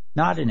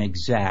not an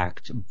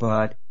exact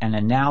but an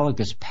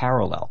analogous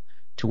parallel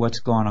to what's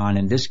gone on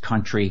in this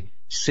country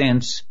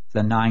since the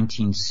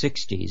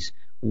 1960s,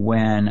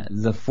 when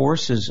the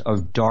forces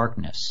of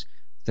darkness,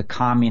 the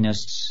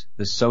communists,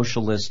 the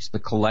socialists, the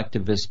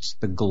collectivists,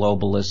 the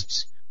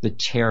globalists, the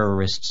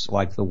terrorists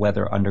like the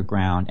Weather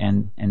Underground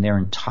and their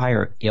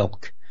entire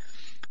ilk,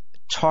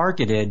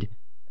 targeted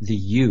the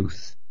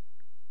youth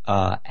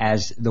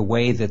as the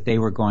way that they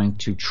were going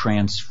to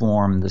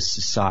transform the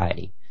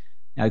society.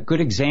 Now, a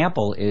good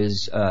example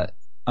is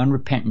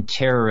unrepentant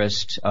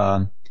terrorist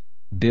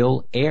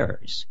Bill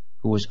Ayers,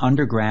 who was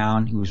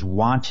underground. He was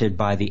wanted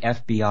by the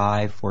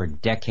FBI for a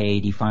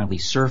decade. He finally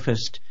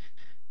surfaced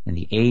in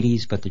the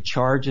 80s, but the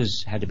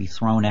charges had to be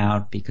thrown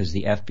out because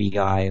the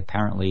FBI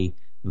apparently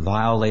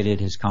violated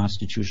his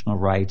constitutional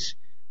rights.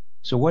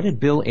 So what did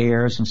Bill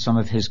Ayers and some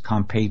of his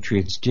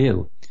compatriots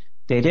do?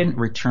 They didn't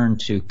return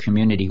to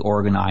community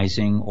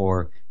organizing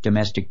or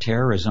domestic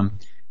terrorism.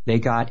 They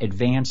got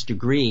advanced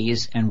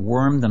degrees and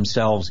wormed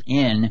themselves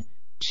in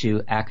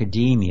to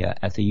academia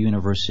at the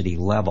university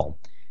level.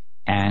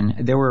 And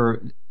there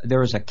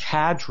was a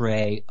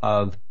cadre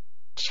of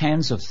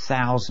tens of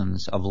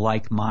thousands of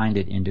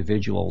like-minded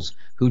individuals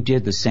who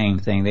did the same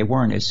thing. They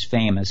weren't as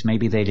famous.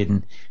 Maybe they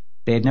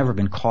had never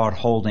been caught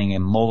holding a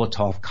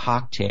Molotov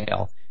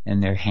cocktail in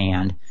their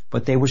hand,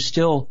 but they were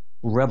still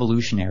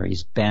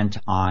revolutionaries bent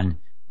on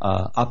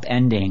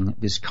upending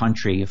this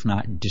country, if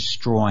not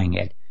destroying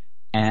it.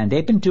 And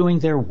they've been doing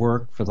their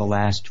work for the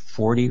last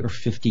 40 or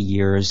 50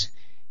 years.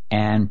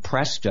 And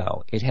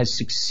presto, it has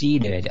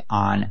succeeded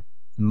on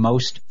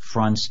most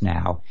fronts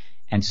now.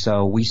 And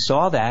so we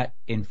saw that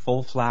in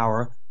full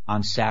flower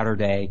on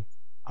Saturday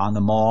on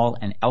the Mall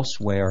and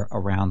elsewhere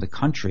around the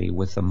country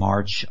with the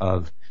march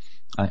of,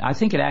 I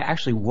think it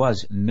actually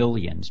was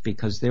millions,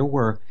 because there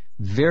were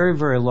very,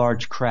 very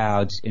large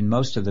crowds in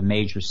most of the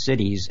major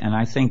cities. And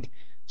I think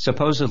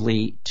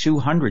supposedly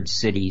 200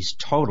 cities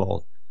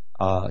total,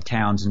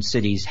 towns and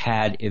cities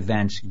had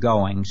events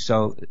going.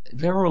 So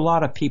there were a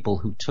lot of people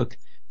who took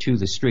to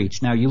the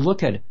streets. Now you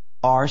look at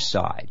our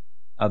side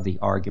of the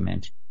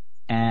argument,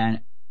 and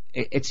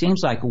it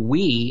seems like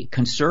we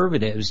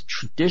conservatives,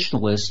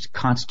 traditionalists,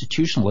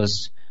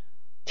 constitutionalists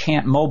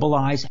can't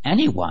mobilize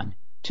anyone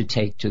to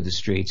take to the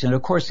streets. And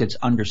of course it's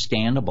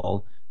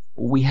understandable.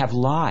 We have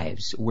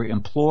lives. We're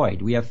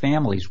employed. We have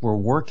families. We're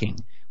working.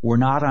 We're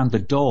not on the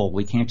dole.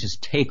 We can't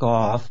just take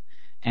off.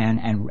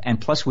 And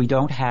plus we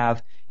don't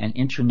have an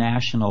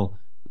international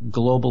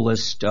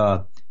globalist,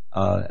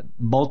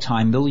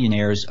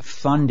 multimillionaires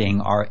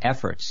funding our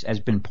efforts. As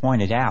been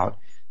pointed out,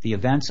 the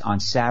events on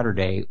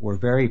Saturday were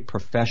very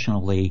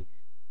professionally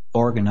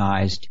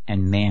organized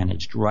and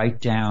managed, right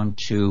down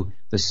to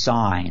the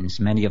signs,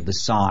 many of the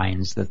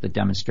signs that the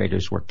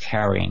demonstrators were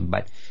carrying.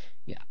 But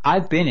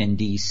I've been in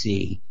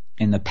D.C.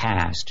 in the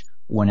past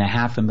when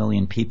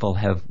 500,000 people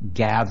have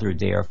gathered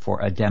there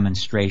for a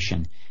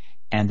demonstration,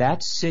 and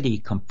that city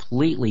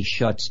completely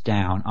shuts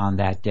down on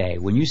that day.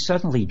 When you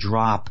suddenly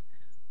drop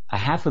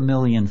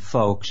 500,000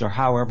 folks, or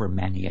however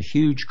many, a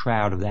huge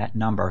crowd of that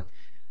number,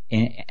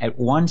 at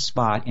one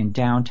spot in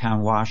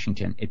downtown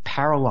Washington, it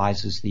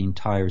paralyzes the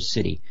entire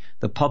city.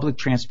 The public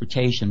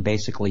transportation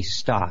basically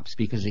stops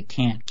because it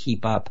can't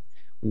keep up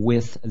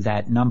with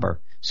that number.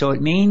 So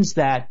it means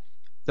that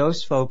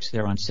those folks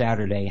there on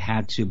Saturday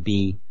had to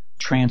be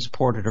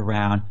transported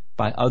around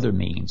by other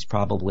means,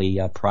 probably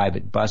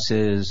private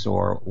buses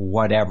or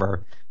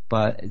whatever.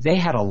 But they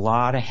had a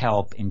lot of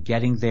help in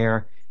getting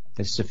there.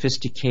 The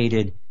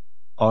sophisticated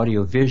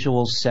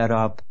audiovisual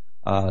setup,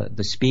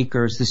 the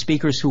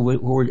speakers who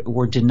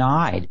were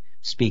denied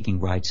speaking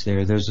rights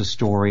there. There's a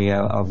story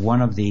of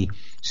one of the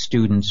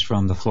students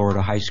from the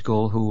Florida high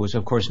school who was,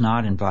 of course,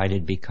 not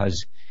invited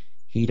because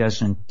he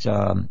doesn't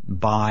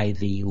buy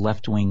the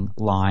left-wing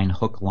line,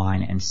 hook,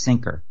 line, and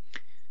sinker.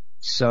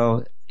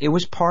 So it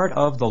was part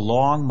of the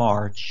Long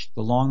March.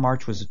 The Long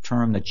March was a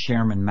term that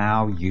Chairman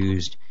Mao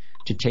used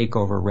to take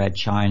over Red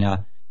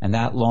China, and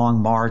that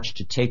Long March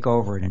to take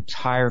over an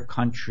entire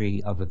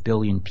country of 1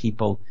 billion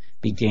people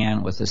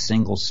began with a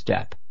single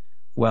step.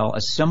 Well,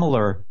 a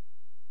similar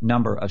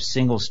number of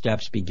single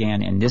steps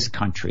began in this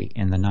country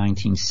in the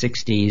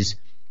 1960s,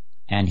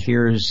 and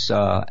here's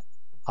a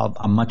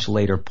much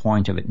later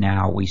point of it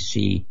now we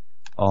see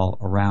all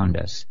around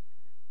us.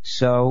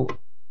 So,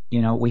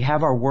 we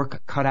have our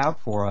work cut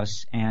out for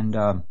us, and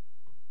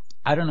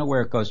I don't know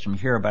where it goes from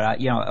here, but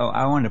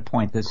I wanted to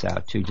point this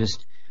out too,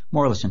 just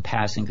more or less in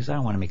passing, because I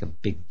don't want to make a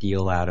big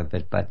deal out of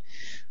it, but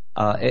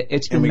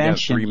it's been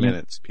mentioned. We got 3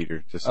 minutes,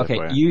 Peter. Just okay,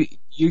 FYI.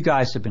 You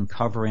guys have been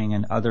covering,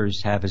 and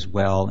others have as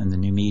well in the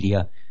new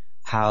media,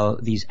 how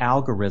these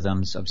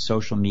algorithms of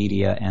social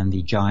media and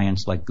the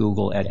giants like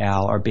Google et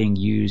al. Are being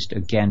used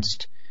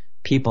against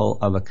people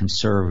of a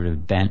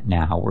conservative bent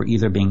now. We're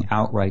either being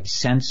outright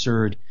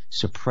censored,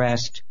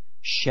 suppressed,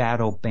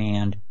 shadow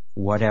banned,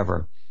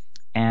 whatever.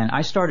 And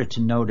I started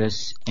to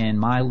notice in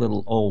my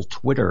little old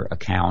Twitter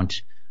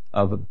account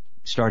of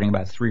starting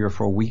about 3 or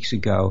 4 weeks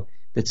ago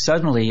that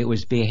suddenly it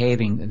was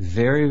behaving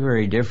very,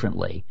 very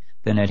differently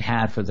than it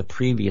had for the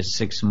previous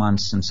 6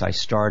 months since I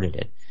started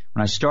it.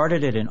 When I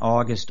started it in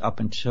August up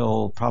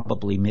until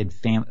probably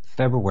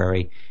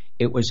mid-February,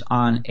 it was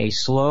on a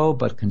slow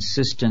but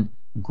consistent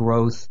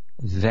growth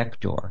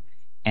vector.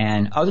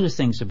 And other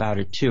things about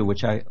it too,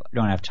 which I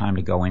don't have time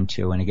to go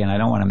into. And again, I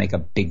don't want to make a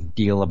big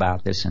deal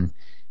about this and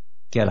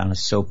get on a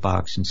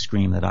soapbox and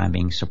scream that I'm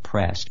being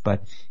suppressed.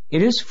 But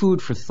it is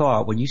food for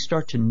thought when you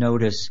start to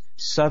notice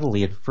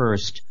subtly at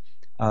first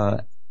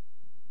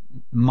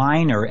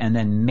minor and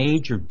then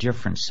major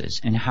differences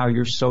in how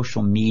your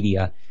social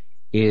media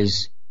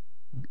is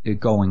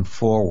going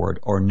forward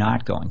or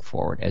not going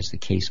forward, as the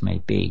case may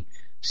be.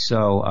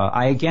 So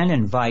I again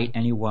invite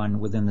anyone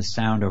within the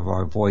sound of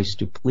our voice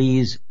to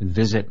please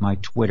visit my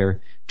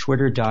Twitter,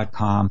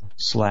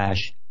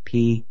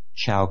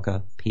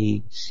 twitter.com/pchowka,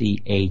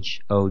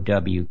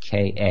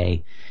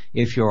 PCHOWKA.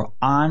 If you're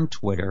on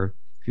Twitter,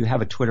 if you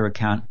have a Twitter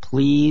account,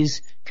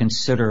 please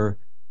consider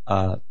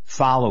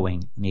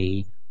following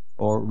me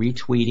or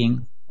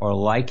retweeting or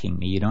liking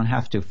me. You don't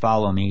have to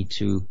follow me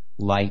to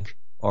like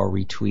or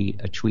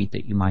retweet a tweet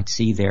that you might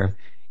see there.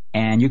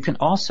 And you can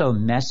also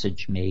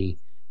message me,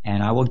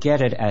 and I will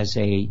get it as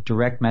a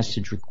direct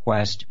message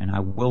request, and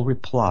I will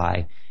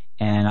reply.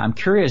 And I'm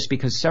curious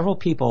because several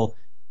people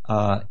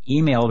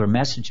emailed or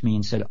messaged me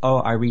and said, oh,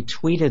 I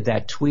retweeted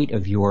that tweet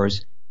of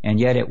yours, and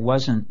yet it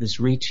wasn't, this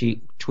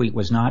retweet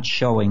was not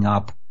showing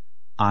up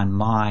on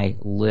my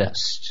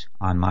list,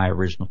 on my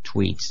original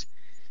tweets.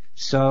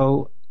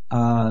 So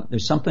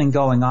there's something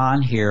going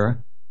on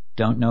here.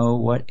 Don't know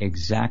what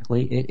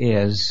exactly it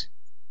is,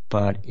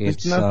 but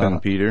it's nothing,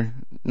 Peter.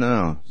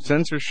 No.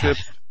 Censorship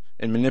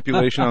and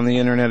manipulation on the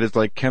internet is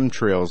like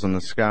chemtrails in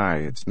the sky.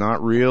 It's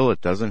not real.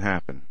 It doesn't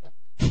happen.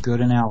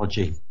 Good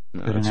analogy.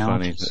 No, Good it's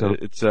analogy. funny.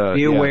 So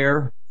be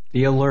aware,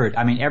 be alert.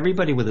 I mean,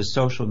 everybody with a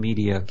social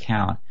media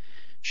account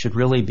should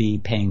really be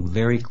paying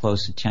very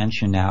close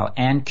attention now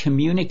and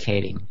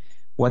communicating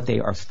what they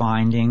are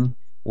finding,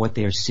 what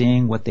they are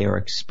seeing, what they are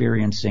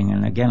experiencing.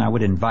 And again, I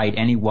would invite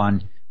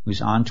anyone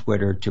who's on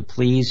Twitter to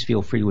please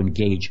feel free to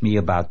engage me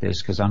about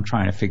this, because I'm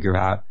trying to figure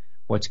out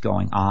what's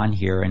going on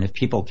here, and if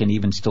people can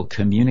even still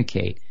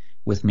communicate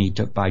with me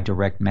by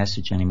direct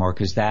message anymore,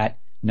 because that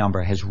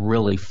number has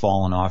really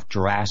fallen off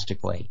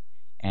drastically,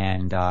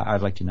 and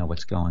I'd like to know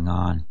what's going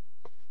on.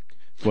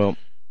 Well,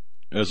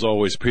 as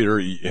always,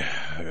 Peter,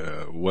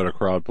 what a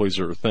crowd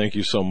pleaser. Thank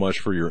you so much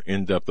for your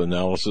in-depth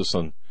analysis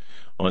on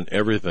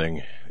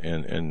everything,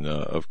 and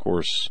of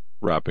course,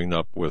 wrapping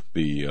up with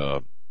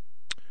the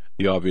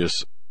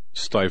obvious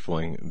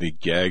stifling, the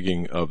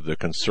gagging of the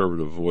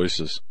conservative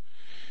voices.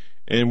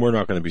 And we're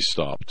not going to be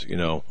stopped. You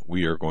know,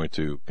 we are going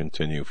to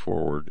continue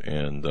forward,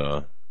 and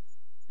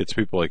it's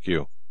people like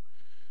you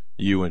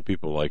and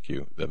people like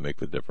you that make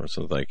the difference.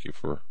 And thank you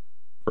for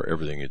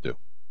everything you do.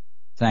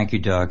 Thank you,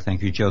 Doug.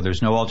 Thank you, Joe.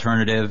 There's no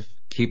alternative.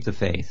 Keep the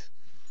faith.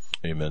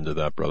 Amen to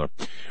that, brother.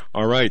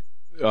 All right.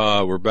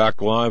 We're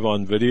back live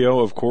on video,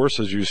 of course,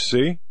 as you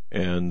see,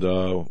 and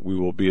we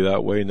will be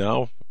that way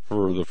now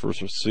for the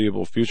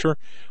foreseeable future.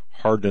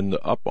 Hardened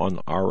up on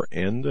our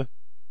end.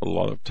 A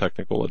lot of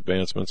technical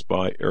advancements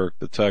by Eric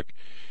the Tech.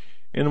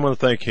 And I want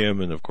to thank him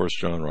and, of course,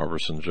 John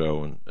Robertson,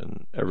 Joe,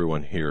 and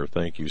everyone here.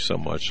 Thank you so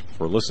much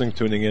for listening,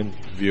 tuning in,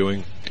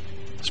 viewing.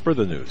 Spread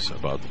the news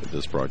about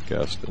this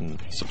broadcast and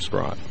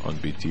subscribe on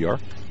BTR.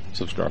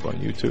 Subscribe on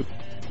YouTube.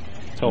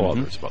 Tell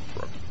others about the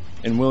program.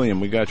 And William,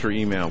 we got your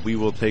email. We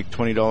will take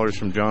 $20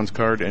 from John's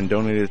card and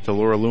donate it to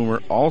Laura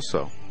Loomer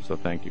also. So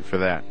thank you for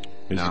that.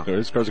 His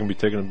card's going to be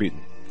taken and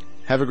beaten.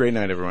 Have a great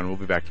night, everyone. We'll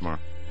be back tomorrow.